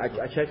little. Okay,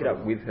 I check it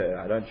out with her.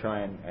 I don't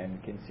try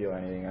and conceal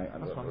anything.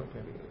 That's fine.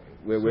 Okay.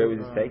 Where was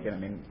this taken? I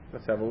mean,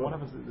 let's have a look. What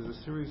happens? There's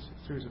a series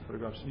of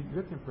photographs. You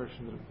get the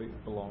impression that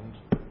it belonged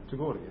to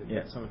Gordy.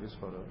 Some of his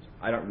photos.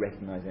 I don't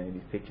recognize any of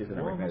these pictures. I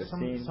don't recognize the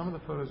scenes. Some of the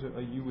photos are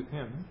you with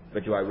him.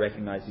 But do I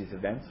recognize these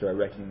events? Do I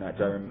recognize?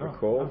 Do I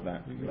recall? No.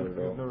 You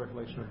have no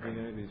recollection of being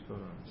any of these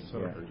photos.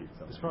 So,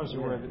 as far as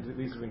you're aware,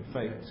 these have been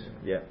faked.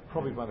 Yeah.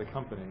 Probably by the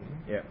company.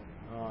 Yeah.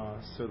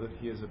 So that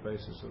he has a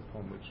basis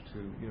upon which to,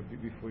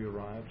 before you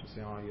arrive, to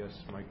say, yes,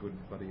 my good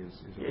buddy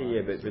is arrived.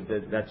 Yeah,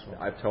 but that's.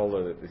 I've told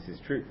her that this is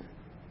truth.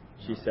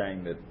 She's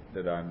saying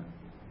that I'm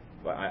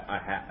But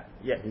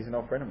he's an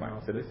old friend of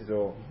mine. So this is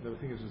all. The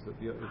thing is that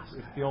it's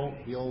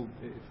the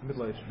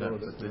middle-aged fellow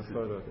that's in the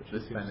photo that she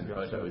this man in the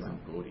photo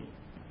isn't Gordy.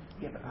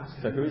 Yeah, but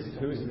so who is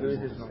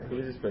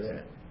this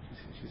person?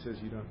 She says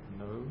you don't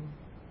know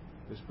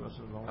this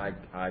person at all.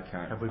 I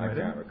can't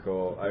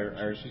recall.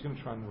 She's going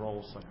to try and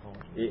roll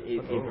psychology.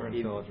 Her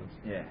intelligence.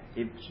 Yeah.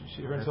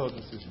 Her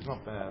intelligence is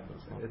not bad, but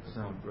it's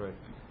not great.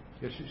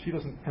 Yeah, she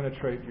doesn't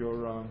penetrate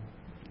your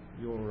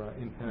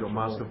impenetrable... Your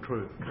mask of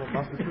truth. Well,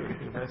 mask of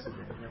truth,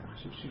 basically. Yeah.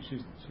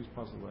 She's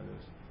puzzled by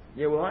this.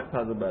 Yeah, well, I'm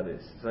puzzled by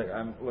this. It's like,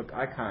 look,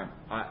 I can't.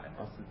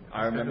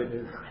 I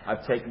remember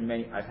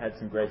I've had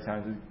some great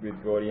times with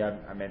Gordy.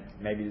 I meant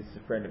maybe this is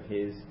a friend of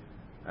his,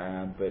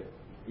 but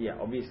yeah,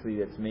 obviously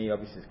that's me.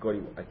 Obviously it's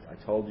Gordy. I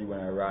told you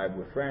when I arrived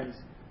we're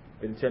friends,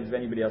 but in terms of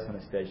anybody else on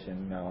the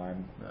station, no,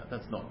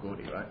 that's not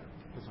Gordy, right?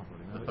 That's not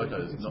Gordy. No. The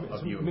photo is not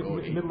of you and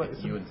Gordy.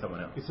 It's you and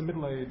someone else. It's a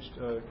middle-aged,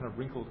 kind of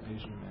wrinkled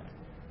Asian man.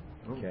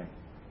 Okay.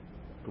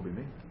 Could be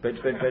me. But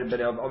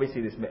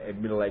obviously this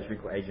middle-aged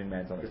wrinkled Asian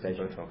man's on the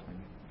station.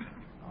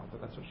 But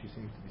that's what she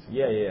seems to be saying.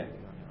 Yeah.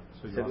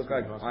 So look,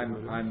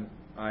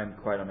 I'm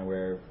quite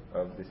unaware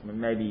of this.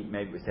 Maybe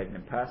it was taken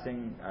in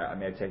passing. I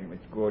may have taken it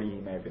with Gordy.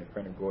 He may have been a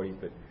friend of Gordy's,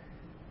 but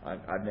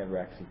I've never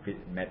actually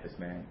met this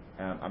man.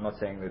 I'm not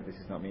saying that this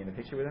is not me in the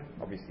picture with him.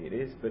 Obviously it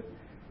is, but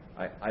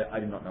I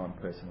do not know him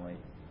personally.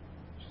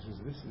 She says,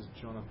 this is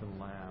Jonathan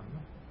Lamb.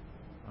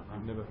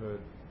 I've never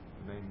heard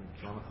the name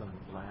Jonathan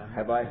Lamb.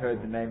 Have I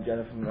heard the name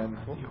Jonathan Lamb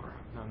before?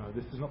 No,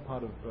 this is not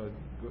part of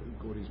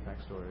Gordy's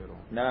backstory at all.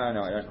 No,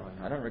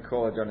 I don't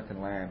recall a Jonathan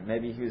Lamb.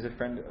 Maybe he was a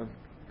friend of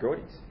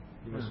Gordy's.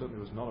 He most certainly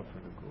was not a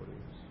friend of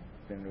Gordy's.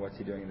 Then what's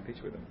he doing in the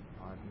picture with him?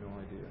 I have no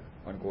idea.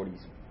 On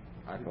Gordy's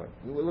iPod.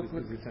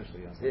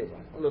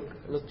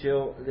 Look,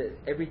 Jill.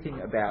 Everything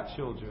about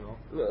Jill.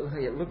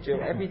 Look, Jill.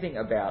 Everything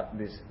about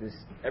this,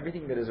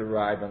 everything that has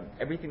arrived on,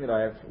 everything that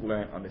I have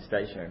learnt on the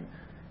station,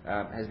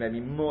 has made me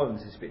more than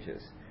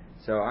suspicious.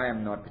 So I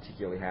am not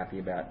particularly happy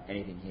about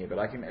anything here. But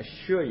I can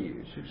assure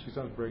you, she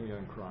starts breaking out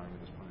and crying at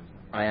this point.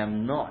 I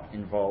am not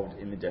involved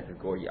in the death of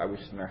Gordy. I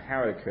wish to know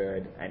how it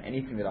occurred, and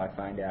anything that I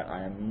find out,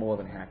 I am more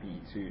than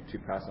happy to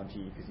pass on to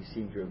you, because you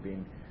seem to have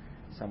been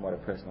somewhat a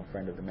personal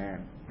friend of the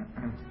man.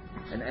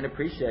 and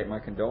appreciate my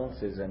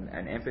condolences and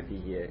empathy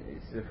here.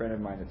 This is a friend of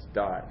mine that's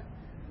died.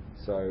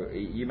 So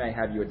you may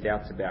have your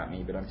doubts about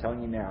me, but I'm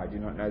telling you now, I do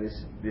not know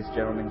this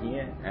gentleman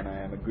here, and I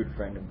am a good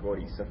friend of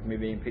Gordy's. So for me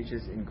being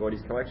pictures in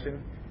Gordy's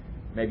collection,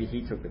 maybe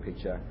he took the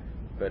picture,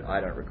 but I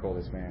don't recall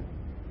this man.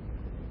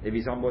 If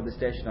he's on board the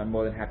station, I'm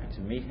more than happy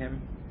to meet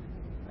him.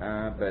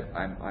 But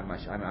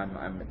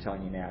I'm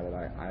telling you now that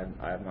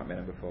I have not met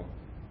him before.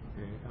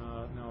 Okay.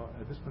 Now,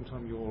 at this point in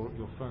time,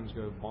 your phones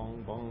go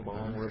bong, bong,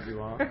 bong, wherever you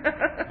are,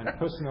 and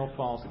personnel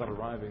files start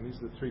arriving. These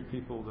are the three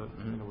people that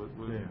were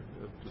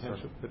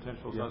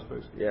potential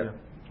suspects. Yeah.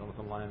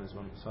 Jonathan Lyon is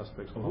one of the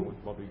suspects, along with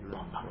Bobby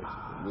Green.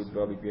 With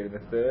Bobby Green, the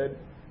third.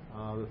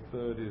 The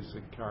third is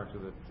a character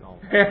that I'll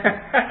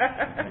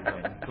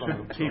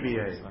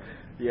TBA.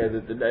 Yeah,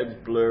 the name's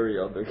blurry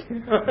on the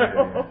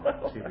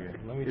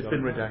TBA. It's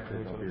been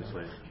redacted,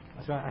 obviously.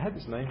 So I had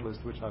this name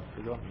list, which I've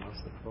forgotten.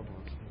 That's the problem.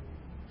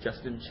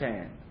 Justin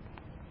Chan.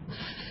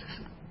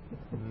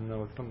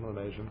 No, it's not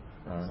Asian.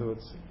 So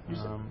it's...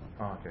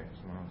 okay,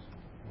 someone else.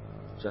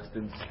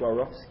 Justin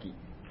Swarovski.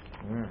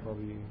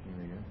 Bobby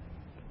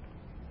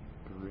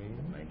Green.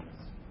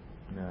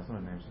 No, it's not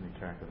a name, it's a new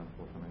character,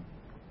 unfortunately.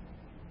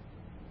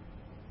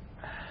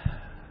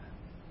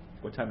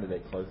 What time do they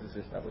close this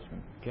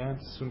establishment?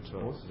 Gant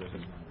Suntos.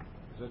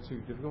 Is that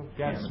too difficult?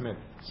 Gant Smith.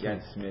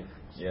 Gant Smith.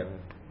 Yep.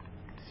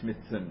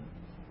 Smithson.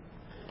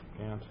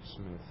 Gant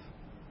Smith.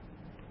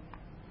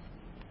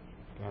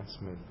 Gant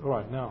Smith. All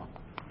right, now.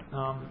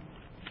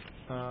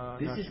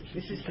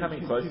 This is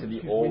coming close to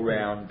the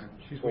all-round,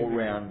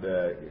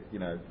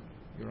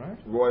 You're right?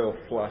 royal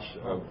flush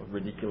of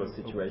ridiculous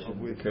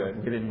situations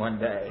occurred within one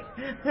day.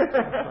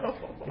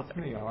 It's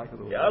me. I like it a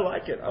little bit. Yeah, I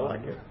like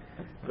it.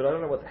 But I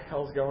don't know what the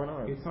hell's going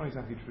on. It's not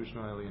exactly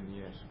traditional Alien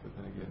yet, but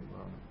then again,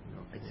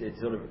 it's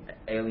sort of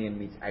Alien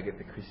meets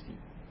Agatha Christie.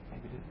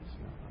 Maybe it is. I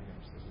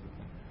guess this is the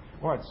thing.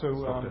 All right, so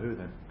Doctor Who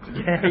then?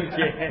 yeah,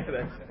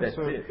 that's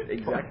so it.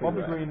 Exactly.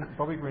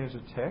 Bobby Green is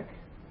a tech.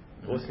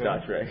 Or Star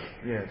Trek.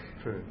 Yes,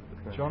 true.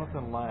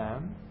 Jonathan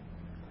Lamb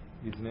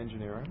is in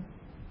engineering.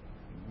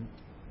 And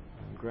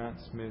Grant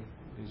Smith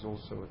is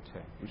also a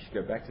tech. We should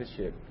go back to the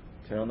ship,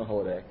 turn on the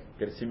holodeck,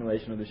 get a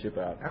simulation of the ship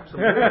out.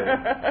 Absolutely.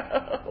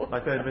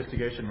 Like that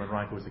investigation when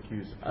Riker was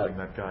accused of killing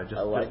that guy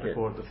just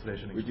before the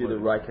station exploded. We do the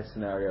Riker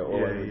scenario all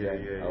over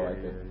again. I like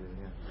it.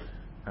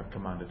 Have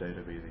Commander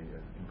Data be the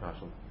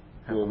impartial.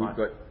 Well,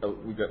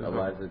 we've got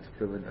Eliza to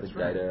fill in for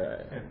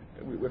Data.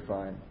 We're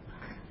fine.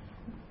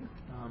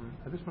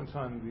 At this point in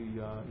time,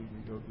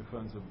 your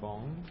phones are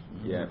bonged.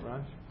 Yeah.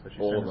 Right? So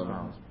she all sends of them.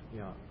 files.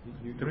 Yeah.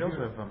 Do we also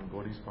have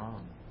Gordy's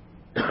file?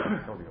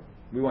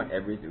 We want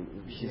everything.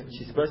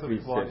 She's supposed to be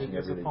searching everything.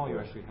 It's a file you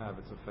actually have.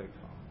 It's a fake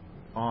file.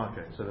 Oh,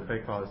 okay. So the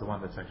fake file is the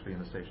one that's actually in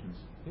the station's...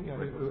 Yeah,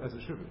 as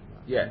it should be.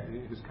 Yeah.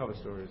 His cover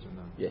story is in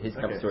there. Yeah, his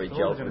cover story so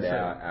gels with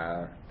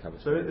our cover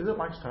So story. is it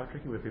like Star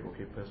Trek where people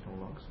keep personal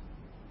logs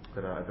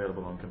that are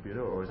available on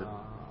computer, or is it...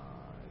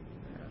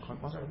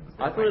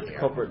 I thought it's a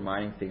corporate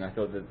mining thing. I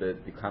thought that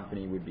the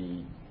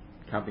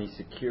company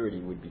security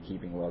would be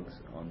keeping logs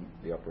on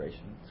the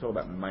operation. It's all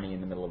about money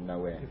in the middle of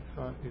nowhere.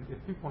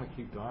 If people want to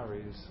keep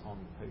diaries on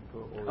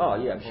paper or... Oh,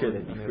 yeah, I'm sure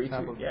they'd be free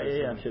to.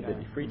 Yeah, I'm sure they'd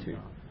be free to.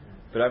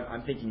 But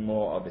I'm thinking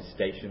more of a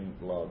station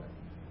log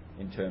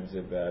in terms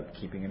of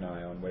keeping an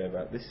eye on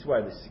whatever. This is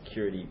why the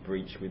security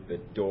breach with the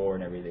door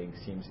and everything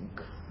seems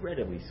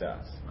incredibly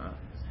sus.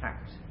 It's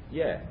hacked.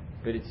 Yeah,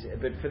 but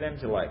for them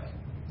to like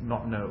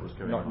not know it was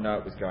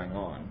going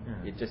on.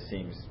 It just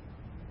seems.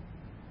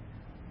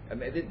 I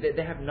mean,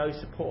 they have no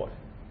support,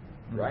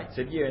 right?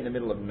 So if you're in the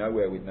middle of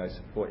nowhere with no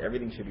support,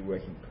 everything should be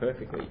working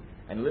perfectly,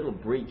 and a little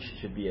breach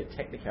should be a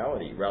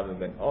technicality rather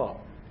than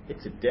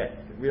it's a death.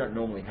 We don't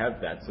normally have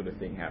that sort of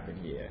thing happen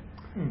here.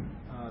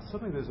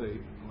 Suddenly there's a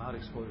loud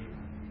explosion.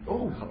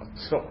 Oh,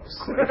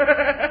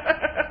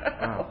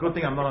 good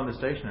thing I'm not on the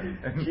station.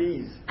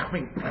 Jeez,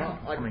 coming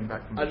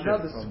back from the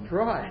another ship.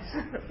 surprise.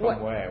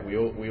 From where? We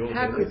all.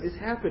 How could this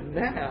happen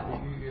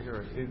now?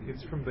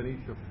 It's from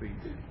beneath your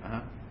feet.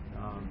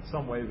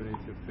 Some way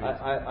beneath your feet.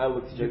 I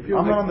looked at you.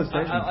 I'm not on the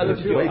station. I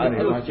looked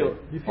at you.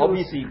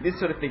 Obviously, this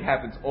sort of thing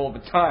happens all the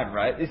time,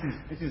 right? This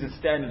is a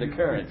standard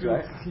occurrence,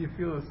 right? You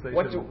feel the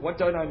station. What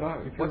don't I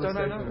know? You feel the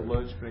station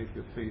lurch beneath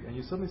your feet, and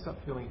you suddenly start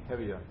feeling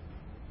heavier.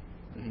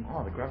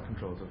 Oh, the grab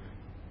controls of...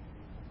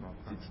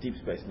 It's Deep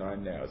Space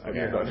Nine now. It's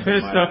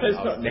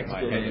not next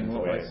my door head into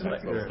anymore. where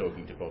Maxwell's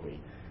talking to Bobby.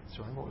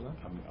 Sorry, what was that?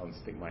 I'll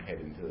stick my head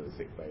into the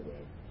sick bay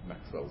where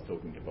Maxwell's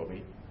talking to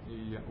Bobby.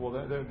 Yeah, well,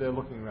 they're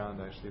looking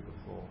around actually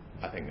before.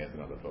 I think there's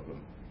another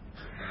problem.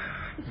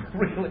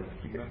 Really?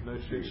 No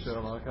shit,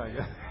 Sherlock. I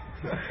guess.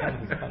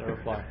 Kind of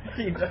reply.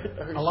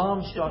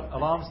 Alarms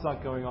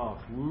start going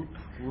off. Whoop,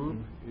 whoop.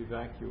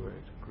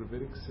 Evacuate.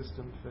 Gravitic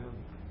system failed.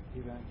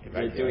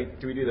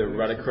 Evacuate. Do we do the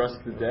run across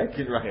the deck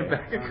and run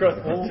back across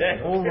the deck?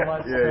 All the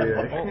lights.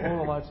 All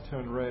the lights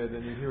turn red,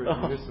 and you hear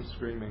some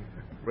screaming.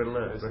 Red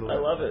alert. I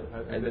love it.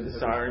 And then the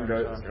siren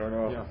goes going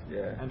off.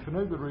 Yeah. And for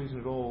no good reason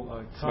at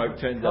all. Smoke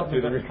turns up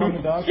through the roof.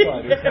 Carbon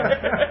dioxide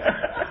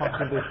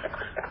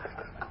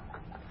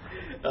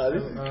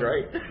this is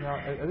great. Now,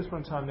 at this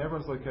point in time,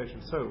 everyone's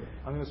location. So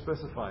I'm going to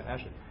specify.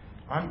 Actually,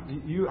 I'm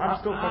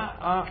still...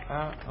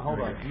 hold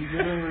on.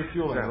 You're doing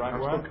refueling, right?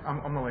 I'm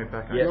on my way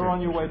back. Yeah. You're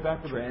on your way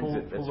back with a full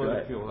load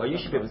of fuel. Oh, you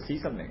should be able to see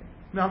something.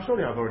 No, I'm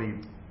surely I've already...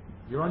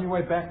 You're on your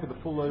way back with a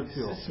full load of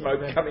fuel.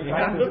 Smoke coming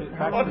out.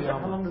 How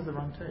long does the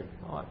run take?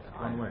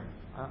 One way.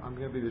 I'm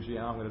going to be the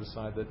GM. I'm going to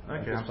decide that.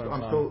 Okay, I'm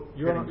still...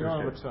 You're on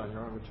a return.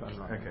 You're on a return,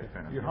 right? Okay,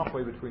 fair enough. You're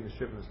halfway between the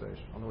ship and the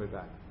station, on the way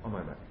back. On the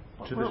way back.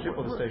 To the ship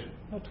or the station?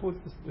 No, towards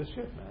the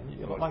ship, man.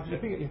 You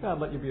think I'd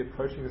let you be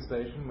approaching the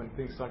station when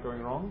things start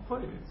going wrong?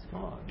 Please,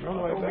 come on. You're on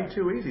the way back. It would be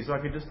too easy, so I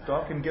could just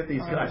dock and get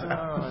these guys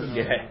out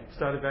and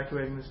start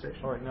evacuating the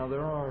station. All right, now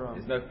there are...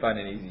 There's no fun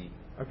and easy.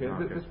 Okay,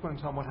 at this point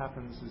in time, what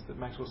happens is that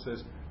Maxwell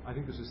says, I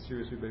think this is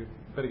serious, we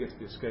better get to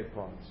the escape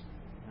pods.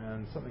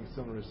 And something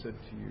similar is said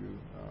to you...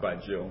 by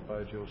Jill.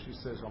 She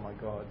says, oh my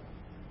God,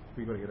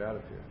 we've got to get out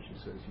of here. She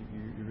says,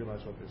 you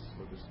realize what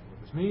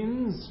this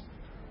means?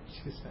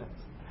 She says...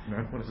 No,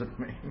 what does it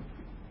mean?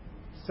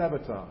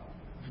 Sabotage.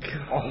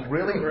 Oh,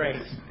 really? Great.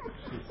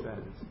 She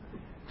says.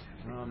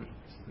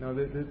 No,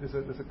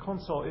 there's a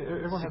console.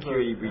 Everyone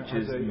Security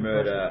breaches,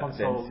 murder, then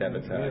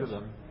sabotage. Near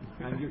them,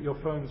 and your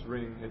phone's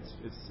ring.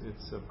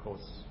 It's of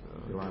course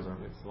Eliza.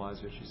 It's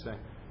Eliza. She's saying,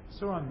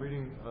 "Sir, I'm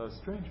reading a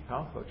strange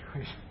power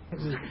fluctuation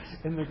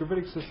in the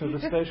gravitic system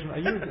of the station.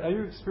 Are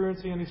you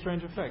experiencing any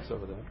strange effects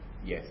over there?"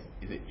 Yes.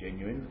 Is it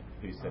genuine?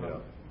 Who set it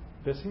up?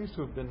 There seems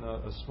to have been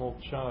a small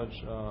charge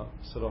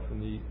set off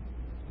in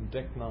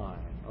Deck 9,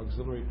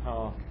 auxiliary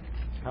power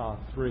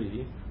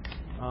 3.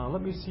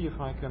 Let me see if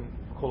I can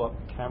call up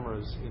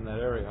cameras in that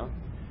area.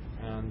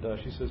 And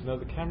she says, no,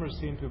 the cameras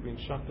seem to have been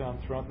shut down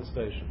throughout the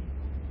station.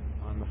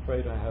 I'm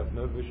afraid I have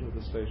no vision of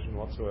the station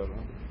whatsoever.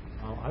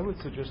 I would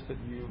suggest that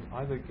you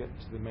either get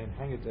to the main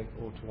hangar deck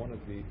or to one of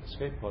the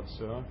escape pods,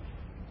 sir,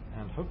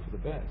 and hope for the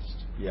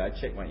best. Yeah, I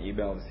checked my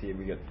email to see if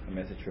we got a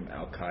message from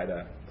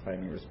Al-Qaeda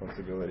claiming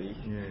responsibility.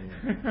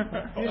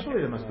 Yeah. Usually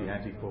there must be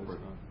anti-corporate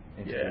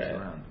entities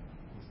around.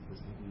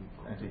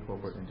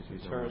 Anti-corporate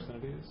entities terrorist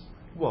around. entities?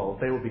 Well,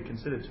 they will be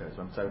considered terrorists.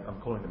 I'm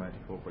calling them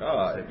anti-corporate.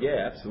 Oh,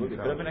 yeah, absolutely.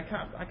 But I mean, I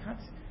can't.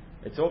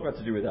 It's all got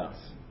to do with us.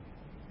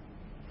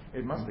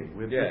 It must be.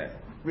 We're the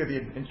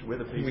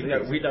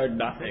PC. We know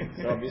nothing,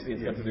 so obviously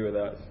it's got to do with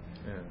us.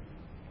 Yeah.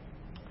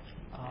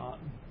 How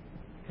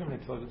many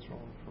intelligence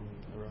rolls from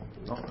around?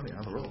 Oh, only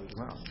other rolls.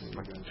 Wow.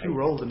 Like 2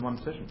 rolls in one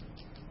session.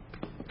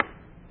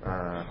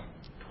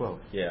 12.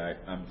 Yeah,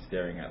 I'm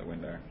staring out the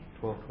window.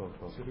 12.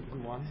 So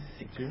who won?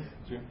 6. Two?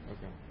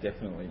 Okay.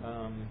 Definitely.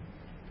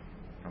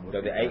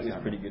 Though the 8 was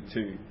pretty good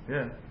too.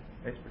 Yeah,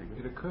 8's pretty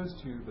good. It occurs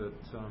to you that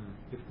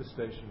if the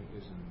station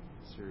is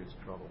in serious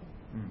trouble,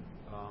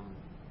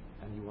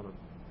 and you want to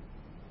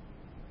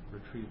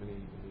retrieve any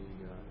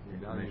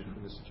value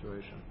from the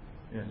situation.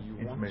 Yeah, You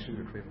information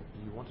retrieval.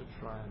 You want to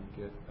try and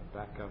get a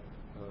backup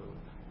of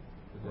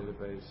the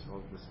database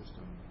of the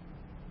system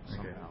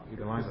somehow.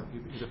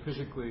 Either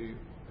physically,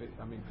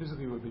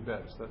 physically would be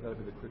best. That would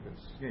be the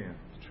quickest. Yeah.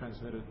 To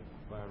transmit it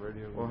via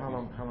radio. Well, how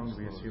long do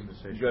we assume the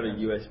station? You got a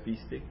USB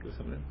stick or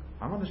something?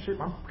 I'm on the ship.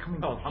 I'm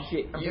coming. Oh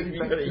shit! I'm You getting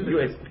got back a to the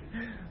USB. ship.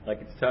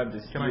 Like it's time to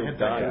steal Can I head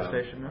back to data. the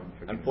station now?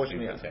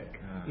 Unfortunately,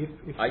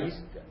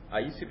 are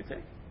you super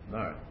tech?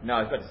 No. No,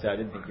 I was about to say I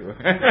didn't think you were.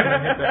 Can I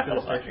head back to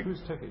the station?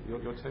 Who's techie? You're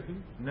techie?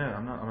 No,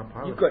 I'm not. I'm a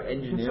pilot. You've got You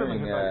can engineering, certainly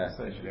head back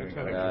to the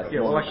station. yeah,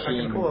 well, I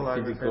machine, can call a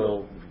line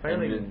physical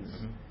failing engines.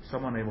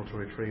 someone able to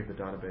retrieve the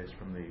database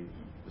from the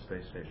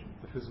space station.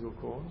 The physical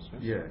cores?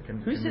 Yeah. Yes?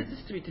 Who said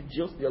this to me?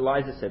 Jill?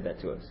 Eliza said that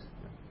to us.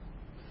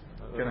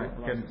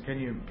 Can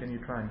you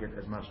try and get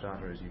as much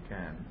data as you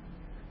can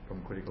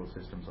from critical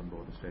systems on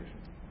board the station?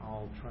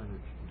 I'll try and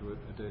do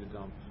a data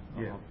dump.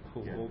 Yeah. I'll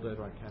pull all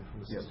data I can from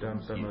the system.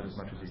 Download as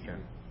much as you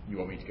can. You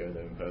want me to go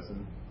there in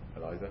person,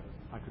 Eliza?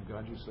 I could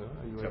guide you, sir.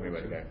 Are you Tell me able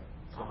where to go.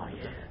 Oh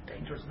yeah,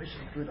 dangerous mission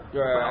through the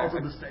Right. bowels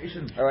of the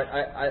station. All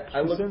right,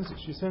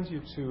 She sends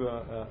you to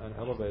an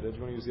elevator. Do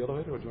you want to use the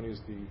elevator or do you want to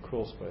use the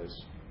crawl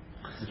space?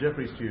 The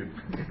Jeffries tube.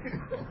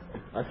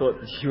 I thought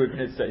you were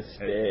going to say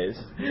stairs.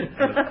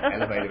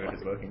 Elevator if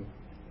it's working.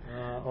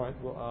 All right.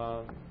 Well,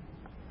 all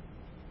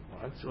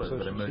right. Sure, So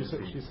but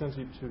she sends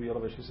you to the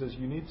elevator. She says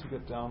you need to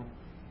get down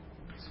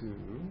to.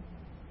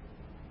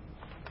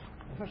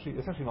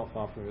 It's actually not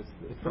far from you.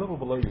 It's a level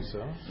below you, sir.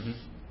 Mm-hmm.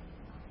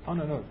 Oh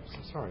no,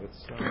 sorry.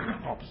 It's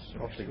ops.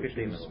 Actually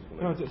 15 levels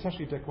below. No, it's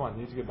actually deck one.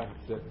 You need to get back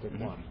to deck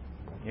one.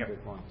 Yep.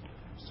 Deck one.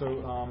 So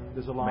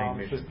there's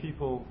alarms. There's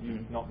people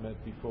you've not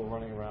met before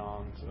running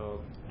around,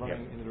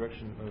 in the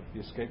direction of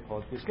the escape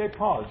pods. The escape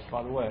pods,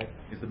 by the way,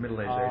 Is the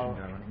middle-aged Asian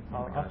guy running?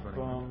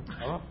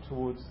 Are up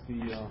towards the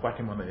Whack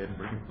him on the head and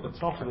bring him. the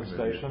top of the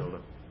station,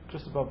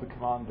 just above the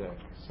command deck.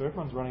 So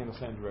everyone's running in the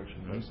same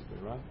direction, basically,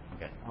 right?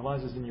 Okay.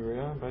 Eliza's in your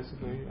ear,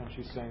 basically, and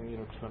she's saying,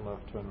 turn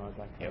left, turn right,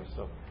 that kind of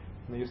stuff.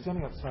 Now you're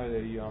standing outside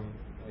a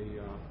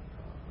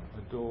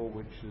door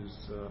which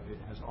is it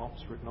has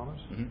ops written on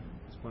it.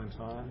 At this point in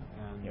time,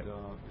 and it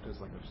has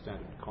like a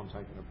standard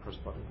contact and a press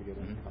button to get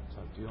in, that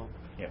type deal.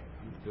 Yep.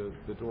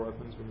 The door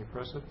opens when you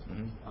press it.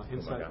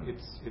 Inside,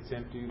 it's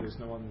empty. There's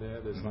no one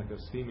there. There's like a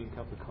steaming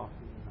cup of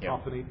coffee,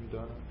 half an eaten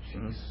donut.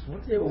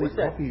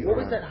 What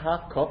was that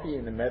half coffee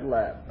in the med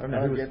lab? I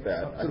don't get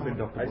that. Could have been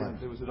Dr. Black.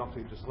 There was a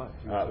doctor who just left.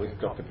 It was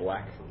Dr.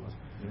 Black.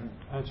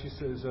 And she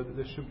says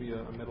there should be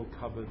a metal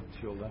cupboard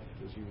to your left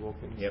as you walk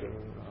in. Yep. So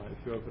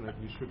if you open it,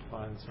 you should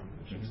find some.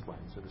 She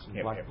explains. So there's some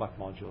black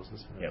modules.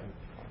 This kind of thing.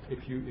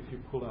 If you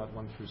pull out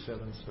 1 through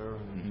 7, sir,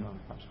 and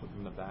perhaps put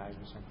them in a bag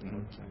or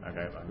something.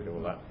 Okay, I can do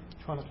all that.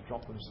 Try not to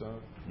drop them, sir.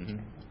 That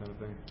kind of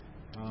thing.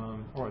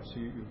 All right. So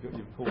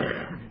you've pulled.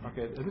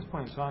 Okay. At this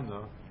point in time,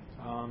 though,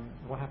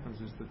 what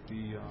happens is that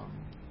the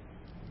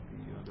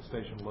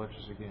station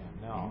lurches again.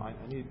 Now I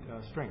need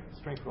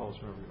strength rolls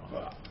from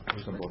everyone.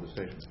 Who's on board the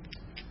station?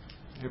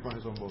 Everyone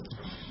is on board the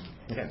station.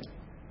 Okay.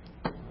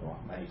 Oh,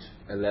 mate.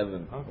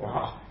 11. Okay.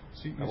 Wow.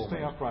 So you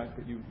stay upright,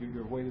 but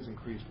your weight is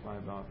increased by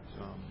about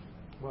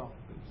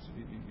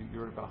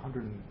you're at about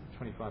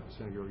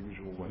 125% of your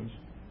usual weight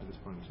at this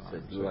point in time. So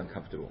it's a little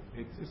uncomfortable.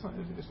 It's not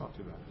too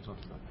bad. It's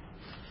not too bad.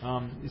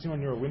 Is anyone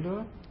near a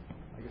window?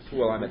 I guess.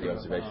 Well, I'm at the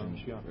observation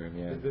room.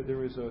 Yeah.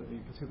 There is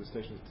you can see the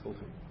station is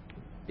tilting.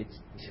 It's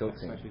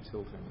tilting. It's actually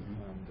tilting.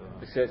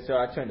 So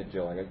I turned to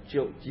Jill. I go,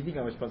 Jill, do you think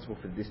I'm responsible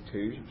for this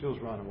too? Jill's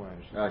run away.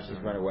 She's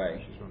run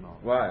away. She's run off.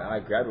 Why? I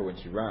grab her when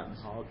she runs.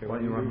 Oh, okay. Why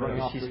do you run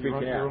away? She's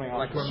freaking out.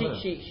 Like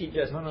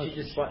she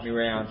just slapped me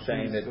around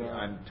saying that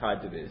I'm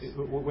tied to this.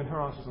 When her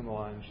ass was on the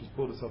line, she's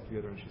pulled herself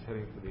together and she's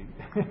heading for the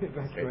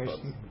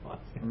evacuation pod.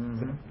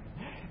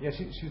 Yeah,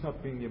 she's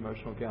not being the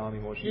emotional gal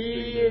anymore.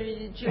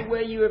 Jill,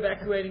 where are you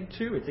evacuating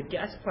to? It's a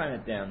gas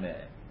planet down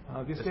there.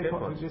 The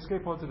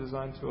escape pods are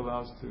designed to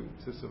allow us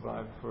to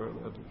survive for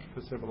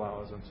several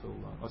hours until,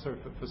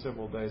 for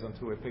several days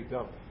until we're picked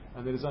up.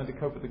 And they're designed to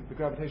cope with the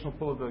gravitational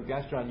pull of the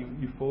gas giant.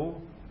 You fall,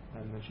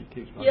 and then she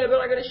keeps running. Yeah, but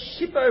I got a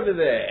ship over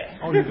there.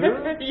 Oh, you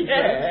do?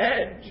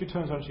 Yeah. She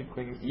turns on, she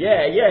clings.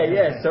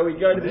 Yeah. So we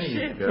go to the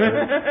ship.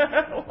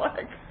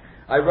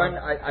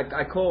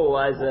 I call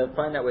Eliza,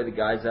 find out where the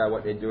guys are,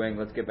 what they're doing.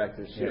 Let's get back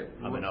to the ship.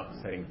 I'm an up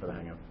setting for the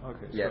hangar.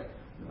 Okay. Yeah.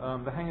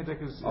 The hangar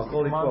deck is I'll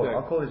call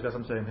these guys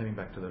and say I'm heading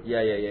back to the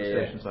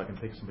station so I can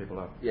pick some people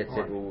up. Yeah, that's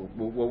it.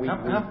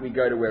 We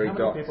go to where he docks.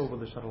 How many people will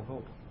the shuttle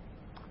hold?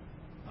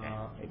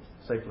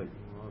 Safely.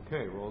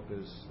 Okay, well,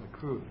 there's a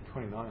crew of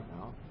 29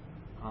 now.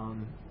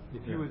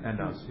 If you were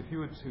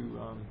to,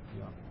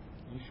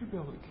 you should be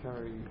able to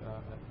carry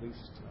at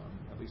least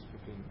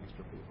 15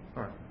 extra people.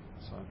 All right.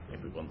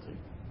 If we want to.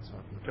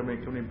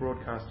 Can we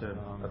broadcast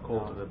a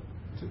call to the?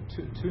 Two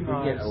we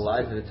knives. get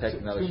Eliza to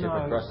take another ship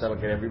across. That'll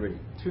get everybody.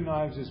 2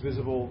 knives is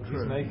visible.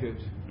 He's naked.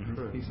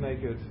 True. He's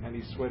naked and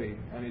he's sweaty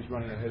and he's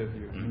running ahead of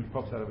you. He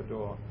pops out of a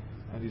door.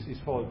 And he's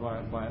followed by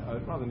a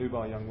rather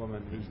nubile young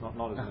woman who's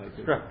not as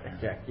naked. Right.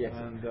 Yeah. Yes.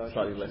 And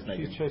slightly less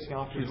naked. She's chasing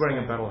after. She's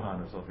wearing a battle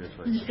harness,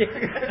 obviously.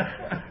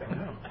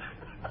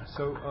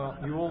 So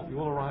you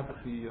all arrive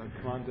at the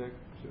command deck.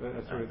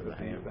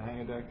 The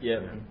hangar deck. Yeah.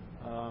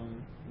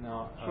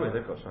 Now, surely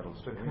they've got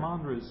shuttles too. The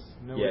commander is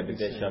nowhere. Yeah, but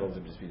their shuttles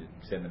would just be to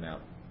send them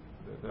out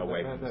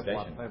away from the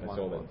station.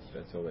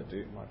 That's all they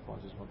do.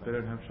 They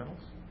don't have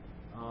shuttles.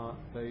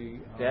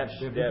 They're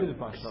visited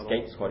by shuttles.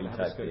 Escape poddy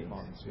type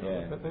things.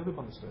 Yeah. They live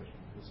on the station.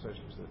 The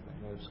station's their thing.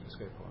 They have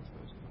escape pods.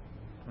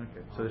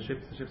 Okay, so the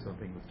ship's on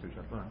thing with 2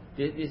 shuttles.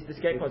 The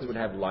escape pods would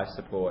have life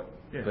support,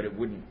 but it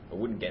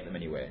wouldn't get them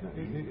anywhere. No,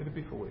 it'd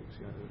be for weeks.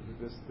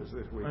 There's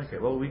weeks. Okay,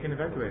 well we can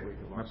evacuate.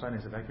 My plan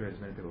is evacuate as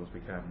many people as we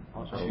can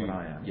on shuttle than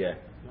I am. Yeah.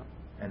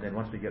 And then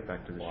once we get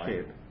back to the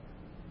ship,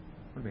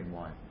 what do you mean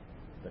why?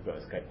 They've got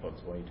escape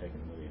pods. Why are you taking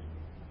them with you?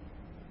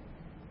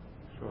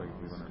 Surely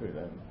we want to do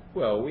that.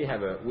 Well, we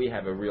have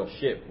a real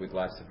ship with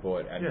life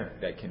support and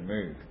that can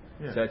move.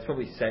 Yeah. So it's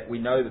probably set. We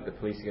know that the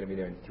police are going to be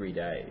there in 3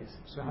 days.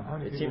 So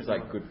it seems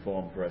like good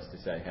form for us to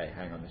say, "Hey,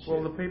 hang on the ship."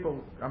 Well, the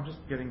people. I'm just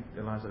getting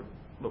Eliza.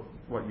 Look,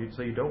 what you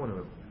say you don't want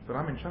to, but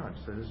I'm in charge.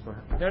 So this is what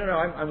happens. No.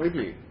 I'm with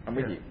you. I'm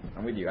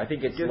with you. I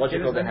think it's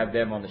logical to have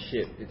them on the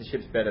ship. If the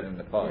ship's better than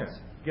the pods. Yeah.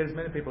 Get as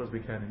many people as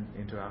we can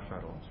into our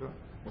shuttle. Sure.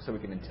 Also, we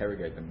can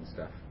interrogate them and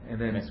stuff. And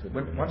then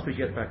once we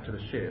get back to the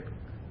ship,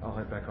 I'll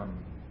head back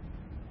on.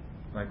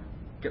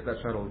 Get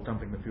that shuttle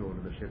dumping the fuel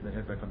into the ship, then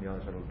head back on the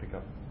other shuttle to pick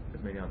up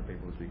as many other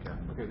people as we can.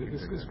 Okay,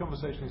 this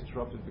conversation is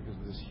interrupted because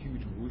of this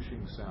huge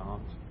whooshing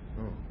sound.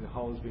 Oh. The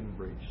hull has been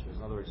breached. There's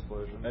another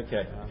explosion.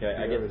 Okay.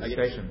 I get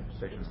station.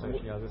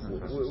 Yeah,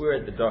 we're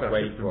at the dock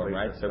waiting for him,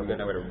 right? So we've got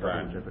nowhere to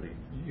run.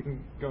 You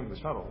can go into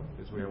the shuttle.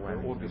 It's where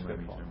all the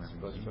escape pods.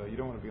 But you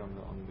don't want to be on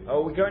the.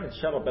 Oh, we're going to the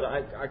shuttle, but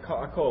I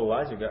call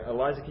Eliza.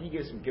 Eliza, can you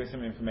give us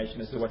some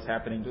information as to what's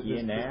happening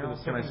here now?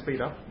 Can I speed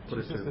up?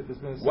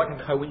 What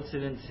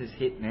coincidence has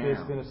hit now?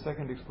 There's been a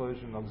second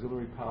explosion,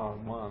 auxiliary power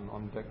 1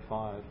 on deck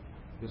 5.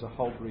 There's a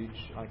hull breach.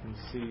 I can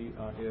see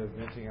air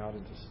venting out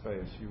into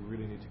space. You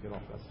really need to get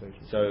off that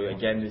station. So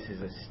again, this is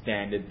a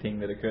standard thing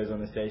that occurs on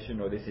the station,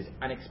 or this is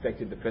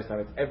unexpected, the first time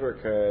it's ever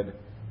occurred?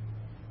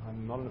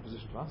 I'm not in a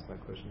position to answer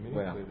that question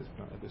meaningfully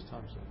at this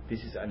time, sir.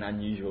 This is an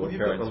unusual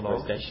occurrence for a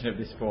station of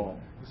this form.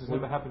 This has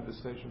never happened at the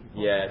station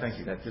before? Yeah, thank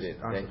you. That's it.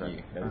 Thank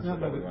you.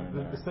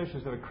 The station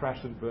has never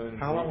crashed and burned.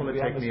 How long will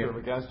it take me? Of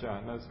a gas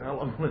giant. How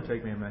long will it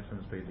take me at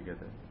maximum speed to get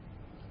there?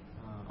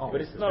 But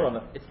it's not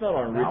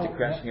on route to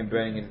crashing and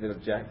burning into the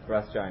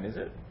gas giant, is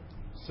it?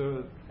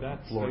 So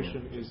that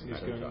station is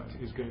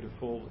going to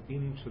fall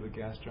into the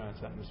gas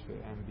giant's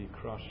atmosphere and be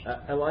crushed.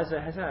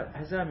 Eliza, has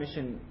our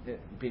mission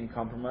been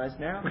compromised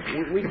now?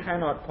 we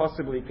cannot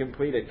possibly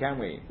complete it, can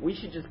we? We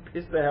should just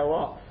piss the hell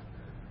off.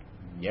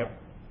 Yep.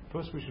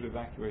 First, we should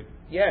evacuate.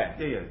 Yeah.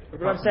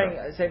 But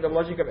I'm saying the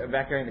logic of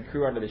evacuating the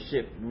crew onto the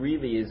ship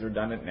really is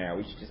redundant now.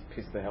 We should just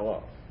piss the hell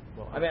off.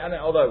 Well, I mean,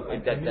 although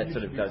that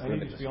sort of does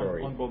limit the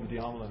story. On board the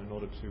Diamond in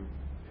order to.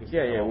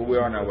 Yeah. Well,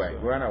 we're on our way.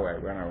 We're on our way.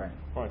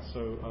 All right.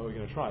 So we're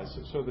going to try.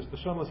 So the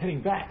shuttle is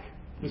heading back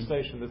to the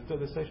station.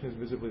 The station is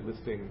visibly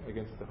listing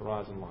against the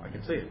horizon line. I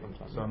can see it.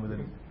 So I'm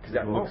within. Because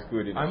that looks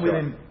good. I'm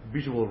within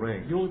visual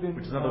range.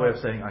 Which is another way of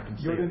saying I can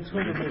see. You're within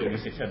 200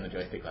 meters. You turn the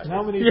joystick like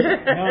now we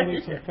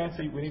need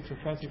some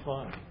fancy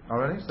flying. Oh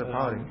really? So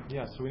piloting.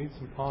 Yeah. So we need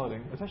some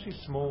piloting. It's actually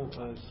a small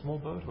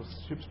boat or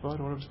ship's boat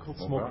or whatever it's called.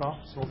 Small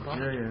craft.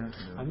 Yeah.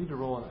 I need to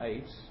roll an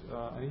 8.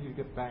 I need you to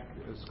get back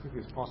as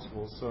quickly as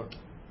possible. So.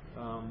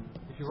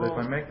 If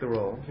I make the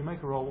roll,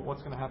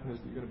 what's going to happen is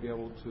that you're going to be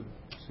able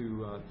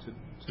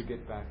to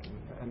get back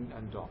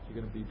and dock.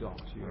 You're going to be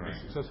docked. You're going to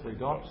be successfully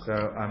docked. So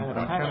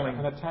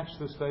I'm attach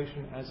to the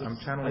station as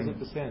it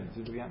descends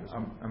into the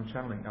atmosphere. I'm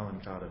channeling Alan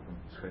Carter from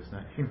Space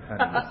 19.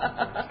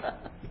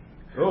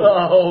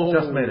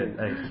 Just made it.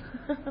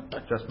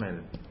 8. Just made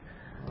it.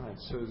 All right.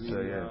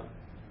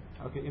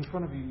 Okay. In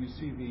front of you, you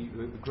see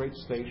the great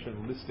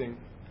station listing.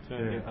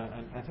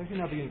 And it's actually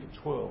now beginning to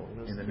twirl.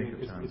 It's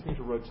beginning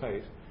to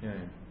rotate.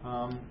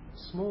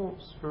 Small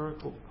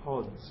spherical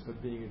pods are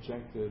being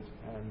ejected,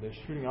 and they're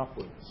shooting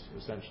upwards,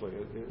 essentially,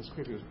 as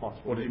quickly as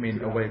possible. What do you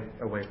mean away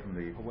from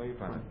the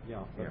planet?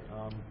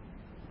 But,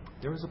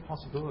 there is a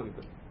possibility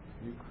that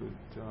you could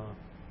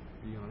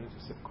be on an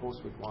intercept course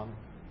with one.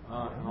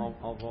 And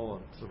I'll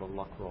roll a sort of a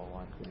luck roll,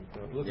 I think.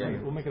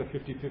 We'll make it a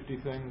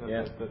 50-50 thing.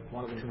 That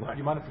one of them,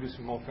 you might have to do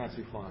some more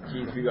fancy flying.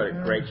 Geez, we got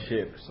a great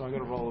ship. So I got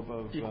to roll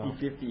above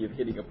 50-50 of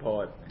hitting a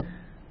pod.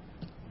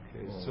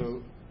 Okay,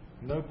 so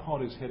no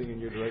pod is heading in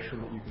your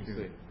direction that you can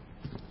see.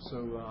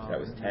 So that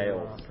was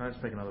tails. Can I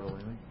just make another roll?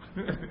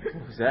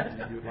 What was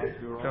that? You'd like to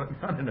do a roll?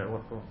 I don't know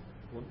what for.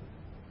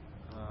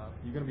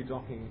 You're going to be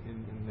docking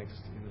in the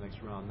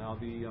next round. Now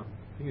the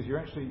thing is, you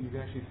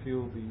can actually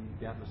feel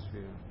the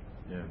atmosphere.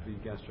 The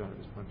gas giant at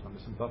this point in time.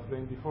 There's some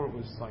buffeting. Before it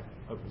was like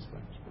open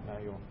space, but now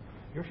you're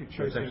actually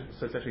chasing.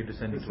 So it's actually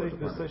descending towards the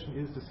planet. The station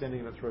is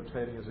descending and it's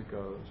rotating as it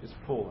goes. It's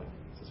falling.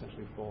 It's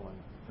essentially falling.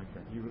 Okay.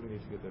 You really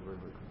need to get there very,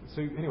 very quickly.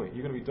 So anyway,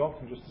 you're going to be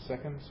docked in just a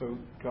second. So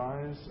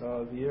guys,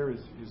 the air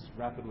is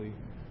rapidly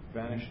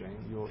vanishing,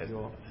 you're Are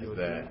starting to do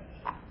there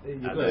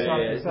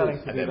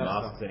that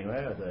masks stuff.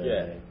 anyway? Are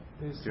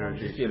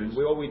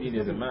there All we need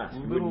is a mask.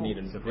 We wouldn't need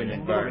an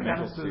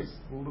environmental suit.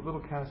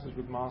 Little canisters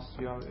with masks.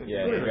 Grab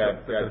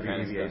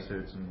EVA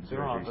suits and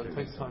There are, zero-G but it suits.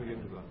 takes time to get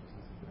into that.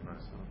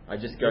 I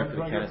just go for the You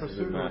want to go canisters for with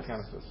suit or masks.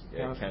 canisters?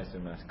 Yeah, canister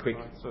mask. Quick.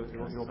 Right, so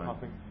you're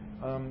puffing.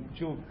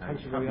 Jill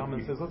takes you really arm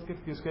and says, "Let's get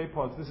to the escape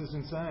pods. This is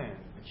insane."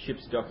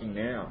 Ship's docking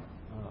now.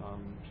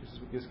 She says,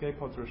 "The escape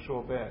pods are a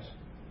sure bet. Do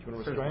you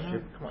want to restrain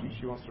her? Come on.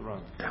 She wants to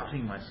run."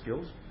 Doubting my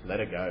skills. Let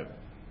her go.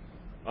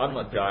 I'm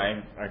not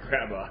dying. I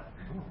grab her.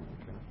 Oh,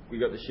 okay. We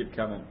got the ship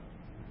coming.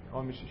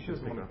 I mean, she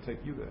doesn't want to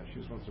take you there. She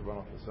just wants to run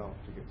off herself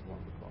to get to one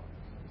of the pods.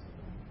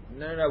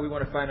 No, we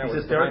want to find out He's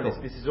what's behind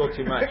hysterical. this. This is all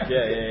too much.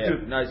 Yeah.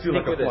 No, stick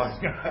like with a us.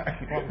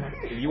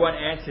 If you want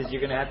answers, you're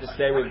going to have to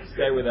stay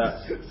with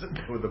us.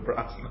 With the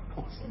brass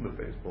knuckles and the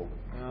baseball.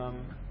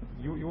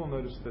 You will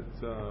notice that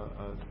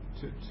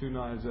two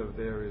knives over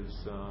there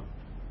is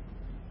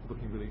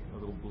looking really a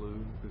little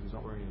blue because he's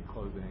not wearing any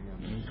clothing,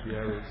 and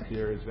the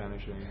air is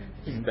vanishing.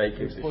 He's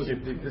baking the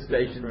ship. The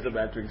station's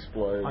about to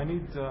explode. I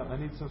need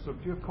some sort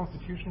of. Do you have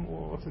constitution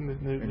or what's in the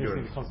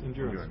Endurance.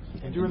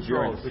 Endurance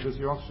rolls because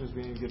your oxygen is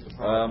being get the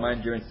power. My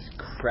endurance is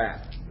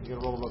crap. You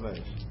got to roll above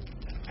 8.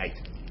 8.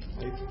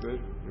 8, good.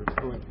 You're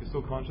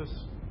still conscious.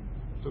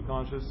 Still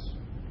conscious.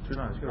 2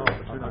 knives. I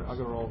got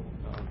to roll.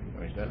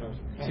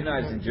 2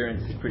 knives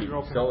endurance is pretty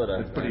solid.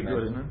 It's pretty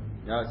good, isn't it?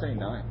 No, it's only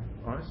 9.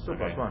 Oh, it's still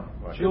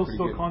 +1. Jill's Pretty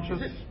still good.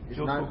 conscious. Is it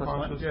Jill's 9 still plus 1?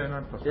 conscious. Yeah,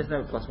 9 +1. There's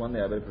no +1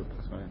 there. I better put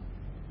 +1 in.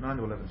 9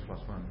 to 11 is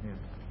 +1. Yeah.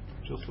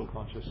 Jill's still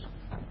conscious.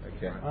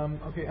 Okay.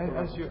 Okay.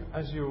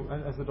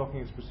 As the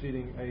docking is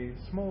proceeding, a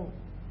small,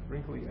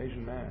 wrinkly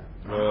Asian man.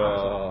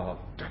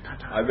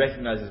 I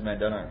recognise this man,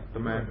 don't I? The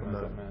man from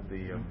Recognize that man.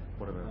 the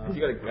whatever. Has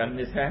he got a gun in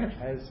his hand?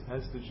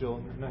 As to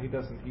Jill, no, he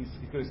doesn't. He's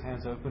got his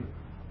hands open,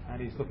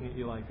 and he's looking at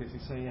you like this.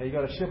 He's saying, "Hey, you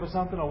got a ship or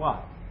something, or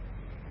what?"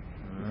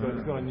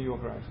 He's got a New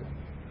Yorker accent.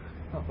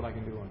 Not that I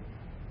can do one.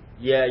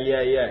 Yeah.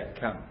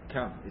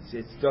 Come.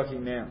 It's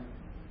docking now.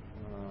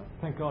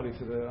 Thank God, he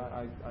said,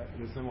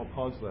 there's no more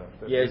pods left.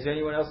 Yeah, is there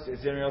anyone else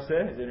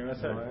there?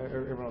 No,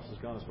 everyone else is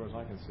gone as far as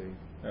I can see.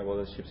 Oh, well,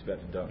 the ship's about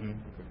to dock.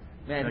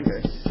 Man,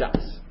 this is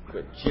sus.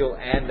 Got Jill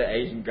and the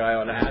Asian guy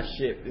on our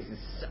ship. This is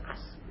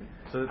sus.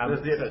 So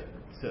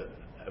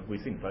have we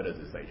seen photos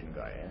of this Asian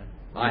guy, yeah?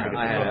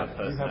 I have.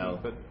 Personnel,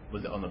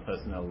 was it on the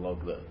personnel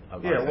log that...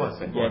 Yeah, it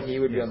was. Yeah, he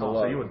would be on the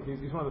log.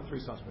 He's one of the 3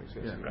 suspects,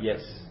 yes.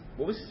 Yes.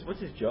 What's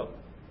his job?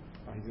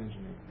 He's an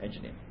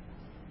engineer.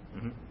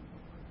 Mm-hmm.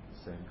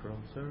 Central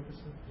Services.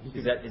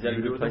 Is that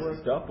a good place to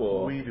stop,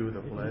 or...? We do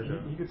the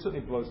pleasure. He could certainly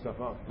blow stuff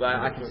up.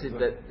 Well, I can see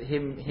that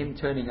him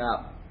turning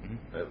up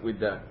with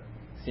the...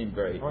 seemed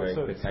very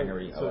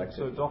cliffhangery.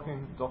 So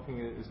docking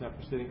is now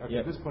proceeding. Okay,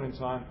 At this point in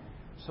time,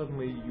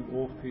 suddenly you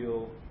all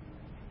feel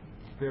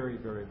very,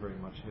 very, very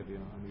much heavier.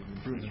 I mean,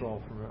 endurance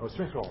roll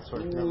strength roll.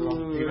 Sorry,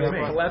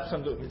 collapse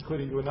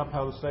including you and up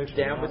how the station.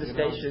 Down with the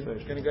station.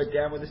 It's going to go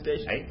down with the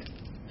station.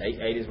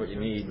 8 is what you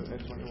need.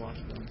 8 is what you want.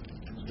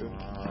 That's good.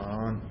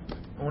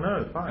 Oh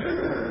no,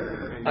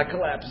 5. I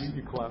collapse.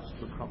 You collapse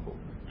to a crumple.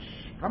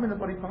 I'm in the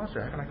body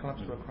faster. How can I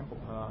collapse to a crumple?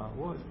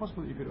 Well, it's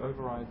possible that you could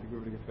override the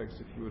gravity effects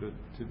if you were to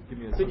give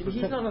me a... But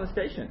he's not on the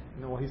station.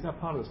 No, well, he's not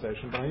part of the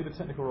station, but I need a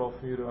technical roll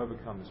for you to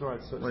overcome this. All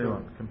right, so... What do you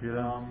want?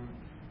 Computer?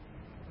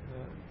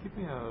 Give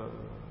me a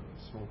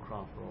small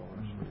craft roll,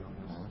 actually, on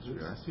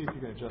this. See if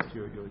you can adjust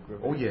your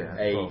gravity. Oh, yeah.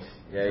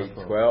 8,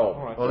 12.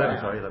 All right,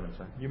 11,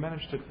 sorry. You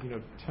managed to,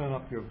 turn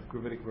up your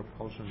gravitic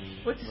repulsion...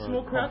 What's a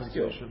small craft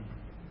skill?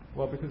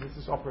 Well, because it's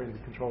just operating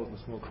the controls of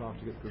the small craft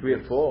to get the 3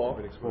 or 4.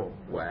 gravitic score.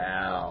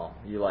 Wow,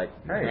 you like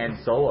Han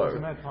Solo. It's a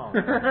mad power.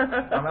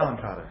 I'm Alan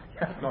Carter.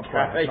 Not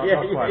quite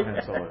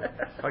Han Solo.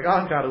 Like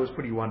Alan Carter was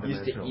pretty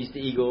one-dimensional. Used to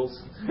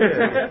Eagles.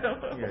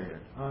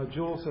 Yeah.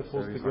 Jill also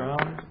falls to the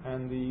ground,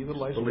 and the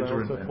little Asian guy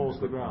also falls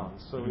to the ground.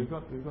 So we've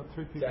got 3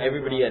 people. So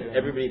everybody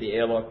at the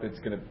airlock that's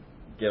going to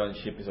get on the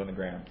ship is on the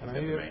ground.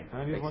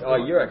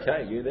 You're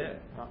okay. You're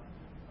there.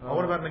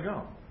 What about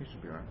Nagal? He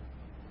should be around.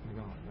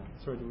 Nagal.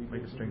 Sorry, do we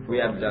make a strength? We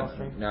haven't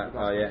done. No.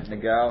 Oh yeah,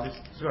 Nagal.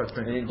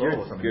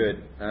 Endurance is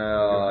good.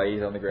 Oh,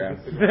 he's on the ground.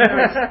 You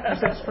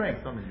said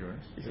strength, not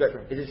endurance. Is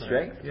it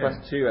strength? Yeah.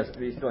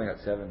 +2. He's still only got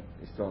 7.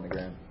 He's still on the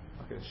ground.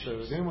 Okay, so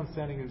the only one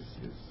standing is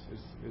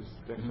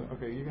Dexter.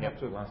 Okay, you're gonna have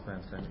to last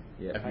man standing.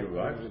 Yeah. Have you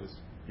arrived?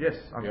 Yes,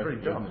 I'm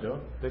pretty sure.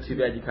 Too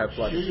bad you can't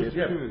fly the ship.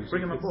 Yeah,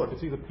 bring him aboard.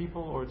 It's either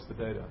people or it's the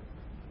data.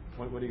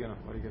 What are you gonna?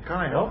 Can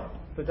I help?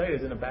 The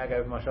data's in a bag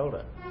over my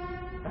shoulder.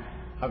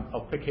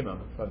 I'll pick him up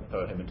and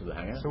throw him into the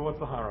hangar. So what's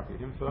the hierarchy?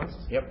 Him first?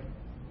 Yep.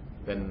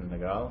 Then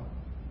Nagal.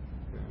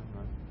 Okay,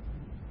 right.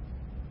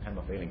 How am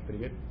I feeling? Pretty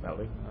good? That'll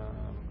do.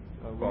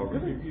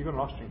 You've got an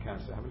oxygen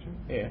canister, haven't you?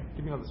 Yeah.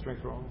 Give me another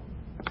strength roll.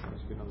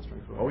 Let's get another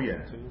strength roll. Oh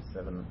yeah. Continue.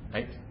 7,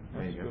 8.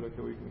 There you go.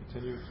 Okay, we can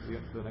continue to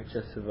the next.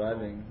 Just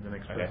surviving. The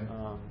next person.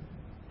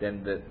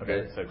 Then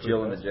so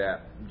Jill and the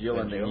Jap. Jill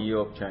and the New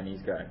York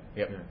Chinese guy.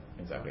 Yep.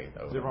 Yeah. Exactly. Is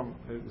that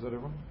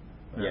everyone?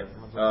 Yes.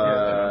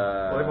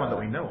 Well, everyone that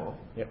we know of.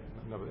 Yep.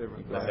 No, but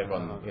everyone. That's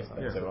everyone. Yes,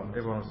 that's everyone.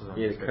 Everyone else is on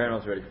the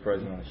colonel's already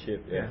frozen on the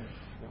ship. Yeah.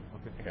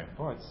 Okay.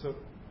 All right. So,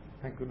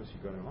 thank goodness you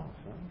got him off.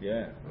 Huh?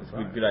 Yeah, that's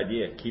a good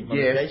idea. Keep him on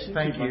the station.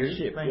 Thank keep him you. on the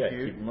ship. Thank yeah,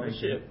 you. keep him on the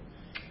ship.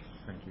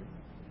 Thank you.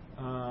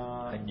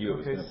 I knew it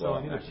was going to so blow I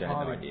up. need Actually, I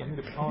had no idea. I need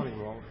a piloting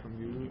roll from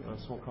you, a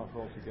small craft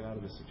roll to get out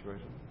of this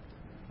situation.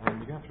 And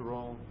you're going to have to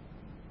roll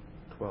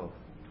 12.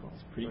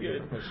 It's pretty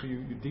good. Okay, so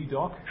you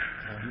de-dock,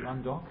 you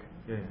undock,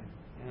 Yeah.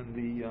 and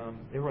the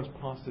everyone's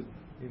passed it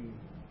in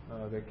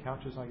their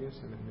couches, I guess,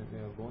 in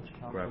their launch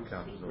couches. Grab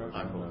couches or Grab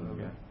couches, I'm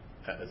okay.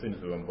 As soon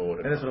as we were on board,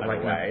 And it's sort of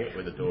like away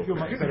with the door. You feel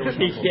much better when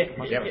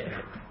you're on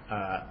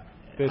board.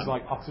 There's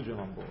like oxygen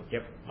on board.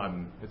 Yep,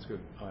 It's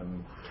good.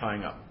 I'm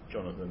tying up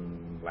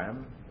Jonathan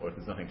Lamb, or if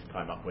there's nothing to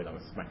tie him up with, I'm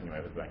smacking him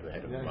over the back of the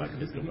head with my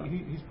pistol.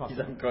 He's passed He's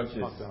out. unconscious.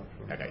 He's passed out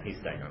from- Okay, he's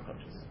staying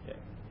unconscious. Yeah.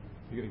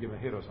 You're going to give him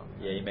a hit or something.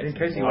 Yeah, In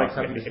case he wakes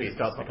up, if he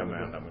starts to come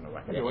around, I'm going to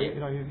whack him. Okay, well, you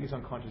know, he's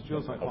unconscious.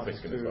 Jill's unconscious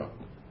frisk him as too. well.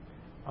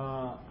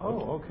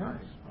 Okay.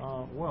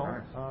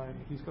 Nice.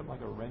 He's got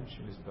like a wrench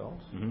in his belt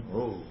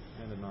Oh.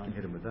 and a You knife. can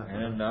hit him with that.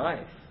 And a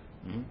knife.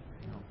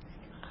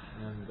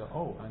 And a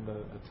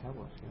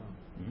tablet.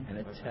 Yeah. And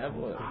a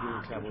tablet.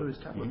 Go through his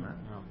tablet, man.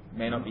 Yeah.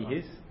 May not be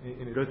his.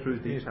 Go through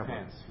in the his tablet.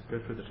 pants. Go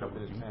through the In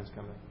tablet. his pants,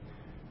 kind of.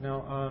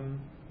 Now,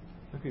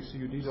 okay, so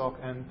you de-dock,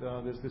 and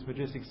there's this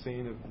majestic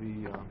scene of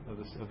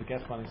the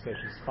gas mining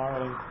station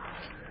spiraling.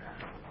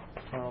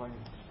 What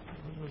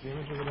was the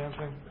image of the damn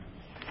thing?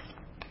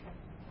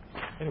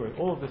 Anyway,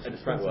 all of this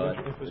expensive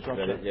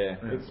infrastructure,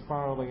 it's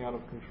spiraling out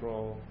of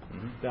control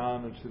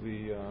down into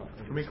the.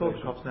 Can we call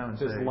the cops now and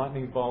say? There's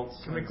lightning bolts.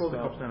 Can we call the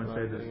cops now and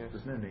say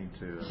there's no need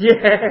to?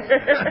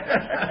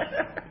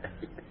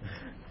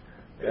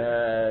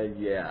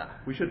 Yeah.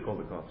 We should call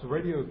the cops. The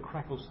radio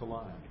crackles to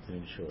life.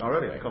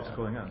 Already, the cops are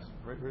calling us.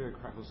 Radio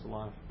crackles to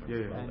life.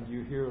 Yeah. And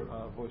you hear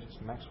a voice, it's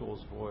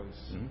Maxwell's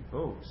voice,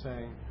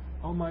 saying,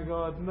 "Oh my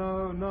God,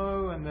 no,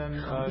 no!" And then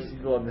he's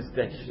still on the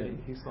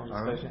station. He's still on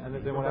the station. And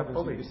then what happens?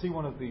 You see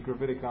one of the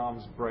gravitic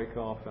arms break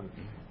off and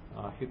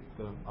hit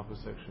the upper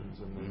sections,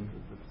 and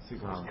the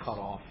signal is cut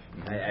off.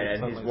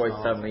 And his voice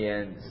suddenly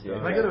ends.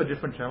 Can I go to a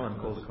different channel and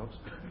call the cops?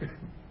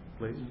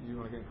 Please. You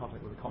want to get in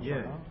contact with the cops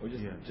right now? Or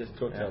just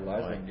talk to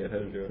Eliza and get her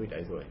to do it. 3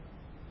 days away.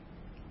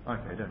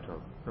 Okay, don't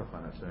talk. They'll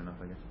find out soon enough,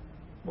 I guess.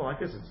 Well, I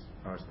guess it's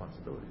our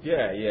responsibility.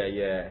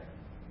 Yeah.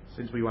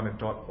 Since we want to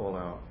dot all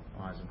our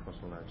I's and cross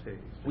all our T's.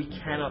 We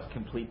cannot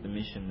complete the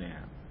mission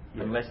now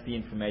unless the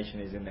information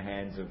is in the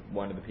hands of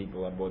one of the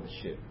people on board the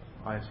ship.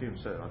 I assume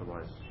so,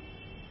 otherwise.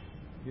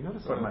 You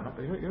notice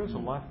a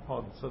life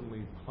pod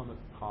suddenly plummet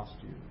past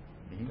you.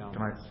 Down.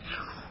 Can I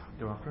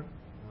go after it?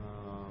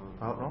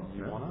 Pilot roll?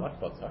 You want to? Life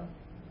pod, sorry.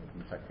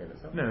 Take care of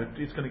itself. No,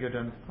 it's going to go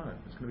down the planet.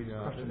 It's going to be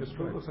crushed. It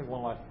looks like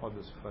one life pod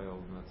has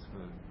failed, and that's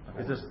going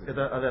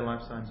to. Are there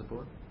life signs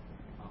aboard?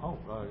 A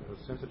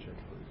sensor check,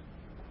 please.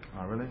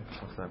 Oh, really?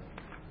 What's that?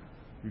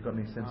 You got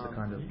any sensor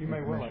kind of? You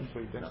may well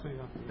actually. Dexter,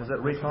 Is that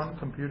recon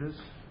computers?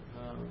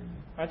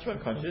 Aren't you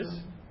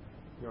unconscious?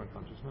 You're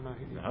unconscious.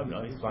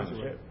 No, he's flying the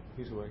ship.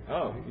 He's awake. I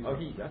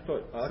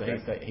thought. So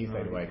he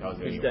stayed awake. I was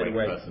the He only stayed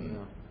awake awake.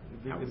 person.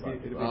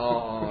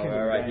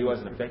 Right. He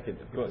wasn't affected,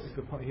 of course.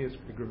 He has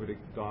a gravitic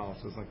dial,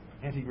 so it's like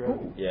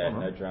anti-gravity. Yeah,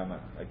 no drama.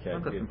 Okay.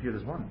 I've got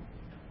computers one.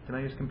 Can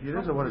I use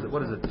computers, or what is it?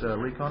 What is it?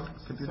 Recon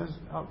computers?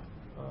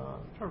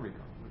 Try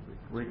recon.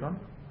 Recon?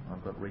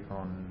 I've got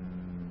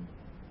recon.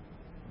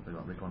 I've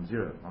got recon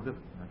 0. I'll do it.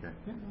 Okay.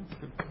 Yeah, that's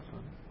good. That's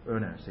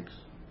fine. No, 6.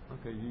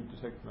 Okay, you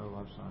detect no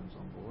life signs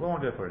on board. Well, I'll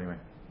go for it anyway.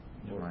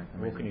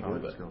 What can you do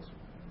with it? Skills.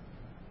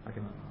 I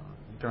can.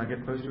 Can I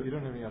get close to it? You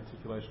don't have any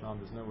articulation arm.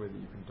 There's no way that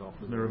you can dock.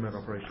 No remote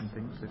operation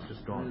things. It's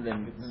just gone.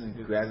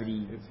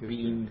 Gravity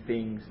beam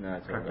things. No,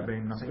 it's Tractor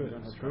beam. Nothing.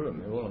 Screw them.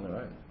 They're all on their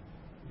own.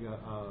 Yeah.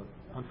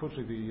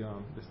 Unfortunately,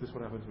 this is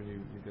what happens when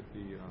you get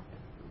the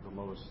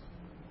lowest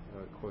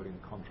quoting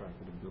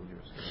contractor to build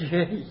your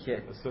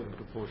estate. A certain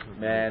proportion of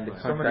the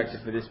contractor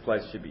for this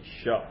place should be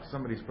shot.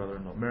 Somebody's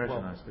brother-in-law. Merritt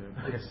and I do.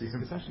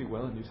 It's actually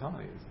well in Utah.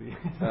 It's the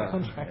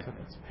contractor.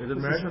 Is it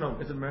Merritt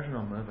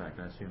or Mervac?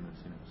 I assume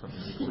it's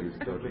something equally as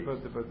dodgy.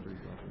 They're both pretty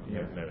dodgy.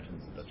 Yeah, Merritt's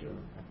dodgy.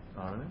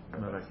 Oh, really?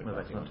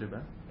 Mervac's not too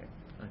bad.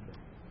 Okay.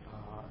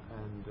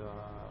 And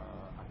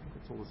I think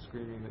that's all the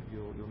screaming that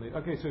you'll need.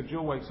 Okay, so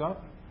Jill wakes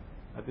up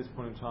at this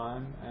point in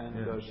time,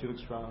 and she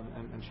looks around,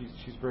 and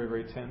she's very,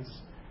 very tense.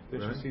 Then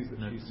she sees that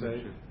she's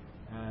safe,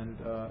 and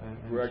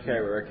we're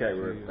okay.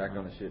 We're back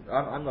on the ship.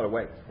 I'm not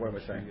awake. What am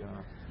I saying?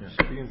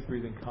 She begins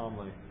breathing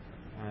calmly,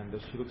 and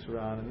she looks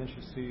around, and then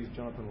she sees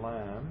Jonathan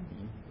Lamb,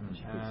 and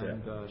she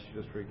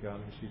does freak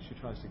out, and she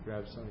tries to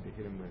grab something to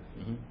hit him with.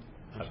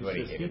 And she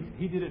says,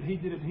 he did it.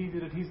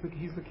 He's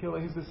the killer.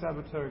 He's the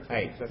saboteur.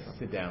 Hey,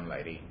 sit down,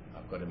 lady.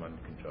 I've got him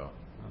under control.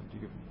 Do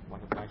you give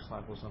like a back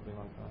slap or something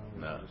like that?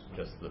 No,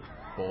 just the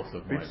force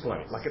of my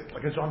voice. Like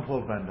a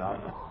Jean-Claude Van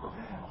Damme.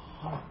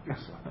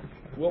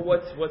 Well,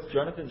 what's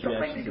Jonathan's reaction?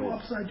 Don't make me go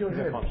upside your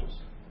head. He's unconscious.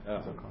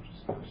 He's unconscious.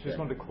 She just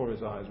wanted to core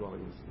his eye as well.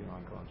 He was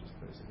unconscious,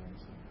 basically.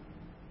 So.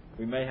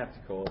 We may have to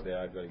call it there.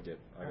 I've got to get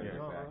back.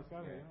 Let's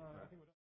go.